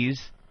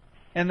Keys,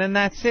 and then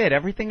that's it.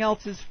 Everything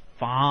else is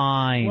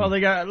fine. Well,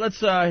 let's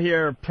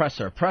hear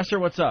Presser. Presser,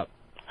 what's up?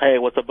 Hey,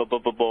 what's up,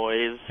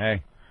 boys?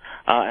 Hey.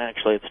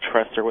 Actually, it's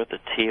Tresser with a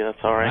T. That's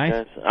all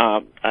right,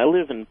 guys. I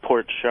live in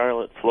Port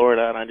Charlotte,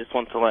 Florida, and I just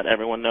want to let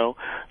everyone know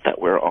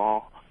that we're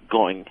all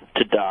going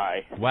to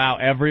die. Wow,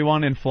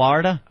 everyone in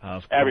Florida?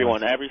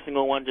 Everyone, every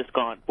single one just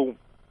gone. Boom.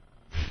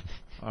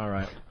 All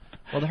right.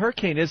 Well, the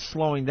hurricane is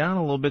slowing down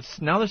a little bit.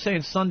 Now they're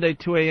saying Sunday,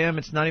 2 a.m.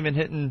 It's not even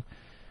hitting.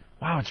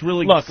 Wow, it's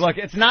really... Look,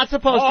 it's not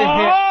supposed to hit...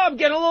 Oh, I'm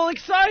getting a little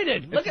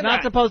excited. Look at that. It's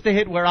not supposed to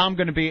hit where I'm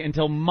going to be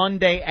until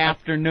Monday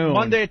afternoon.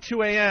 Monday at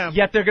 2 a.m.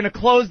 Yet they're going to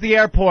close the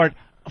airport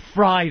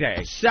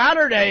Friday.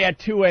 Saturday at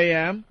 2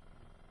 a.m.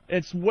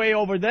 It's way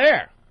over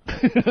there.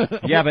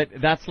 Yeah, but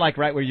that's like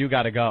right where you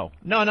got to go.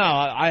 No,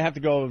 I have to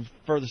go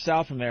further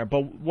south from there.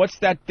 But what's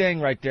that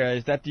thing right there?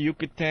 Is that the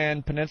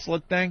Yucatan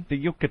Peninsula thing? The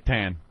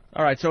Yucatan.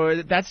 All right, so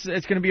it's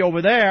going to be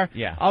over there.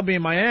 Yeah. I'll be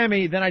in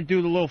Miami. Then I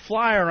do the little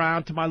fly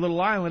around to my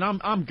little island.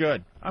 I'm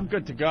good. I'm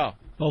good to go.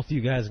 Both of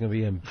you guys are going to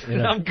be in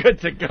a I'm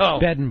good to go.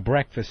 Bed and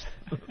breakfast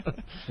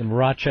in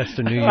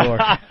Rochester, New York.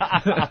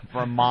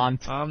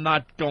 Vermont. I'm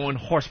not going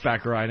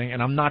horseback riding,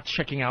 and I'm not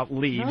checking out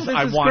leaves. No,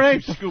 I want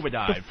great. to scuba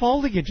dive. The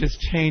foliage is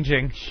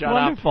changing. Shut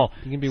Wonderful. up.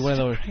 You can be one of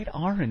those... Great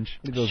orange.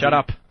 Shut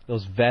up.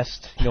 Those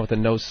vests, with the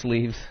no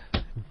sleeves.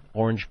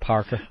 Orange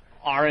parka.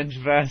 Orange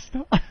vest.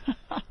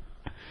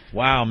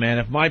 Wow, man,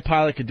 if my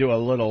pilot could do a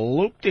little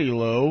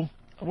loop-de-loo...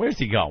 Where's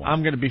he going?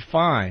 I'm going to be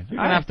fine. You're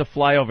going to have to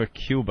fly over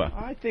Cuba.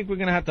 I think we're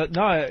going to have to...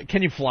 No,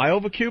 can you fly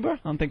over Cuba?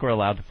 I don't think we're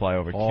allowed to fly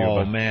over Cuba.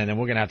 Oh, man, then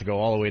we're going to have to go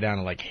all the way down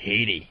to, like,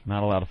 Haiti.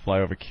 Not allowed to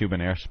fly over Cuban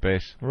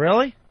airspace.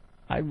 Really?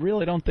 I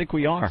really don't think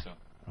we are.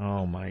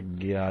 Oh, my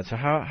God. So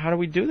how do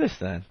we do this,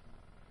 then?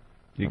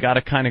 You got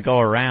to kind of go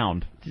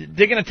around.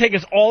 They're going to take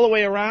us all the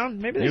way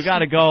around? Maybe you got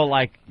to go,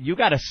 you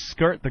got to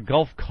skirt the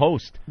Gulf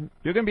Coast.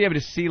 You're going to be able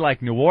to see,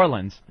 New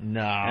Orleans.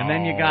 No. And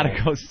then you got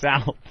to go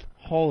south.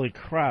 Holy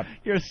crap.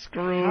 You're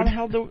screwed. How the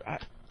hell do...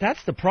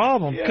 that's the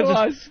problem. You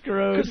are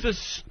screwed.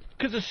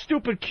 Because of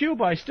stupid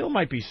Cuba, I still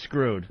might be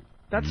screwed.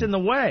 That's in the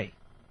way.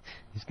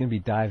 He's going to be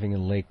diving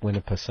in Lake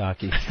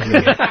Winnipesaukee.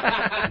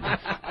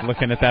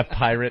 Looking at that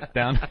pirate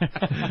down.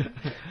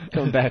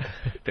 Coming back.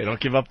 They don't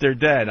give up their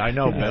dead. I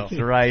know, Bill.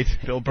 That's right.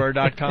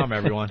 BillBurr.com,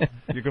 everyone.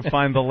 You can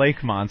find the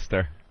lake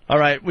monster. All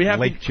right, we have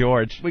Lake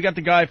George. We got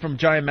the guy from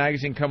Giant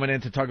Magazine coming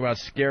in to talk about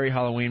scary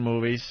Halloween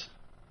movies.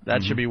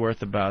 That should be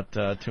worth about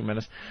 2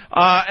 minutes.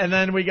 And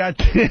then we got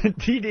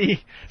DD.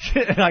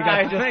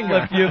 I just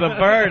flipped you the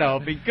bird. Oh,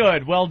 be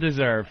good. Well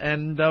deserved.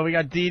 And we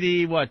got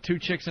DD, 2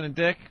 chicks and a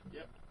dick?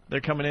 Yep.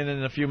 They're coming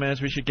in a few minutes.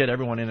 We should get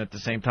everyone in at the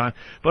same time.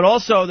 But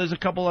also, there's a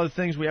couple other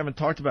things we haven't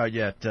talked about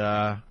yet.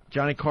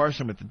 Johnny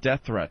Carson with the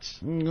death threats.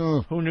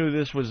 Who knew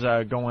this was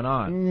going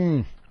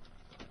on?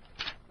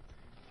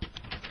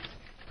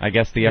 I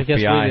guess the FBI guess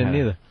we didn't had.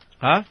 either.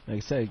 Huh? Like I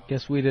say,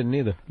 guess we didn't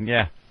either.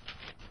 Yeah.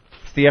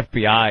 It's the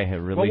FBI had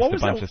released a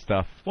bunch of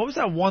stuff. What was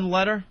that one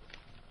letter?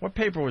 What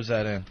paper was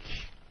that in?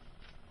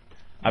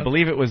 I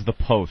believe it was the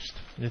Post.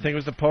 You think it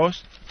was the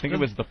Post? I think it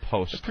was the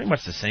Post. It's pretty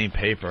much the same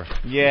paper.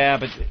 Yeah,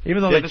 but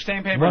even though they're the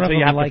same paper until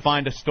you have to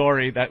find a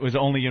story that was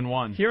only in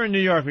one. Here in New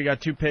York, we got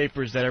two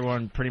papers that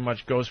everyone pretty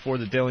much goes for,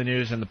 the Daily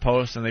News and the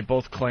Post, and they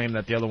both claim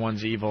that the other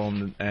one's evil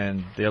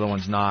and the other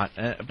one's not.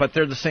 But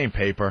they're the same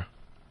paper.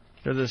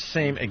 They're the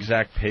same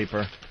exact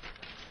paper.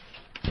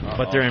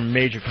 But they're in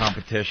major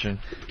competition.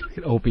 Look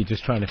at Opie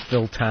just trying to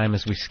fill time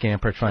as we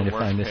scamper trying to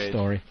find this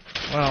story.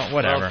 Well,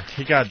 whatever.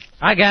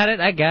 I got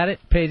it.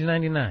 Page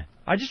 99.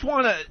 I just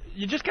want to...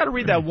 You just got to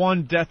read that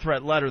one death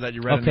threat letter that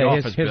you read in the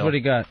office, here's Bill. what he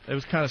got. It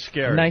was kind of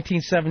scary.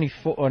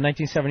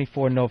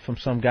 1974 note from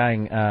some guy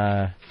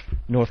in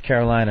North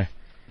Carolina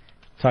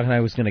talking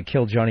I was going to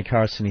kill Johnny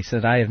Carson. He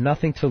said, I have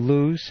nothing to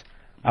lose.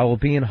 I will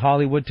be in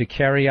Hollywood to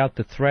carry out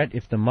the threat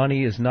if the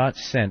money is not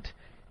sent.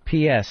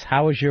 P.S.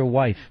 How is your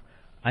wife?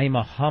 I am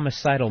a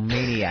homicidal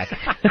maniac.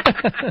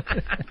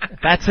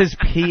 That's his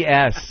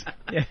P.S.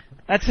 Yeah.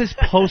 That's his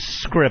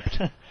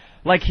postscript.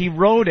 Like he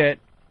wrote it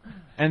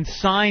and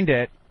signed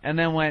it and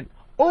then went,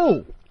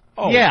 oh,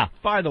 yeah.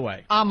 By the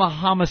way, I'm a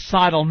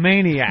homicidal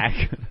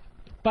maniac.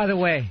 By the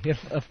way, if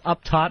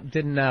up top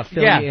didn't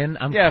fill you in,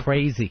 I'm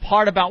crazy.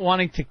 Part about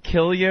wanting to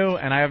kill you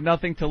and I have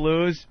nothing to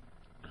lose,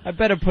 I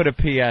better put a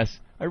P.S.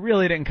 I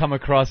really didn't come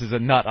across as a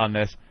nut on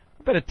this.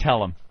 I better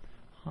tell him.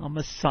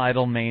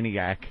 Homicidal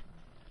maniac.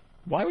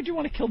 Why would you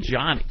want to kill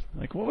Johnny?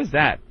 Like, what was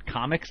that?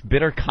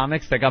 Bitter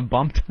comics that got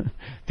bumped?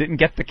 Didn't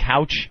get the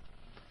couch?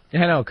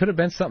 Yeah, I know. It could have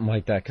been something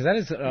like that. Because that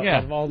is,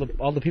 out of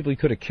all the people you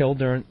could have killed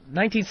during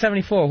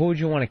 1974, who would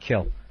you want to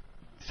kill?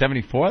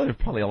 74? There's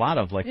probably a lot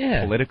of,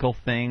 political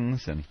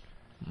things and,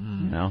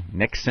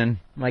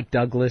 Nixon. Mike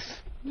Douglas.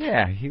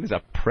 Yeah, he was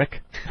a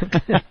prick.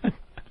 I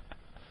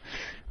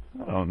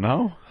don't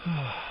know.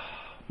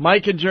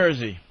 Mike in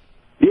Jersey.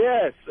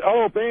 Yes.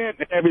 Oh, Ben,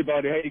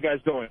 everybody. How you guys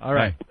doing? All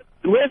right.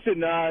 Listen,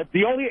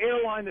 the only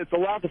airline that's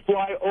allowed to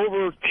fly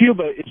over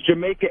Cuba is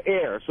Jamaica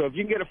Air. So if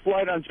you can get a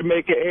flight on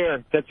Jamaica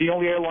Air, that's the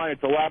only airline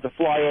that's allowed to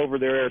fly over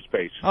their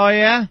airspace. Oh,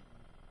 yeah?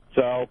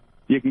 So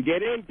you can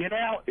get in, get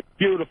out. It's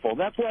beautiful.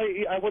 That's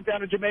why I went down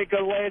to Jamaica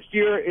last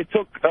year. It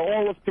took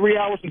all of 3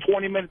 hours and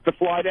 20 minutes to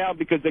fly down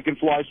because they can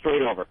fly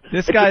straight over.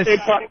 This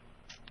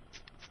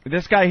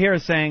guy here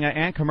is saying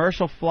and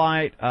commercial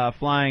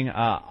flying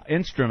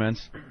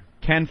instruments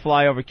can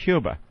fly over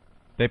Cuba.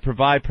 They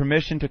provide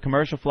permission to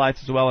commercial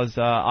flights as well as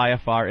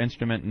IFR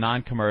instrument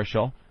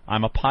non-commercial.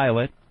 I'm a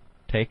pilot.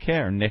 Take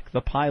care, Nick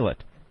the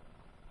pilot.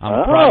 I'm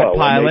a private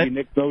pilot. Maybe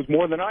Nick knows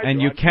more than I do.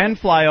 And you can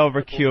fly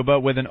over Cuba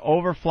with an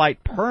overflight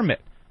permit.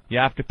 You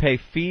have to pay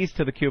fees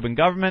to the Cuban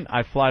government.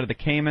 I fly to the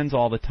Caymans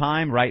all the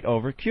time, right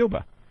over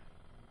Cuba.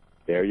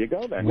 There you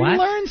go, then. We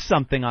learn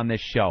something on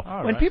this show.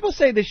 When people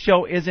say this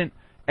show isn't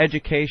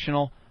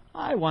educational,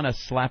 I want to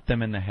slap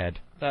them in the head.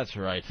 That's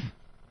right.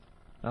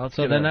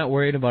 So they're not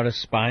worried about us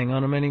spying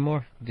on them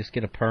anymore? Just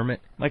get a permit?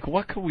 Like,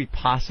 what could we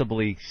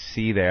possibly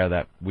see there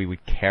that we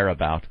would care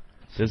about?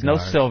 There's no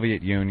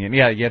Soviet Union.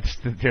 Yeah,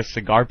 there's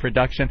cigar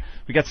production.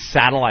 We got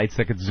satellites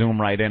that could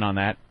zoom right in on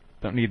that.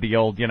 Don't need the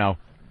old,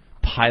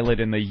 pilot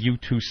in the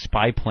U-2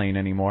 spy plane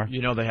anymore.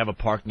 You know they have a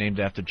park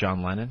named after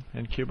John Lennon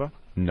in Cuba?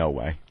 No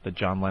way. The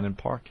John Lennon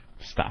Park.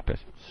 Stop it.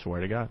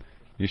 Swear to God.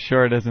 You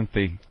sure it isn't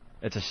the...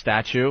 It's a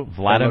statue.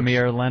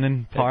 Vladimir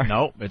Lenin Park?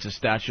 No, it's a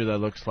statue that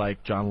looks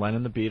like John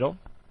Lennon the Beatle.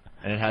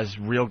 And it has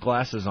real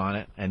glasses on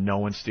it, and no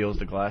one steals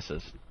the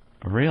glasses.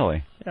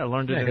 Really? Yeah, I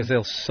learned it. Because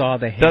they'll saw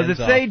the hands off. Does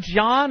it say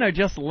John or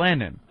just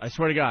Lennon? I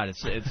swear to God,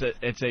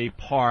 it's a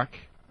park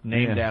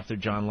named after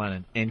John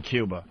Lennon in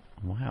Cuba.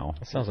 Wow.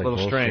 That sounds like a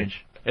little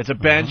strange. It's a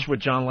bench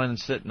with John Lennon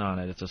sitting on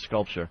it. It's a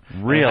sculpture.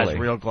 Really? And it has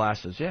real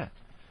glasses, yeah.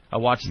 I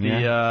watched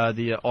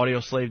the Audio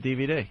Slave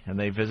DVD, and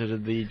they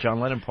visited the John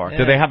Lennon Park.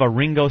 Do they have a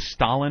Ringo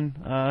Stalin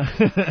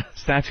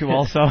statue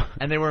also?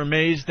 And they were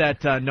amazed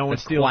that no one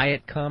steals...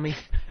 quiet commie?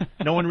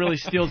 No one really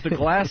steals the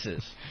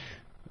glasses.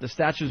 The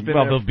statue's been...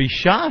 Well, they'll be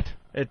shot.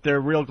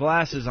 They're real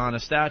glasses on a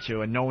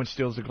statue, and no one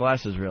steals the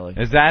glasses, really.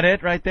 Is that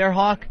it right there,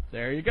 Hawk?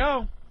 There you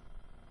go.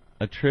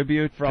 A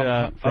tribute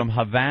from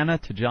Havana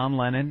to John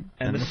Lennon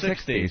and the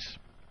 60s.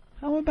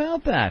 How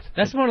about that?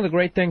 That's one of the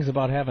great things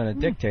about having a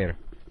dictator.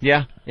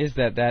 Yeah. Is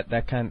that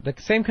kind of...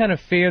 The same kind of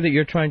fear that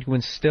you're trying to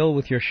instill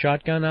with your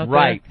shotgun out there?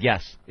 Right,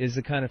 yes. Is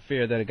the kind of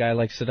fear that a guy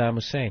like Saddam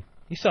Hussein...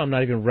 You saw him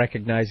not even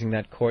recognizing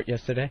that court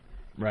yesterday?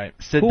 Right.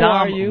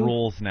 Saddam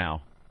rules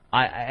now.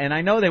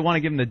 I know they want to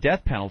give him the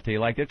death penalty,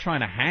 like they're trying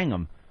to hang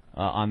him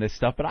on this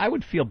stuff, but I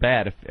would feel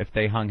bad if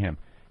they hung him.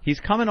 He's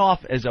coming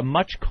off as a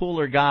much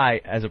cooler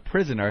guy as a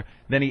prisoner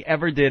than he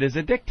ever did as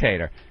a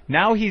dictator.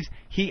 Now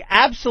he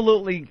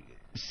absolutely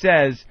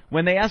says,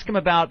 when they ask him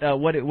about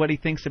what he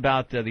thinks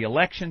about the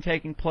election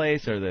taking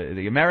place or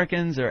the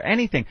Americans or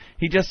anything,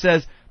 he just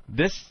says,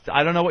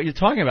 I don't know what you're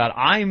talking about.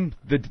 I'm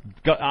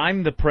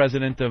the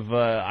president of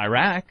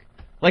Iraq.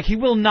 Like, he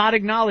will not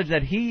acknowledge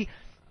that he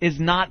is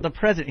not the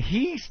president.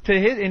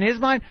 In his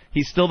mind,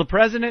 he's still the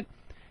president.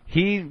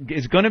 He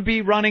is going to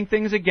be running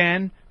things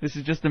again. This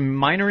is just a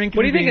minor inconvenience.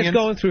 What do you think is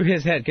going through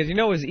his head? Because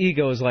his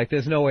ego is like,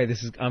 there's no way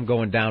I'm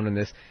going down in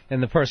this.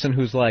 And the person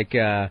who's like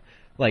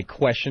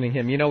questioning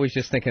him, he's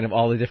just thinking of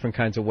all the different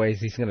kinds of ways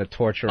he's going to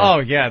torture him. Oh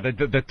yeah,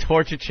 the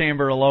torture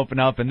chamber will open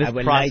up, and this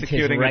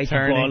prosecuting light his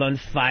right attorney ball on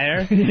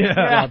fire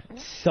while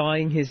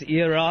sawing his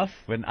ear off.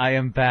 When I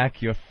am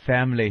back, your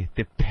family,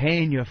 the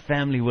pain your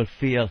family will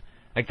feel.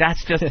 Like,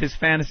 that's just his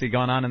fantasy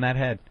going on in that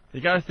head.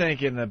 You got to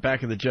think in the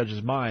back of the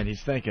judge's mind,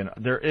 he's thinking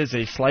there is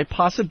a slight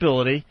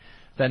possibility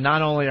that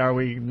not only are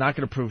we not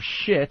going to prove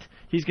shit,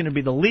 he's going to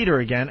be the leader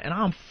again, and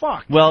I'm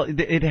fucked. Well,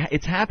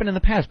 it's happened in the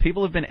past.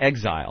 People have been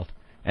exiled,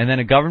 and then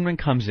a government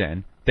comes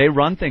in. They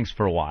run things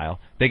for a while.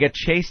 They get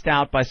chased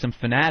out by some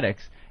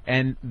fanatics,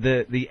 and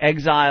the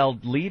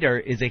exiled leader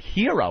is a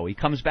hero. He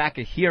comes back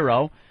a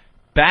hero,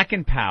 back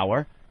in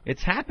power.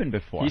 It's happened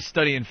before. He's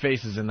studying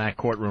faces in that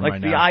courtroom like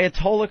right the now.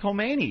 Ayatollah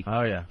Khomeini.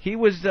 Oh, yeah. He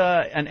was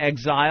an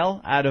exile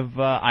out of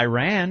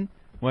Iran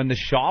when the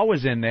Shah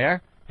was in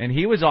there, and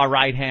he was our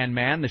right-hand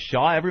man, the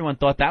Shah. Everyone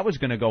thought that was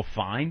going to go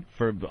fine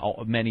for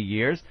many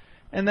years.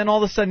 And then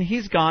all of a sudden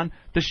he's gone.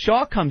 The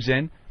Shah comes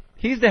in.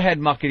 He's the head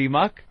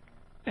muckety-muck,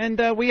 and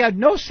we had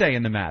no say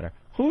in the matter.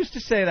 Who's to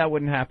say that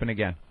wouldn't happen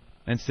again?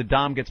 And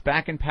Saddam gets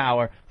back in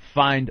power,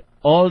 find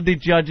all the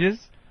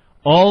judges,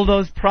 all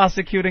those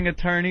prosecuting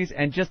attorneys,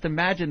 and just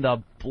imagine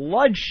the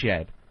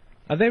bloodshed.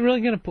 Are they really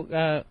going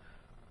to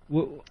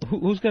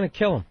who's going to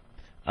kill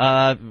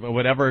him?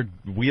 Whatever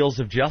wheels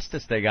of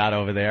justice they got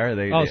over there.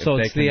 So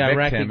it's the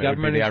Iraqi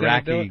government. The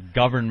Iraqi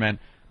government.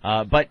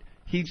 But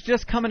he's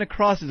just coming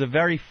across as a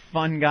very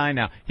fun guy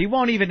now. He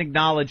won't even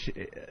acknowledge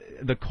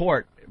the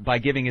court by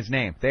giving his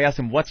name. They ask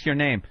him, "What's your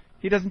name?"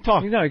 He doesn't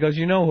talk. He goes,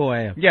 "You know who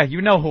I am." Yeah,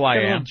 you know who I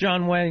am.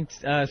 John Wayne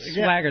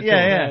swagger.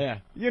 Yeah.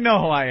 You know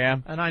who I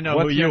am. And I know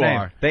What's who your you name?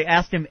 are. They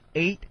asked him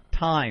 8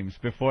 times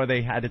before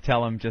they had to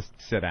tell him just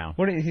sit down.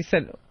 He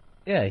said,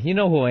 "Yeah, you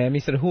know who I am." He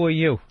said, "Who are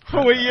you?" Who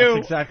are you?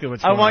 That's exactly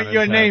what's I going want on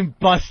your inside. name,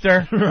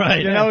 Buster.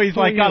 Right. He's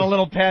like got a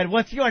little pad.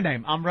 What's your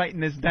name? I'm writing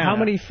this down. How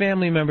many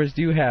family members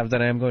do you have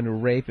that I am going to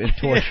rape and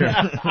torture?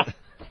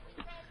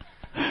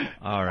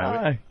 All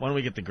right. Why don't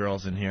we get the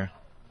girls in here?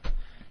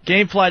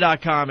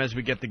 Gamefly.com as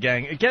we get the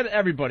gang. Get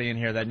everybody in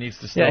here that needs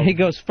to still he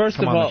goes, first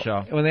come of on all, the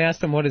show. when they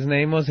asked him what his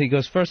name was, he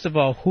goes, first of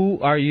all, who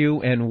are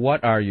you and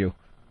what are you?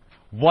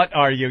 What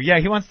are you? Yeah,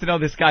 he wants to know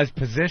this guy's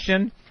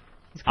position.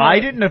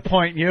 I didn't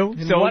appoint you,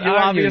 so what you are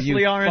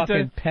obviously you aren't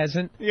fucking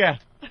peasant. Yeah.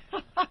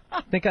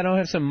 Think I don't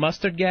have some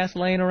mustard gas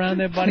laying around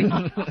there, buddy?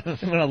 I'm going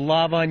to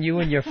lob on you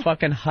in your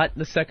fucking hut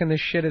the second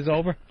this shit is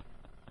over.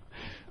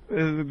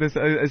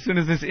 As soon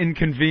as this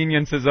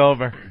inconvenience is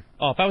over.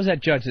 Oh, if I was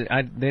that judge,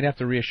 they'd have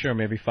to reassure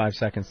me every 5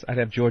 seconds. I'd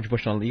have George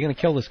Bush on. You're going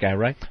to kill this guy,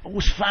 right? Oh,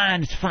 it's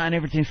fine. It's fine.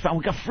 Everything's fine.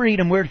 We got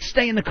freedom. We're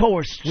staying the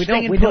course. We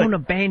don't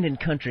abandon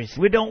countries.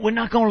 We're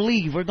not going to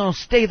leave. We're going to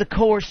stay the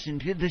course,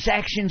 and this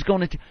action's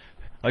going to.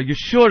 Are you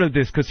sure of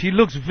this? Because he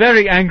looks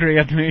very angry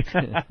at me.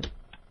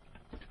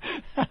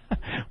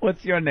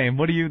 What's your name?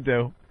 What do you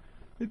do?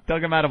 They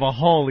dug him out of a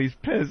hole. He's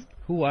pissed.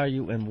 Who are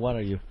you and what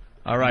are you?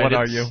 All right. What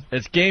are you?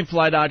 It's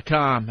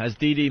Gamefly.com as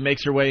Dee Dee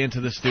makes her way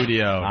into the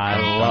studio. I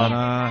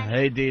love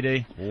Hey, Dee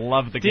Dee.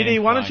 Love the Dee Dee,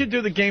 why don't you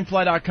do the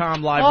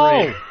Gamefly.com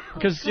live read?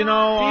 Because,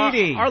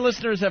 our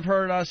listeners have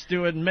heard us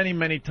do it many,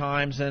 many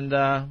times, and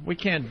we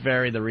can't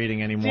vary the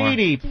reading anymore. Dee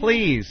Dee,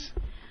 please.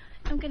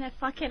 I'm going to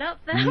fuck it up,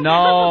 though.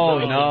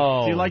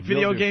 No. Do you like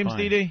video games,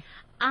 Dee Dee?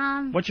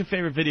 Um, What's your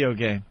favorite video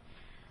game?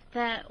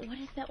 What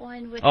is that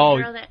one with the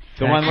girl that...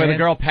 The one where the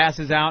girl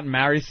passes out and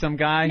marries some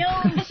guy?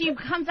 No, she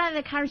comes out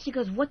of the car and she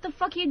goes, "What the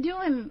fuck are you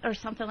doing?" or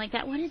something like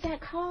that. What is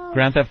that called?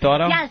 Grand Theft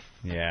Auto? Yes.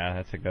 Yeah,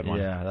 that's a good one.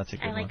 Yeah, that's a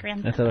good I one. like Grand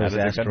I Theft thought it Auto.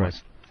 was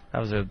Asteroids. That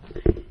was a...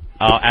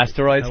 Oh,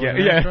 Asteroids? That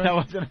was Yeah, Asteroids? that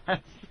was an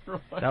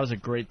Asteroid. That was a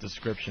great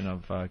description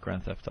of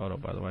Grand Theft Auto,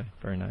 by the way.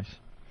 Very nice.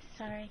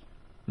 Sorry.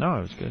 No,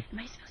 it was good. Am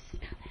I supposed to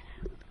spell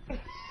that out?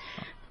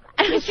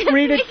 Just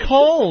read it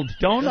cold.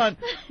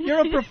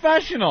 You're a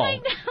professional. I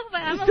know,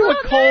 but I'm Just do a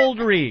cold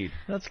read.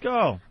 Let's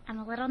go. I'm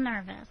a little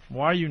nervous.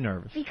 Why are you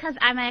nervous? Because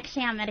I'm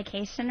actually on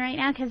medication right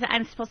now because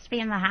I'm supposed to be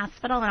in the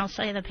hospital, and I'll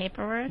show you the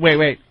paperwork.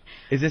 Wait.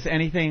 Is this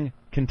anything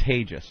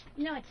contagious?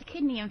 No, it's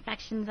kidney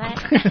infections.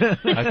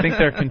 I think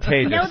they're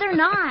contagious. No, they're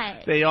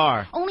not. They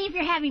are. Only if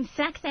you're having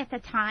sex at the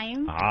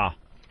time. Ah.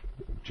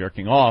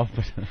 Jerking off,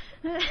 but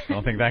I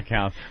don't think that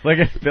counts. Look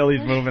at Billy's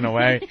moving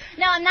away.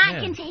 No, I'm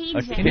not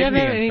contagious. Can you ever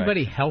have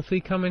anybody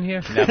healthy come in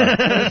here?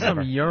 Never.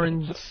 Some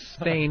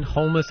urine-stained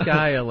homeless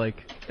guy or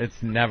like...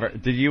 It's never...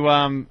 Did you,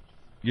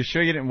 you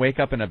sure you didn't wake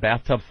up in a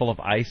bathtub full of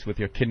ice with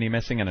your kidney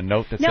missing and a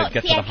note that said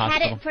get to the I've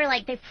hospital? had it for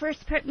they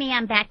first put me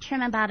on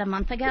Bactrim about a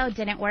month ago.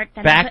 Didn't work.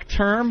 Then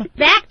Bactrim?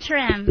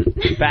 Bactrim.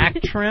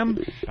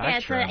 Bactrim? Yeah,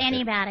 it's an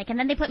antibiotic. And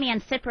then they put me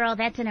on Cipro.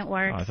 That didn't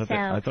work. Oh,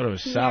 I thought it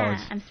was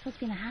salads. Yeah, I'm supposed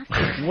to be in the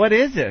hospital. What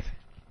is it?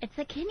 It's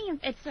a kidney.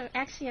 It's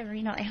actually a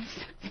renal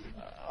abscess.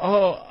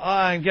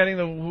 I'm getting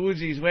the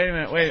woozies. Wait a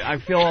minute. Wait, I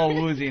feel all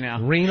woozy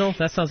now. Renal?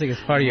 That sounds like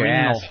it's part of your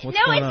Renal. ass. What's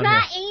No, going it's on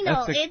not here?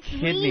 anal. That's a It's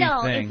kidney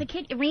renal. thing.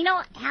 It's a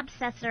renal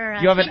abscess or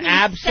a You have an kidney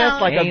abscess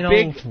stone. like Anal,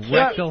 a big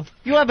rectal.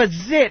 You have a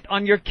zit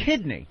on your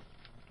kidney.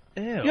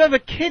 Ew. You have a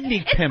kidney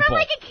It's pimple. from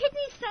like a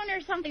kidney stone or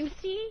something.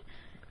 See,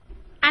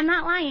 I'm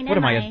not lying. What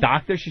am I, a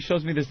doctor? She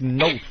shows me this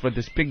note for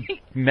this big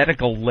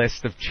medical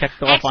list of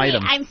checked off Actually,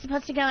 items. I'm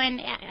supposed to go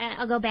in.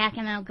 I'll go back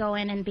and I'll go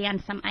in and be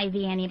on some IV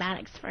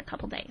antibiotics for a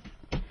couple days.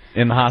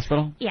 In the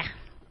hospital? Yeah.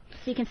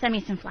 So you can send me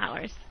some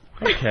flowers.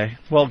 Okay.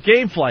 Well,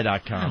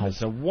 Gamefly.com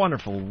is a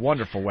wonderful,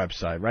 wonderful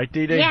website, right,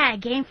 Dee Dee? Yeah,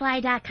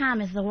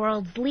 Gamefly.com is the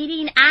world's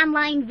leading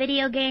online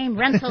video game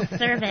rental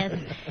service.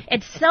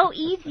 It's so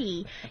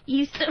easy.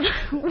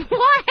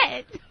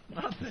 What?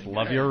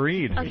 Love your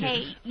read.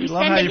 Okay. We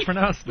love how you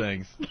pronounce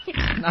things.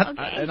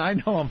 And I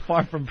know I'm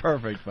far from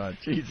perfect, but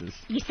Jesus.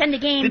 You send the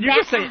game Did you back.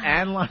 just say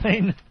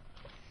online?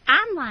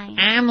 Online.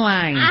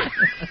 Online.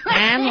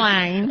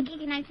 Okay,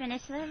 can I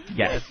finish this?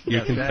 Yes,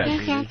 you can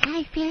Yes, say.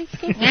 I finish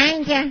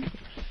this.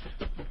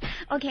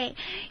 Okay,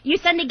 you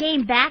send a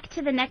game back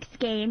to the next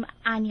game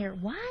on your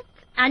what?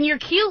 On your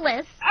queue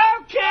list.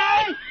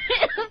 Okay!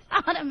 It's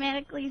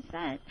automatically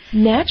sent.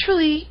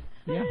 Naturally.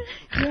 Yeah.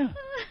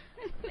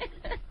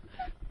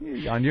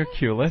 On your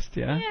queue list,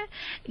 yeah.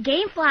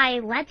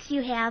 Gamefly lets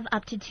you have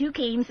up to 2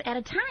 games at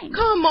a time.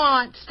 Come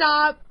on,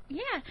 stop.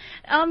 Yeah.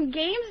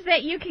 Games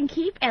that you can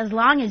keep as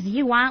long as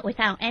you want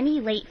without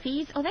any late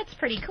fees. Oh, that's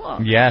pretty cool.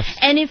 Yes.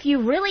 And if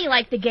you really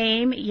like the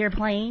game you're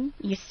playing,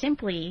 you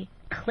simply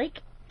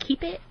click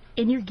Keep It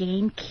in your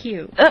game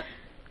queue.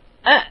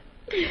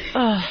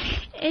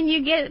 And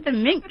you get the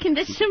mint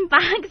condition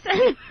box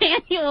and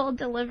manual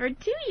delivered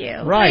to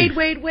you. Right.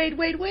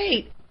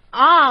 Wait.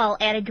 All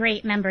at a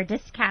great member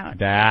discount.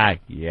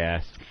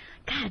 Yes.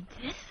 God,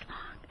 this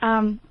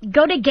long.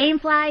 Go to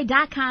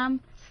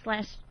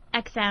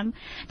gamefly.com/XM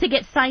to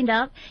get signed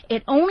up.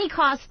 It only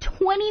costs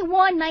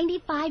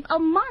 $21.95 a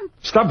month.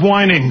 Stop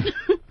whining.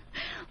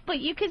 But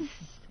you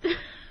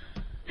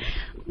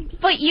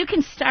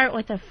can start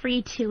with a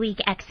free 2-week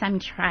XM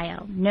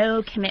trial.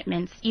 No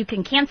commitments. You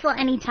can cancel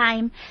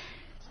anytime.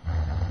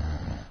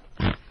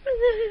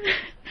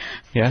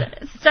 Yeah.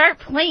 Start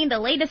playing the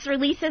latest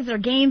releases or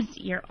games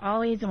you've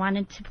always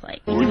wanted to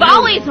play. You've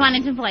always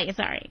wanted to play,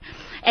 sorry.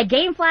 At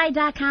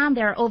Gamefly.com,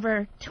 there are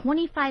over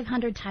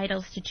 2,500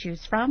 titles to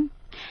choose from.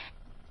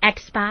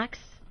 Xbox,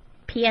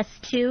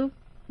 PS2,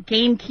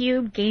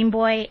 GameCube, Game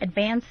Boy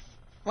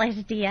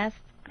Advance/DS,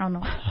 I don't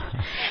know.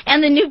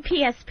 And the new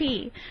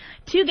PSP.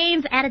 2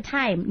 games at a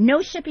time.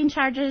 No shipping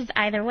charges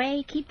either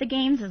way. Keep the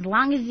games as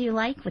long as you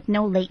like with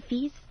no late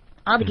fees.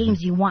 All the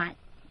games you want.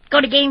 Go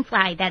to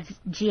Gamefly, that's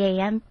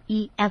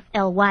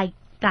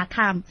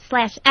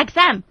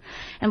GAMEFLY.com/XM,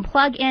 and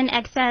plug in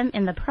XM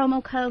in the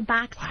promo code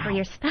box for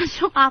your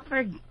special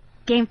offer,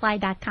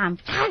 Gamefly.com.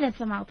 God,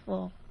 that's a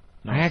mouthful.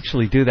 I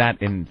actually do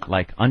that in,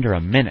 like, under a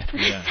minute.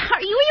 Yeah.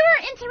 Sorry, you were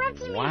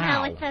interrupting me Wow.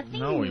 now with the thing.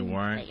 No, we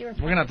weren't. that you were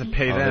We're going to have to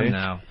pay Oh, them they-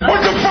 now.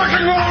 Put the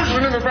fucking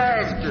lotion in the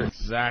basket.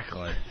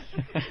 Exactly.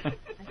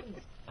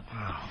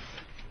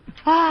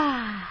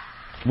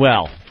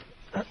 Well,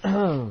 Let's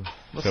so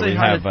say we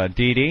hi have to,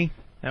 Dee Dee.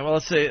 yeah, well,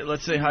 let's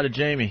say hi to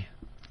Jamie.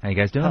 How you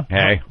guys doing?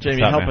 Hey,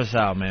 Jamie, what's up, help man? us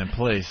out, man,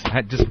 please.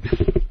 How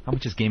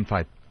much is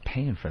GameFi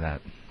paying for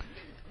that?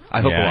 I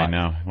hope a I lot.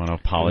 know. I want to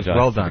apologize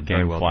Well to done, the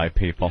very well Gamefly done.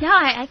 people. No,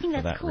 I think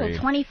For that's that cool. read.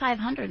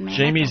 2,500, man.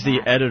 Jamie's That's a the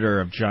lot. editor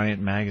of Giant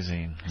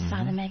Magazine. I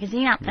saw the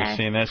magazine out there. We've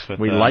seen this with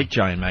We like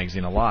Giant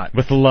Magazine a lot.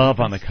 with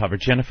love on the cover.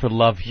 Jennifer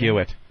Love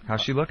Hewitt.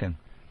 How's she looking?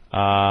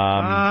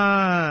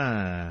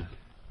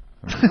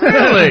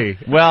 Really?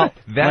 Well,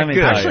 That let me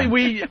good. tell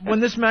Actually, you. when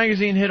this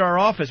magazine hit our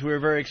office, we were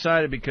very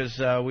excited because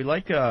we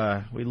like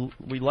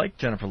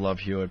Jennifer Love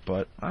Hewitt,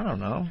 but I don't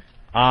know.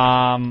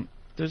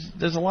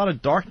 There's a lot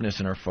of darkness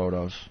in her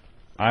photos.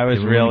 I was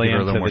They really give her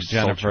a into little more the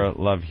Jennifer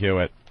Love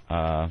Hewitt,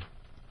 a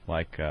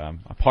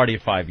party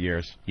of 5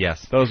 years.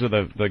 Yes. Those were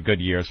the good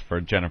years for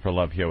Jennifer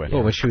Love Hewitt.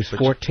 Oh, when she was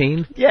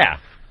 14? Yeah.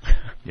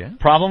 Yeah.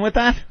 Problem with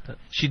that?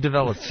 She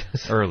developed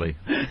early.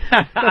 Like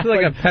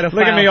a pedophile.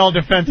 Look at me all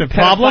defensive.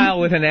 Pedophile Problem?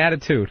 with an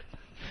attitude.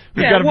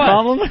 You Yeah, got a what?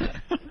 problem?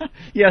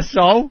 Yes,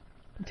 so?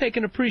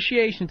 Taking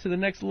appreciation to the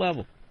next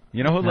level.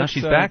 You know who Now looks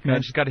she's back, man.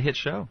 good? She's got a hit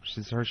show.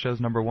 Her show's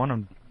 #1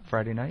 on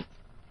Friday night.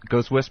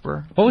 Ghost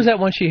Whisperer. What was that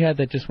one she had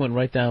that just went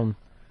right down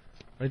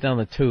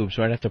the tubes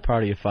right after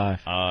Party of 5?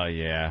 Oh,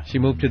 yeah. She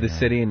moved to the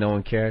city and no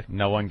one cared.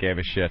 No one gave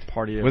a shit.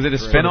 Party of Was it a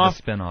Three. spin-off?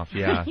 Spin-off,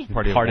 yeah.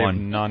 Party Party of of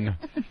One. none.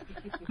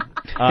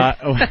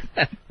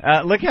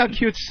 Look how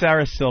cute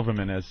Sarah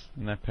Silverman is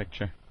in that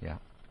picture. Yeah.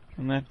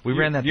 Isn't that, We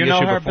ran that you the know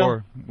issue her,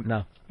 before. Bill?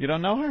 No. You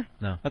don't know her?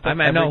 No. I thought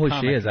I know every who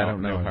she comic is. I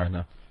don't know knew her.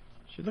 No.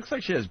 She looks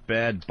like she has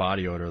bad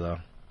body odor, though.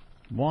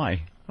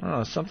 Why? I don't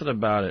know, something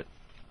about it.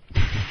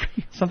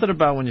 Something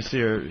about when you see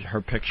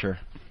her picture.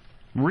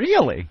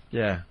 Really?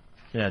 Yeah,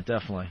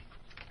 definitely.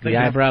 The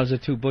eyebrows are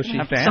too bushy.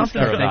 Have to ask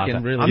her about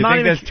that. Really, You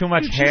think there's too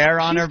much hair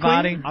on her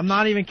body? I'm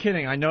not even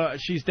kidding. I know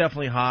she's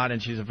definitely hot,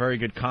 and she's a very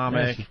good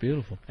comic. Yeah, she's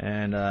beautiful.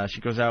 And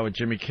she goes out with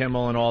Jimmy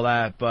Kimmel and all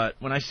that. But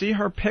when I see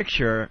her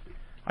picture,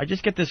 I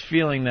just get this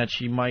feeling that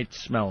she might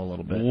smell a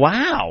little bit.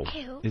 Wow.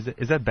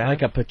 Is that bad?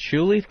 Like a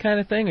patchouli kind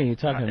of thing? Or are you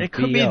talking It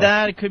could be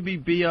that. It could be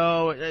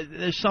B.O.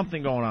 There's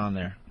something going on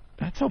there.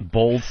 That's a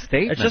bold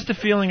statement. It's just a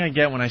feeling I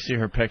get when I see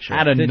her picture.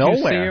 Out of Did nowhere.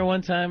 you see her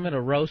one time at a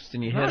roast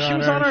and you hit she on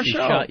was her on our and she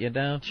show. shot you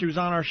down? She was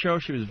on our show.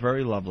 She was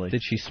very lovely.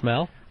 Did she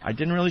smell? I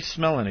didn't really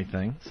smell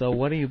anything. So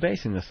what are you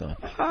basing this on?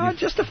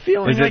 Just a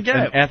feeling Is I it get.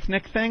 an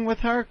ethnic thing with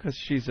her because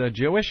she's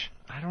Jewish?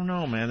 I don't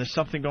know, man. There's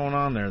something going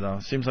on there, though.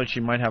 It seems like she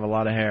might have a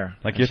lot of hair.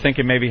 Like you're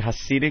thinking maybe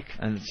Hasidic?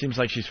 And it seems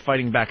like she's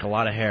fighting back a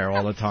lot of hair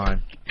all the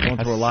time. Going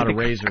through a lot of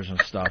razors and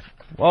stuff.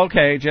 Well,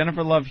 okay,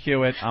 Jennifer Love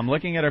Hewitt. I'm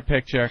looking at her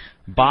picture.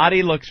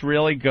 Body looks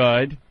really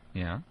good.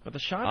 Yeah. But the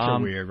shots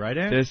are weird, right,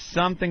 Ed? There's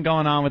something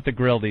going on with the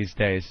grill these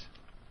days.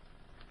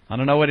 I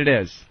don't know what it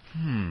is.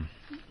 You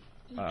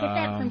get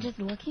that from just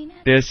looking at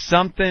it? There's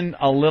something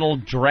a little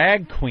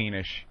drag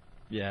queenish.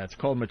 Yeah, it's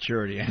called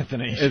maturity,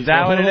 Anthony. Is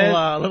that what it is?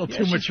 A little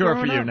too mature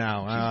for you up.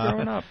 now. She's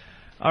growing up.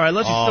 All right,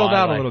 let's still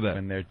down like a little bit.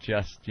 When they're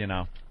just,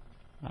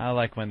 I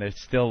like when there's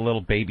still a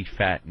little baby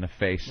fat in the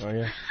face. Oh,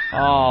 yeah?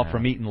 Oh,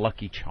 from eating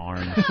Lucky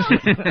Charms.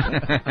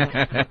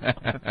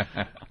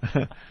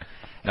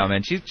 No,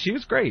 man, she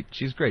was great.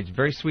 She's great.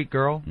 Very sweet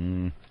girl.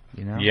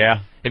 Yeah.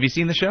 Have you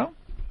seen the show?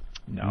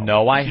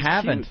 No, I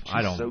haven't. She's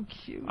I don't. so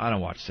cute. I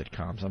don't watch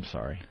sitcoms. I'm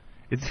sorry.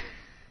 It's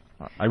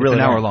I really an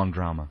don't. hour-long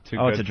drama.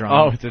 It's a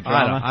drama. Oh, it's a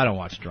drama. I don't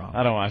watch drama.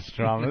 I don't watch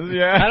dramas.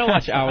 Yeah. I don't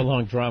watch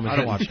hour-long dramas. I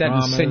don't watch that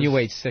dramas.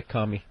 insinuates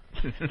sitcom-y.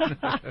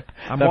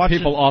 That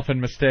people often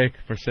mistake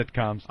for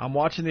sitcoms. I'm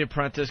watching The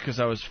Apprentice because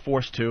I was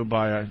forced to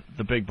by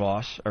the big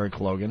boss, Eric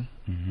Logan.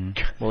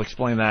 We'll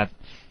explain that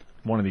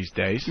one of these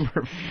days. You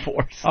were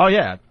forced. Oh,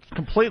 yeah,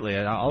 completely.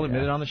 I'll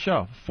admit it on the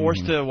show.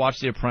 Forced to watch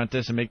The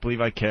Apprentice and make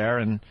believe I care,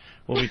 and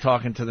we'll be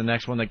talking to the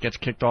next one that gets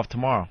kicked off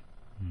tomorrow.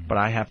 But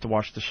I have to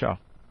watch the show.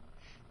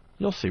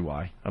 You'll see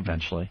why,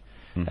 eventually.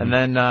 And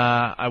then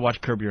I watch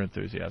Curb Your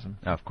Enthusiasm.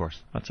 Oh, of course.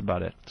 That's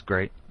about it. It's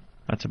great.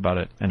 That's about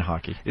it. And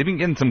hockey. They've been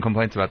getting some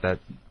complaints about that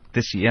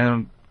this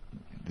year.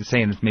 They're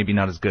saying it's maybe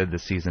not as good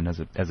this season as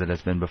it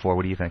has been before.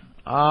 What do you think?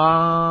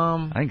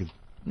 I think it's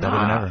better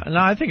than ever. No,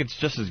 I think it's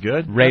just as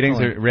good.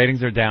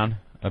 Ratings are down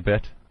a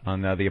bit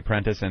on The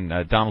Apprentice, and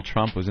Donald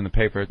Trump was in the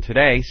paper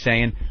today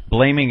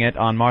blaming it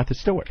on Martha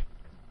Stewart.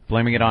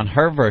 Blaming it on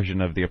her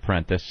version of The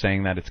Apprentice,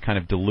 saying that it's kind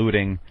of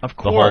diluting the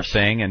whole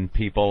thing, and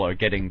people are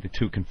getting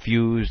too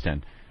confused,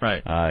 and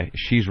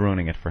she's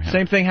ruining it for him.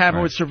 Same thing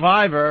happened with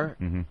Survivor,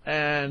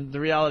 and the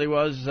reality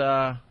was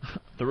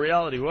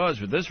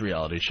with this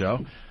reality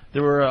show,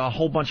 there were a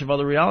whole bunch of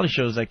other reality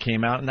shows that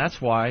came out, and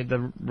that's why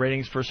the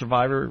ratings for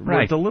Survivor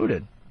were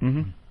diluted.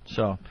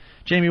 So,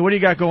 Jamie, what do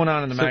you got going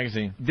on in the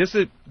magazine?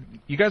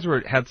 You guys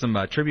had some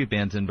tribute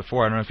bands in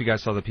before. I don't know if you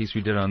guys saw the piece we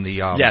did on the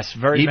yes,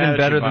 very even mad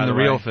better at you, than the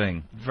way. real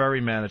thing.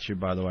 Very mad at you,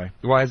 by the way.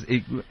 Why is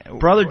it,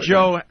 Brother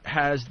Joe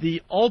has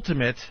the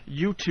ultimate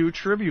U2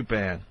 tribute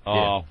band.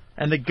 Oh,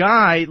 and the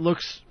guy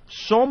looks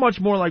so much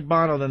more like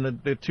Bono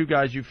than the two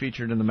guys you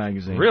featured in the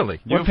magazine. Really?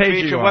 What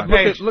page are you on?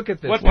 Look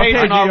at this. What page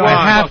are you on?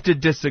 I have to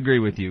disagree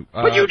with you.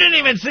 But you didn't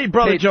even see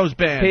Brother Joe's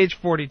band. Page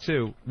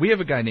 42. We have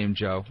a guy named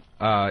Joe.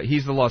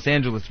 He's the Los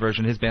Angeles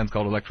version. His band's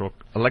called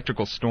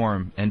Electrical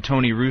Storm, and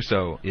Tony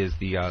Russo is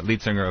the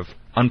lead singer of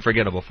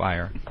Unforgettable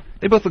Fire.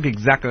 They both look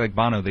exactly like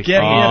Bono. Get me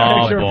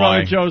a picture of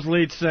Brother Joe's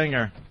lead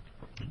singer.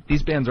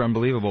 These bands are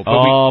unbelievable.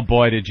 But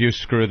boy, did you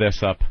screw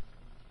this up.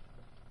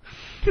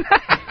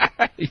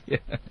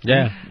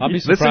 Yeah, I'll be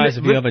surprised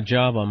if you have a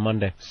job on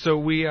Monday. So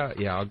we,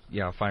 I'll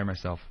fire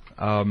myself.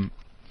 Ooh.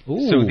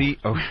 So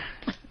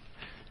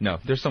no,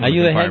 there's someone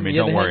who can fire me.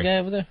 Don't worry. Guy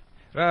over there?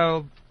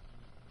 Well,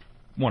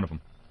 one of them.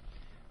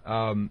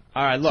 All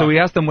right, look. So we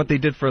asked them what they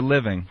did for a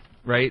living,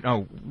 right?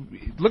 Oh,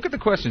 look at the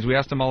questions. We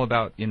asked them all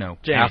about, Jamie,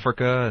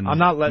 Africa. And, I'm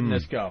not letting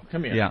this go.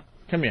 Come here. Yeah.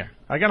 Come here.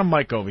 I got a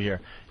mic over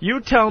here.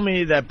 You tell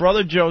me that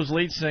Brother Joe's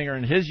lead singer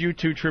in his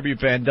U2 tribute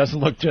band doesn't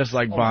look just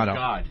like Bono. Oh,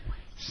 God.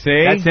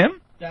 See? That's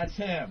him? That's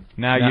him.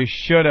 Now, you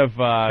should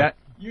have...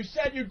 You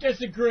said you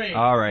disagree.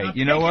 All right. Now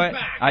you know what?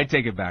 I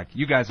take it back.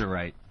 You guys are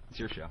right. It's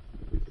your show.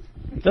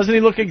 Doesn't he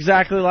look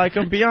exactly like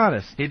him? Be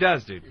honest. He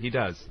does, dude. He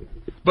does.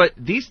 But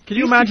Can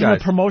you imagine the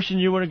promotion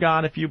you would have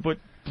got if you put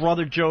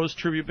Brother Joe's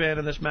tribute band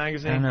in this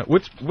magazine? I don't know.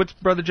 What's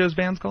Brother Joe's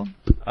band's called?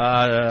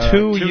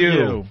 To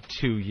You.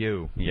 To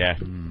You. Yeah.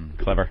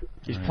 Clever.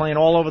 He's playing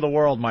all over the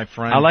world, my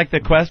friend. I like the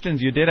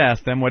questions you did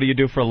ask them. What do you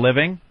do for a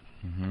living?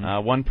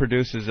 One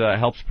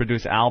helps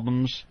produce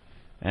albums,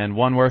 and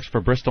one works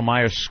for Bristol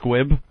Myers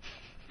Squibb.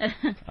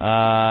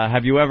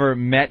 Have you ever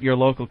met your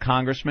local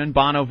congressman?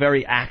 Bono,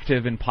 very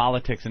active in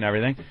politics and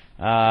everything.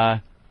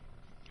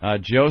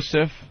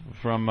 Joseph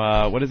from,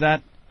 what is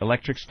that?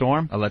 Electric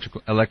Storm?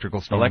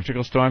 Electrical Storm.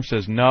 Electrical Storm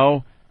says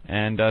no,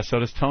 and so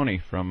does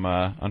Tony from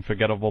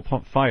Unforgettable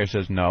Fire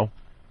says no.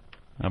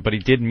 But he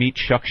did meet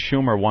Chuck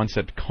Schumer once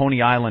at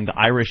Coney Island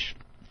Irish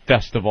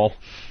Festival.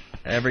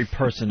 Every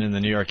person in the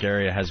New York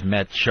area has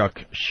met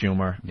Chuck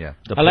Schumer. Yeah.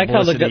 The I like how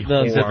publicity He's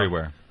whore.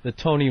 everywhere. The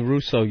Tony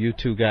Russo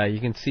U2 guy, you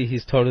can see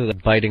he's totally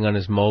biting on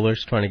his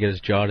molars, trying to get his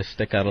jaw to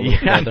stick out a little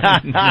further.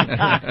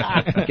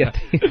 Get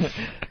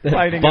the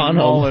Biting Bono. his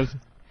molars.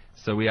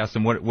 So we asked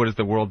him, what does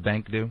the World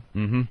Bank do?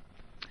 Mm-hmm.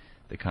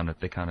 They kind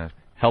of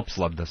Helps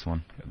slugged this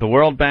one. The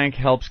World Bank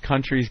helps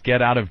countries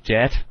get out of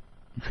debt.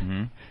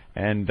 Mm-hmm.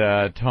 And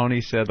Tony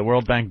said the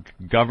World Bank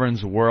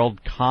governs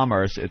world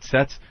commerce. It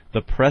sets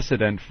the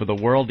precedent for the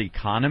world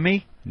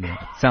economy. Yeah.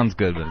 Sounds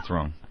good, but it's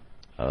wrong.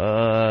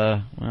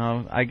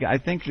 Well, I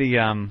think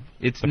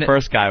the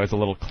first guy was a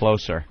little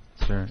closer.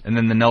 Sure. And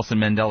then the Nelson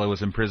Mandela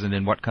was imprisoned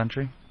in what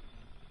country?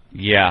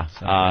 Yeah.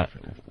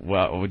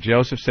 Well,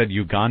 Joseph said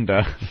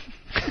Uganda.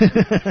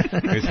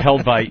 It was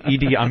held by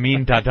Idi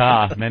Amin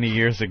Dada many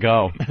years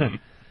ago.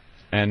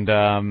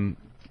 And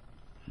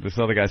this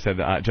other guy said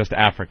just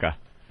Africa.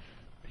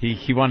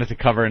 He wanted to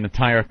cover an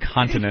entire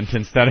continent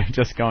instead of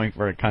just going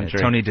for a country.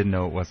 Yeah, Tony didn't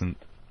know it wasn't.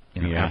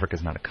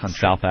 Africa's not a country.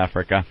 South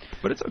Africa.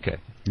 But it's okay.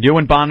 You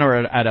and Bono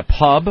are at a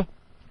pub.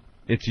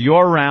 It's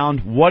your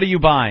round. What are you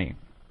buying?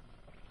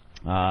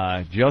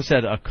 Joe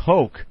said a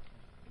Coke.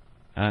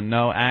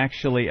 No,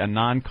 actually a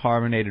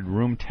non-carbonated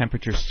room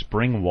temperature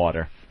spring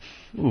water.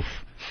 Oof.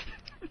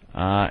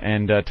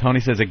 And Tony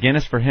says a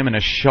Guinness for him and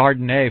a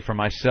Chardonnay for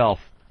myself.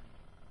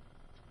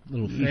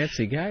 Little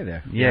fancy guy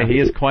there. Yeah, he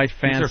is quite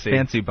fancy. These are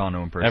fancy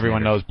Bono impersonators.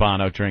 Everyone knows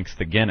Bono drinks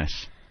the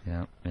Guinness.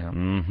 Yeah, yeah.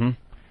 Mm-hmm.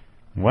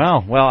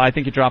 Well, I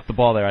think you dropped the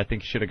ball there. I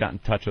think you should have gotten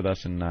in touch with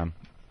us and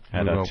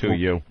had a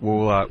 2U.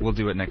 We'll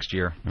do it next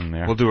year.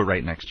 We'll do it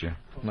right next year.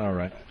 All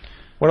right.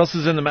 What else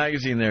is in the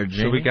magazine there,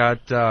 Jamie? So we got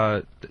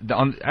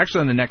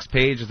actually on the next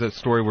page is a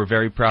story we're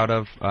very proud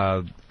of.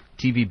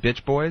 TV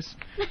Bitch Boys.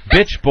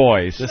 Bitch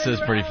Boys. This is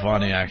pretty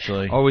funny,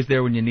 actually. Always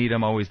there when you need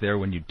them, always there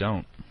when you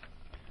don't.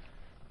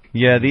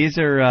 Yeah, these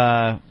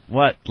are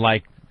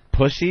like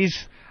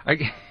pussies?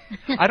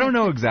 I don't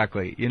know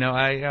exactly.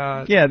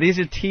 Yeah, these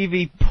are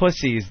TV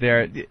pussies.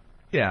 They're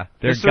they're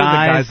sort of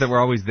the guys that were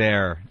always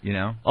there.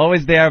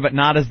 Always there, but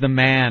not as the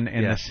man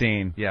in the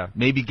scene. Yeah,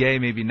 maybe gay,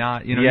 maybe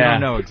not. You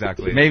don't know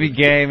exactly. Maybe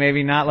gay,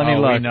 maybe not. Let me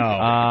look. We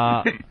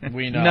know.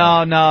 We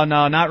know.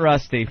 No, not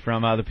Rusty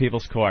from the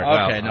People's Court.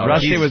 Okay, no.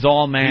 Rusty was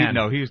all man.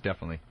 He was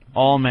definitely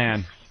all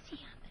man.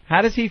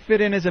 How does he fit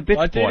in as a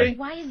bitch boy?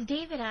 Why is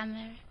David on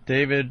there?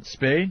 David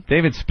Spade?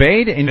 David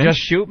Spade in Just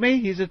Shoot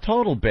Me? He's a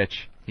total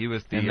bitch. He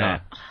was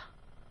the...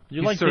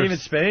 You like David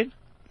Spade?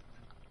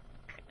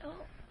 Oh,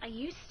 I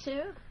used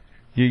to.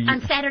 You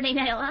on Saturday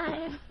Night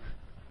Live.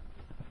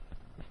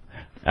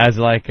 As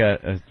like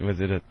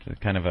was it a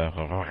kind of a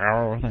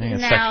thing, a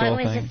sexual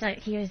it was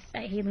thing? just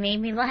he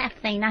made me laugh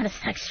thing, not a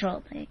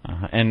sexual thing.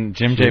 And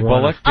Jim J.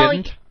 Bullock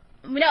didn't?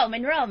 No,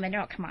 Monroe,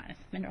 come on.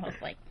 Monroe's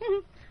like...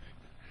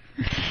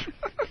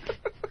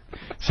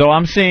 So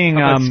I'm seeing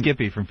How about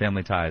Skippy from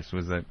Family Ties.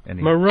 Was that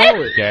any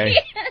Moreau is gay?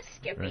 Yeah,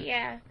 Skippy, right?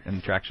 Yeah. Any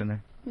traction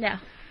there? No.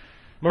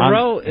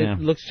 Moreau, it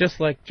looks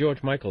just like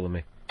George Michael to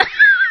me.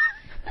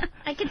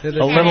 I could see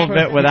a little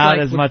bit without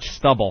as much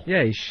stubble.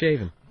 Yeah, he's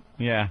shaven.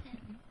 Yeah.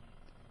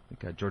 I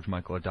think George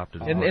Michael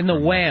adopted in the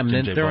Wham.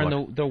 They're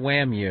Bullock. in the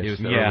Wham years. He was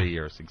the early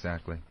years,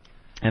 exactly.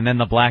 And then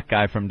the black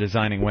guy from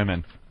Designing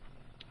Women,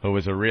 who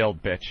was a real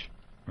bitch.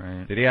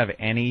 Right. Did he have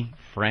any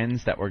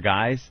friends that were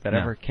guys that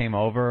ever came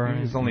over?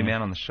 He was the only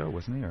man on the show,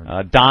 wasn't he?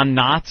 Or... Don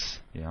Knotts.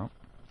 Yeah.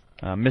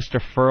 Mr.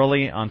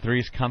 Furley on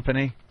Three's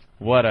Company.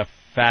 What a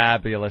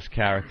fabulous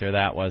character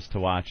that was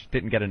to watch.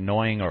 Didn't get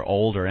annoying or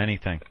old or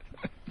anything.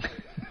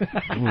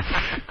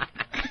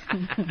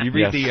 You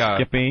read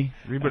Skippy.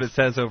 Read what it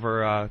says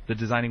over the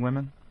Designing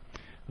Women.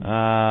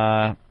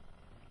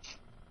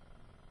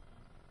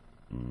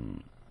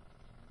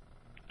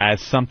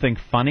 As something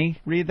funny.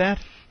 Read that.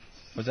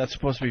 Was that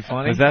supposed to be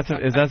funny? Is that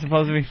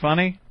supposed to be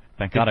funny?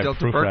 Thank God I Delta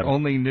Burke proofread.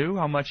 only knew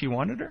how much he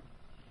wanted her.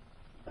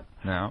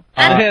 No.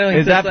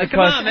 Is that like, because? Come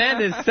on, man.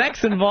 There's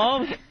sex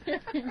involved.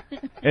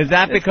 Is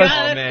that because?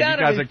 Oh man,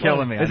 you guys are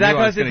killing me. Is that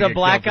because it's a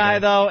black guy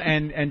though,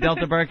 and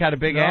Delta Burke had a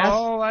big ass?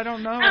 No, I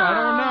don't know. I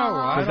don't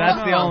know.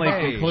 That's the only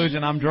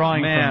conclusion I'm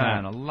drawing from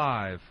that. Man,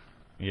 alive.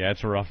 Yeah,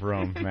 it's a rough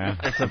room, man.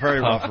 It's a very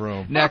rough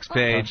room. Next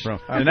page.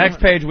 The next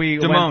page we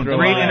Damone, went through.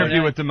 great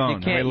interview with Damone.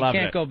 You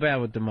can't go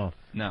bad with Damone.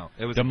 No,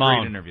 it was Damone.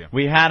 a great interview.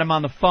 We had him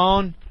on the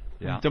phone.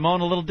 Yeah.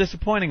 Damone a little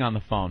disappointing on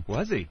the phone.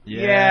 Was he?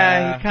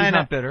 Yeah, he kind He's of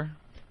not bitter.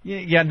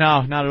 Yeah,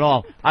 no, not at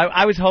all.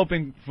 I was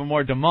hoping for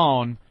more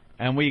Damone,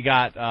 and we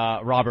got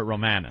Robert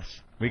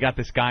Romanus. We got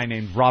this guy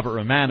named Robert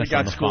Romanus we got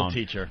on the school phone.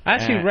 teacher. I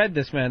actually read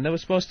this, man. There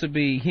was supposed to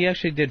be... He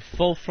actually did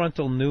full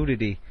frontal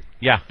nudity.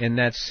 Yeah. In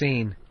that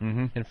scene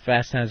in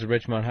Fast Times at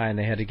Ridgemont High, and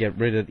they had to get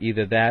rid of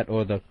either that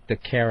or the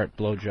carrot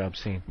blowjob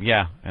scene.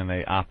 Yeah, and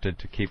they opted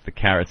to keep the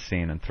carrot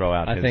scene and throw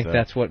out his... I think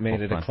that's what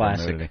made it a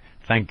classic. Nudity.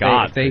 Thank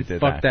God they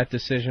did fucked that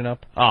decision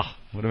up. Oh,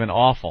 would have been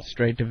awful.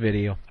 Straight to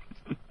video.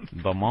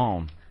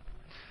 Damone.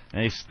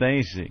 Hey,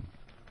 Stacy.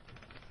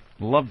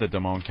 Love the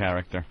Damone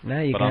character.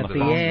 Now you but got on the the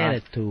phone,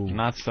 attitude.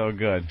 Not so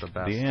good.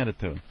 The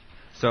attitude.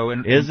 So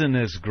Isn't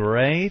this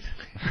great?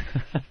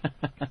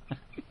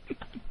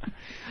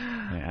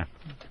 Yeah.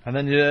 And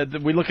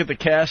then we look at the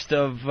cast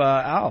of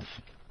Alf.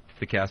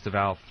 The cast of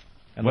Alf.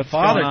 And What's the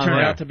father going on turned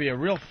there? out to be a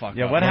real fuck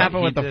Yeah, up. what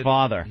happened with the did-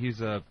 father? He's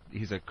a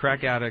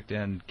crack addict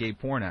and gay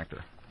porn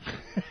actor.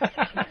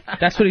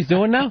 That's what he's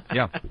doing now?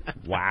 Yeah.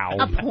 Wow.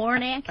 A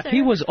porn actor?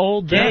 He was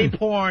old Gay then.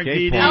 porn, Gay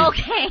Dee Dee. porn.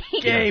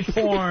 Okay. Gay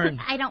porn.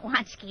 I don't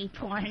watch gay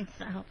porn,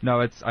 so. No,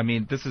 it's. I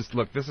mean, this is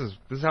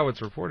how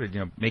it's reported.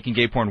 You know, making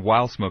gay porn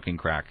while smoking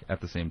crack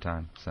at the same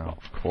time. So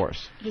of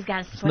course. He's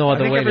got a no I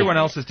other think way everyone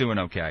to, else is doing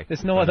okay.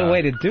 There's no But, other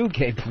way to do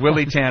gay porn.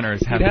 Willie Tanner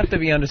is You'd have to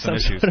be under some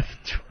issues. sort of...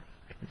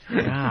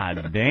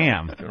 God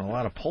damn. Doing a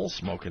lot of pole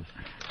smoking.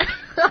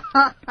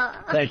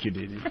 Thank you,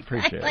 Dee Dee.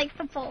 Appreciate it. I like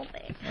the pole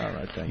thing. All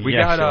right, thank you. We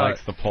Yes, got she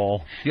likes the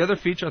poll. The other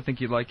feature I think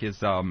you'd like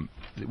is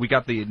we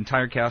got the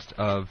entire cast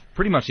of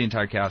pretty much the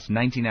entire cast,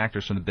 19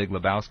 actors from The Big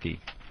Lebowski,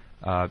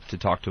 to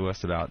talk to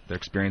us about their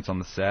experience on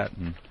the set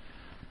and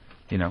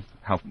you know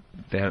how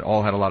they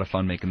all had a lot of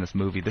fun making this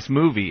movie. This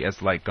movie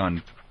has like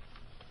gone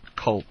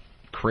cult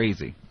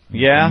crazy.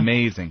 Yeah?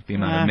 Amazing the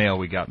amount of mail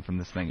we got from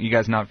this thing. You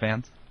guys not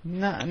fans?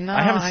 No,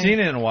 I haven't seen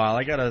it in a while.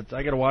 I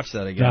gotta watch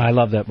that again. No, I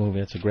love that movie.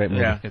 It's a great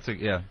movie.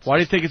 Yeah, Why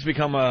do you think it's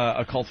become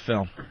a cult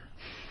film?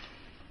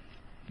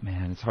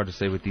 Man, it's hard to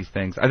say with these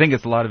things. I think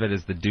it's a lot of it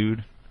is the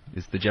dude,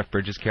 is the Jeff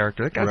Bridges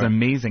character. That guy's an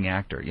amazing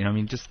actor. You know, I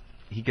mean,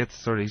 he's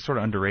sort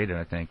of underrated.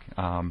 I think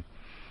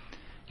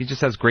he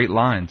just has great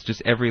lines.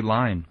 Just every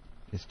line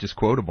is just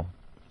quotable.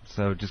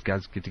 So just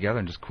guys get together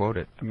and just quote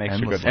it. It makes a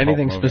good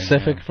Anything movie,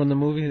 specific from the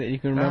movie that you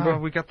can remember?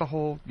 We got the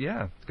whole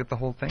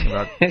thing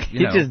about He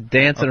just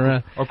dancing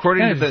around.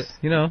 According to the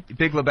you know,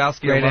 Big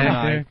Lebowski great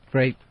alumni. actor,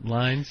 great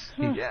lines.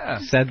 He Yeah.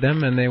 said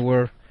them and they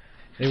were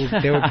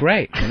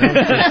great. You know?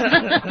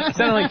 It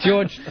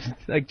sounded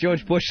like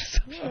George Bush.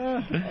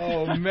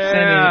 Oh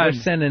We're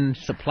sending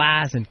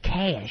supplies and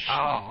cash.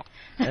 Oh.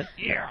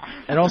 Yeah.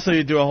 And also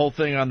you do a whole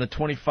thing on the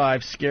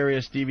 25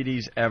 scariest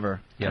DVDs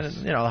ever. Yes.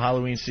 And, you know, the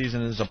Halloween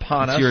season is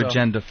upon us. It's your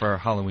agenda for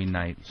Halloween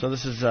night. So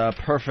this is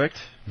perfect.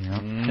 Yeah.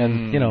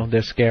 And, you know,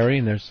 they're scary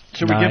and there's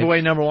Should we give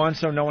away number one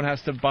so no one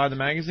has to buy the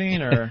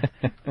magazine, or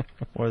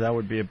that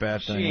would be a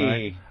bad thing,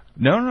 right?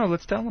 No,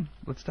 let's tell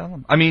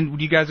them. I mean,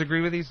 do you guys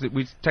agree with these?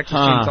 Texas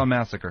Chainsaw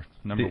Massacre,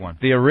 number one.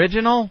 The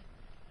original?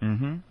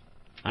 Mm-hmm.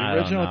 I The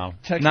original don't know.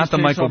 Texas Not the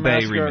Chainsaw Michael Bay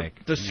Massacre,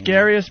 remake. The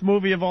scariest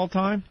movie of all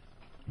time?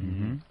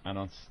 Mm-hmm. I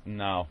don't.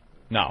 No.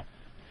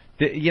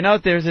 You know,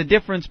 there's a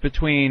difference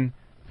between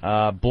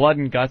blood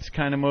and guts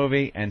kind of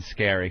movie and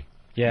scary.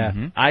 Yeah.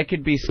 Mm-hmm. I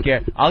could be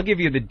scared. I'll give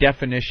you the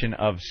definition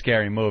of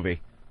scary movie.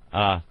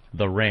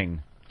 The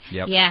Ring.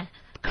 Yep. Yeah.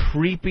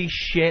 Creepy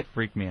shit.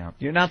 Freaked me out.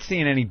 You're not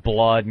seeing any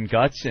blood and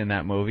guts in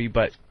that movie,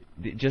 but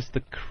just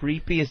the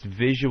creepiest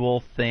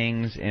visual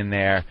things in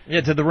there.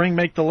 Yeah, did The Ring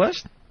make the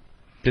list?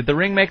 Did The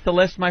Ring make the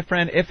list, my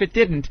friend? If it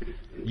didn't,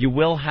 you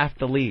will have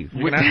to leave.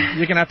 You're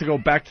going to have to go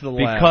back to the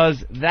lab.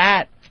 Because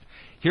that...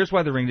 Here's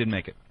why The Ring didn't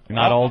make it. You're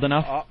not old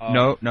enough?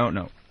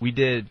 No. We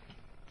did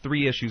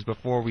 3 issues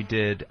before we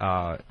did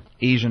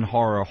Asian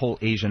horror, a whole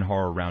Asian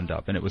horror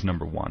roundup, and it was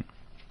number 1.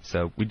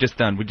 So we just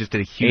did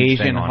a huge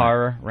Asian thing on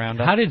horror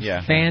roundup. How did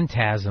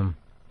Phantasm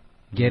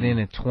get in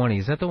at 20?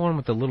 Is that the one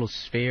with the little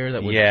sphere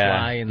that would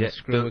fly and the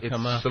screw would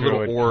come up? The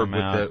little orb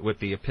with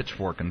the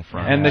pitchfork in the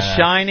front. And The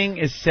Shining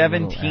is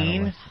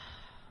 17.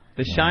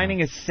 The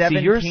Shining is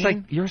 17.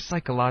 See, you're a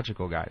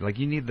psychological guy. Like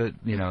you need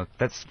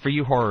that's for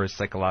you. Horror is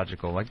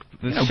psychological. Like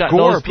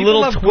gore. Those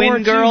little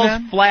twin girls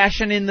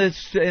flashing in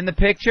the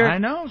picture. I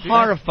know. Dude,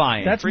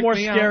 horrifying. That's more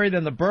scary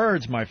than The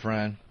Birds, my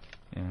friend.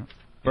 Yeah.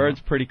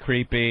 Bird's pretty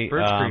creepy.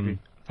 Bird's creepy.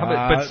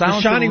 But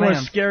The Shining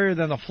was scarier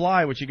than The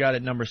Fly, which you got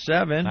at number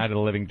 7. Night of the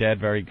Living Dead,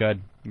 very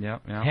good. Yeah.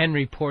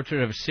 Henry,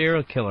 Portrait of a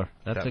Serial Killer.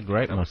 That's a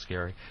great one. That was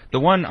scary. The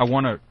one I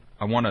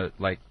wanna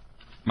like.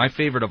 My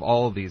favorite of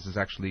all of these is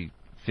actually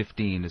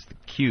 15. Is The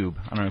Cube.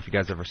 I don't know if you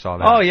guys ever saw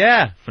that. Oh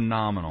yeah,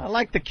 phenomenal. I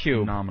like The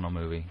Cube. Phenomenal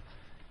movie.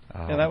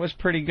 Yeah, that was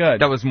pretty good.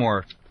 That was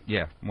more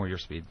your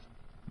speed.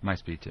 My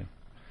speed too.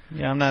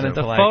 Yeah, I'm not into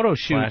the photo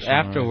shoot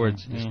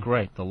afterwards is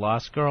great. The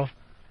Lost Girl.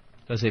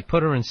 Because they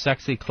put her in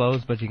sexy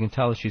clothes, but you can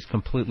tell she's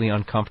completely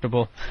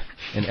uncomfortable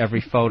in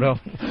every photo.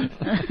 So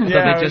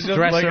they just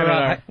dress her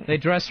up. They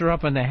dress her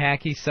up in the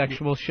hacky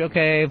sexual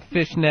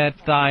fishnet,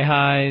 thigh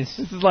highs.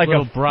 This is like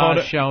little a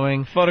bra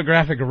showing.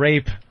 Photographic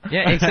rape.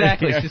 Yeah,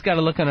 exactly. She's got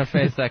a look on her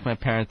face like my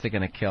parents are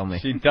going to kill me.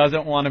 She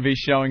doesn't want to be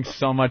showing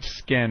so much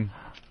skin.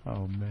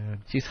 Oh man,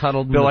 she's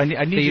huddled. Bill, in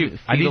I need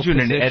you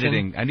in an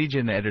editing. I need you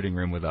in the editing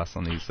room with us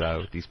on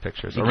these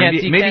pictures. Or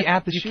maybe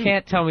at the shoot. You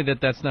can't tell me that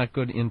that's not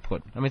good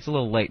input. I mean, it's a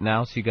little late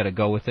now, so you got to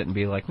go with it and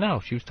be like,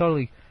 no, she was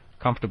totally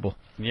comfortable.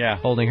 Yeah,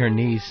 holding her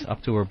knees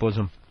up to her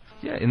bosom.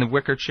 Yeah, in the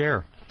wicker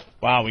chair.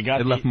 Wow, we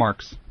got it left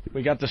marks.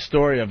 We got the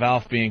story of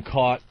Alf being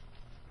caught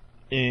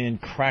in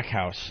crack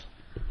house.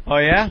 Oh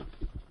yeah.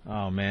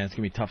 Oh, man, it's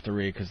going to be tough to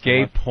read because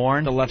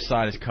porn? The left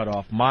side is cut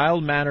off.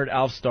 Mild-mannered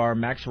Alf star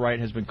Max Wright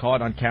has been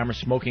caught on camera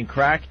smoking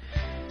crack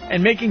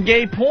and making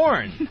gay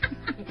porn.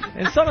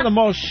 In some of the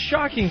most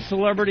shocking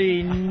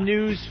celebrity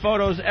news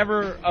photos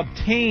ever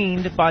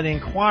obtained by the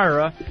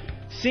Inquirer,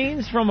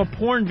 scenes from a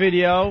porn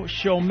video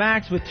show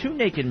Max with 2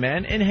 naked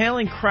men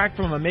inhaling crack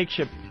from a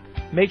makeshift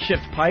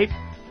makeshift pipe,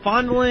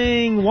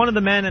 fondling one of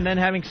the men and then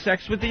having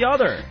sex with the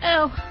other.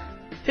 Oh.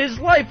 His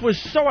life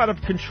was so out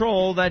of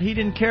control that he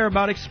didn't care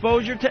about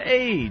exposure to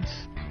AIDS,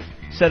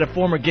 said a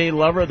former gay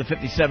lover of the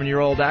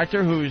 57-year-old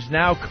actor who's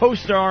now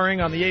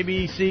co-starring on the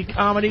ABC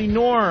comedy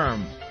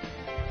Norm.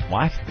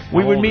 What?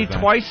 We would meet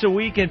twice a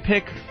week and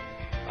pick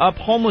up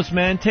homeless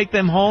men, take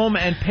them home,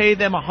 and pay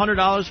them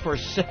 $100 for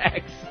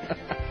sex.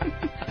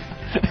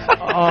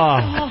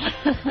 Oh.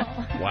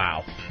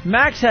 Wow.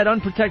 Max had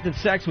unprotected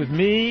sex with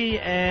me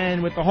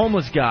and with the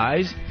homeless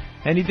guys,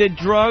 and he did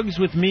drugs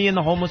with me and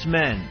the homeless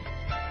men.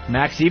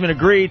 Max even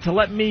agreed to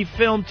let me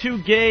film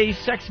 2 gay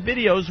sex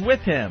videos with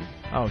him.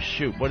 Oh,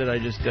 shoot. What did I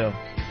just do?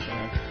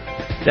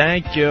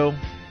 Thank you.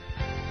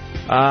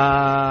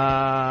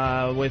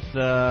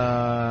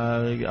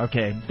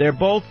 Okay. They're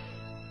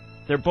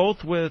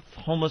both with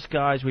homeless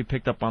guys we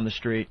picked up on the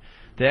street.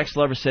 The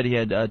ex-lover said he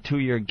had a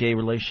 2-year gay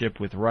relationship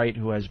with Wright,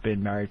 who has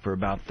been married for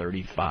about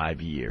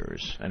 35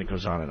 years. And it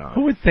goes on and on.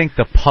 Who would think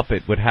the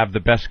puppet would have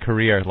the best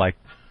career, like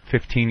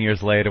 15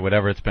 years later,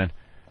 whatever it's been?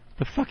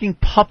 The fucking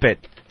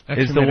puppet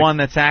is the one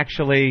that's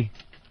actually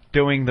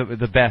doing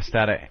the best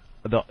out of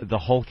the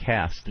whole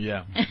cast.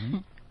 Yeah. Mm-hmm.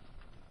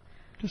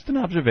 Just an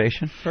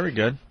observation. Very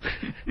good.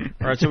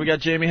 All right, so we got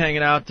Jamie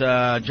hanging out.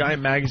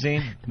 Giant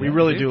magazine. We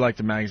really do like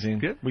the magazine.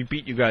 Good. We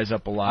beat you guys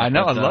up a lot. I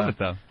know. But, I love it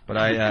though. But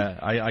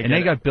I and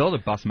they got Bill to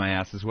bust my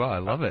ass as well. I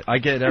love it. I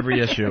get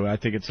every issue. I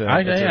think it's a.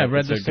 I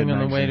read this thing on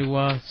the way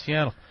to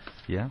Seattle.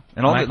 Yeah.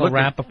 And Michael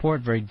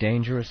Rappaport, very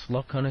dangerous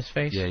look on his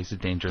face. Yeah, he's a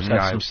dangerous Got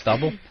guy. some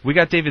stubble. We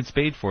got David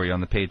Spade for you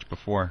on the page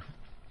before.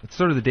 It's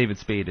sort of the David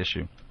Spade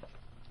issue.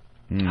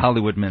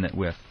 Hollywood Minute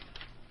with.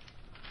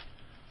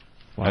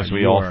 Wow, as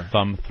we all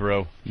thumb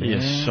through. He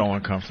is so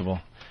uncomfortable.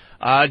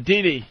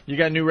 Dee Dee, you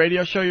got a new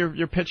radio show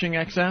you're pitching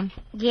XM?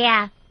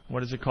 Yeah.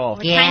 What is it called?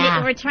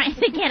 We're trying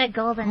to get a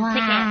golden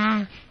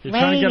ticket. You're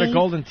trying to get a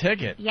golden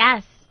ticket?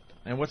 Yes.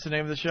 And what's the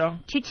name of the show?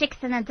 2 Chicks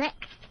and a Dick.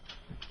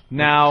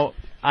 Now,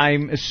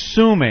 I'm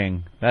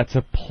assuming that's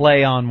a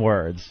play on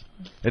words.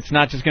 It's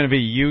not just going to be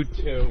you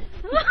two,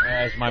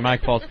 as my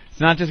mic falls. It's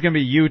not just going to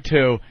be you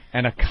two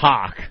and a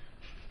cock.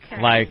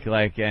 Like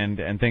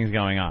and things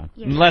going on.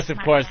 Unless, of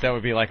course, that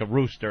would be like a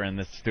rooster in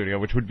this studio,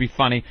 which would be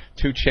funny.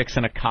 2 chicks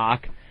and a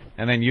cock,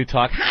 and then you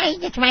talk, hi,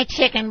 it's my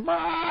chicken.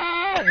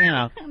 You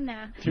know.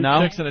 No. 2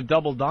 chicks and a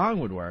double dong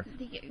would work.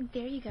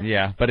 There you go.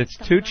 Yeah, but it's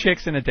 2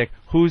 chicks and a dick.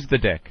 Who's the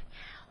dick?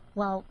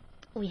 Well,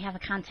 we have a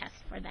contest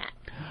for that.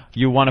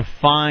 You want to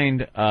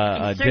find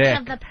a dick. In search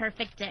of the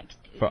perfect dick.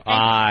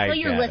 So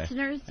your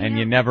listeners, and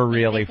you never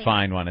really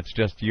find one. It's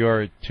just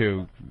you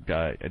two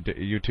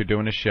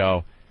doing a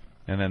show.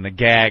 And then the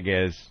gag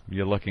is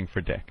you're looking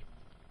for dick.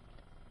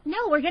 No,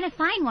 we're going to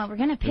find one. We're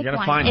going to pick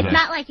one. Find it's one.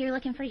 not like you're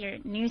looking for your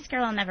news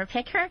girl. I'll never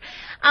pick her.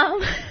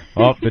 Oh,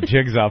 the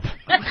jig's up.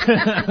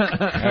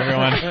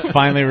 Everyone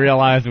finally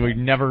realized we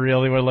never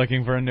really were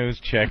looking for a news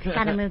chick.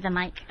 Got to move the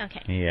mic.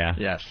 Okay. Yeah.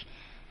 Yes.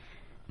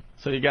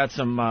 So you got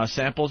some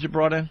samples you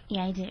brought in?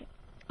 Yeah, I do.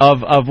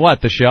 Of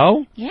what? The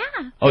show? Yeah.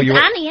 Oh, it's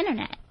on the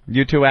internet.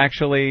 You two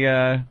actually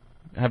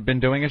have been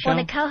doing a show? Well,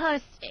 the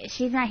co-host,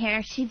 she's not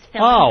here. She's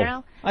filming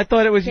girl. I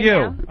thought it was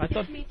Danielle. you. I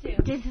thought me too.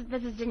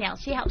 This is Danielle.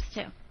 She helps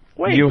too.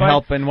 Wait, you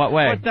help in what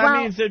way? But that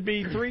means there'd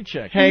be 3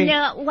 chicks. Hey,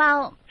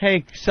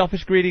 hey,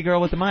 selfish, greedy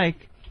girl with the mic.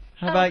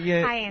 How about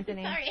you? Hi,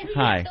 Anthony. Sorry,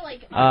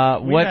 Hi.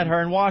 We met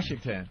her in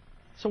Washington.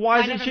 So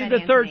why isn't she the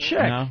 3rd chick?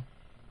 No.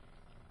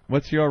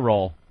 What's your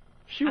role?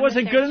 She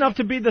wasn't good enough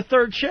to be the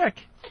 3rd chick.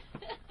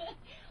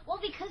 Well,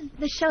 because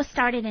the show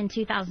started in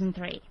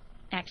 2003,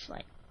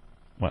 actually.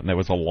 What, and there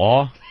was a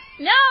law?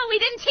 No, we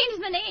didn't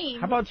change the name.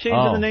 How about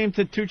changing the name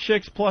to 2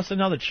 chicks plus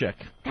another chick?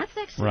 That's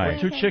actually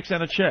right. 2 chicks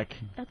and a chick.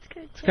 That's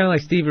good. It's kind of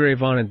like Stevie Ray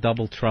Vaughan in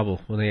Double Trouble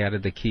when they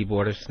added the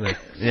keyboardist. And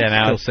they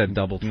now still it's said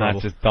Double Trouble.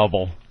 Not just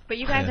double. But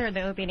you guys are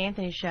the Opie and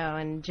Anthony show,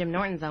 and Jim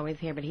Norton's always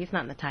here, but he's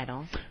not in the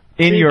title.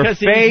 In your because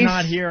face. He's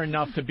not here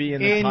enough to be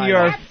in the title. In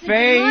your That's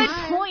face.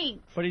 a good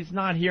point. But he's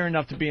not here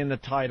enough to be in the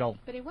title.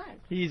 But he was.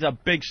 He's a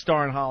big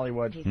star in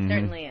Hollywood. He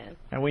certainly is.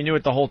 And we knew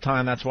it the whole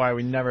time. That's why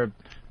we never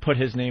put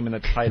his name in the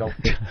title.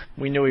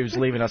 We knew he was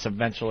leaving us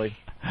eventually.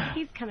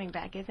 He's coming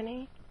back, isn't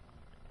he?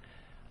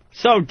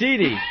 So, Dee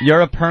Dee.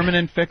 You're a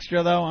permanent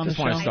fixture, though, on Just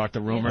the show? want to start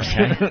the rumors.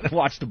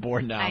 Watch the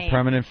board now.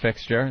 Permanent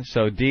fixture.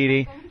 So, Dee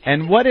Dee.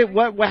 And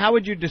how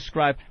would you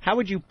describe, how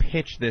would you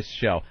pitch this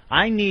show?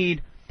 I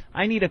need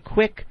a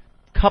quick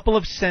couple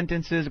of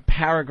sentences, a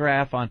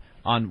paragraph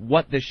on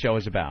what this show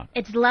is about.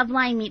 It's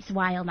Loveline meets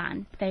Wild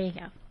On. There you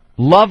go.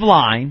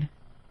 Loveline,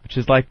 which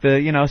is like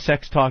the,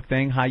 sex talk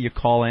thing. Hi, you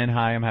call in.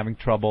 Hi, I'm having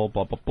trouble,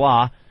 blah, blah,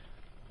 blah.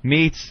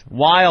 Meets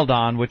Wild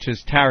On, which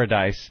is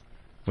Paradise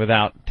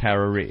without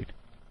Tara Reid.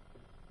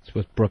 It's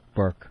with Brooke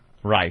Burke.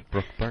 Right,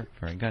 Brooke Burke.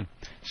 Very good.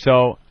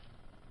 So,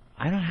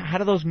 how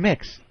do those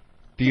mix?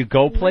 Do you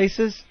go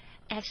places?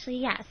 Actually,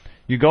 yes.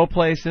 You go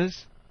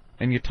places,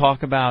 and you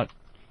talk about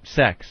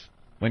sex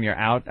when you're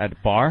out at a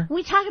bar?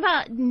 We talk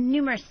about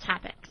numerous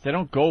topics. They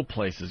don't go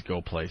places.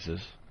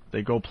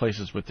 They go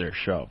places with their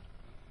show.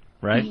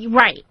 Right?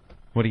 Right.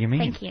 What do you mean?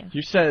 Thank you.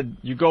 You said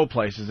you go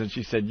places, and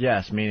she said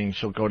yes, meaning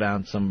she'll go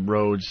down some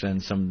roads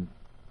and some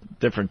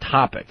different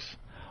topics.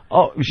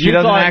 Oh, she You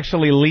doesn't thought-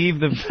 actually leave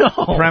the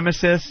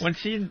premises?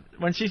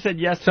 When she said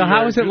yes. So to how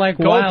your is it like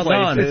go Wild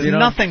places, On? It's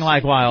nothing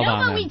like Wild No, On.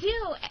 but then. we do.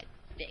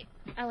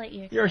 I'll let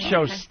you. Your explain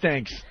show it.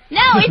 stinks. No,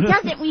 it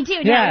doesn't. We do.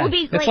 Yeah, No, we'll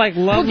be it's like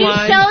Love we'll do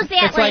Line. shows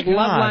that It's like Love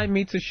God. Line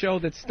meets a show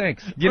that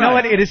stinks. You know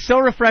what? It is so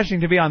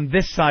refreshing to be on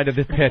this side of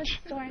the pitch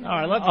All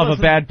right, let's of a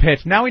listen. bad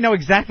pitch. Now we know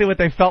exactly what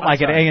they felt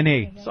like at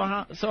A&E. So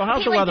how's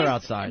Okay, the like, weather there's-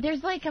 outside?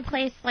 There's like a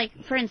place, like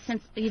for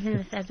instance, using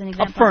this as an Oh,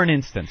 example. for an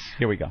instance,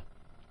 here we go.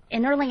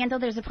 In Orlando,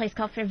 there's a place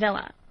called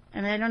Fairvilla,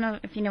 and I don't know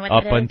if you know what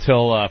Up that is.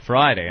 until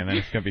Friday, and then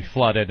it's going to be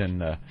flooded and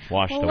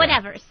washed Well, away.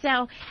 whatever.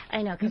 So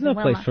I know because There's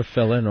no place for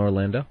Phila in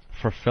Orlando.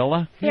 For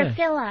Phila?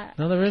 Fairvilla.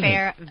 No, there isn't.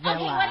 Fair Okay,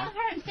 Villa. whatever.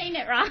 I'm saying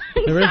it wrong.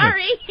 There isn't.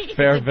 Sorry.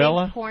 Fair It's a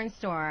Villa? big porn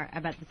store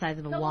about the size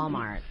of a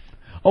Walmart.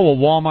 Oh, a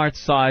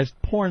Walmart-sized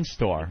porn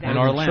store in Exactly.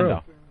 Orlando.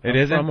 True. It I'm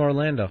isn't? from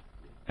Orlando.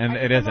 And Are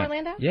it you isn't. from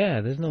Orlando?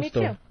 Yeah, there's no Me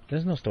store. too.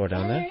 There's no store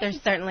down there. There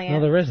certainly is. No,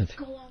 there isn't.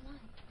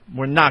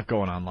 We're not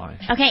going online.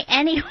 Okay.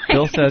 Anyway.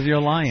 Bill says you're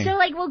lying. So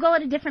like we'll go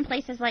to different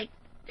places, like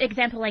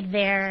example like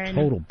there, and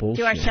Total do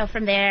bullshit. our show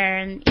from there,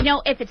 and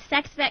if it's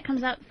sex that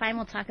comes up, fine,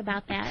 we'll talk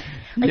about that.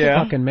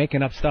 Yeah. Fucking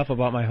making up stuff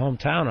about my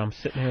hometown. I'm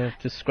sitting here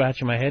just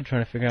scratching my head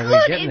trying to figure out where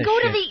you're Good. getting this Go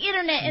shit. to the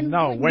internet and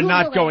No, we're Google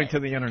not going it. to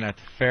the internet.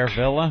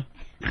 Fairvilla?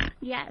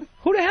 Yes.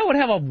 Who the hell would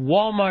have a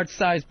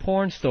Walmart-sized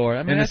porn store?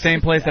 I mean, In the that's same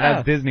just- place that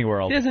has Disney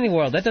World. Disney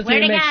World. That doesn't Swear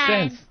even to make God.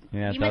 sense.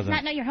 Yeah, it You must doesn't.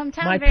 not know your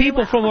hometown My very people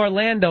well. from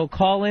Orlando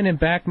call in and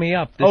back me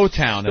up. This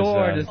O-Town is,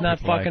 store does not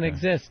it's like fucking a-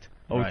 exist.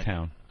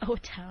 O-Town.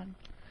 O-Town.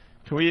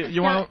 Can we?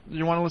 You want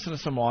to listen to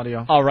some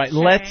audio? All right,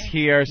 Sure. let's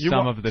hear You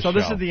some wa- of the so show.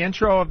 this is the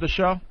intro of the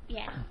show.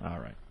 Yeah. All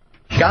right.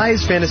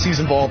 Guys' fantasies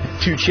involve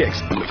 2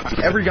 chicks.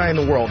 Every guy in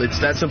the world, it's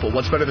that simple.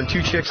 What's better than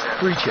 2 chicks?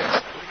 3 chicks.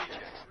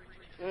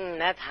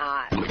 That's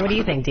hot. What do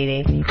you think,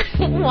 Dee Dee?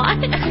 What?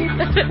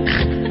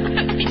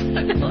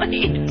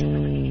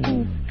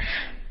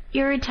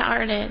 You're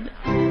retarded.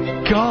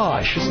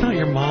 Gosh, it's not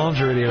your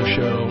mom's radio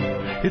show.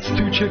 It's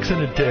 2 chicks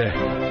and a dick.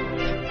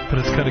 But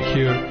it's kind of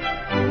cute.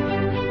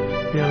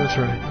 Yeah, that's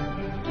right.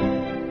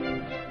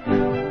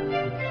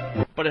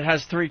 But it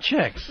has 3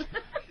 chicks.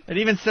 It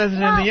even says it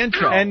in the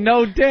intro. And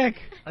no dick.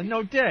 And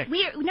no dick.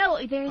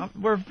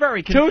 We're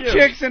very 2 confused.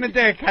 chicks and a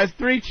dick has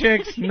 3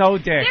 chicks, no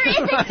dick. There is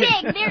a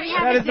dick.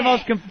 That is the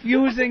most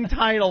confusing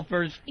title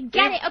for.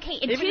 Get it? Okay.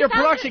 In Even your 2000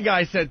 production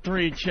guy said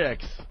 3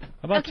 chicks.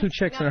 How about 2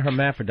 chicks and a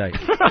hermaphrodite?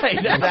 Right.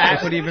 That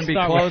would even be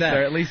Start with closer. that.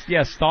 At least,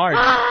 yeah, start.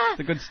 Ah! It's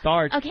a good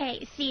start.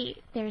 Okay. See,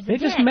 there's a They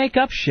just dick. make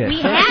up shit.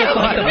 We Don't get have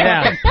about the it.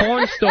 Yeah. fucking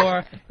porn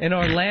store in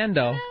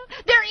Orlando.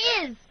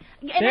 There is.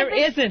 And There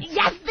it's- isn't.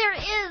 Yes, there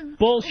is.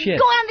 Bullshit.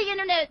 Go on the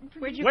internet.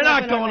 We're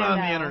not going on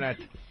the internet.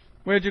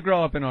 Where'd you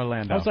grow up in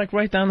Orlando? I was like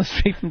right down the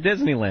street from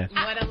Disneyland.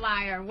 What a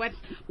liar.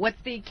 What's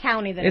the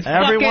county that It's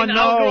Everyone fucking,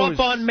 I grew knows. up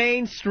on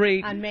Main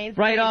Street, On Main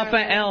right Street, off of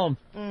Orlando. Elm.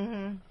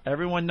 Mm-hmm.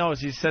 Everyone knows.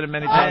 He's said it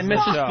many times. And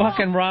on the Mrs. show.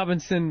 fucking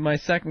Robinson, my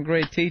 2nd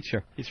grade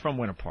teacher. He's from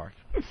Winter Park.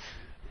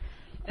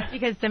 That's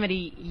because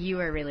somebody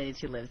you are related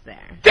to lives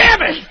there.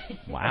 Damn it!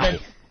 Wow.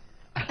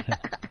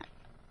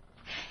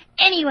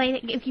 Anyway,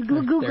 if you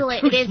Google They're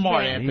it, too it is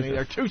smart, there. Anthony.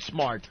 They're too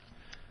smart.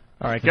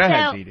 All right, go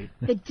ahead, Dee Dee.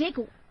 The dick,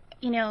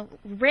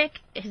 Rick,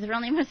 his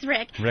real name was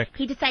Rick. Rick.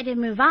 He decided to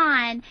move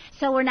on,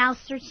 so we're now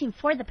searching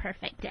for the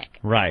perfect dick.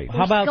 Right.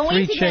 How about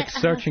going 3 to the- chicks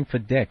searching for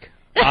dick?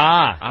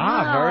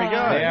 Very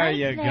good. There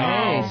you go.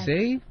 Hey,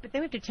 see? But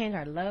then we have to change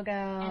our logo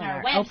and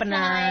our opener and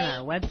website.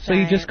 our website. So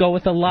you just go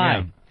with a lie.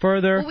 Yeah.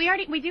 Further. Well,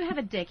 we do have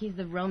a dick. He's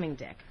the roaming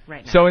dick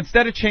right now. So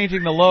instead of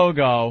changing the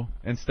logo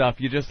and stuff,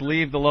 you just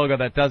leave the logo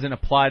that doesn't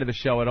apply to the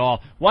show at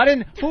all. Why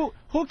didn't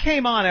who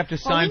came on after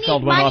Well, we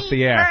Seinfeld need went off money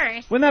the air?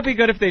 first. Wouldn't that be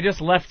good if they just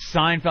left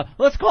Seinfeld?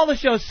 Let's call the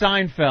show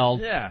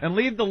Seinfeld and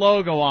leave the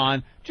logo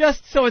on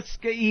just so it's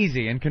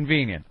easy and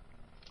convenient.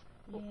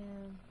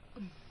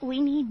 We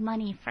need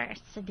money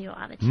first to do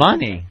all the changes.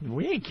 Money?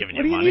 We ain't giving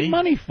What do you you money. need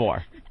money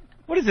for?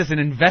 What is this, an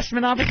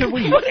investment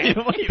opportunity? What are you-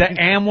 The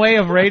Amway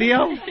of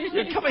radio?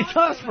 You're coming to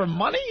us for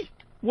money?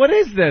 What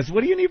is this?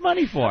 What do you need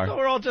money for?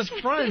 We're all just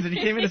friends, and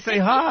you came in to say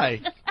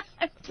hi.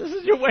 This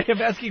is your way of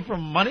asking for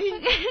money?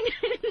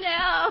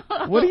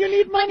 No. What do you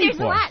need money But there's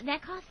for? a lot.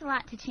 That costs a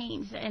lot to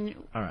change, and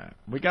All right,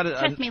 we got it.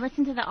 trust me,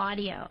 listen to the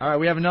audio. All right,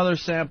 we have another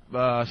sample.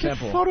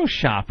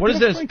 Photoshop. What is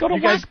this? Go to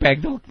You guys-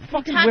 Whackbag. They'll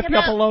fucking talk whip you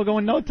up a about- logo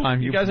in no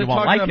time. You guys are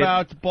won't talking like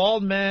about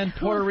bald men,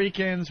 Puerto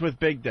Ricans with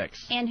big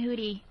dicks. And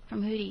Hootie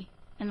from Hootie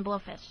and the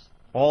Blowfish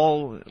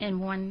All. in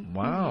one.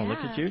 Wow, Yeah. look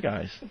at you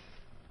guys.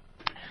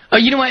 Oh,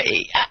 you know what?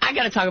 I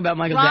got to talk about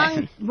Michael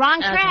Jackson. Wrong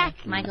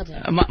track, Michael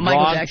Jackson. Michael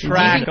Wrong Jackson.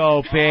 track,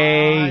 Opie.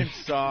 I'm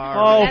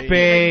sorry.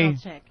 Opie.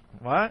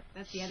 What?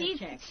 That's the other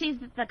chick. She's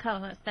the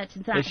co-host. That's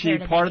not Is she here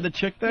today. part of the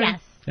chick thing? Yes.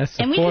 That's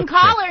the And we can fourth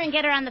call chick. her and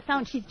get her on the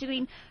phone. She's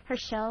doing her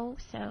show,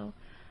 so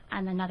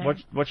on another.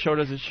 What show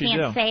does she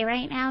Can't do? say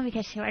right now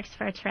because she works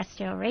for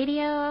terrestrial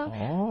radio.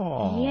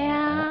 Oh.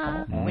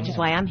 Yeah. Which is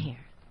why I'm here.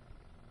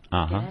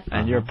 Uh-huh.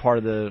 And you're part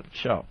of the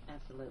show.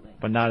 Absolutely.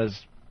 But not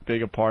as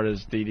big a part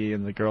as Dee Dee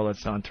and the girl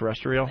that's on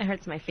terrestrial? It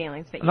hurts my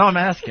feelings. But No, I'm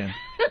asking.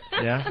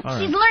 Yeah? All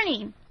right. She's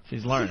learning.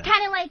 She's learning. She's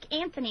kind of like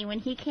Anthony when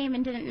he came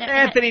and didn't know.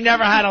 Anthony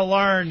never had to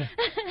learn.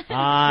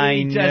 I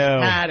He know.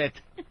 just had it.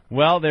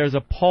 Well, there's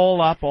a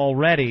poll up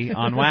already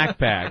on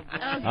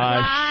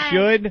Whackbag.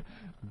 Should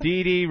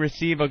Dee Dee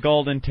receive a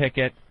golden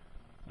ticket?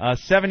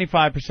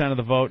 75% of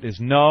the vote is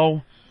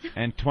no,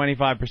 and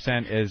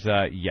 25% is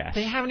yes.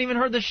 They haven't even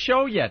heard the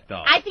show yet,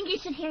 though. I think you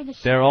should hear the show.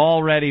 They're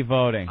already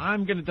voting.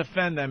 I'm going to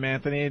defend them,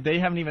 Anthony. They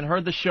haven't even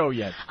heard the show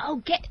yet.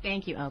 Oh,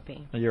 Thank you,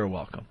 Opie. You're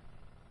welcome.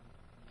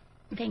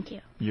 Thank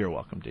you. You're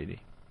welcome, Dee Dee.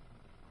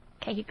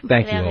 Okay, you can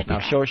Thank put it you, over Opie. Now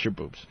show us your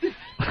boobs.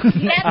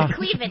 That's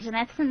cleavage, and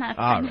that's enough.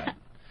 All right.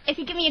 If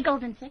you give me a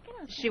golden ticket.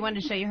 She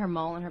wanted to show you her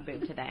mole and her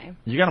boob today.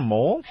 You got a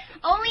mole?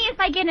 Only if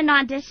I get an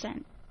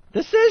audition.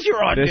 This is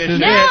your audition.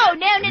 No.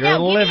 You're Give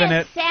living me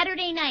a it.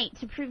 Saturday night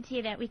to prove to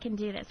you that we can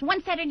do this.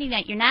 One Saturday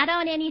night. You're not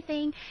on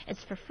anything.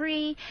 It's for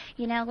free.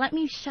 You know, let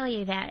me show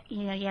you that.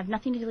 You know, you have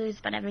nothing to lose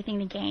but everything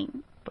to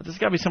gain. But there's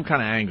got to be some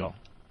kind of angle.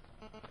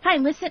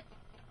 Fine, listen.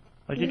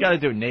 Like, you got to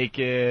do it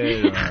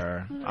naked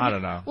or, I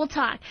don't know. We'll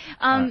talk.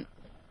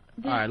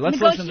 All right, let's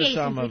listen to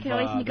some We of can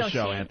always the negotiate.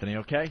 show, Anthony,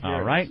 okay?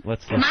 All right,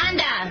 let's listen.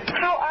 Amanda!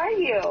 How are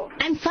you?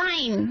 I'm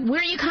fine. Where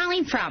are you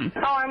calling from? Oh,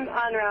 I'm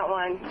on Route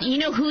 1. You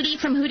know Hootie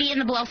from Hootie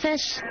and the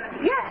Blowfish?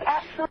 Yes,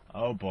 absolutely.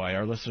 Oh, boy,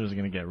 our listeners are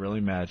going to get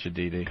really mad at you,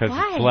 Dee Dee. Because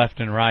Why? it's left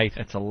and right.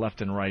 It's a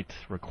left and right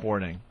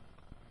recording.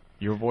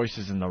 Your voice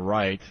is in the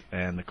right,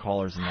 and the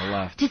caller's in the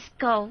left. Just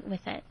go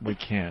with it. We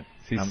can't.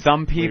 See,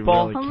 some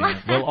people we really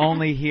can't. will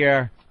only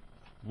hear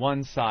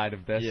one side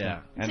of this, Yeah.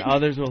 and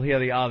others will hear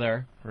the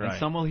other, Right. and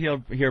some will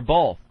hear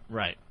both.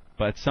 Right.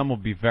 But some will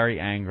be very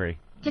angry.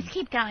 Just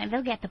keep going.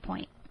 They'll get the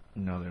point.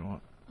 No, they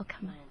won't. Oh,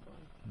 come on.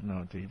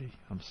 No, Dee Dee,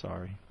 I'm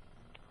sorry.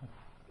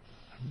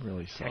 I'm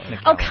really sorry.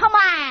 Oh, come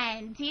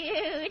on,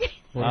 dude.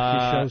 What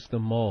if she shows the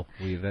mole?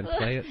 Will you then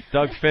play it?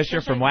 Doug Fisher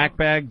from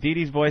Whackbag. Dee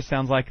Dee's voice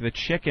sounds like the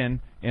chicken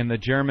in the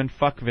German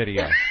fuck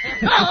video.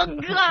 Oh,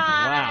 God.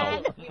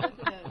 Wow.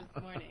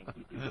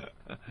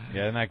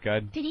 Yeah, isn't that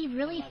good? Did he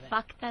really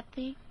fuck that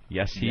thing?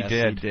 Yes, he Yes,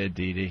 did. he did,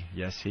 Dee Dee.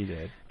 Yes, he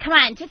did. Come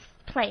on, just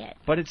play it.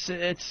 But it's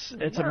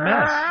a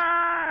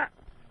mess.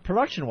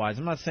 Production-wise,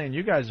 I'm not saying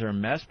you guys are a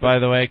mess. But By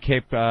the way,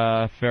 Cape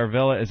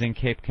Fairvilla is in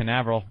Cape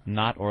Canaveral,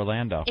 not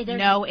Orlando.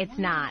 No, it's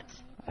not.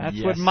 That's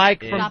Yes, what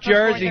Mike it from is.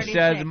 Jersey says.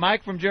 436.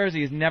 Mike from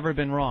Jersey has never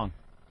been wrong.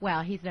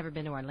 Well, he's never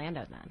been to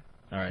Orlando then.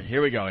 All right,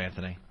 here we go,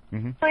 Anthony. They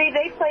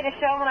played a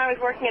show when I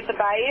was working at the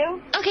Bayou.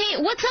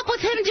 Okay, what's up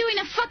with him doing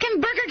a fucking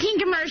Burger King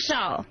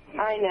commercial?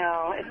 I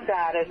know. It's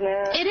sad, isn't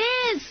it? It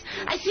is.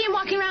 I see him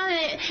walking around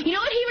in it. You know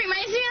what he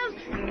reminds me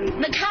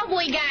of? The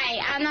cowboy guy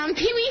on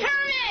Pee Wee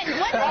Herman.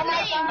 What's his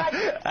name?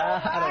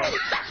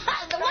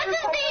 What's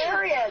his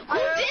name? Who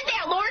did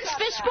that? Lawrence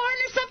Fishburne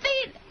or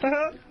something?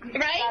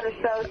 Right? That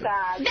is so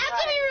sad. That's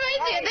what he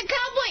reminds me of. The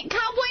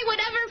cowboy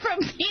whatever from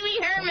Pee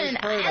Wee Herman.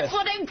 That's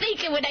what I'm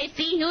thinking when I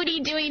see Hootie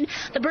doing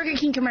the Burger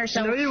King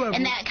commercial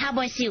in that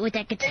cowboy suit with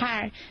that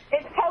guitar.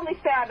 It's totally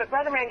sad, but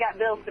Brother Man got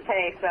bills to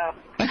pay, so.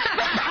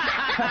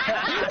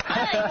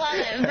 I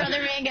love it.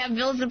 Brother Man got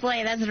bills to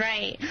play. That's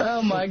right.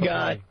 Oh, my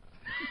God.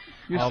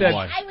 You Oh, said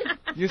boy.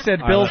 you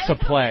said bills to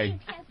play.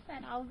 Pass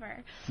that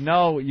over.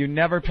 No, you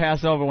never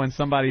pass over when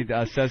somebody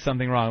says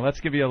something wrong. Let's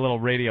give you a little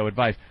radio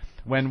advice.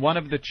 When one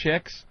of the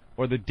chicks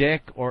or the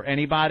dick or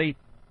anybody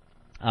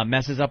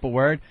messes up a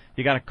word,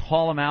 you got to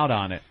call them out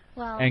on it.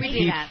 Well,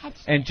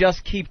 And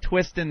just keep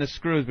twisting the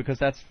screws because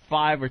that's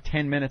 5 or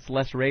 10 minutes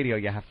less radio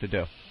you have to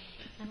do.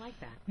 I like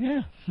that.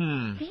 Yeah.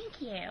 Thank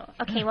you.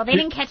 Okay, well, they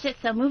didn't catch it,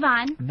 so move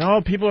on.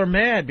 No, people are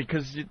mad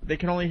because they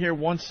can only hear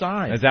one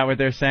side. Is that what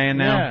they're saying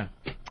now?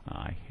 Yeah. Oh,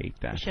 I hate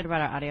We that. should have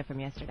brought our audio from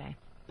yesterday.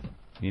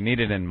 You need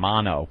it in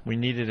mono. We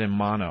need it in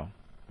mono.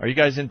 Are you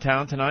guys in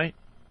town tonight?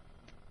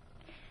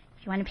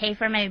 If you want to pay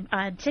for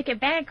my ticket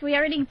back, we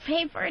already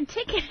paid for a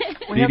ticket.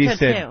 Dee Dee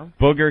said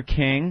Booger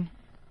King,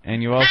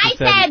 and you also I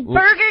said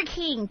Burger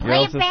King. You Play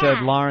also it back.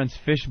 said Lawrence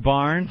Fish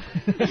Barn.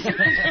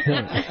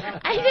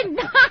 I did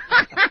not.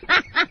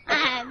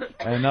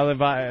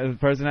 Another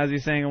person has you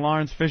saying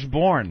Lawrence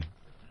Fishborn.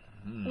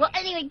 Well,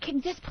 anyway,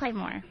 just play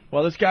more.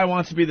 Well, this guy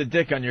wants to be the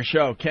dick on your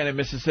show, Ken in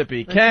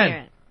Mississippi. Let's hear Ken.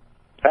 it.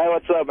 Hey,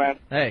 what's up, man?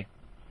 Hey.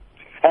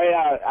 Hey,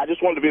 I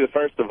just wanted to be the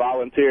first to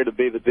volunteer to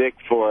be the dick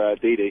for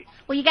Dee Dee.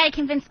 Well, you got to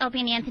convince Opie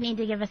and Anthony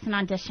to give us an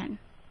audition.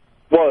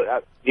 Well,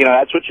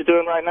 that's what you're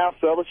doing right now,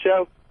 sell the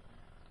show?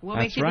 What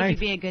That's makes you right.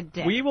 think you'd be a good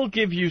dick? We will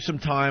give you some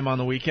time on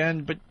the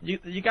weekend, but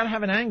you got to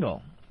have an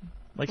angle.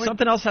 Like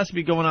something else has to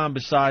be going on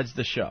besides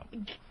the show.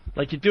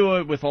 Like you do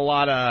it with a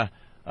lot of,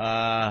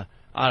 I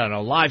don't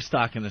know,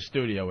 livestock in the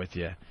studio with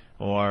you.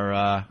 Or,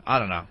 I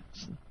don't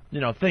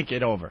know. Think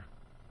it over.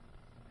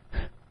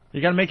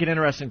 You got to make it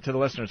interesting to the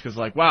listeners because,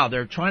 like, wow,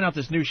 they're trying out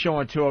this new show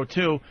on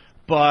 202,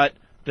 but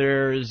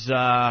there's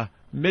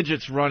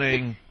midgets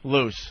running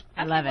loose.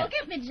 I love it. Look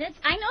at midgets.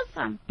 I know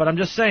some. But I'm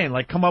just saying,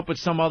 like, come up with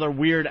some other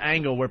weird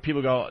angle where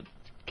people go,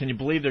 can you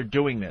believe they're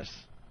doing this?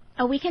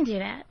 Oh, we can do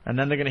that. And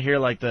then they're going to hear,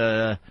 like,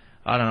 the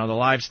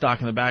livestock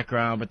in the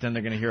background, but then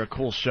they're going to hear a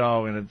cool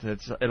show, and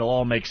it'll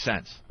all make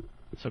sense.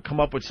 So come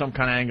up with some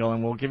kind of angle,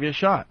 and we'll give you a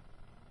shot.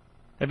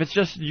 If it's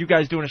just you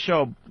guys doing a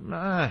show,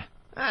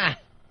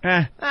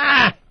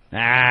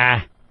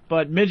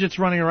 but midgets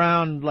running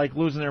around like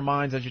losing their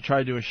minds as you try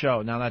to do a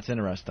show, now that's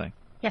interesting.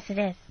 Yes, it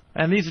is.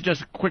 And these are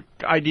just quick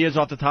ideas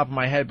off the top of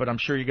my head, but I'm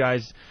sure you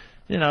guys,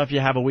 if you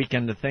have a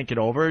weekend to think it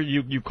over,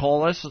 you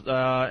call us,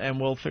 and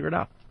we'll figure it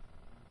out.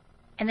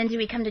 And then do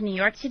we come to New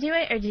York to do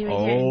it, or do we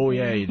Oh,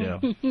 yeah, you do.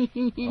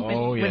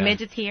 With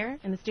midgets here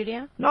in the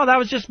studio? No, that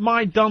was just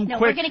my dumb No,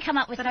 quick... we're going to come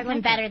up with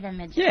something better than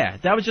midgets. Yeah,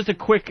 that was just a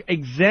quick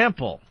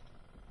example.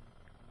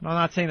 I'm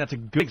not saying that's a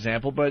good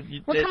example, but...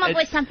 We'll come up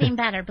with something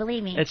better,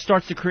 believe me. It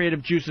starts the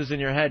creative juices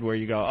in your head where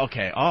you go,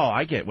 okay,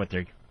 I get what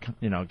they're,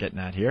 getting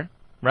at here.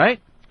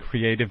 Right?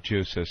 Creative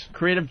juices.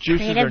 Creative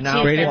juices are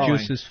now Creative flowing.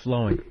 juices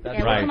flowing.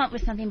 That's right. We'll come up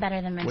with something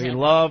better than midgets. We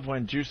love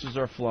when juices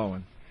are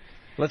flowing.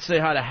 Let's say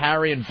hi to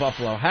Harry in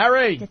Buffalo.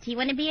 Harry! Does he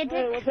want to be a dick?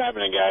 Hey, what's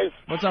happening, guys?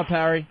 What's up,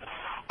 Harry?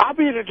 I'll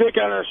be a dick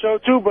on our show,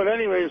 too, but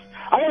anyways,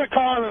 I got a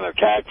call on an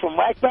attack from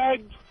Whack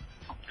Bags.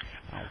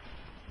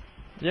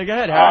 Yeah, go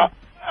ahead, Harry.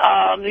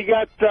 You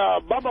got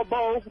Bubba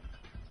Bo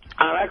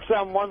on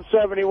XM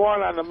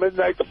 171 on the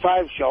Midnight to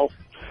 5 show,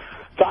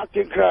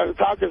 talking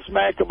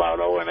smack about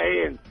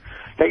O&A, and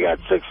they got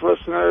 6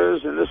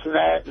 listeners and this and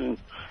that, and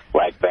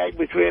Whack Bag,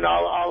 between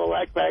all the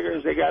Whack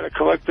Baggers, they got a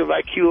collective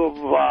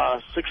IQ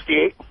of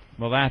 68.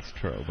 Well, that's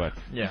true, but...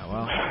 Yeah,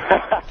 well...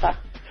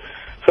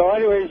 So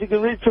anyways, you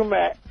can reach them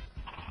at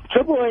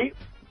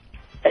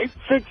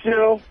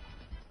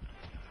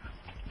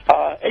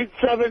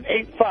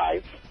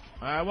 888-860-8785.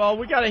 Well,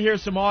 we got to hear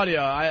some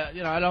audio.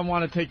 I don't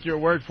want to take your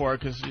word for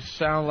it because you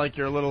sound like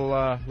you're a little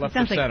left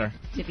of center.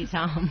 Like Tippy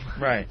Tom.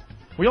 Right.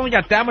 We only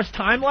got that much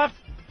time left?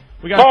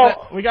 We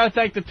got to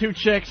thank the 2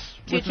 chicks.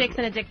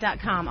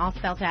 2chicksandadick.com, all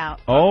spelled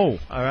out. Oh.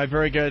 All right,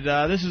 very good.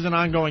 This is an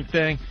ongoing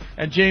thing.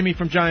 And Jamie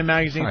from Giant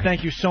Magazine,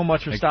 thank you so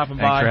much for stopping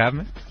by. Thanks for having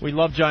me. We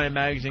love Giant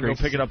Magazine. Great.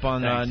 Go pick it up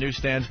on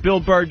newsstands.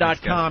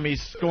 BillBurr.com.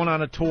 He's going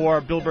on a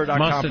tour.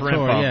 BillBurr.com for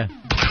info. Yeah.